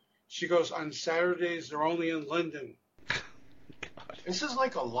info. She goes, on Saturdays they're only in Linden. This is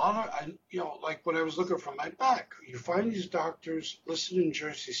like a lot of, like when I was looking for my back, you find these doctors listed in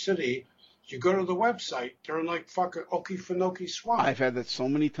Jersey City. You go to the website, they're in like fucking Okefenokee Swamp. I've had that so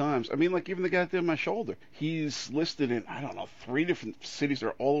many times. I mean, like even the guy that did my shoulder, he's listed in, I don't know, 3 different cities that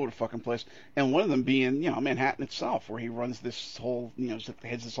are all over the fucking place. And one of them being, Manhattan itself, where he runs this whole,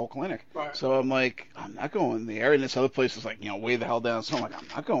 heads this whole clinic. Right. So I'm like, I'm not going there. And this other place is like, way the hell down. So I'm like, I'm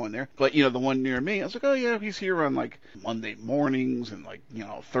not going there. But, the one near me, I was like, oh yeah, he's here on like Monday mornings and like,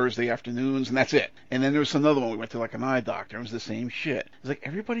 Thursday afternoons, and that's it. And then there was another one, we went to like an eye doctor, and it was the same shit. It's like,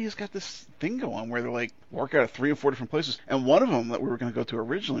 everybody has got this thing going where they're like work out of 3 or 4 different places. And one of them that we were going to go to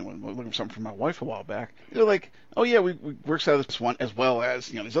originally when we were looking for something for my wife a while back, they're like, oh yeah, we works out of this one as well as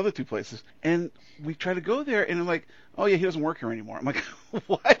these other 2 places. And we try to go there, and they're like, oh yeah, he doesn't work here anymore. I'm like,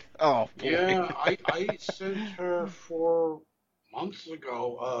 what? Oh boy. Yeah, I sent her 4 months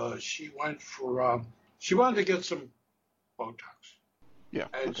ago. She went for she wanted to get some Botox. Yeah.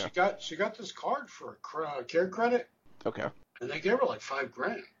 And Okay. she got this card for care credit, Okay. and they gave her like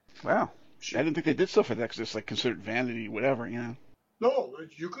 $5,000. Wow. I didn't think they did stuff like that because it's like considered vanity, whatever, No,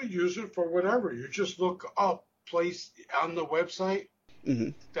 you could use it for whatever. You just look up place on the website Mm-hmm.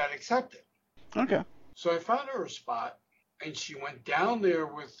 that accept it. Okay. So I found her a spot, and she went down there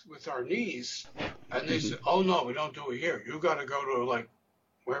with our niece, and they said, oh no, we don't do it here. You got to go to like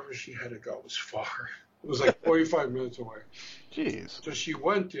wherever she had to go. It was far. It was like 45 minutes away. Jeez. So she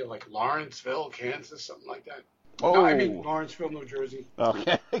went to like Lawrenceville, Kansas, something like that. Oh. No, I mean Lawrenceville, New Jersey.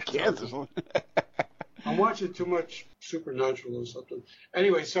 Okay. Kansas. I'm watching too much Supernatural or something.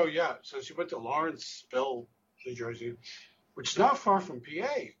 Anyway, so she went to Lawrenceville, New Jersey, which is not far from PA.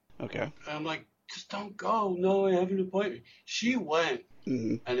 Okay. And I'm like, just don't go. No, I have an appointment. She went,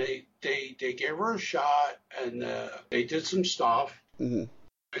 Mm-hmm. and they gave her a shot, and they did some stuff, Mm-hmm.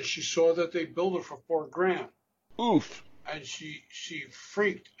 and she saw that they billed her for $4,000. Oof. And she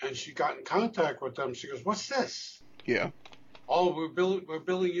freaked, and she got in contact with them. She goes, what's this? Yeah. Oh, we're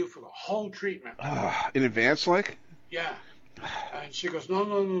billing you for the whole treatment. In advance, like? Yeah. And she goes, no.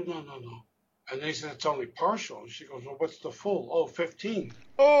 And they said it's only partial. And she goes, well, what's the full? Oh, 15.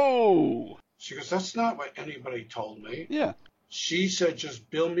 Oh. She goes, that's not what anybody told me. Yeah. She said, just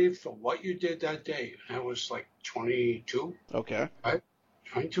bill me for what you did that day. And that was like 22. Okay. Right?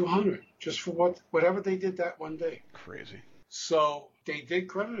 2,200. Just for whatever they did that one day. Crazy. So they did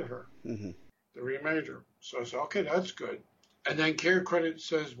credit her, Mm-hmm. the remainder. So I said, okay, that's good. And then Care Credit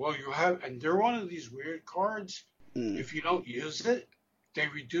says, well, you have, and they're one of these weird cards. Mm. If you don't use it, they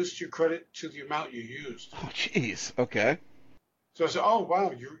reduced your credit to the amount you used. Oh, jeez. Okay. So I said, oh,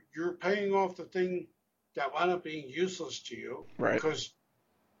 wow, you're paying off the thing that wound up being useless to you. Right. Because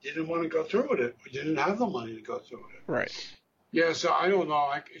you didn't want to go through with it. You didn't have the money to go through with it. Right. Yeah, so I don't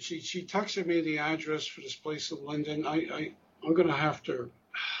know. She texted me the address for this place in Linden. I'm going to have to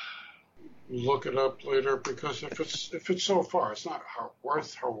look it up later, because if it's so far, it's not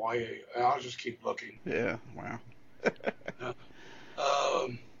worth Hawaii. I'll just keep looking. Yeah. Wow.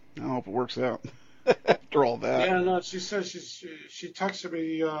 Um, I hope it works out. After all that. Yeah, no, she says she texted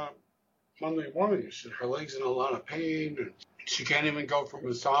me Monday morning. She said her leg's in a lot of pain, and she can't even go for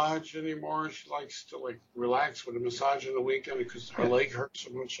massage anymore. She likes to like relax with a massage on the weekend because her leg hurts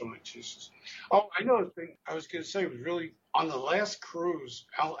so much. I'm like, Jesus. Oh, I know the thing I was going to say was really on the last cruise,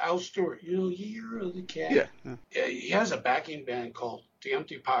 Al Stewart, you're the cat. Yeah. He has a backing band called The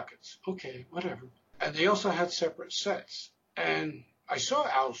Empty Pockets. Okay, whatever. And they also had separate sets. And I saw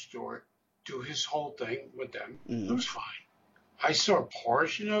Al Stewart do his whole thing with them. Mm. It was fine. I saw a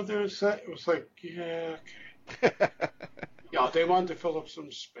portion of their set. It was like, yeah, okay. They wanted to fill up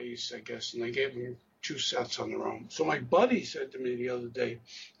some space, I guess, and they gave them 2 sets on their own. So my buddy said to me the other day,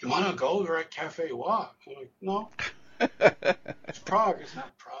 do you want to go? They're at Cafe Wa. I'm like, no. It's Prague. It's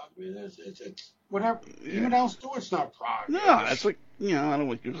not Prague. mean, it's whatever. Yeah. Even Al Stewart's not prog. No, it's like, you know, I don't know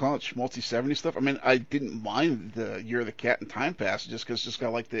what you call it, schmaltzy 70s stuff. I mean, I didn't mind the Year of the Cat and Time Pass just because it's just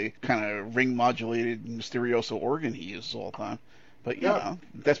got like the kind of ring modulated Mysterioso organ he uses all the time. But, you know,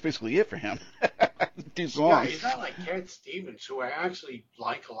 that's basically it for him. 2 songs. Yeah, he's not like Cat Stevens, who I actually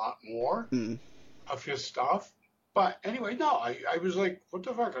like a lot more of his stuff. But anyway, no, I was like, what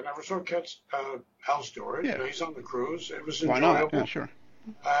the fuck? I never saw Al Stewart. Yeah. You know, he's on the cruise. It was Why enjoyable. not? Yeah, sure.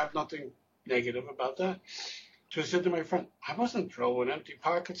 I have nothing negative about that. So I said to my friend, I wasn't throwing empty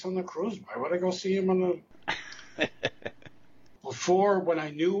pockets on the cruise. Why would I go see him on the... Before, when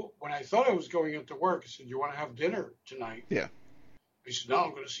I thought I was going into work, I said, you want to have dinner tonight? Yeah. He said, no,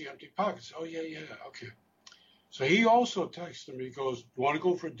 I'm going to see Empty Pockets. Oh, yeah, okay. So he also texted me, he goes, you want to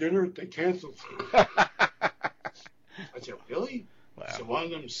go for dinner? They canceled. I said, really? Wow. So one of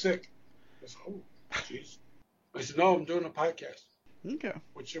them's sick. I said, oh, jeez. I said, no, I'm doing a podcast. Okay.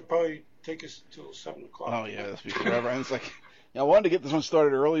 Which will probably take us till 7 o'clock. Oh, yeah, that's be forever. And it's like, I wanted to get this one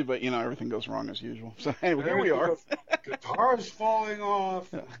started early, but, you know, everything goes wrong as usual. So, anyway, here we are. Guitars falling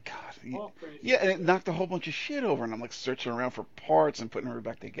off. Oh, God. All crazy. Yeah, and it knocked a whole bunch of shit over, and I'm, like, searching around for parts and putting her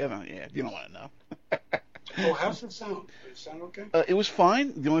back together. Yeah, you don't want to know. Oh, how's it sound? Does it sound okay? It was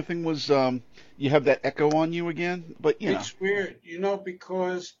fine. The only thing was you have that echo on you again, but, you know. It's weird, you know,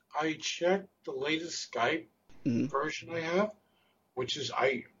 because I checked the latest Skype version I have, which is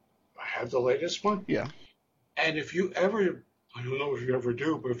I have the latest one. Yeah. And if you ever, I don't know if you ever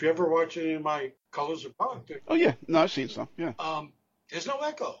do, but if you ever watch any of my Colors of Punk, Oh, yeah. No, I've seen some. Yeah. there's no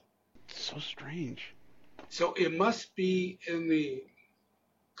echo. It's so strange. So it must be in the,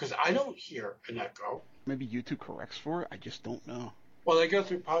 because I don't hear an echo. Maybe YouTube corrects for it. I just don't know. Well, I go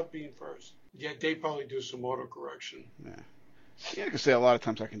through Podbean first. Yeah, they probably do some auto correction. Yeah. Yeah, I can say a lot of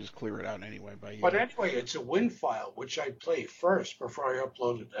times I can just clear it out anyway. But anyway, it's a WIN file, which I play first before I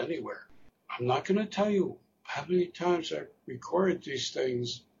upload it anywhere. I'm not going to tell you how many times I recorded these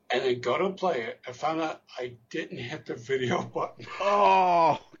things and then go to play it. I found out I didn't hit the video button.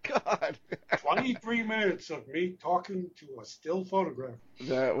 Oh, God. 23 minutes of me talking to a still photograph.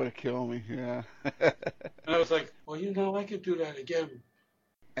 That would have killed me, yeah. And I was like, well, you know, I could do that again.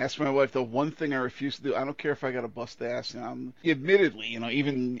 Ask my wife, the one thing I refuse to do, I don't care if I got to bust ass. You know, admittedly, you know,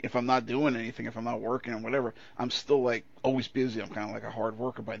 even if I'm not doing anything, if I'm not working or whatever, I'm still, like, always busy. I'm kind of like a hard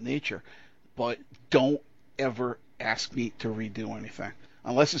worker by nature. But don't ever ask me to redo anything.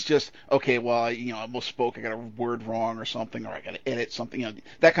 Unless it's just, okay, well, I almost spoke, I got a word wrong or something, or I got to edit something, you know,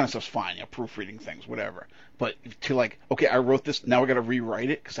 that kind of stuff's fine, you know, proofreading things, whatever. But to like, okay, I wrote this, now I got to rewrite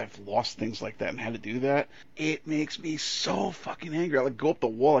it because I've lost things like that and had to do that, it makes me so fucking angry. I like go up the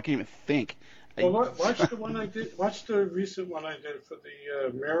wall, I can't even think. Well, watch the one I did. Watch the recent one I did for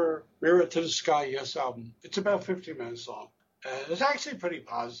the Mirror to the Sky Yes album. It's about 15 minutes long, and it's actually pretty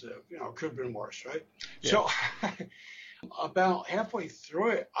positive. You know, it could have been worse, right? Yeah. So. About halfway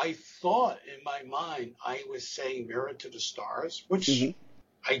through it, I thought in my mind I was saying Mirror to the Stars, which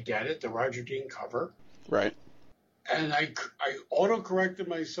I get it, the Roger Dean cover. Right. And I auto-corrected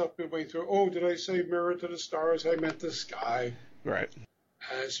myself midway through. Oh, did I say Mirror to the Stars? I meant the sky. Right.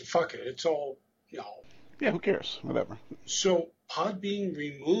 And I said, fuck it. It's all, you know. Yeah, who cares? Whatever. So Podbean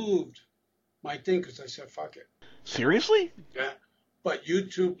removed my thing because I said, fuck it. Seriously? Yeah. But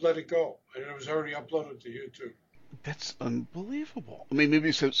YouTube let it go. And it was already uploaded to YouTube. That's unbelievable. I mean, maybe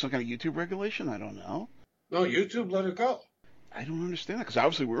it's some kind of YouTube regulation. I don't know. No, YouTube let it go. I don't understand that because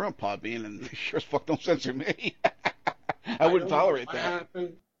obviously we're on Podbean and they sure as fuck don't censor me. I wouldn't tolerate that.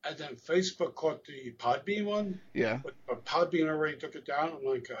 Happened, and then Facebook caught the Podbean one. Yeah. But Podbean already took it down. I'm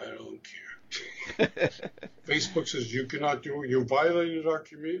like, I don't care. Facebook says you cannot do it. You violated our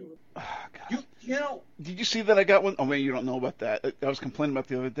community. Oh, God. You know. Did you see that I got one? Oh, man, you don't know about that. I was complaining about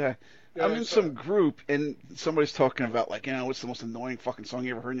the other day. Yeah, I'm in some group, and somebody's talking about, like, you know, what's the most annoying fucking song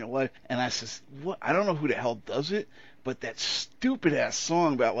you ever heard in your life? And I says, what? I don't know who the hell does it, but that stupid-ass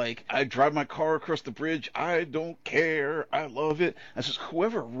song about, like, I drive my car across the bridge, I don't care, I love it. I says,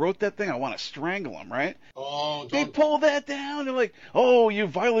 whoever wrote that thing, I want to strangle him, right? Oh, They pull that down. They're like, oh, you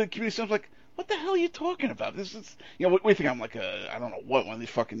violated community. So I was like, what the hell are you talking about? This is, you know, what do you think? I'm like I don't know what, one of these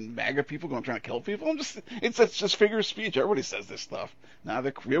fucking MAGA people going trying to kill people? It's just figure of speech. Everybody says this stuff. Now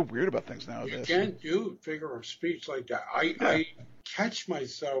they're real weird about things nowadays. You can't do figure of speech like that. I catch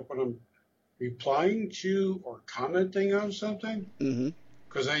myself when I'm replying to or commenting on something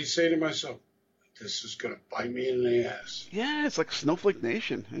because I say to myself, this is going to bite me in the ass. Yeah, it's like Snowflake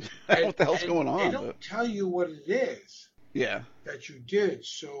Nation. What the hell's going on? They don't tell you what it is. Yeah. That you did,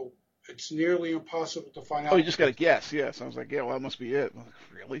 so it's nearly impossible to find out. Oh, you just got to guess. Yeah, so I was like, yeah, well, that must be it. Like,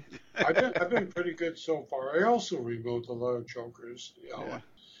 really? I've been pretty good so far. I also removed a lot of jokers. You know,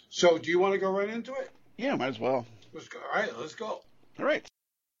 So, do you want to go right into it? Yeah, might as well. Let's go. All right, let's go. All right.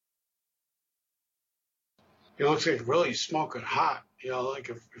 It looks like really smoking hot. Like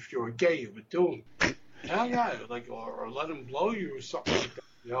if you were gay, you would do them. Hell yeah, like or let him blow you or something like that.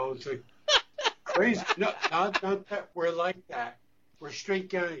 It's like crazy. No, not that we're like that. We're straight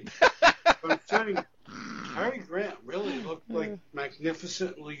gays. But I'm saying, Cary Grant really looked like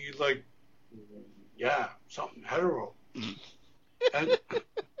magnificently like, yeah, something hetero. And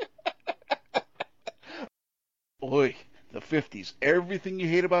boy, the 50s. Everything you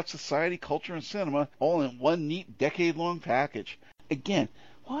hate about society, culture, and cinema, all in one neat decade-long package. Again,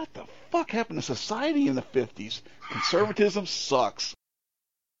 what the fuck happened to society in the 50s? Conservatism sucks.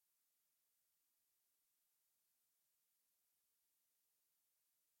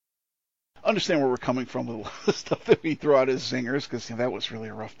 Understand where we're coming from with a lot of stuff that we throw out as zingers, because that was really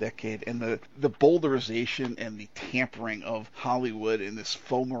a rough decade. And the boulderization and the tampering of Hollywood and this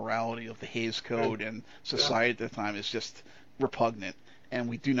faux morality of the Hays Code and society at the time is just repugnant. And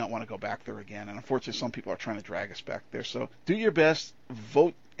we do not want to go back there again. And unfortunately, some people are trying to drag us back there. So do your best,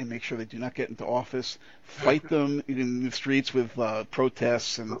 vote, and make sure they do not get into office. Fight them in the streets with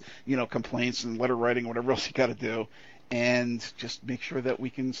protests and complaints and letter writing, whatever else you got to do. And just make sure that we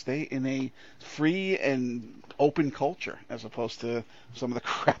can stay in a free and open culture as opposed to some of the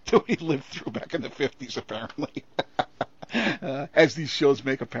crap that we lived through back in the 50s, apparently. As these shows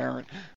make apparent.